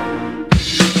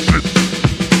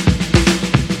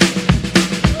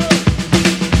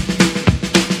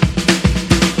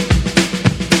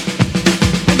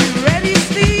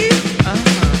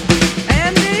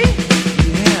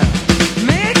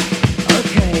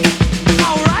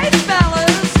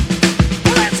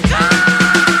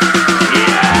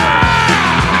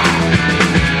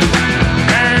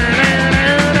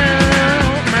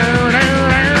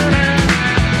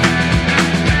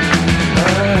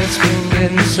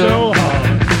 So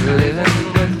hard living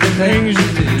with the things you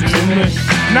do to me.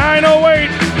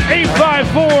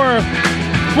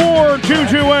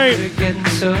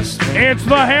 908-854-4228. It's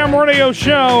the Ham Radio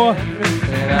Show.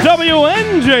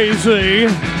 WNJC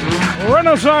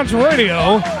Renaissance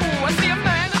Radio.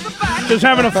 Just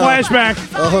having a flashback.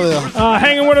 Oh, yeah.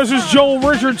 Hanging with us is Joel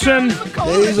Richardson.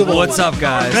 What's up,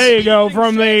 guys? There you go,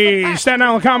 from the Staten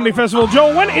Island Comedy Festival.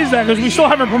 Joel, when is that? Because we still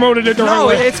haven't promoted it No,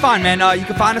 directly. it's fine, man. You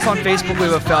can find us on Facebook. We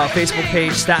have a Facebook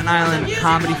page, Staten Island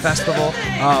Comedy Festival.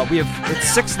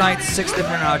 It's 6 nights, 6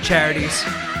 different charities.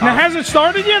 Now, has it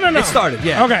started yet or no? It started,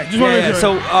 yeah. Okay, just want to make sure.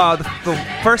 So the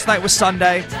first night was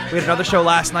Sunday. We had another show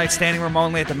last night, standing room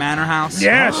only at the Manor House.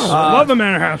 Yes, love the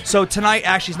Manor House. So tonight,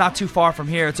 actually, is not too far from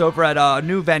here. It's over at a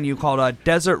new venue called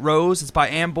Desert Rose. It's by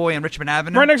Amboy and Richmond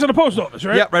Avenue. Right next to the post office,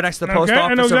 right? Yep, right next to the post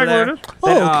office. I know over exactly there. where it is.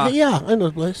 Oh, okay, yeah, I know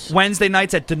the place. Wednesday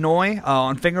nights at Denoy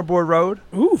on Fingerboard Road.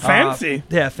 Ooh, fancy.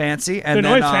 Yeah, fancy. And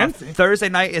Denoy's then fancy. Thursday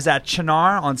night is at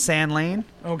Chinar on Sand Lane.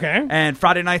 Okay. And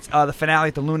Friday night's the finale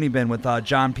at the Looney Bin with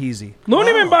John Peasy.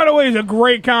 Looney Bin, by the way, is a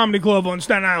great comedy club on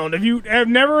Staten Island. If you have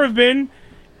never been,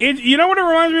 you know what it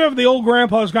reminds me of? The old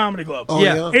Grandpa's Comedy Club. Oh,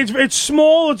 yeah. It's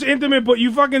small, it's intimate, but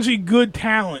you fucking see good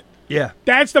talent. Yeah,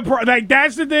 that's the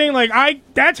that's the thing.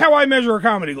 That's how I measure a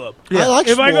comedy club. Yeah. I like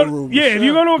if small I go, rooms. Yeah, if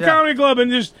you go to a Yeah. comedy club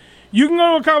and you can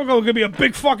go to a comedy club, it could be a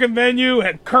big fucking venue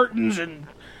and curtains and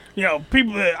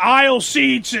people aisle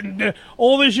seats and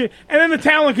all this shit, and then the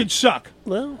talent could suck.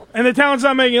 Well, and the talent's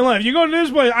not making it live. You go to this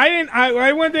place.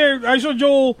 I went there. I saw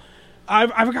Joel.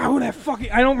 I forgot who that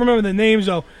fucking. I don't remember the names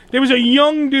though. There was a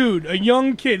young dude, a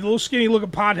young kid, little skinny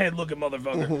looking pothead looking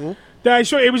motherfucker. Mm-hmm. That I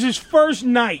saw. It was his first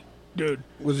night. Dude,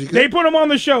 was he good? They put him on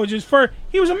the show. Just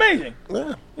he was amazing.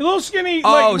 Yeah. A little skinny,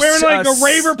 Oh, wearing a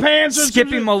raver pants. Or Skippy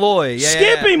something. Malloy. Yeah,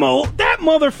 Skippy Malloy. That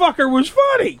motherfucker was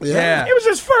funny. Yeah. It was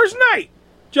his first night.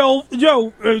 Joel to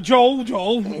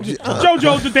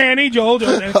Danny, Joel to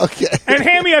Danny. Okay. And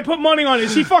Hammy, I put money on it.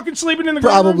 Is he fucking sleeping in the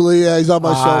green room? Probably, yeah. He's on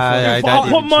my sofa. I'll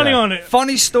put money on it.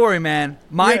 Funny story, man.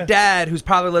 My Yeah. dad, who's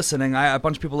probably listening, a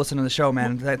bunch of people listening to the show,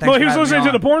 man. Thanks Well, for he was having me listening to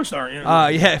on. the porn star.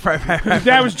 Yeah, right. His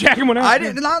dad was jacking one out. I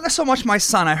didn't, not so much my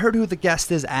son. I heard who the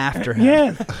guest is after him.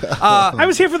 Yeah. I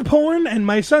was here for the porn, and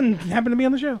my son happened to be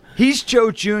on the show. He's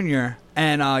Joe Jr.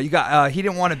 And he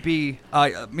didn't want to be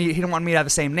he didn't want me to have the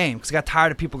same name because he got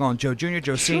tired of people going Joe Jr.,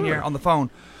 Joe Sr. on the phone.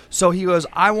 So he goes,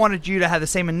 I wanted you to have the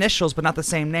same initials but not the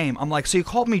same name. I'm like, so you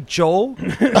called me Joel?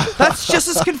 That's just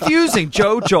as confusing.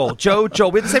 Joel. We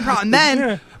had the same problem. And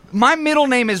then my middle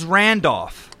name is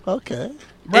Randolph. Okay.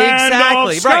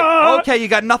 Exactly. Scott. Right. Okay, you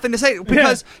got nothing to say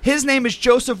because his name is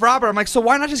Joseph Robert. I'm like, so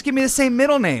why not just give me the same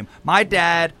middle name? My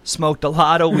dad smoked a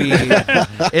lot of weed in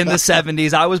the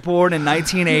 70s. I was born in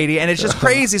 1980, and it's just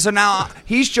crazy. So now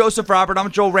he's Joseph Robert. I'm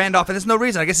Joel Randolph, and there's no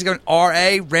reason. I guess he's going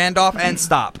R.A. Randolph and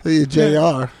stop. Hey,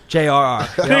 J.R. J.R.R.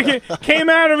 Came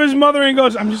out of his mother and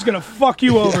goes, I'm just going to fuck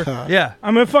you over. Yeah.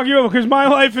 I'm going to fuck you over because my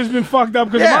life has been fucked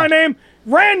up because of my name.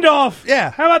 Randolph.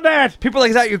 Yeah. How about that? People are like,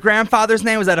 is that your grandfather's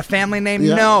name? Was that a family name?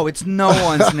 Yeah. No, it's no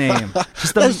one's name.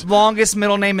 Just the longest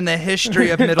middle name in the history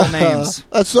of middle names.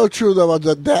 That's so true, though, about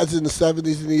the dads in the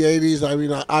 70s and the 80s. I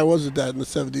mean, I was a dad in the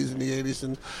 70s and the 80s,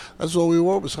 and that's all we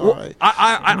were was high.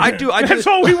 I do. That's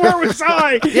all we were was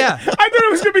high. Yeah. I thought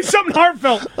it was going to be something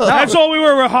heartfelt. That's all we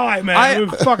were high, man. We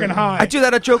were fucking high. I do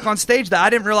that a joke on stage that I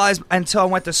didn't realize until I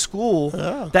went to school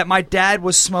that my dad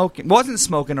wasn't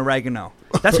smoking oregano.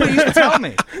 That's what he used to tell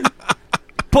me.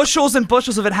 bushels and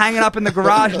bushels of it hanging up in the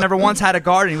garage. Never once had a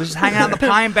garden. He was just hanging out in the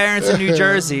Pine Barrens in New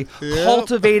Jersey,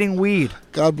 cultivating weed.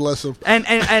 God bless him.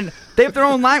 And they have their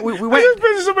own line. We I went. just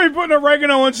picture somebody putting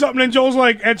oregano on something, and Joel's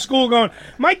like at school going,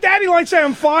 "My daddy lights it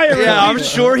on fire." Yeah, I'm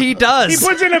sure he does. He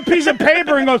puts it in a piece of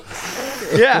paper and goes,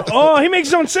 "Yeah, oh, he makes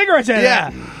his own cigarettes." Out of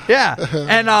that. Yeah.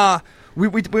 And we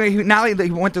now he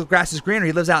went to Grass is Greener.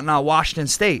 He lives out in Washington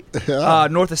State,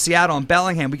 north of Seattle in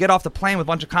Bellingham. We get off the plane with a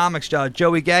bunch of comics,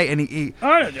 Joey Gay, and he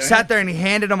sat there and he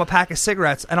handed him a pack of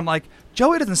cigarettes, and I'm like,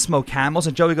 Joey doesn't smoke Camels,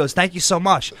 and Joey goes, "Thank you so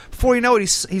much." Before you know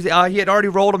it, he had already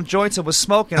rolled him joints and was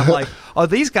smoking. I'm like, oh,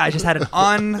 these guys just had an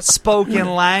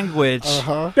unspoken language.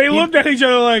 They looked at each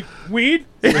other like, weed?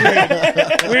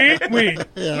 Weed.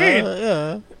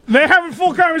 Yeah. They're having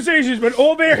full conversations, but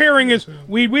all they're hearing is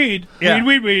weed. Yeah.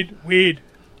 Weed.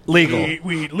 Legal.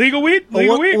 Weed. Legal weed?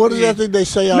 Legal weed? What is that thing they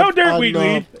say No on, dirt on, weed.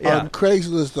 on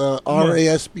Craigslist?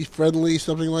 RASB friendly,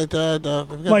 something like that?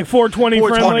 Like 420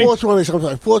 friendly? 420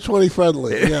 sometimes. 420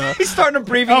 friendly, yeah. He's starting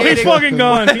abbreviating. Oh, he's fucking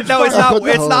gone. No, it's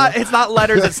not. It's not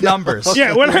letters. It's numbers.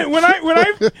 Yeah, when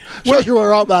I Check you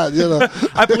were up at,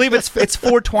 I believe it's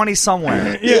 420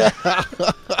 somewhere. Yeah.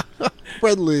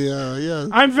 Friendly, yeah.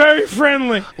 I'm very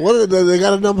friendly. What are they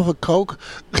got a number for Coke?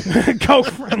 Coke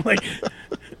friendly.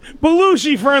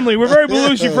 Belushi friendly. We're very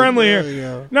Belushi friendly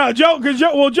here. No, Joe,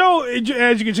 Joe,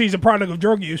 as you can see, he's a product of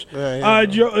drug use.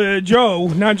 Joe,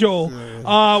 not Joel,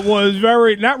 was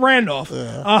very, not Randolph.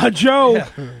 Joe,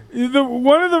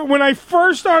 when I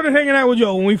first started hanging out with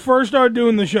Joe, when we first started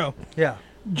doing the show,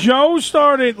 Joe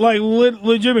started like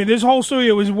legitimately. This whole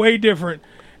studio was way different,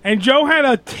 and Joe had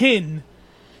a tin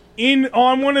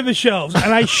on one of the shelves,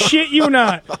 and I shit you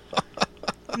not.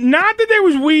 Not that there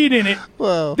was weed in it.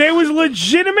 Well. There was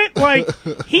legitimate, like,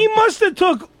 he must have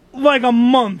took, like, a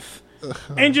month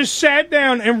and just sat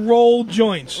down and rolled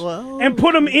joints and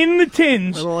put them in the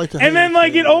tins. And then,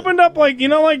 like, it opened up, like, you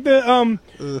know, like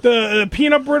the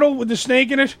peanut brittle with the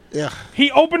snake in it? Yeah. He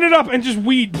opened it up and just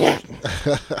weed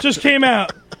just came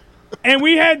out. And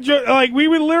we had, we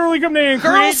would literally come there and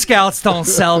Girl Scouts don't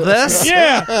sell this.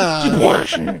 Yeah.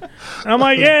 And I'm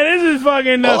like, yeah, this is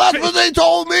fucking... well, that's what they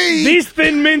told me. These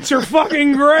Thin Mints are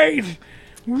fucking great.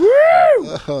 Woo!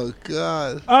 Oh,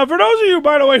 God. For those of you,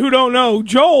 by the way, who don't know,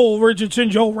 Joel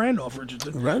Randolph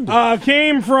Richardson,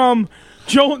 came from...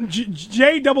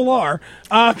 JRR,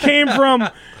 came from...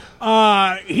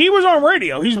 he was on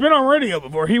radio. He's been on radio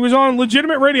before. He was on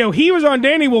legitimate radio. He was on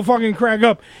Danny will fucking crack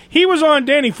up. He was on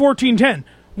Danny 1410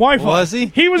 Wi-Fi. Was he?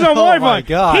 He was on Oh, Wi-Fi. my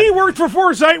God. He worked for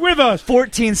Foresight with us.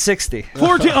 1460.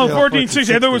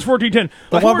 1460. I thought it was 1410.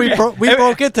 The one we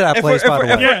broke into that place, by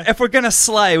the way. If we're going to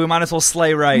slay, we might as well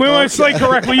slay right. We might slay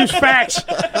correctly. Use facts.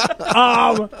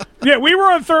 Yeah, we were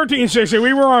on 1360.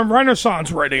 We were on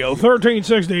Renaissance Radio,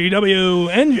 1360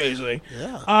 WNJZ.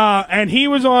 Yeah. And he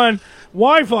was on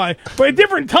Wi-Fi, but at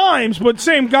different times, but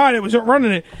same guy that was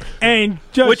running it, and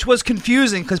which was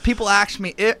confusing because people asked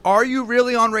me, "Are you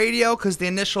really on radio?" Because the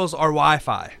initials are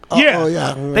Wi-Fi.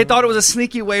 Yeah, They thought it was a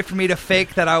sneaky way for me to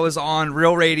fake that I was on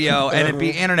real radio and it'd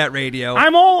be internet radio.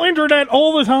 I'm all internet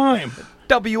all the time.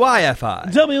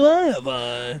 WIFI.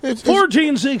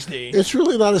 1460. It's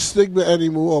really not a stigma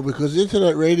anymore because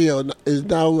internet radio is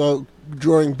now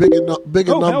drawing bigger numbers.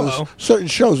 Hello. Certain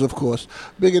shows, of course,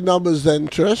 bigger numbers than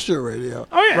terrestrial radio.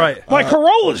 Oh yeah, right. Like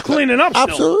Corolla's cleaning up. Still.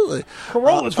 Absolutely,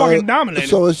 Corolla's fucking dominating.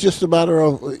 So it's just a matter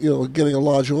of getting a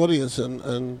large audience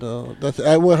and that's.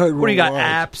 I heard. What do you got?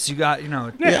 Apps. You got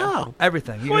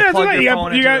everything. You can plug your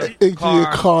phone into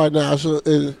your car now. So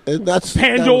and that's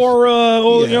Pandora.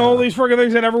 All these freaking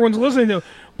things that everyone's listening to.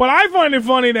 But I find it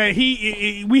funny that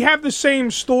we have the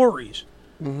same stories.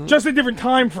 Mm-hmm. Just at different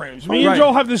time frames. Me and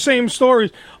Joel have the same stories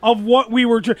of what we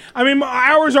were. I mean,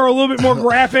 ours are a little bit more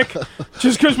graphic,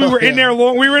 just because we were in there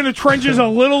long. We were in the trenches a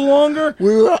little longer,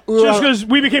 just because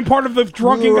we became part of the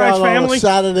drunken guy's family. On a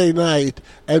Saturday night,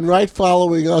 and right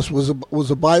following us was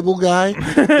a Bible guy.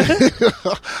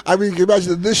 I mean, you can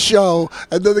imagine this show,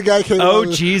 and then the guy came.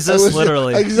 Oh, Jesus!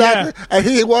 Literally, exactly. Yeah. And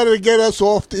he wanted to get us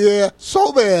off the air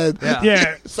so bad.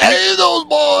 Yeah. Save those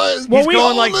boys. He's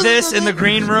going like this in the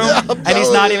green room, and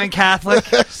he's not even Catholic.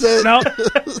 No.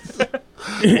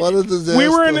 What a disaster. We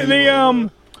were in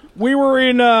when we were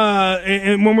in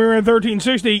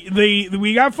 1360.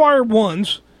 We got fired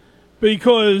once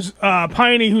because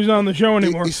Piney, who's not on the show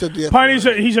anymore, he said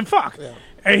he said fuck,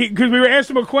 because we were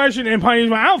asking him a question and Piney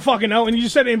was like, I don't fucking know, and he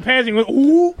just said it in passing, went,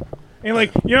 ooh. And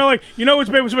it's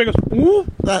bad when somebody goes, ooh,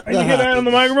 and you hear that on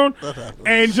the microphone.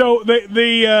 And so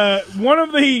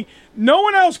no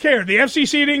one else cared. The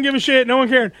FCC didn't give a shit. No one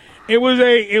cared. It was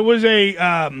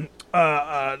a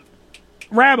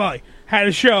rabbi had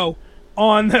a show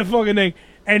on that fucking thing,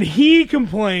 and he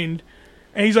complained,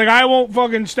 and he's like, I won't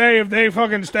fucking stay if they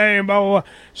fucking stay, and blah, blah,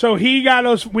 blah. So we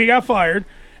got fired,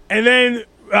 and then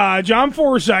John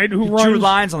Forsythe, who drew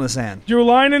lines on the sand. Drew a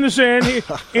line in the sand.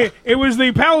 It was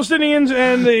the Palestinians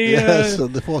and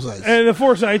the Forsythes. And the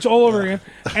Forsythes all over again.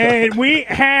 And we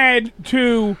had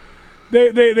to...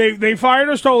 They fired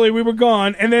us totally. We were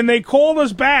gone. And then they called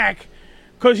us back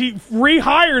because he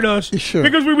rehired us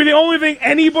because we were the only thing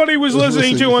anybody was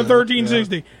listening to on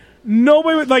 1360. Yeah.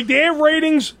 Nobody... Like, their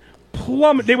ratings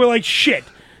plummeted. They were like, shit.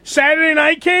 Saturday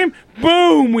night came,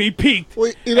 boom, we peaked,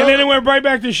 and then it went right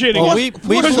back to shit again.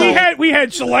 Because we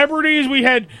had celebrities,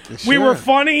 we were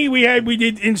funny, we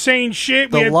did insane shit.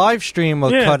 The live stream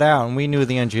was cut out, and we knew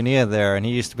the engineer there, and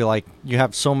he used to be like, "You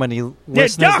have so many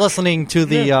listeners listening to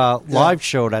the live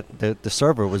show that the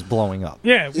server was blowing up."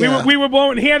 Yeah, we were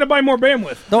blowing. He had to buy more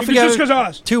bandwidth. Don't forget, just because of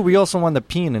us. Too, we also wanted to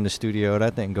pee in the studio.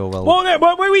 That didn't go well. Well,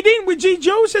 but we didn't.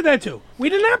 Joe said that too. We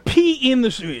did not pee in the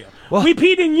studio. We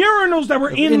peed in urinals that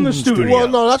were in the studio. Well,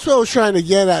 no, that's what I was trying to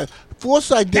get at.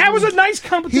 Forsythe didn't. That was a nice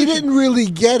competition. He didn't really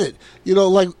get it. You know,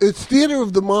 like, it's theater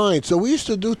of the mind. So we used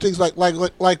to do things like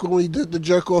when we did the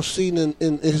jerk-off scene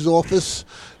in his office.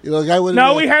 You know, the guy went in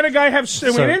there. We had a guy have...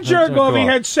 we didn't jerk off. He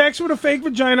had sex with a fake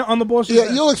vagina on the boss's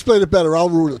desk. You'll explain it better. I'll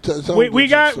ruin it. We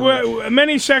got...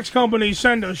 many sex companies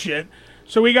send us shit.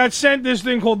 So we got sent this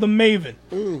thing called the Maven.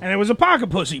 And it was a pocket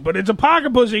pussy. But it's a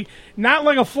pocket pussy, not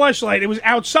like a fleshlight. It was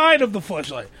outside of the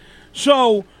fleshlight.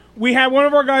 So we had one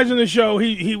of our guys in the show.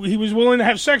 He was willing to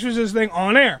have sex with this thing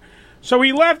on air. So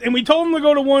he left, and we told him to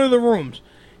go to one of the rooms.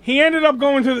 He ended up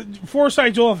going to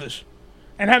Forsythe's office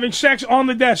and having sex on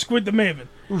the desk with the Maven.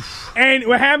 And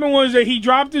what happened was that he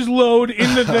dropped his load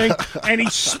in the thing, and he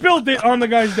spilled it on the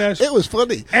guy's desk. It was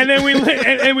funny. And then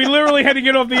we literally had to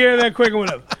get off the air that quick or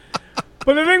whatever.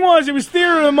 But the thing was, it was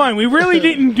theater of the mind. We really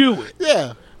didn't do it.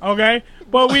 Yeah. Okay?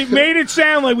 But we made it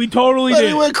sound like we totally did.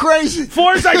 He went crazy.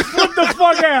 Forsythe flipped the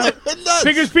fuck out.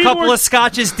 Because people couple of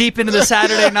scotches deep into the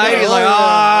Saturday night. He's like,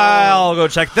 I'll go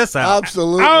check this out.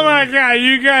 Absolutely. Oh, my God.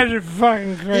 You guys are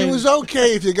fucking crazy. He was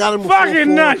okay if you got him before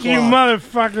fucking nuts, you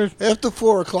motherfuckers. After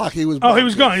 4 o'clock, he was boxed. Oh, he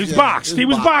was gone. He was boxed. He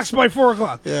was boxed by 4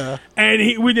 o'clock. Yeah.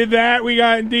 And we did that. We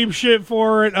got in deep shit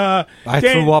for it. I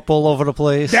threw up all over the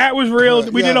place. That was real.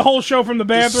 We did a whole show from the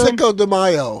bathroom. Cinco de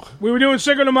Mayo. We were doing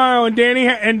Cinco de Mayo, and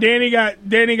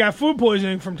Danny got food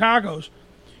poisoning from tacos.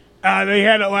 They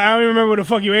had. I don't even remember what the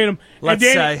fuck you ate them. Let's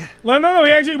say. No.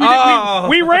 We actually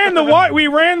we ran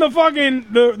the fucking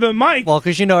the mic. Well,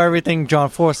 because everything John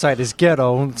Forsythe is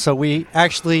ghetto, so we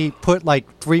actually put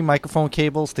like 3 microphone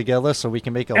cables together so we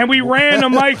can make a. And we ran the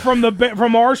mic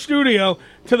from our studio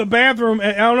to the bathroom.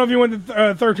 I don't know if you went to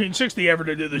 1360 ever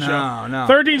to do the show. No.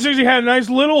 1360 had a nice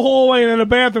little hallway and then a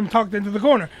bathroom tucked into the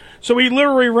corner. So we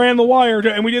literally ran the wire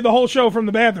and we did the whole show from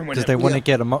the bathroom with him. Because they wouldn't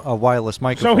get a wireless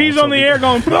microphone. So he's on the air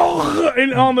going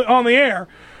on the air,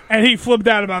 and he flipped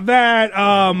out about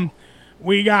that.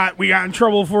 We got in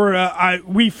trouble for it.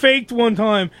 We faked one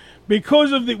time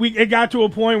because of it got to a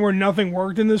point where nothing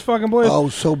worked in this fucking place. Oh,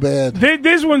 so bad.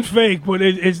 This one's fake, but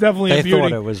it's definitely a beauty. They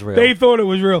thought it was real. They thought it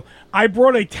was real. I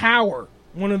brought a tower,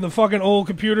 one of the fucking old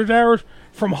computer towers,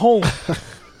 from home.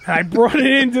 And I brought it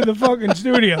into the fucking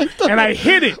studio, and I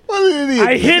hid it. What an idiot.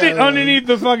 I hid it underneath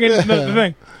the fucking the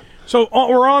thing. So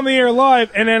we're on the air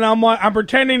live, and then I'm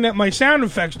pretending that my sound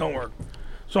effects don't work.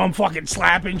 So I'm fucking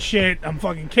slapping shit, I'm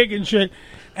fucking kicking shit,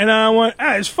 and I went,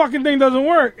 this fucking thing doesn't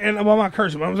work. And I'm not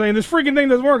cursing, but I'm saying this freaking thing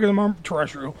doesn't work because I'm on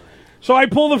terrestrial. So I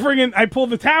pull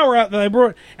the tower out that I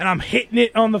brought, and I'm hitting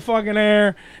it on the fucking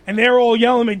air, and they're all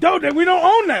yelling at me, "Dude, we don't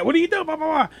own that. What do you do?" Blah,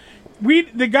 blah, blah.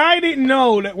 The guy didn't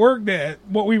know that worked there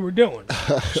what we were doing.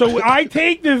 So I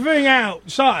take the thing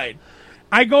outside.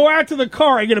 I go out to the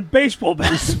car. I get a baseball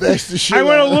bat. I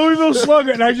went to Louisville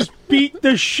Slugger, and I just beat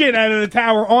the shit out of the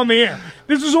tower on the air.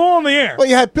 This is all on the air. Well,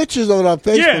 you had pictures of it on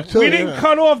Facebook, too. We didn't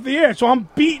cut off the air, so I'm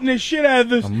beating the shit out of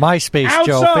this MySpace, outside.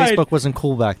 Joe. Facebook wasn't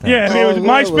cool back then. Yeah, it was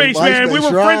MySpace, man. We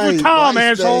were friends with Tom,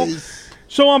 asshole.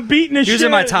 So I'm beating this shit. He was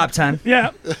in my top 10.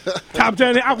 Yeah. Top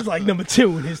 10. I was like number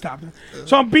 2 in his top 10.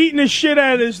 So I'm beating the shit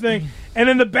out of this thing. And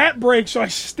then the bat breaks, so I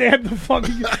stab the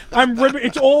fucking... I'm ripping...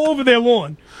 It's all over their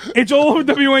lawn. It's all over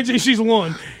WNJC's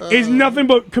lawn. It's nothing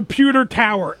but computer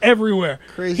tower everywhere.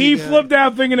 He flipped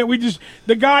out thinking that we just...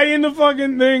 The guy in the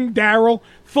fucking thing, Daryl,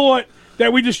 thought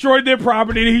that we destroyed their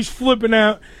property, and he's flipping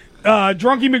out.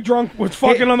 Drunky McDrunk was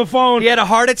fucking on the phone. He had a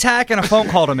heart attack and a phone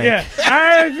call to me.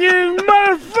 Yeah. You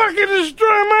motherfucker destroy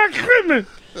my equipment.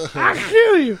 I'll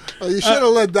kill you. Oh, you should have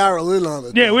let Daryl in on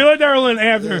it. Yeah, we let Daryl in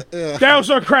after. Yeah. Daryl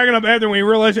started cracking up after when he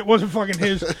realized it wasn't fucking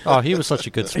his. Oh, he was such a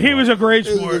good sport. He was a great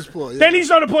sport. Yeah. Then he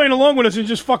started playing along with us and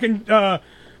just fucking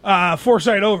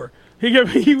Forsythe over.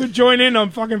 He would join in on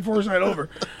fucking Foresight Over.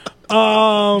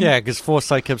 Yeah, because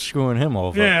Foresight kept screwing him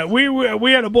over. Yeah,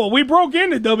 we had a ball. We broke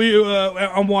into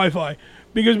on Wi-Fi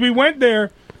because we went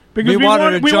there because we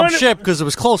wanted to jump ship because it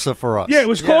was closer for us. Yeah, it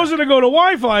was closer to go to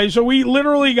Wi-Fi, so we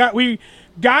literally got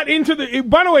into the.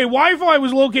 By the way, Wi-Fi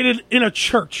was located in a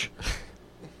church.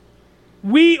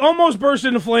 We almost burst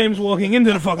into flames walking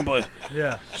into the fucking place.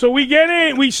 Yeah. So we get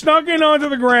in, we snuck in onto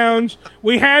the grounds.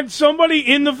 We had somebody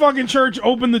in the fucking church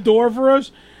open the door for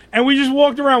us, and we just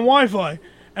walked around Wi-Fi.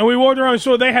 And we walked around,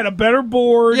 so they had a better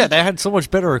board. Yeah, they had so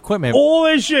much better equipment. All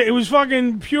this shit. It was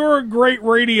fucking pure great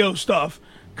radio stuff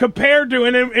compared to,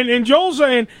 and Joel's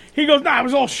saying, he goes, nah, it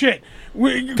was all shit.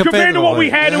 Compared to what we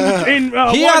had in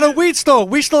he had a wheat stove.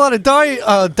 We still had a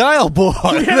dial board.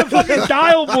 We had a fucking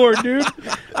dial board, dude.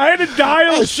 I had to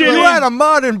dial shit. You had a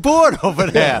modern board over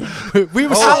there. We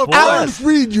were so Alan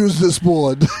Freed used this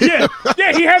board. Yeah,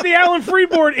 he had the Alan Freed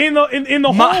board in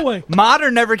the hallway.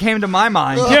 Modern never came to my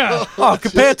mind. Yeah. Oh,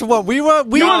 compared to what we were,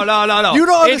 no. You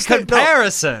don't In understand.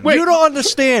 comparison, You don't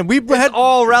understand. We had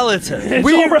all relative.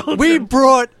 We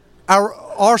brought our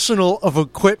arsenal of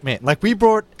equipment. Like we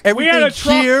brought everything We had a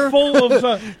truck here full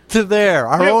of to there.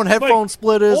 Our own headphone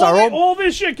splitters. All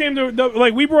this shit came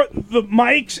to we brought the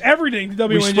mics, everything. To WNJC.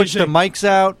 We switched the mics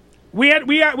out. We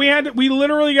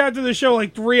literally got to the show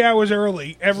like 3 hours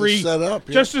early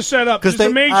just to set up, just to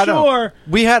make sure.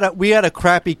 We had a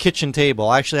crappy kitchen table.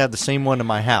 I actually had the same one in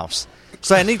my house.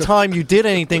 So anytime you did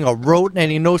anything or wrote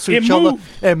any notes to each other,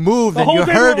 it moved and you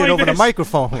heard it over the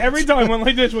microphone. Every time went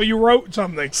like this, where you wrote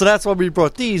something. So that's why we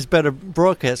brought these better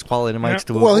broadcast quality mics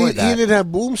to avoid that. He didn't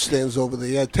have boom stands over there.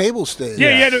 He had table stands.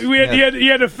 Yeah, you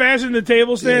had to fasten the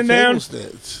table stand down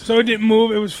so it didn't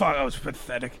move. It was fun. It was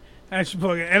pathetic.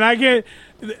 And I get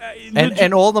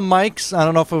and all the mics. I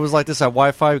don't know if it was like this at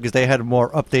Wi-Fi because they had a more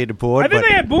updated board. I think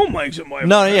they had boom mics at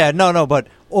Wi-Fi. No, but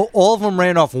all of them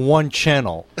ran off one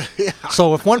channel.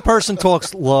 So if one person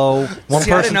talks low, one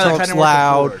person talks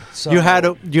loud, you had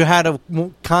to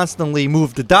constantly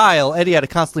move the dial. Eddie had to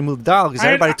constantly move the dial because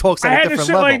everybody talks at a different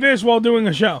level. I had to sit like this while doing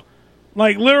a show,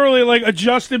 like literally like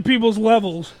adjusted people's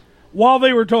levels while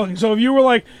they were talking. So if you were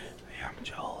like, "Yeah, I'm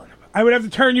Joel," I would have to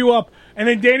turn you up. And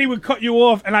then Danny would cut you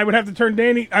off, and I would have to turn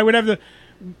Danny. I would have to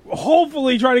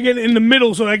hopefully try to get in the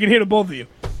middle so that I can hear both of you.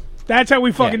 That's how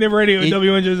we fucking did radio at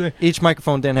WNJC. Each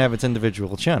microphone didn't have its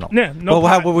individual channel. Yeah, but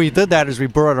how we did that is we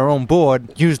brought our own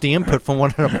board, used the input from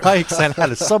one of the mics, and had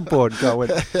a subboard going,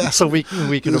 so we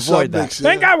could avoid that.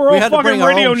 Thank God we're all fucking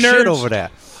radio nerds shit over there.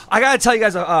 I gotta tell you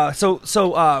guys, the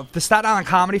Staten Island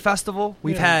Comedy Festival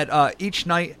we've had each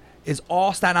night is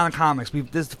all Staten Island comics.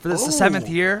 This is the 7th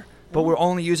year. But we're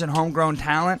only using homegrown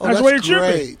talent. That's what it should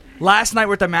be. Last night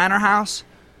we're at the Manor House.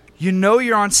 You know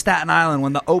you're on Staten Island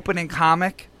when the opening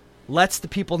comic lets the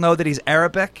people know that he's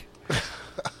Arabic.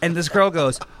 And this girl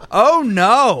goes, "Oh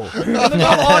no!" And the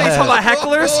audience talking about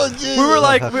hecklers. We were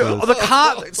like,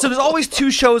 so there's always 2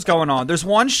 shows going on. There's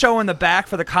one show in the back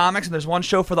for the comics, and there's one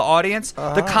show for the audience.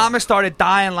 The comics started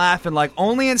dying laughing, like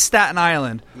only in Staten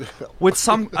Island, with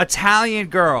some Italian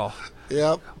girl.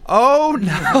 Yep. Oh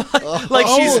no!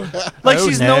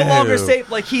 She's no longer safe.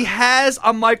 Like he has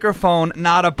a microphone,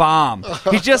 not a bomb.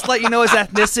 He just let you know his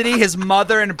ethnicity. His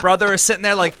mother and brother are sitting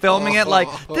there like filming it. Like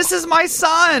this is my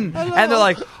son, and they're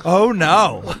like, "Oh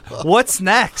no, what's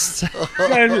next?"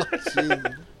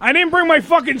 I didn't bring my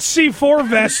fucking C4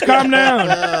 vest. Calm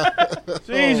down.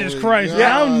 Jesus Christ.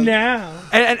 How now?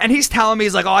 And he's telling me,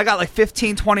 he's like, "Oh, I got like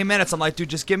 15, 20 minutes." I'm like, "Dude,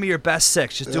 just give me your best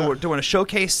 6. Just doing a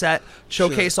showcase set,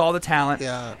 showcase all the talent."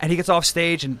 Yeah. And he gets off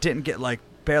stage and didn't get like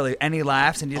barely any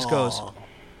laughs, and he just goes,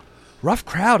 "Rough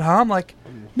crowd, huh?" I'm like,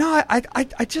 "No,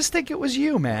 I just think it was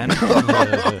you, man."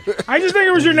 I just think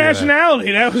it was your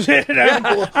nationality. That was it. I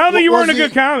don't think you weren't a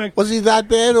good comic. Was he that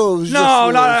bad, or was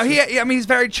no? He's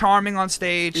very charming on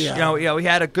stage. Yeah. You know, he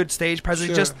had a good stage presence.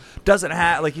 He just doesn't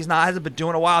have hasn't been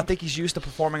doing it a while. I think he's used to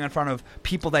performing in front of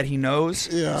people that he knows.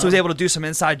 Yeah. So he's able to do some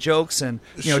inside jokes and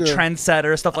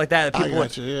trendsetter stuff like that. People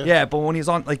but when he's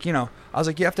on, I was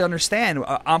like, you have to understand.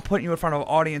 I'm putting you in front of an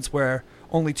audience where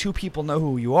only 2 people know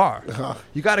who you are.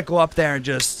 You got to go up there and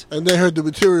just. And they heard the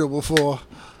material before.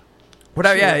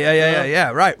 Whatever.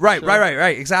 Yeah. Right.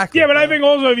 Exactly. Yeah, but I think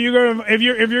also if you're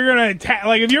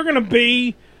gonna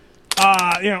be,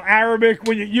 Arabic,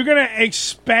 when you're gonna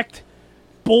expect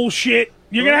bullshit,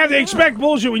 you're gonna have to expect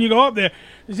bullshit when you go up there.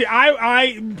 See,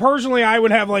 I personally, I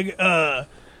would have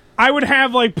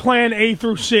plan A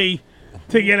through C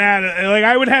to get out of it. Like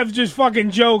I would have just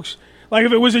fucking jokes. Like,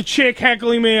 if it was a chick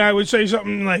heckling me, I would say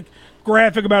something, like,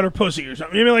 graphic about her pussy or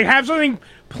something. You know, like, have something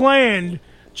planned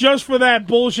just for that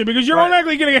bullshit, because you're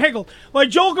automatically going to get heckled. Like,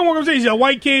 Joel can walk up and say he's a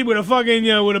white kid with a fucking,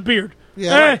 with a beard.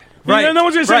 Yeah. Right. No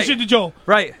one's gonna say Right. shit to Joel.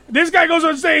 Right. This guy goes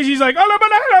on stage. He's like, oh,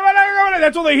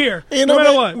 that's all they hear. You no know,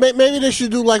 matter what. Maybe they should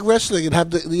do like wrestling and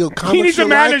have the comics needs a you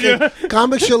like, manager. and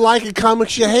comics you like and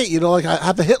comics you hate. You know, like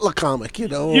have a Hitler comic. You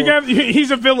know,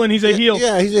 He's a villain. He's a heel.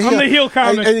 Yeah, he's a heel. I'm the heel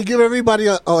comic. And you give everybody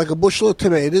like a bushel of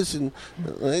tomatoes, and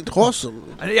it's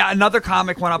awesome. Yeah, another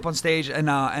comic went up on stage and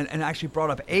actually brought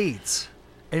up AIDS.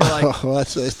 And you're like, oh,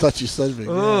 that's touchy subject.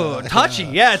 Ooh, touchy.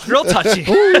 Yeah, it's real touchy.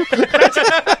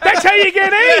 That's how you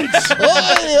get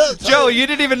AIDS. Joe, you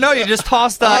didn't even know. You just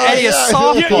tossed Eddie a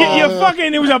softball. You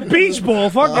fucking, it was a beach ball.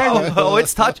 Fuck that. Oh,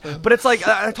 it's touch. But it's like,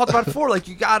 I talked about it before, like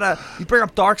you bring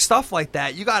up dark stuff like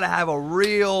that. You gotta have a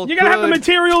real You gotta have the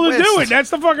material twist. to do it.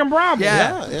 That's the fucking problem.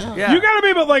 Yeah. You gotta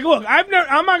be, but like, look, I'm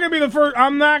not gonna be the first.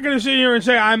 I'm not gonna sit here and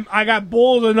say I got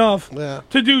balls enough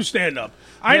to do stand up.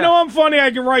 I know I'm funny. I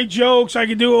can write jokes. I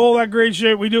can do all that great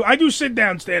shit we do. I do sit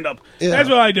down stand up. Yeah. That's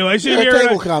what I do. I sit You're here. a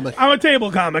table comic. I'm a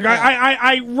table comic.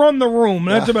 I run the room.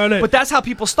 That's about it. But that's how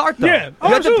people start, though. Yeah. You have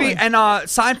to absolutely. be, and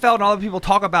Seinfeld and other people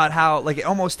talk about how like it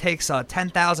almost takes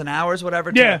 10,000 hours,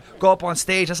 whatever, to go up on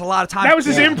stage. That's a lot of time. That was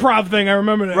his improv thing. I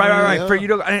remember that. Right. For you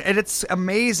to, and it's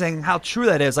amazing how true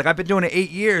that is. Like I've been doing it 8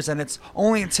 years, and it's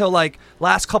only until like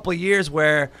last couple of years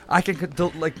where I can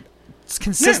like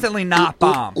consistently not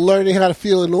bomb. Learning how to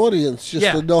feel an audience, just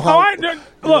to know how.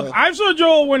 Look, I saw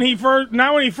Joel when he first,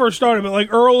 not when he first started, but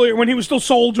like earlier when he was still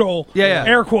Soul Joel. Yeah.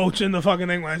 Air quotes in the fucking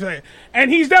thing when I say it.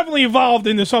 And he's definitely evolved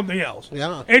into something else.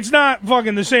 Yeah. It's not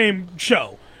fucking the same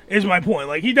show. Is my point.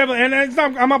 Like he definitely, and it's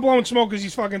not, I'm not blowing smoke because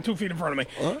he's fucking 2 feet in front of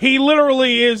me. He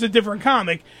literally is a different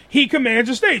comic. He commands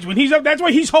a stage when he's up. That's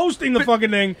why he's hosting the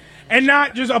fucking thing and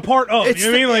not just a part of. You know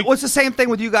what I mean? Like, what's the same thing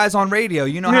with you guys on radio?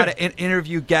 You know how to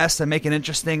interview guests and make it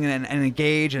interesting and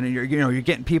engage, and you're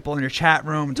getting people in your chat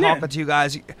room and talking to you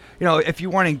guys. You know, if you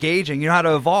weren't engaging, you know how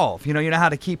to evolve. You know how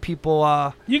to keep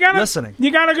people listening.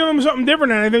 You gotta give them something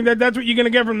different, and I think that's what you're gonna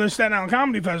get from the Staten Island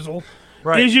Comedy Festival.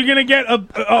 Right. Is you're gonna get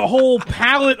a whole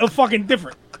palette of fucking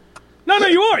different. No,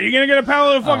 you are. You're gonna get a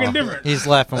palette of fucking different. He's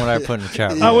laughing when I put in the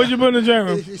chat room. Oh, what'd you put in the chat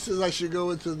room? He says I should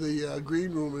go into the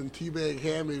green room and teabag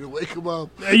Hammy to wake him up.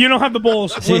 You don't have the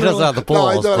balls. He doesn't have the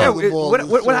balls. No, I don't have the balls.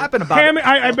 What happened about Hammy,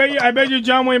 I bet you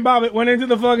John Wayne Bobbitt went into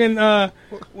the fucking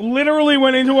literally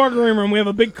went into our green room. We have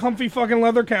a big comfy fucking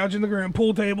leather couch in the green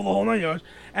pool table, the whole 9 yards.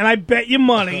 And I bet you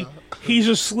money he's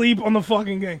asleep on the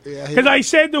fucking game. Because I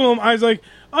said to him, I was like,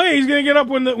 oh yeah, he's gonna get up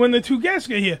when the 2 guests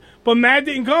get here. But Matt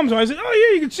didn't come, so I said, oh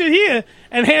yeah, you can sit here.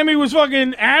 And Hammy was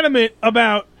fucking adamant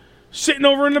about sitting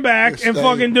over in the back and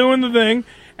fucking doing the thing.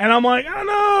 And I'm like, oh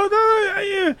no,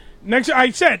 yeah. Next,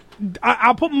 I said,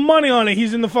 I'll put money on it.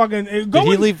 He's in the fucking. Go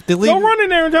Did he leave? Go run in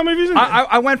there and tell me if he's in there.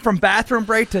 I went from bathroom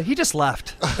break to he just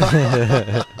left.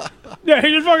 Yeah,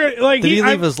 he just fucking like. Did he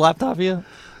leave his laptop here?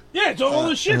 Yeah, it's all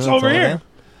the shit's over here.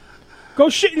 Go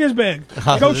shit in his bag.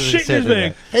 Go shit in his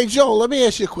bag. Hey, Joel, let me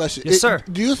ask you a question. Yes, sir.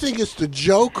 Do you think it's the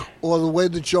joke or the way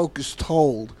the joke is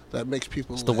told that makes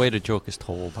people It's the way the joke is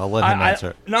told. I'll let him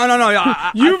answer.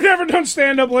 No. You've never done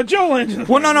stand up. Let Joel answer.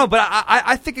 Well, no, but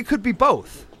I think it could be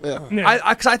both. Yeah.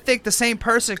 Because I think the same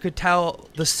person could tell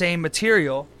the same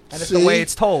material, and it's the way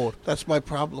it's told. That's my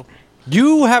problem.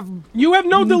 You have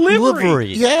no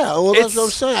delivery. Yeah, well, that's what I'm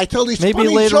saying. I tell these maybe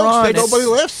funny later jokes on that nobody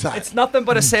laughs at. It's nothing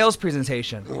but a sales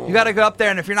presentation. You got to go up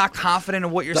there, and if you're not confident in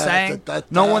what you're saying,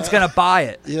 no one's going to buy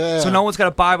it. Yeah. So no one's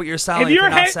going to buy what you're selling if you're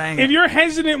not saying it. If you're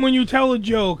hesitant when you tell a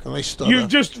joke, you've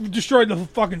just destroyed the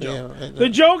fucking joke. Yeah, the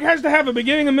joke has to have a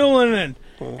beginning, a middle, and an end.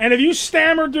 And if you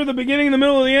stammer through the beginning, the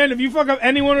middle, and the end, if you fuck up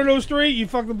any one of those 3, you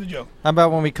fucked up the joke. How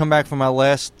about when we come back from our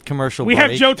last commercial break? We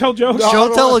have Joe tell jokes.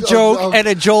 Joe tell a joke, and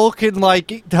then Joel can help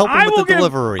him with the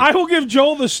delivery. I will give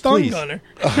Joel the stun gunner.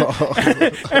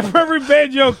 And for every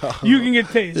bad joke, you can get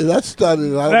tased. Yeah, that's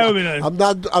stunning. That would be nice.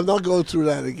 I'm not going through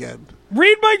that again.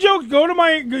 Read my joke. You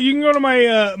can go to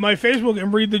my Facebook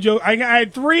and read the joke. I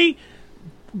had 3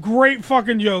 great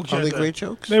fucking jokes. Are they great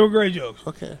jokes? They were great jokes.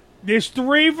 Okay. There's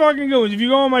 3 fucking good ones. If you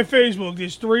go on my Facebook,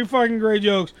 there's 3 fucking great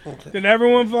jokes that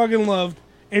everyone fucking loved.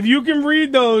 If you can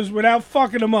read those without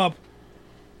fucking them up,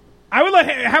 I would let.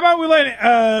 How about we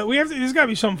let? We have to. There's got to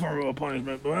be some form of a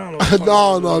punishment, but I don't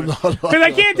know. No. Because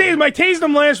I can't tase him. I tased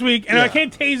him last week, and I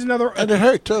can't tase another. And it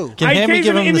hurt too. Can Hammy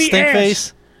give him the stink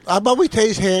face? How about we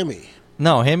tase Hammy?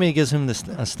 No, Hammy gives him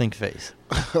a stink face.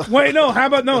 Wait, no. How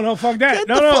about no? Fuck that. Get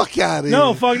the fuck out of here.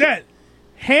 No, fuck that.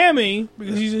 Hammy,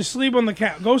 because he's asleep on the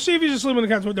couch. Go see if he's asleep on the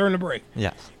couch during the break.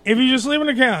 Yes. If he's asleep on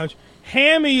the couch,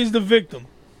 Hammy is the victim.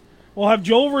 We'll have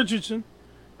Joel Richardson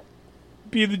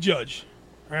be the judge.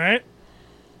 All right?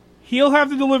 He'll have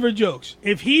to deliver jokes.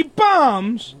 If he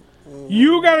bombs,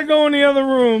 you got to go in the other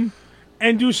room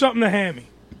and do something to Hammy.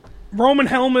 Roman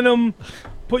helmet him,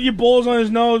 put your balls on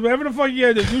his nose, whatever the fuck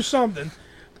you gotta do something.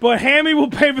 But Hammy will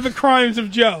pay for the crimes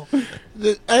of Joe.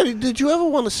 Eddie, did you ever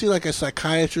want to see like a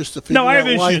psychiatrist to figure No, I have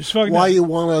out issues. why you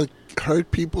want to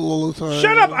hurt people all the time?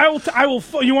 Shut up! I will.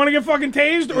 You want to get fucking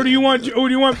tased, or do you want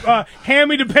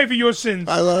Hammy to pay for your sins?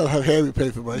 I love have Hammy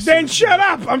pay for my sins. Then shut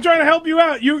up! I'm trying to help you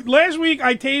out. Last week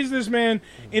I tased this man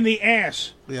in the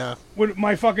ass. Yeah. With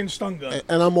my fucking stun gun.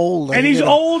 And I'm old. And he's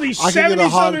old. He's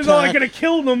 70-something years old. I could have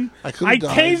killed him. I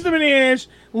tased him in the ass.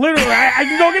 Literally, I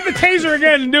can go get the taser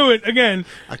again and do it again.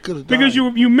 I could have because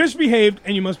you misbehaved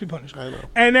and you must be punished. I know.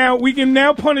 And now we can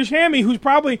punish Hammy, who's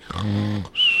probably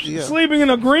sleeping in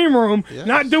a green room,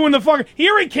 not doing the fucking. He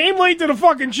already came late to the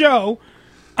fucking show,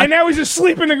 and now he's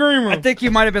asleep in the green room. I think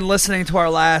you might have been listening to our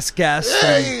last guest.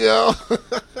 There you go.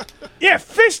 Yeah,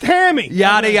 fist Hammy.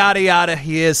 Yada yada yada.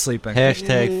 He is sleeping.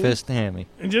 Hashtag fist Hammy.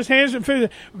 And just hands it.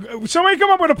 Somebody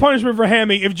come up with a punishment for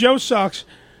Hammy. If Joe sucks,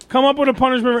 come up with a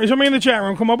punishment. Somebody in the chat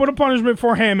room, come up with a punishment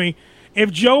for Hammy.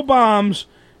 If Joe bombs,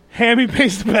 Hammy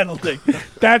pays the penalty.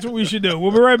 That's what we should do.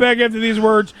 We'll be right back after these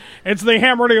words. It's the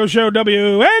Ham Radio Show,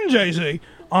 WNJC,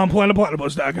 on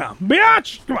PlanetPlatypus.com.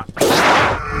 Biatch! Come on.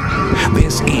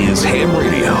 This is Ham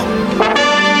Radio.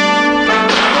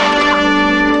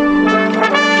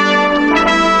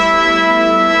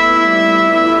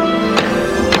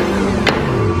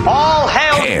 All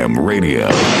hail Ham Radio.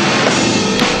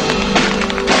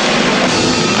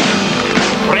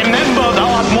 Remember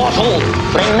thou art mortal.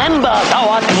 Remember thou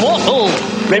art mortal.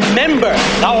 Remember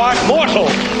thou art mortal.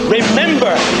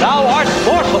 Remember thou art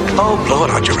mortal. Oh, blow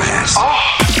it out your ass.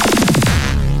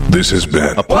 This has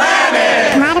been a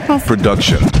Platypus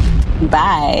production.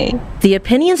 Bye. The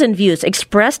opinions and views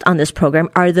expressed on this program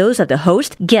are those of the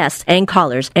host, guests, and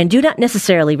callers, and do not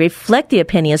necessarily reflect the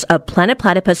opinions of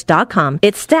PlanetPlatypus.com,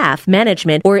 its staff,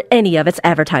 management, or any of its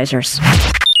advertisers.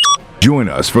 Join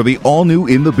us for the all-new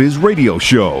In the Biz radio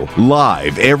show,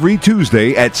 live every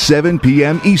Tuesday at 7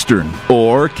 p.m. Eastern.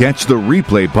 Or catch the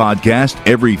replay podcast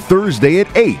every Thursday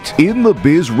at 8. In the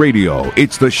Biz Radio.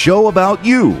 It's the show about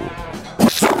you.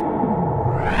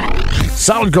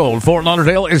 Solid Gold Fort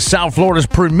Lauderdale is South Florida's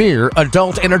premier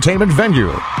adult entertainment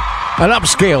venue. An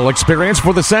upscale experience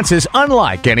for the senses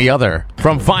unlike any other.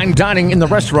 From fine dining in the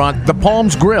restaurant The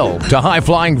Palms Grill to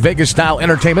high-flying Vegas-style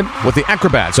entertainment with the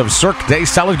acrobats of Cirque de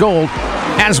Solid Gold,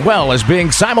 as well as being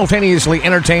simultaneously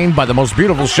entertained by the most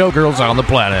beautiful showgirls on the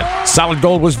planet. Solid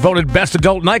Gold was voted Best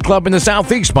Adult Nightclub in the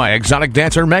Southeast by Exotic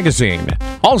Dancer magazine.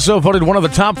 Also voted one of the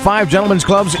top 5 gentlemen's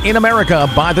clubs in America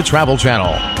by the Travel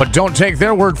Channel. But don't take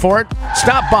their word for it.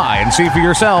 Stop by and see for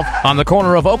yourself on the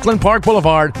corner of Oakland Park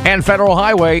Boulevard and Federal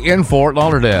Highway in Fort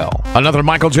Lauderdale. Another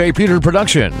Michael J. Peter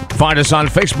production. Find us on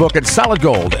Facebook at Solid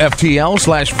Gold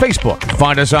FTL/Facebook.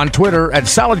 Find us on Twitter at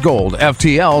Solid Gold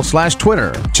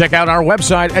FTL/Twitter. Check out our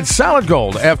website at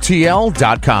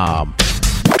solidgoldftl.com.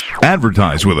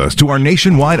 Advertise with us to our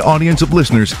nationwide audience of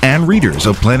listeners and readers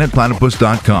of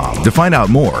PlanetPlatypus.com. To find out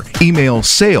more, email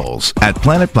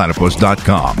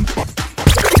sales@PlanetPlatypus.com.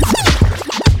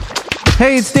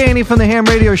 Hey, it's Danny from the Ham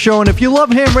Radio Show, and if you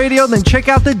love Ham Radio, then check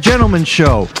out The Gentleman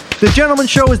Show. The Gentleman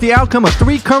Show is the outcome of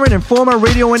 3 current and former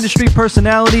radio industry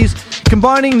personalities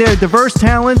combining their diverse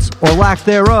talents, or lack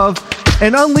thereof,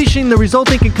 and unleashing the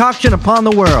resulting concoction upon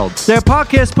the world. Their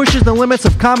podcast pushes the limits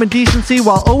of common decency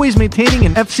while always maintaining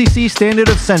an FCC standard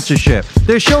of censorship.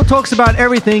 Their show talks about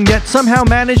everything, yet somehow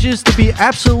manages to be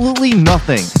absolutely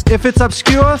nothing. If it's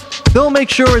obscure, they'll make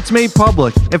sure it's made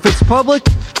public. If it's public,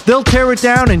 they'll tear it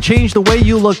down and change the way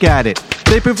you look at it.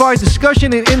 They provide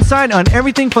discussion and insight on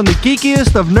everything from the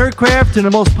geekiest of nerdcraft to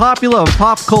the most popular of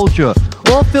pop culture,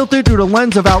 all filtered through the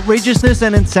lens of outrageousness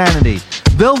and insanity.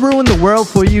 They'll ruin the world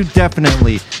for you,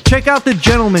 definitely. Check out The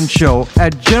Gentleman Show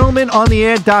at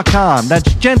gentlemaontheair.com.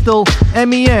 That's gentle,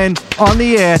 MEN, on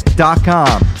the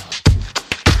air.com.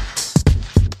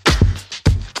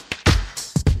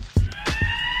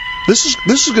 This is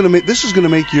gonna make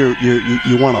you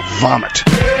want to vomit.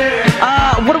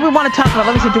 What do we want to talk about?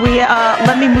 Let me see.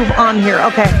 Let me move on here.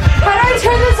 Okay. How do I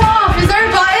turn this off? Is there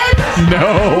a button?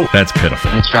 No. That's pitiful.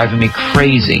 It's driving me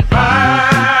crazy.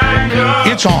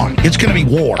 It's on. It's going to be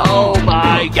war. Oh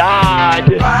my God.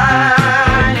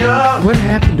 What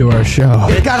happened to our show?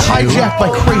 It got hijacked by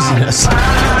craziness.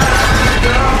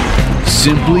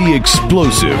 Simply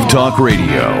explosive talk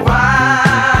radio.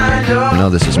 You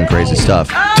know, this is some crazy stuff.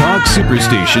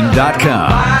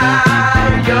 TalkSuperstation.com.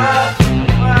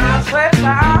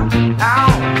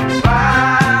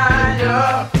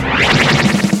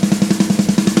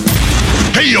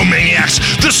 Hey, yo, maniacs,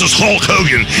 this is Hulk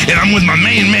Hogan, and I'm with my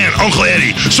main man, Uncle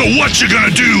Eddie. So what you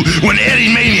gonna do when Eddie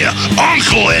Mania,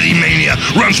 Uncle Eddie Mania,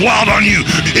 runs wild on you?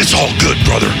 It's all good,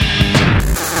 brother.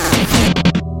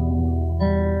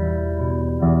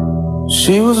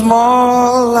 She was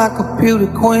more like a beauty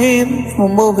queen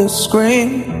from a movie screen.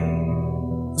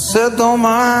 I said, don't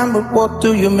mind, but what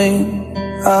do you mean?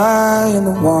 I am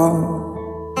the one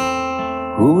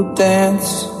who would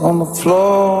dance on the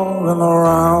floor and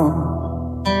around.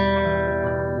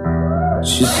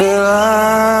 She said,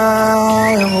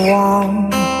 I am the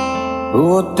one who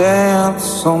would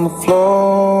dance on the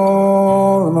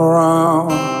floor and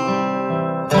around.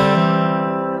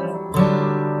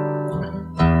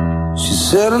 She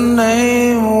said her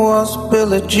name was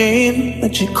Billie Jean,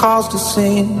 and she caused a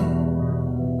scene.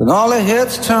 And all her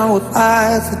heads turned with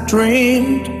eyes that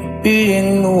dreamed of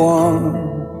being the one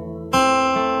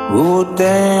who would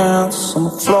dance on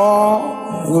the floor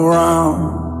and around.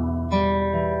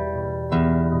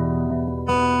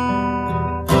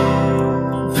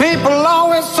 People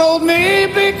always told me,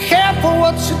 be careful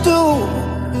what you do.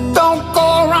 Don't go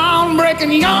around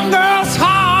breaking young girls'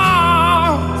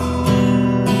 hearts.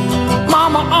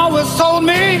 Mama always told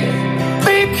me,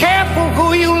 be careful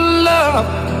who you love.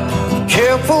 Be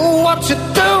careful what you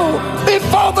do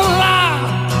before the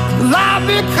lie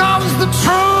becomes the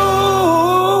truth.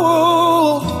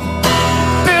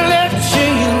 Billie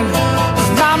Jean is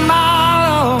not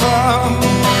my lover.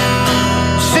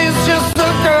 She's just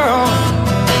a girl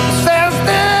who says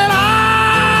that I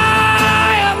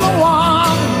am the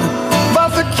one, but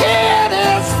the kid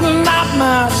is not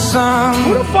my son.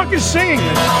 Who the fuck is singing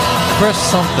this? Chris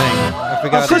something. I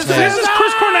forgot his name. This is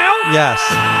Chris Cornell? Yes.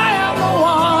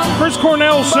 Chris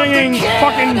Cornell singing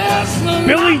fucking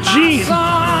Billie Jean.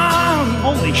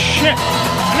 Holy shit.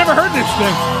 I never heard this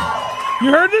thing.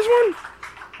 You heard this one?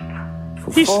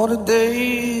 For 40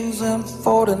 days and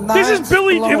 40 nights. This is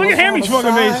Billie Jean. Look at Hammy's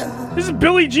fucking face. This is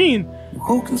Billie Jean.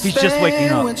 He's just waking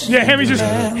up. Yeah,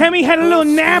 Hemi had a little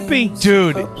nappy.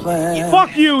 Dude.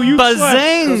 Fuck you, you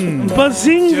Bazing.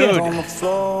 Bazing. Dude.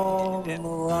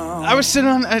 I was sitting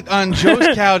on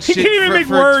Joe's couch He can't even make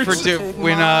words.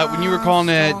 when you were calling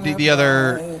it the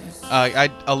other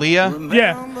Aaliyah.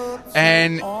 Yeah.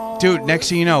 And dude, next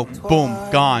thing you know, boom,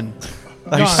 gone.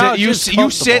 You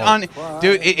sit on,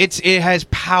 dude. It has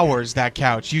powers. That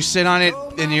couch. You sit on it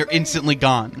and you're instantly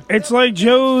gone. It's like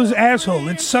Joe's asshole.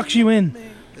 It sucks you in.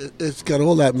 It's got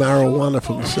all that marijuana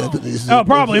from the 70s. Oh,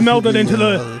 probably melted into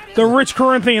the rich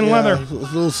Corinthian leather. It's a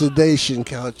little sedation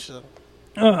couch.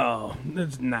 Oh,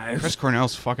 that's nice. Chris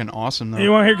Cornell's fucking awesome though.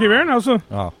 You want to hear Keep Aaron also?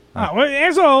 Oh. Well,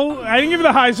 asshole! I didn't give you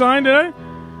the high sign, did I?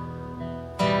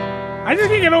 I just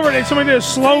can't get over it. Somebody did a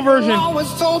slow version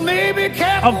of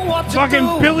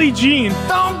fucking Billie Jean.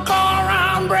 Don't go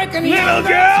around breaking Little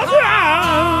girls.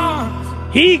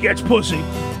 He gets pussy.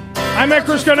 I met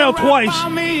Chris Cornell twice.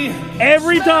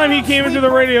 Every time he came into the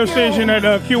radio station at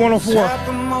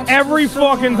Q104. Every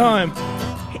fucking time.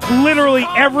 Literally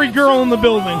every girl in the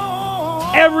building.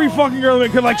 Every fucking girl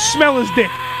that could like smell his dick.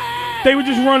 They would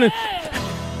just run in.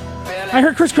 I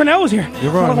heard Chris Cornell was here.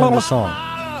 You're running on the song.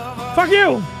 Fuck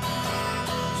you.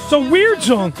 It's a weird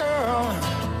song. Says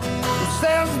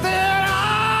that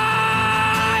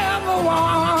I am the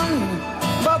one,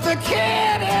 but the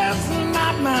kid is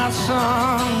not my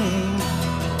son.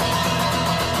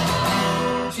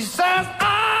 She says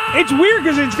It's weird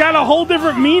because it's got a whole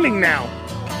different meaning now.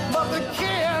 but the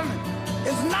kid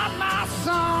is not my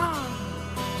son.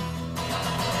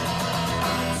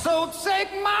 So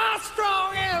take my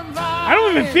strong advice. I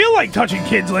don't even feel like touching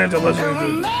kids after listening to this.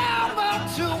 Remember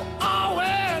to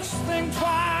always think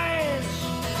twice.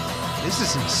 This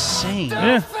is insane.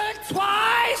 Yeah. Think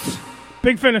twice.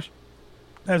 Big Finish.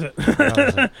 That's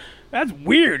it. That's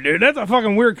weird, dude. That's a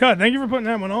fucking weird cut. Thank you for putting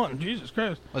that one on. Jesus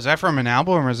Christ. Was that from an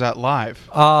album or was that live?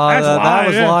 That's that live,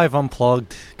 was yeah. live,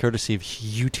 unplugged, courtesy of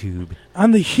YouTube.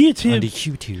 On the YouTube. On the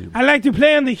YouTube. I like to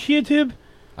play on the YouTube.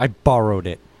 I borrowed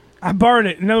it. I borrowed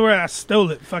it. In other words, I stole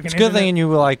it. Fucking It's a good internet. thing you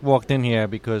walked in here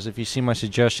because if you see my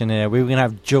suggestion there, we were gonna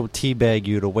have Joe teabag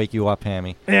you to wake you up,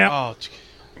 Hammy. Yeah. Oh,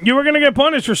 You were gonna get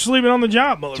punished for sleeping on the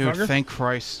job, motherfucker. dude, thank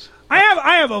Christ. I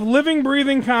have a living,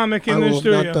 breathing comic in I the will have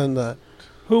studio. not done that.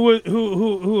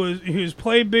 who's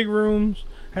played big rooms,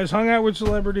 has hung out with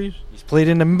celebrities. He's played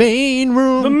in the main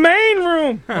room. The main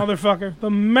room, motherfucker. The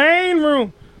main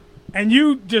room. And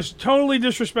you just totally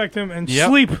disrespect him and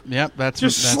sleep. Yep, that's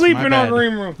just that's sleep my in our bad.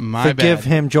 green room. Forgive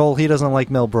him, Joel. He doesn't like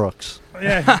Mel Brooks.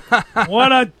 Yeah.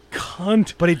 What a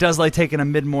cunt. But he does like taking a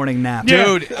mid-morning nap. Yeah.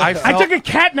 Dude, I took a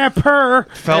cat nap per.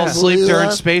 Fell asleep during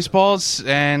Spaceballs,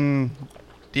 and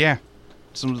yeah,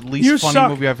 it's the least funny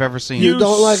movie I've ever seen. You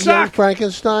don't like Young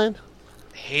Frankenstein?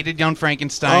 Hated Young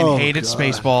Frankenstein. Oh, hated God.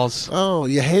 Spaceballs. Oh,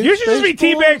 you hated You should just be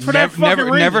Spaceballs? teabagged for that fucking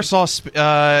reason. Never saw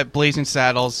Blazing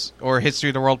Saddles or History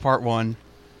of the World Part 1.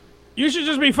 You should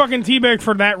just be fucking teabagged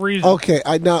for that reason. Okay,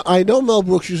 I know Mel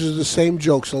Brooks uses the same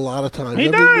jokes a lot of times. He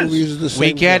Every does. movie uses the same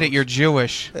We get jokes. it. You're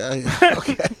Jewish.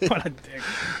 Okay. What a dick.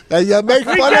 And you make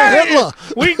We fun get of Hitler.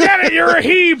 it. We get it. You're a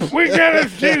heap. We get it.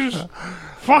 Jesus.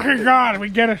 Fucking God. We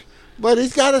get it. But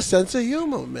he's got a sense of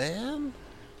humor, man.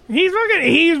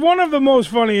 He's one of the most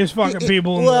funniest fucking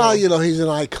people in the Well, world. you know, he's an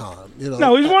icon. You know.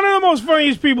 No, he's one of the most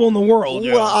funniest people in the world.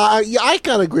 Joe. Well, I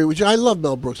kind of agree with you. I love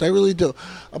Mel Brooks. I really do.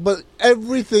 But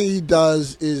everything he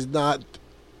does is not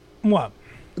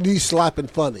knee slapping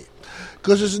funny.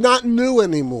 Because it's not new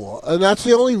anymore. And that's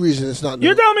the only reason it's not new.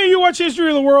 You're telling me you watch History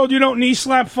of the World, you don't knee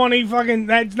slap funny, fucking,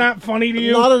 that's not funny to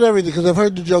you? Not at everything, because I've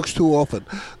heard the jokes too often.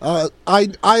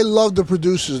 I love the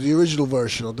producers, the original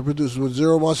version of the producers with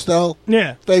Zero Mostel.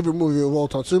 Yeah. Favorite movie of all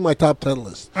time. It's in my top 10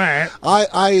 list. All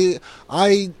right.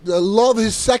 I love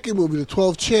his second movie, The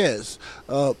 12 Chairs.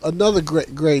 Another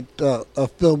great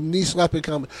film, knee-slapping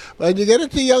comedy. When you get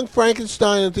into Young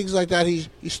Frankenstein and things like that, he's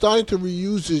starting to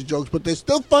reuse his jokes, but they're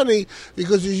still funny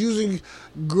because he's using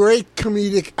great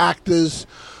comedic actors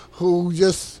who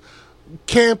just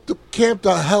camp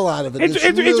the hell out of it. It's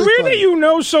really weird funny. that you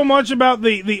know so much about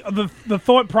the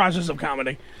thought process of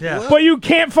comedy. Yeah. But you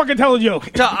can't fucking tell a joke.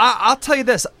 So, I'll tell you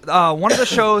this. One of the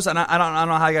shows, and I don't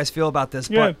know how you guys feel about this,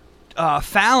 Yeah. but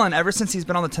Fallon, ever since he's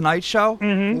been on the Tonight Show,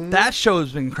 that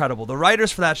show's been incredible. The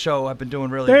writers for that show have been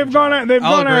doing really. They've good gone job. out, they've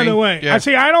gone out of the way. Yeah. I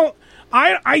see.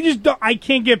 I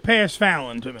can't get past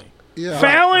Fallon to me. Yeah.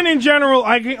 Fallon in general,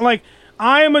 I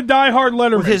am a diehard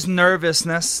Letterman. With his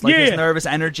nervousness, like his nervous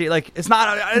energy, like it's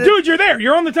not. Dude, you're there.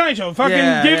 You're on the Tonight Show.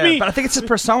 Fucking give me. But I think it's his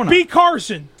persona. Be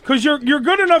Carson, because you're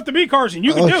good enough to be Carson.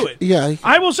 You can do it. Yeah.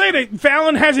 I will say that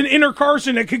Fallon has an inner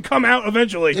Carson that could come out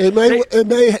eventually.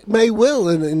 It may will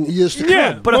in years to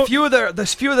come. But a few of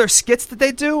their skits that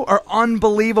they do are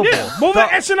unbelievable. Yeah. Well, the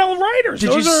SNL writers.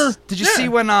 Did you see yeah.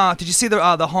 when? Did you see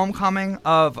the homecoming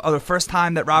of the first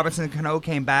time that Robinson Cano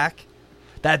came back?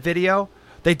 That video.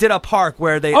 They did a park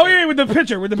where they... Oh, yeah, with the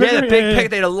picture. Yeah, the big pic.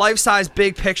 They had a life-size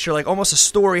big picture, like almost a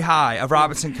story high of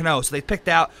Robinson Cano. So they picked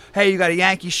out, hey, you got a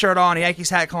Yankees shirt on, a Yankees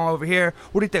hat coming over here.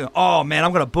 What do you think? Oh, man,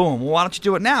 I'm going to boo him. Well, why don't you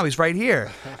do it now? He's right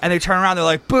here. And they turn around, they're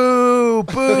like, boo,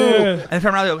 boo. And they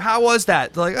turn around, they're like, how was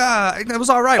that? They're like, it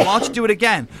was all right. Why don't you do it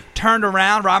again? Turned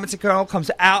around, Robinson Cano comes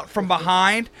out from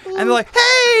behind, and they're like,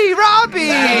 hey, Robbie!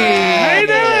 How you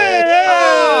doing?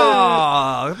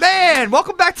 Oh, man,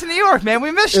 welcome back to New York, man.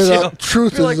 We missed you.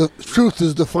 Truth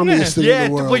is the funniest thing in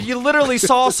the world. But you literally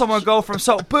saw someone go from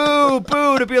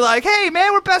boo to be like, hey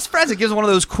man, we're best friends. It gives him one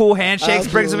of those cool handshakes,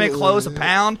 brings him in close, a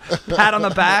pound, pat on the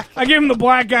back. I give him the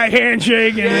black guy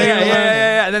handshake.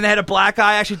 Yeah. And then they had a black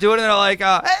guy actually do it, and they're like,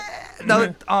 oh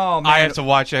man. I have to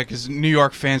watch that because New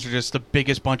York fans are just the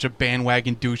biggest bunch of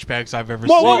bandwagon douchebags I've ever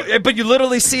Well, seen. but you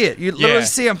literally see it. You literally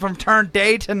see them from turn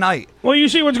day to night. Well, you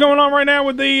see what's going on right now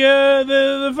with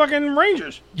the fucking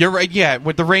Rangers. You're right. Yeah,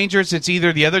 with the Rangers, it's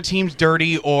either the other team's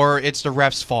dirty or it's the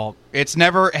ref's fault. It's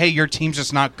never, hey, your team's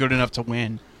just not good enough to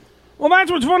win. Well,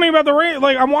 that's what's funny about the Rangers.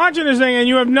 Like, I'm watching this thing, and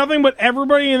you have nothing but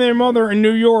everybody and their mother in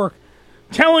New York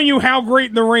telling you how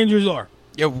great the Rangers are.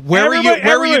 Yeah, where were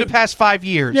you the past 5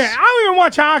 years? Yeah, I don't even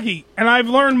watch hockey, and I've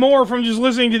learned more from just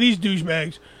listening to these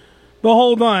douchebags the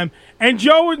whole time. And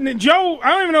Joe, I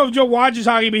don't even know if Joe watches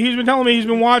hockey, but he's been telling me he's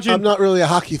been watching. I'm not really a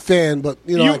hockey fan, but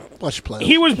I watch playoffs.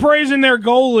 He was praising their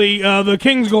goalie, the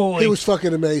Kings goalie. He was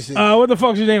fucking amazing. What the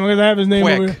fuck's his name? I have his name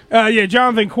Quick. over here. Yeah,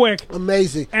 Jonathan Quick.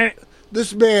 Amazing. And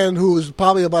this man, who is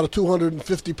probably about a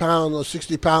 250-pound or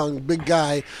 60-pound big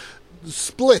guy,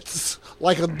 splits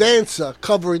like a dancer,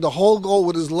 covering the whole goal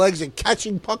with his legs and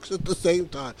catching pucks at the same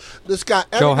time. This guy.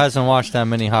 Joe hasn't watched that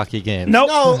many hockey games.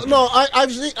 Nope. No.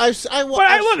 I've seen.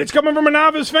 But look, it's coming from a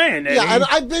novice fan. Yeah, and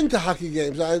I've been to hockey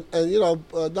games. Not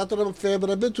that I'm a fan, but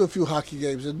I've been to a few hockey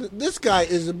games. And this guy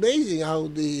is amazing.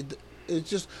 How it's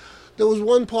just. There was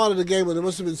one part of the game where there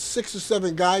must have been 6 or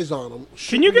 7 guys on him.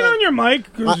 Can you get on your mic?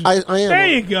 I am. There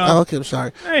you go. Oh, okay, I'm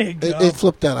sorry. There you go. It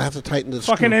flipped out. I have to tighten this.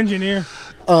 Fucking engineer.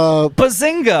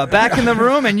 Bazinga! Back in the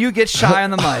room, and you get shy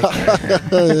on the mic.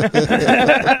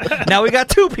 Now we got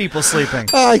 2 people sleeping.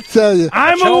 I tell you,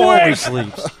 Joe always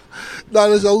sleeps. No,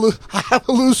 I have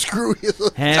a loose screw here.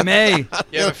 Hammy.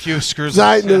 You have a few screws.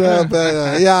 Tighten it up.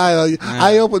 Yeah, I know.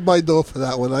 I opened my door for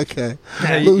that one. Okay.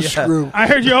 Loose screw. I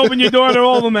heard you open your door to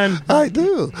all the men. I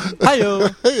do. Hi-yo.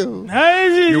 Hi-yo.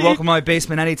 You're welcome to my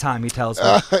basement anytime, he tells me.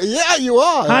 Yeah, you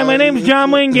are. Hi, my name's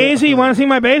John Wayne Gacy. You want to see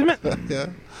my basement? Yeah.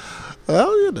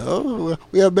 Well, you know,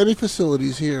 we have many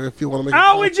facilities here. If you want to make.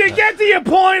 How would you get to your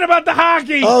point about the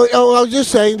hockey? Oh, I was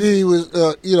just saying that he was,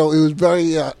 he was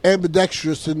very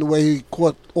ambidextrous in the way he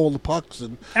caught all the pucks.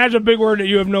 And that's a big word that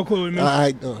you have no clue what it means.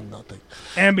 I know nothing.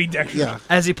 Ambidextrous. Yeah.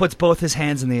 As he puts both his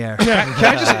hands in the air.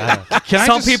 Yeah.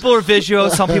 Some people are visual,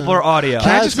 some people are audio.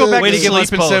 Can I just go back to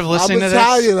sleep instead of listening to this?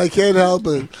 I'm Italian. I can't help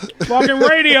it. Fucking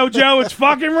radio, Joe. It's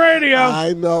fucking radio.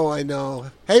 I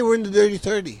know. Hey, we're in the Dirty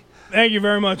 30. Thank you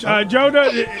very much. Joe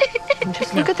does...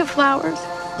 Just look at the flowers.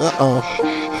 Uh-oh.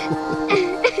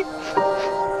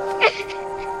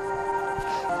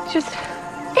 Just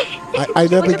I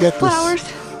never look at get the flowers.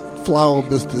 this flower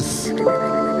business.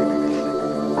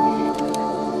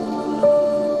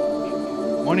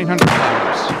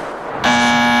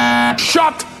 1-800-Flowers.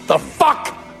 Shut the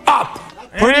fuck up.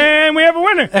 And we have a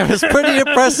winner. It was pretty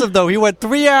impressive, though. He went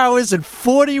 3 hours and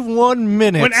 41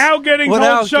 minutes without getting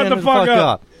told shut the fuck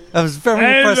up. That was very That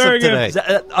is impressive very good. today. Is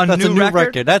that That's a new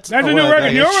record. That's a new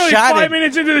record. You're only 5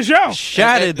 minutes into the show.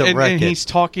 Shattered the record. And he's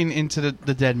talking into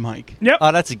the dead mic. Yep.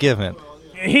 Oh, that's a given.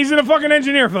 He's a fucking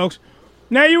engineer, folks.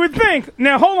 Now you would think.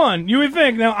 Now hold on. You would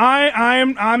think. Now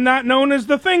I'm not known as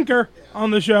the thinker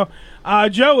on the show.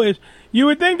 Joe is. You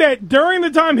would think that during the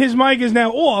time his mic is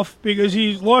now off because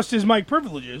he's lost his mic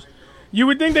privileges, you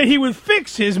would think that he would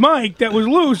fix his mic that was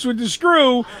loose with the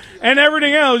screw and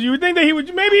everything else. You would think that he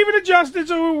would maybe even adjust it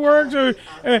so it works. Or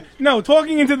no,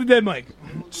 talking into the dead mic.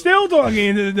 Still talking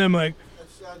into the dead mic.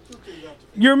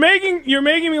 You're making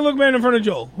me look bad in front of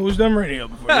Joel, who's done radio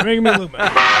before. You're making me look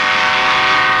bad.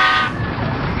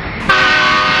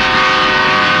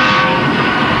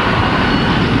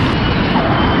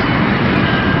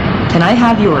 Can I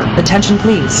have your attention,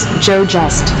 please? Joe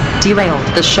just derailed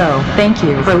the show. Thank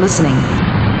you for listening.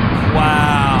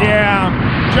 Wow.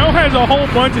 Yeah. Joe has a whole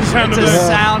bunch of sound It's a effects.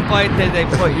 sound bite that they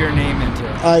put your name into.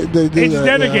 It's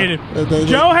dedicated.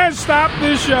 Joe has stopped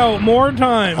this show more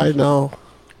times. I know.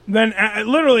 Than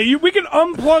literally, we can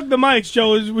unplug the mics.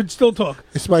 Joe would still talk.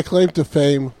 It's my claim to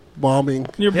fame. Bombing.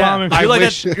 You're bombing.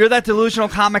 You're that delusional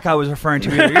comic I was referring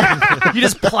to. You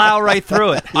just plow right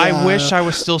through it. I wish I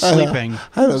was still sleeping,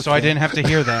 so I didn't have to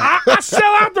hear that. I sell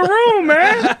out the room,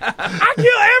 man. I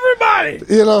kill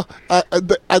everybody. You know,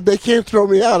 they can't throw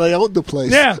me out. I own the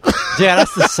place. Yeah. Yeah,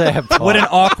 that's the sad part. What an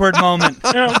awkward moment.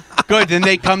 Good, then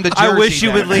they come to Jersey. I wish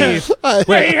you would leave. Yeah,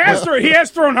 he has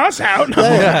thrown us out.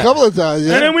 Yeah, a couple of times,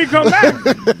 yeah. And then we come back.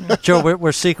 Joe,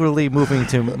 we're secretly moving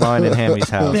to mine and Hammy's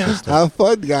house. Yeah. Have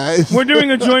fun, guys. We're doing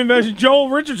a joint venture. Joel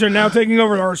Richardson now taking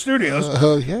over our studios.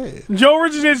 Okay. Joel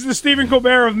Richardson is the Stephen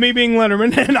Colbert of me being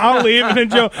Letterman, and I'll leave, and then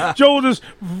Joel will just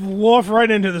waft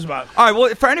right into the spot. All right,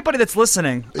 well, for anybody that's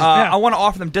listening, I want to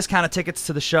offer them discounted tickets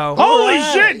to the show. Holy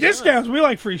shit, discounts. We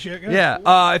like free shit, guys.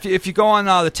 Yeah, if you go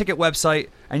on the ticket website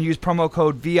and use promo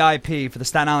code VIP for the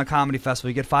Staten Island Comedy Festival,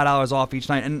 you get $5 off each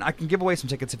night, and I can give away some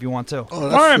tickets if you want to. Oh,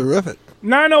 that's terrific.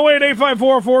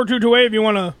 908-854-4228 if you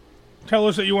want to tell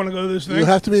us that you want to go to this thing. You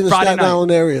have to be in the Staten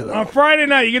Island area, though. On Friday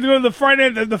night, you get to go to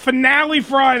the finale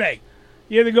Friday.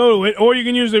 You have to go to it, or you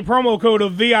can use the promo code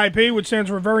of VIP, which stands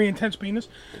for Very Intense Penis.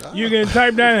 You can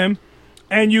type that in,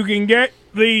 and you can get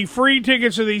the free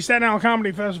tickets to the Staten Island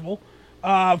Comedy Festival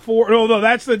although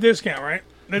that's the discount, right?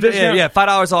 Yeah,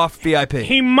 $5 off VIP.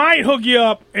 He might hook you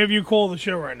up if you call the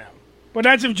show right now. But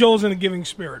that's if Joel's in a giving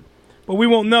spirit. But we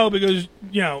won't know because,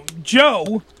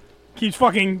 Joe keeps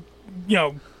fucking,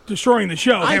 destroying the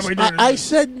show. I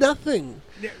said nothing.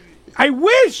 I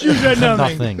wish you said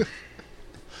nothing. Nothing.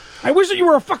 I wish that you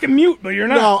were a fucking mute, but you're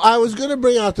not. No, I was going to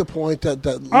bring out the point that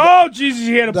oh, Jesus,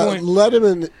 he had a point.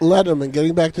 Letterman,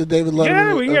 getting back to David Letterman,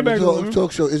 yeah, we can get back to Letterman.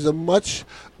 Talk show is a much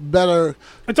better.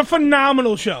 It's a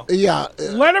phenomenal show. Yeah,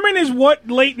 Letterman is what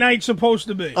late night's supposed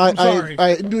to be. I'm sorry.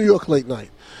 New York late night.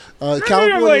 New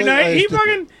York late night. He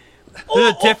fucking.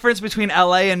 There's a difference between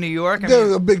L.A. and New York?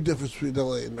 There's a big difference between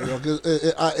L.A. and New York.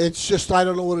 It's just, I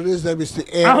don't know what it is. Maybe it's the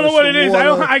air. I don't know what it is.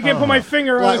 I can't put my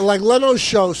finger on it. Like Leno's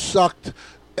show sucked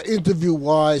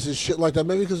interview-wise and shit like that.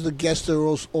 Maybe because the guests are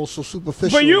also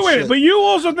superficial. But you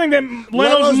also think that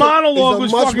Leno's monologue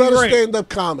was fucking great. He's a much better stand-up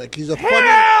comic. He's a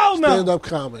funny stand-up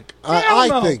comic.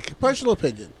 I think. Personal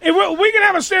opinion. We can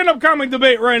have a stand-up comic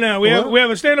debate right now. We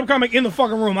have a stand-up comic in the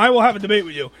fucking room. I will have a debate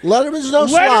with you. Letterman's no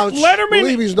slouch.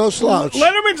 Believe he's no slouch.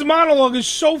 Letterman's monologue is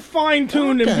so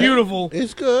fine-tuned and beautiful.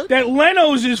 It's good. That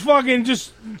Leno's is fucking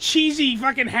just cheesy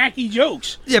fucking hacky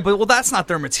jokes. Yeah, but that's not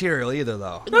their material either,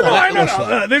 though. No, I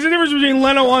know. There's a difference between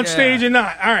Leno on stage and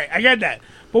not. All right, I get that.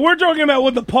 But we're talking about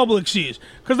what the public sees.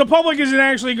 Because the public isn't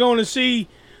actually going to see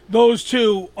those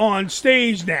two on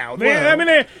stage now.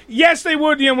 Yes, they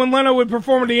would. When Leno would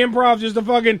perform at the Improv, just to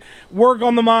fucking work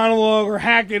on the monologue or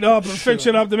hack it up or fix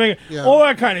it up to make it all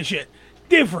that kind of shit.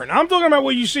 Different. I'm talking about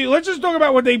what you see. Let's just talk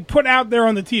about what they put out there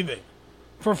on the TV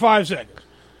for 5 seconds.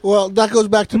 Well, that goes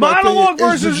back to my monologue thing.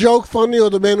 versus Is the joke funny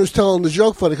or the man who's telling the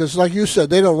joke funny? Because, like you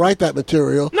said, they don't write that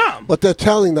material. No, but they're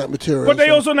telling that material. But they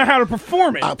also know how to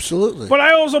perform it. Absolutely. But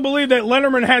I also believe that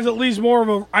Letterman has at least more of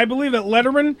a. I believe that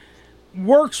Letterman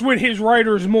works with his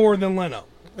writers more than Leno.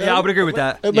 Yeah, I would agree with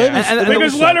that.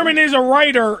 Because Letterman is a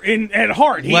writer at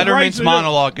heart. He Letterman's writes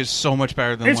monologue is so much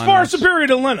better than It's Leno's. far superior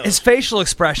to Leno. His facial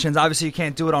expressions, obviously you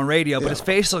can't do it on radio, but his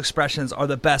facial expressions are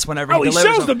the best whenever he he delivers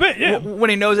sells them. the bit, yeah. When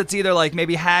he knows it's either like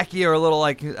maybe hacky or a little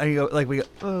like, and you go, like we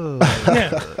go,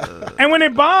 And when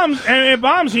it bombs,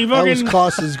 he That fucking. was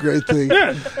Carson's great thing.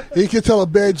 Yeah. He can tell a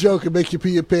bad joke and make you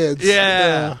pee your pants.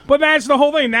 But that's the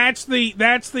whole thing. That's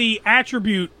the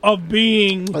attribute of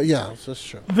being Yeah, that's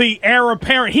true. the heir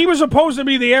apparent. He was supposed to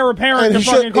be the heir apparent And to he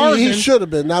fucking should, Carson. he should have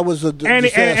been. That was a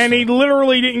disaster. And he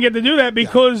literally didn't get to do that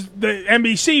because the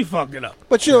NBC fucked it up.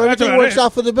 But you know, That's everything what it works is.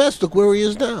 out for the best. Look where he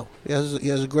is now. He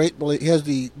has a great. He has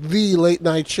the late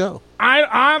night show.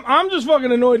 I'm just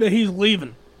fucking annoyed that he's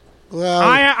leaving. Well,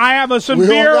 I have a we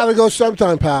severe. all got to go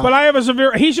sometime, pal. But I have a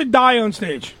severe. He should die on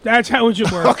stage. That's how it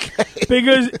should work. Okay.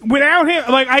 Because without him,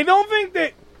 like I don't think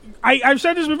that. I've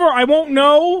said this before. I won't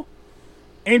know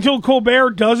until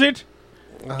Colbert does it.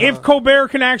 If Colbert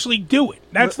can actually do it,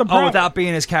 that's the problem. without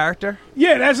being his character.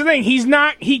 Yeah, that's the thing. He's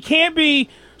not. He can't be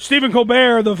Stephen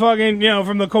Colbert, the fucking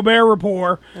from the Colbert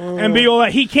Report, and be all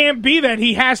that. He can't be that.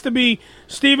 He has to be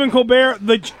Stephen Colbert,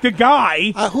 the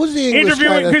guy. Who's the English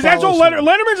interviewing? guy that Because that's all. follows him?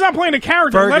 Letterman's not playing a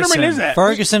character. Letterman is that.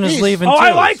 Ferguson is leaving Oh, too.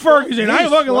 I like Ferguson. I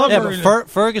fucking love Ferguson. But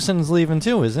Ferguson's leaving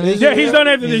too, isn't he? Yeah, he's done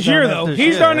after this year done though. after this He's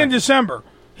year, done yeah. in December.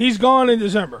 He's gone in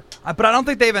December. But I don't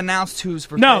think they've announced who's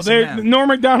for. No, Norm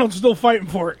Macdonald's still fighting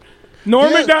for it.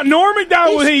 Norm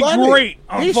Macdonald would be great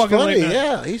on He's fucking funny, Late Night.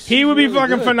 yeah. He would be really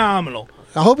fucking good. phenomenal.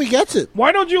 I hope he gets it.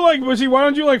 Why don't you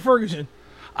like Ferguson?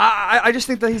 I just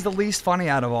think that he's the least funny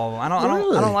out of all of them. I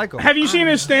don't like him. Have you seen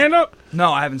his stand up?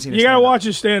 No, I haven't seen. You gotta watch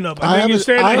his stand up. I haven't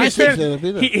seen stand-up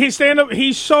either. His stand up.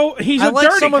 He's I a like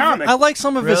dirty some of comic. I like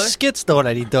some of Really? his skits though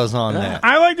that he does on there.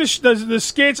 I like the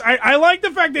skits. I like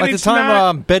the fact that Like the it's time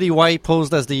not Betty White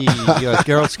posed as the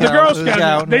Girl Scout. the Girl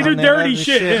Scouts. They do on there, dirty that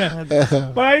shit.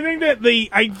 Yeah. But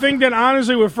I think that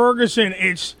honestly with Ferguson,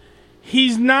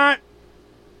 he's not.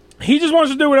 He just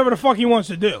wants to do whatever the fuck he wants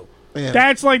to do. Yeah.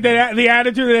 That's like the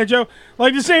attitude of that joke.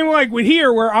 Like the same like with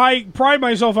here, where I pride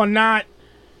myself on not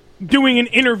doing an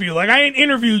interview. Like I didn't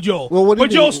interview Joel, Well, what do you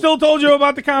but Joel mean? still told you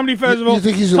about the comedy festival. You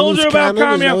think he's a told loose you about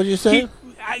cannon? comedy. Is that what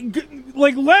you're saying?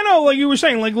 Like Leno, like you were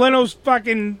saying, like Leno's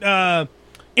fucking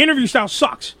interview style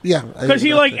sucks. Yeah, Because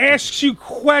he like asks you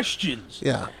questions.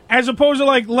 Yeah. As opposed to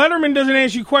like Letterman doesn't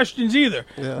ask you questions either.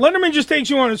 Yeah. Letterman just takes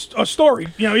you on a story.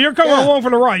 You're coming Yeah. along for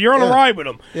the ride. You're on a Yeah. ride with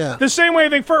him. Yeah. The same way I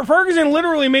think Ferguson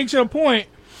literally makes it a point.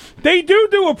 They do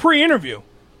a pre-interview.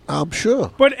 I'm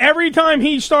sure. But every time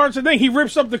he starts a thing, he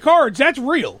rips up the cards. That's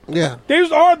real. Yeah.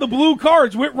 These are the blue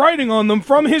cards with writing on them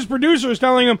from his producers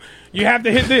telling him, you have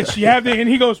to hit this, you have to, and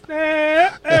he goes,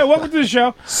 welcome to the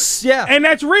show. Yeah. And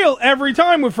that's real every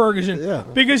time with Ferguson. Yeah.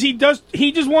 Because he just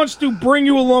wants to bring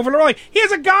you along for the ride. He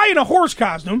has a guy in a horse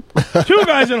costume, two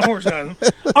guys in a horse costume,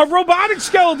 a robotic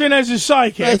skeleton as his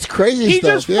sidekick. That's crazy He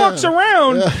stuff, just yeah. fucks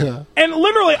around. Yeah. And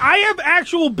literally, I have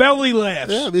actual belly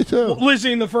laughs. Yeah, me too.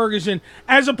 Listening to Ferguson,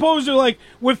 as opposed to like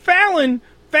with Fallon.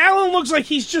 Fallon looks like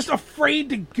he's just afraid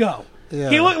to go. Yeah.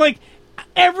 He looked like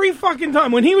every fucking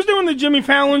time when he was doing the Jimmy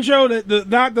Fallon show,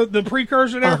 not the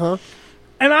precursor there. Uh-huh.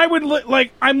 And I would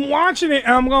like I'm watching it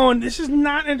and I'm going, this is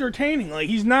not entertaining. Like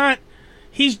he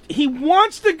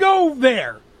wants to go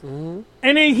there. Mm-hmm.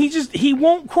 And then he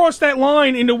won't cross that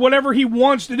line into whatever he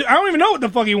wants to do. I don't even know what the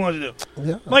fuck he wants to do.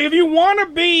 Yeah. Like if you want to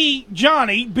be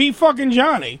Johnny, be fucking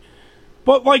Johnny.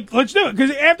 But like, let's do it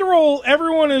because after all,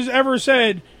 everyone has ever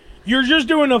said you're just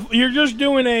doing a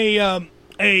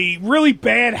really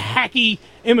bad hacky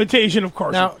imitation of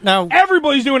Carson. Now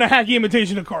everybody's doing a hacky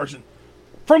imitation of Carson.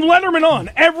 From Letterman on,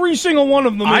 every single one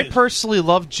of them. I is. personally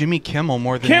love Jimmy Kimmel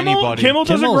more than anybody. Kimmel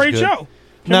does a Kimmel's great good. show.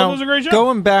 Now, Kimmel does a great show.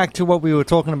 going back to what we were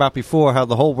talking about before, how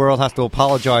the whole world has to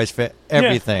apologize for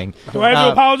everything. Do I have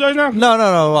to apologize now?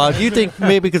 No. Do you think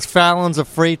maybe because Fallon's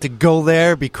afraid to go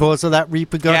there because of that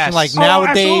repercussion? Yes. Like Oh,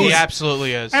 nowadays, He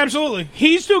absolutely is. Absolutely.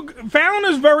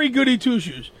 Fallon is very goody two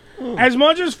shoes. As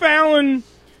much as Fallon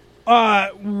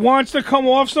wants to come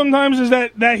off sometimes as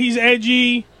that he's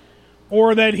edgy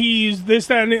or that he's this,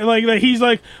 that, and like that he's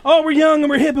like, oh, we're young and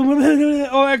we're hip and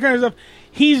all that kind of stuff.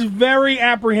 He's very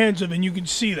apprehensive, and you can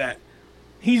see that.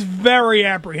 He's very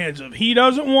apprehensive. He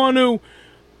doesn't want to.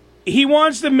 He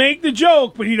wants to make the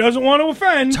joke, but he doesn't want to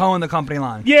offend. Towing the company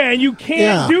line. Yeah, and you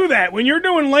can't do that. When you're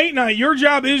doing late night, your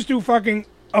job is to fucking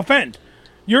offend.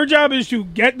 Your job is to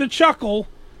get the chuckle,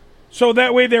 so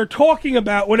that way they're talking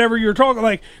about whatever you're talking.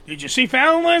 Like, did you see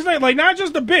Fallon last night? Like, not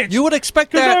just the bitch. You would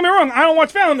expect that. Because don't get me wrong, I don't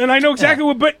watch Fallon, and I know exactly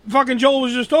what bit fucking Joel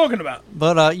was just talking about.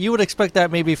 But you would expect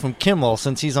that maybe from Kimmel,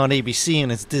 since he's on ABC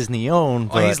and it's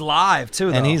Disney-owned. Oh, he's live,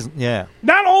 too, though. And he's,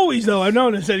 Not always, though. I've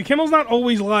noticed that Kimmel's not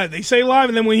always live. They say live,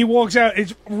 and then when he walks out,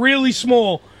 it's really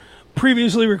small,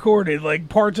 previously recorded. Like,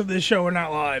 parts of this show are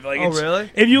not live. Like,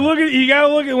 really? If you look at, you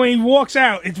gotta look at when he walks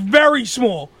out. It's very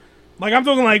small. Like, I'm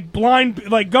talking like blind,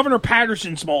 like Governor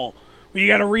Patterson small. Where you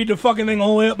gotta read the fucking thing all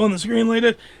the way up on the screen like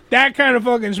this. That kind of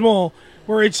fucking small,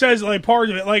 where it says like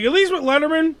parts of it. Like, at least with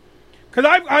Letterman, because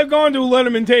I've gone to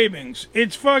Letterman tapings.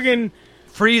 It's fucking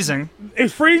freezing.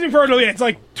 It's freezing for it's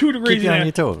like 2 degrees. Keep you in on there.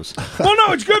 your toes. Well,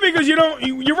 no, it's good because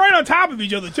you're right on top of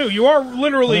each other too. You are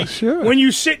literally when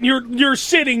you sit, you're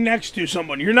sitting next to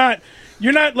someone. You're not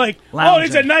like lounging. Oh,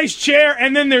 it's a nice chair,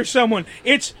 and then there's someone.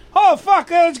 It's oh fuck,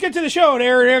 let's get to the show.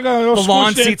 There goes the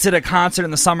lawn seats at a concert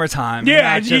in the summertime.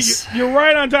 Yeah, you're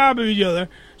right on top of each other.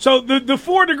 So the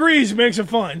 4 degrees makes it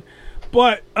fun,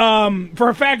 but for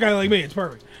a fat guy like me, it's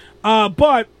perfect.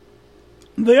 But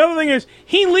the other thing is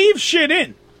he leaves shit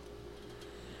in.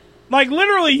 Like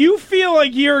literally, you feel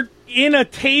like you're in a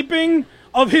taping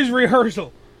of his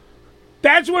rehearsal.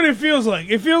 That's what it feels like.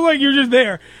 It feels like you're just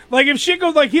there. Like if shit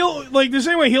goes, like he'll like the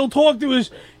same way he'll talk to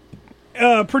his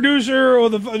producer or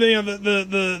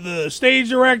the stage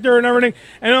director and everything,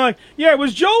 and they're like, yeah,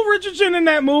 was Joel Richardson in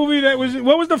that movie? That was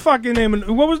what was the fucking name?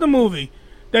 What was the movie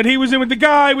that he was in with the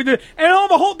guy with the and all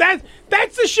the whole that's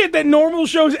the shit that normal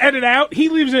shows edit out. He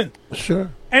leaves in.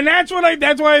 Sure. And that's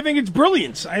why I think it's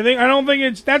brilliance.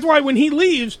 That's why when he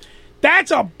leaves,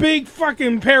 that's a big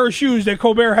fucking pair of shoes that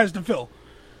Colbert has to fill.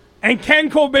 And can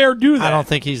Colbert do that? I don't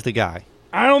think he's the guy.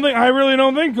 I really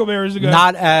don't think Colbert is the guy.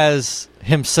 Not as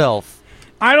himself.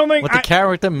 I don't think with the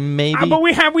character maybe. But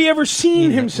have we ever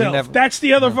seen himself? That's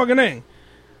the other fucking thing.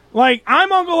 Like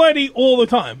I'm Uncle Eddie all the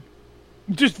time,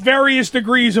 just various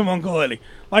degrees of Uncle Eddie.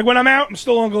 Like when I'm out, I'm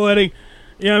still Uncle Eddie.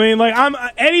 You know what I mean? Like I'm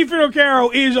Eddie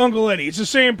Finocchiaro is Uncle Eddie. It's the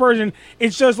same person.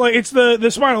 It's just like it's the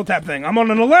Spinal Tap thing. I'm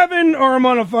on an 11 or I'm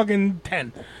on a fucking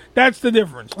 10. That's the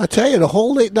difference. I tell you, the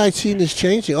whole late night scene is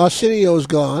changing. Arsenio's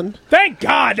gone. Thank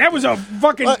God, that was a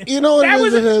fucking. You know what that it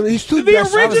was is with him? He's too the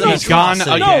dressed up. original. He's gone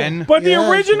again. No, but the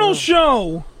original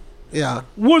show,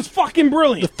 was fucking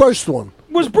brilliant. The first one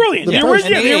was brilliant.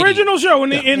 The original show in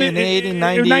the 80s,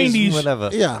 90s, whatever.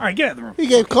 Yeah. All right, get out of the room. He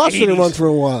gave Carson a run for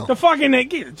a while. The fucking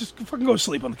just fucking go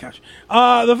sleep on the couch.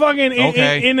 The fucking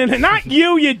Okay. not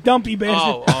you dumpy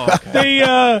bastard. Oh,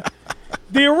 okay.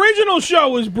 The original show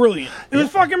was brilliant. It was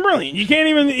fucking brilliant. You can't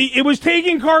even. It was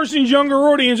taking Carson's younger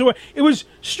audience away. It was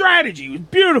strategy. It was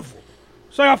beautiful.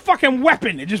 It's like a fucking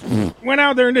weapon. It just went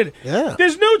out there and did it. Yeah.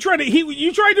 There's no try to.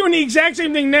 You try doing the exact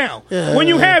same thing now. Yeah. When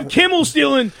you have Kimmel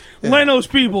stealing Leno's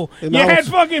people, And you now had it's-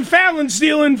 fucking Fallon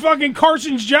stealing fucking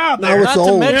Carson's job. Now there. it's Not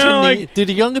to old. mention, You know, like, do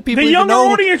the younger people the even younger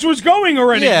know? audience was going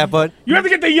already. Yeah, but you have to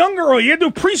get the younger. You have to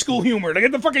do preschool humor to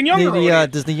get the fucking younger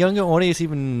audience. does the younger audience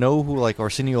even know who like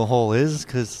Arsenio Hall is?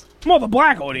 Because Well, the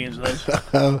black audience does.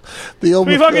 The over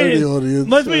I mean, fucking- 30 audience.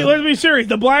 Let's be serious.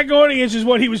 The black audience is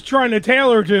what he was trying to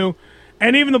tailor to,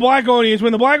 and even the black audience.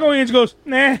 When the black audience goes,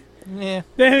 nah, yeah,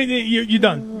 then you're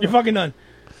done. You're fucking done.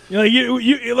 Like you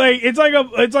like it's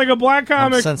like a black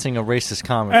comic. I'm sensing a racist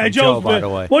comment from Joe, by the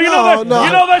way. Well, you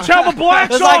know that's how the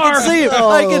blacks 'Cause are.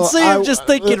 I can see him just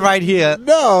thinking right here.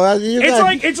 No,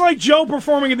 it's like Joe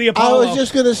performing at the I Apollo. was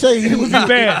just gonna say it would be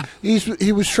bad.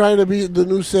 He was trying to be the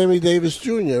new Sammy Davis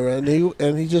Jr.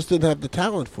 and he just didn't have the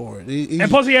talent for it.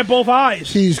 And plus, he had both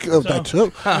eyes. That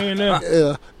too.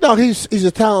 No, he's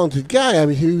a talented guy. I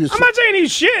mean, he was. I'm not saying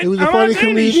he's shit. He was a I'm funny not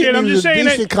saying he's comedian. shit. I'm he just was a saying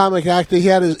decent comic actor. He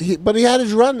had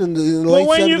his run in the late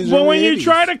 70s. But when early you 80s.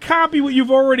 try to copy what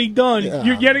you've already done,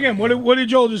 you're, yet again, what did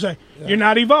Joel just say? You're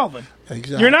not evolving.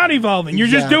 Exactly. You're not evolving. You're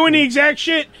just doing the exact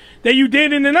shit that you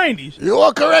did in the 90s. You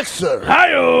are correct, sir.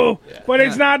 Hi-yo! But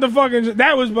it's not the fucking...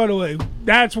 That was, by the way,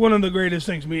 that's one of the greatest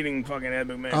things, meeting fucking Ed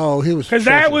McMahon. Oh, he was... Because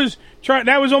that was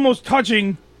almost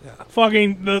touching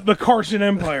fucking the Carson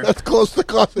Empire. That's close to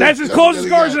Carson. That's as close as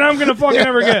Carson I'm going to fucking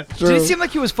ever get. Did it seem like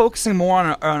he was focusing more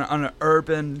on an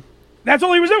urban... That's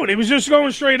all he was doing. He was just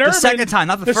going straight urban. The second time,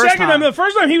 not the first second time. The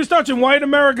first time he was touching white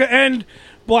America and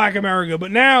black America,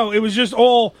 but now it was just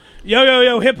all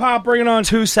yo hip hop, bringing on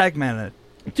two segmented,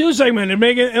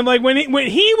 making and like when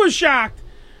he was shocked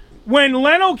when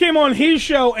Leno came on his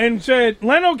show and said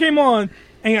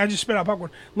I just spit out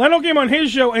popcorn. Leno came on his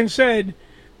show and said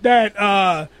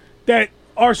that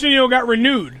Arsenio got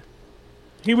renewed.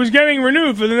 He was getting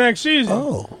renewed for the next season.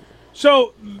 Oh.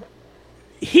 So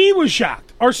he was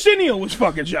shocked. Arsenio was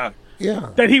fucking shocked. Yeah.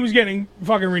 That he was getting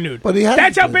fucking renewed. But he had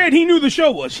That's to. how bad he knew the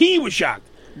show was. He was shocked.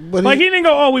 But he didn't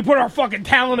go, we put our fucking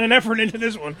talent and effort into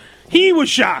this one. He was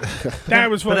shocked. That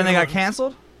was fucking But then they got hard.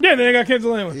 canceled? Yeah, then they got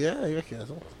canceled anyway. Yeah, they got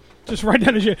canceled. Just right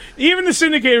down the shit. Even the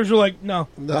syndicators were like, no.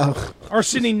 No.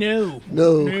 Arsenio,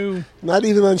 No. Not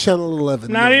even on Channel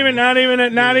 11. Not even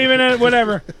at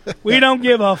whatever. We don't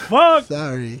give a fuck.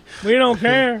 Sorry. We don't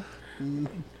care.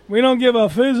 We don't give a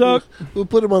fizzuck. We'll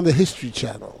put him on the History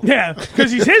Channel. Yeah,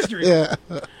 because he's history. Yeah.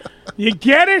 You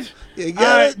get it? You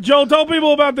get it? Joel, tell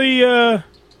people about the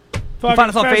fucking Find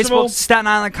us on festival. Facebook, Staten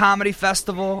Island Comedy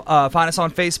Festival. Find us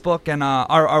on Facebook and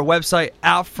our website,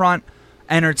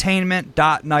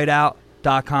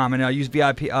 outtfrontentertainment.nightout.com. And use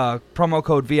VIP promo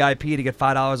code VIP to get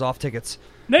 $5 off tickets.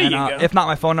 There and, you go. If not,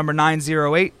 my phone number,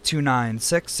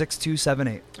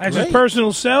 908-296-6278. That's his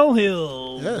personal cell.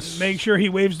 He'll make sure he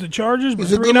waives the charges. But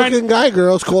He's a good-looking guy,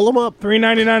 girls. Call him up.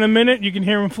 $3.99 a minute. You can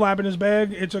hear him flapping his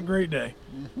bag. It's a great day.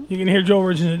 You can hear Joel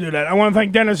Richardson do that. I want to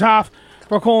thank Dennis Hoff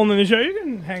for calling in the show. You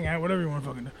can hang out, whatever you want to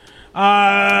fucking do.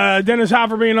 Dennis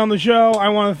Hoff for being on the show. I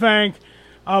want to thank,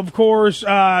 of course,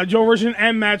 Joel Richardson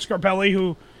and Matt Scarpelli,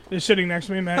 who is sitting next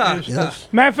to me.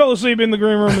 Matt fell asleep in the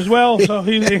green room as well, so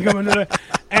he didn't come in today.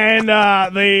 And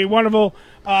the wonderful...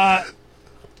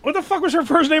 what the fuck was her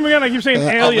first name again? I keep saying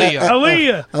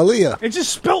Aaliyah. Aaliyah. It's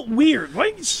just spelt weird. Why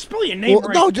don't you spell your name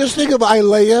right? No, just think of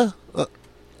Aaliyah.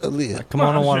 Aaliyah. Come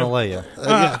on, I want Aaliyah.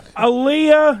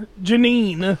 Aaliyah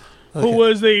Janine, who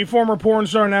was the former porn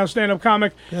star, now stand-up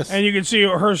comic. Yes. And you can see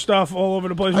her stuff all over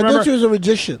the place. I thought she was a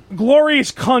magician.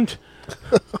 Glorious Cunt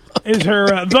is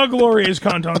her, the Glorious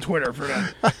Cunt on Twitter for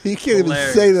that. You can't even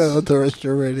say that on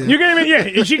terrestrial radio. You can't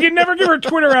even, she can never give her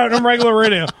Twitter out on regular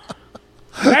radio.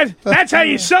 That's how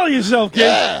you sell yourself, kid.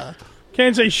 Yeah.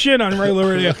 Can't say shit on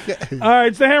regular radio. All right,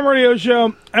 it's the Ham Radio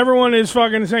Show. Everyone is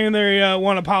fucking saying they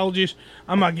want apologies.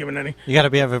 I'm not giving any. You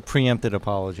got to have a preempted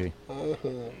apology. I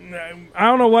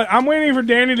don't know what. I'm waiting for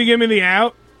Danny to give me the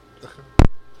out,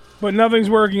 but nothing's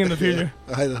working in the future.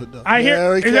 I don't know. I hear.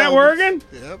 There it Is that comes. working?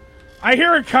 Yep. I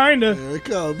hear it kinda. There it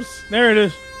comes. There it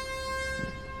is.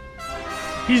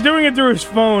 He's doing it through his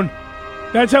phone.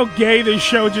 That's how gay this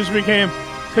show just became.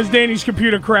 Because Danny's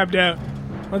computer crapped out.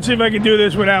 Let's see if I can do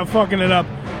this without fucking it up.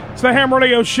 It's the Ham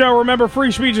Radio Show. Remember,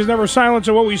 free speech is never silent,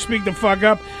 so what we speak the fuck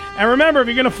up. And remember, if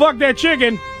you're going to fuck that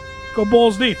chicken, go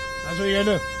balls deep. That's what you got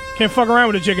to do. Can't fuck around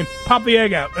with a chicken. Pop the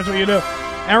egg out. That's what you do.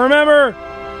 And remember,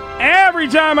 every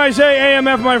time I say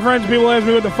AMF, my friends, people ask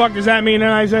me what the fuck does that mean,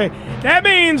 and I say, that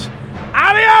means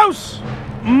adios,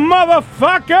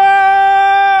 motherfucker!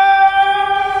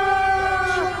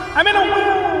 I'm in a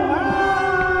wheel.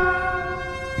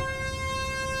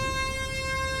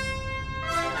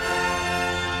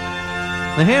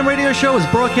 The Ham Radio Show is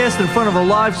broadcast in front of a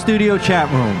live studio chat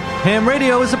room. Ham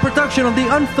Radio is a production of the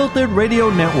Unfiltered Radio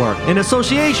Network in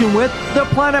association with the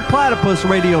Planet Platypus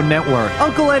Radio Network.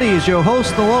 Uncle Eddie is your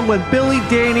host along with Billy,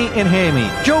 Danny, and Hammy.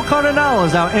 Joe Cardinale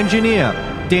is our engineer.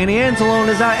 Danny Anzalone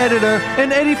is our editor,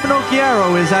 and Eddie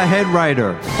Finocchiaro is our head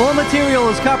writer. All material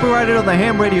is copyrighted on the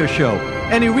Ham Radio Show.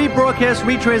 Any rebroadcast,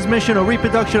 retransmission, or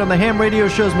reproduction of the Ham Radio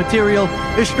Show's material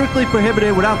is strictly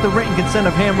prohibited without the written consent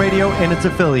of Ham Radio and its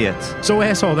affiliates. So,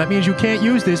 asshole, that means you can't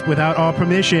use this without our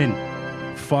permission.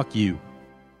 Fuck you.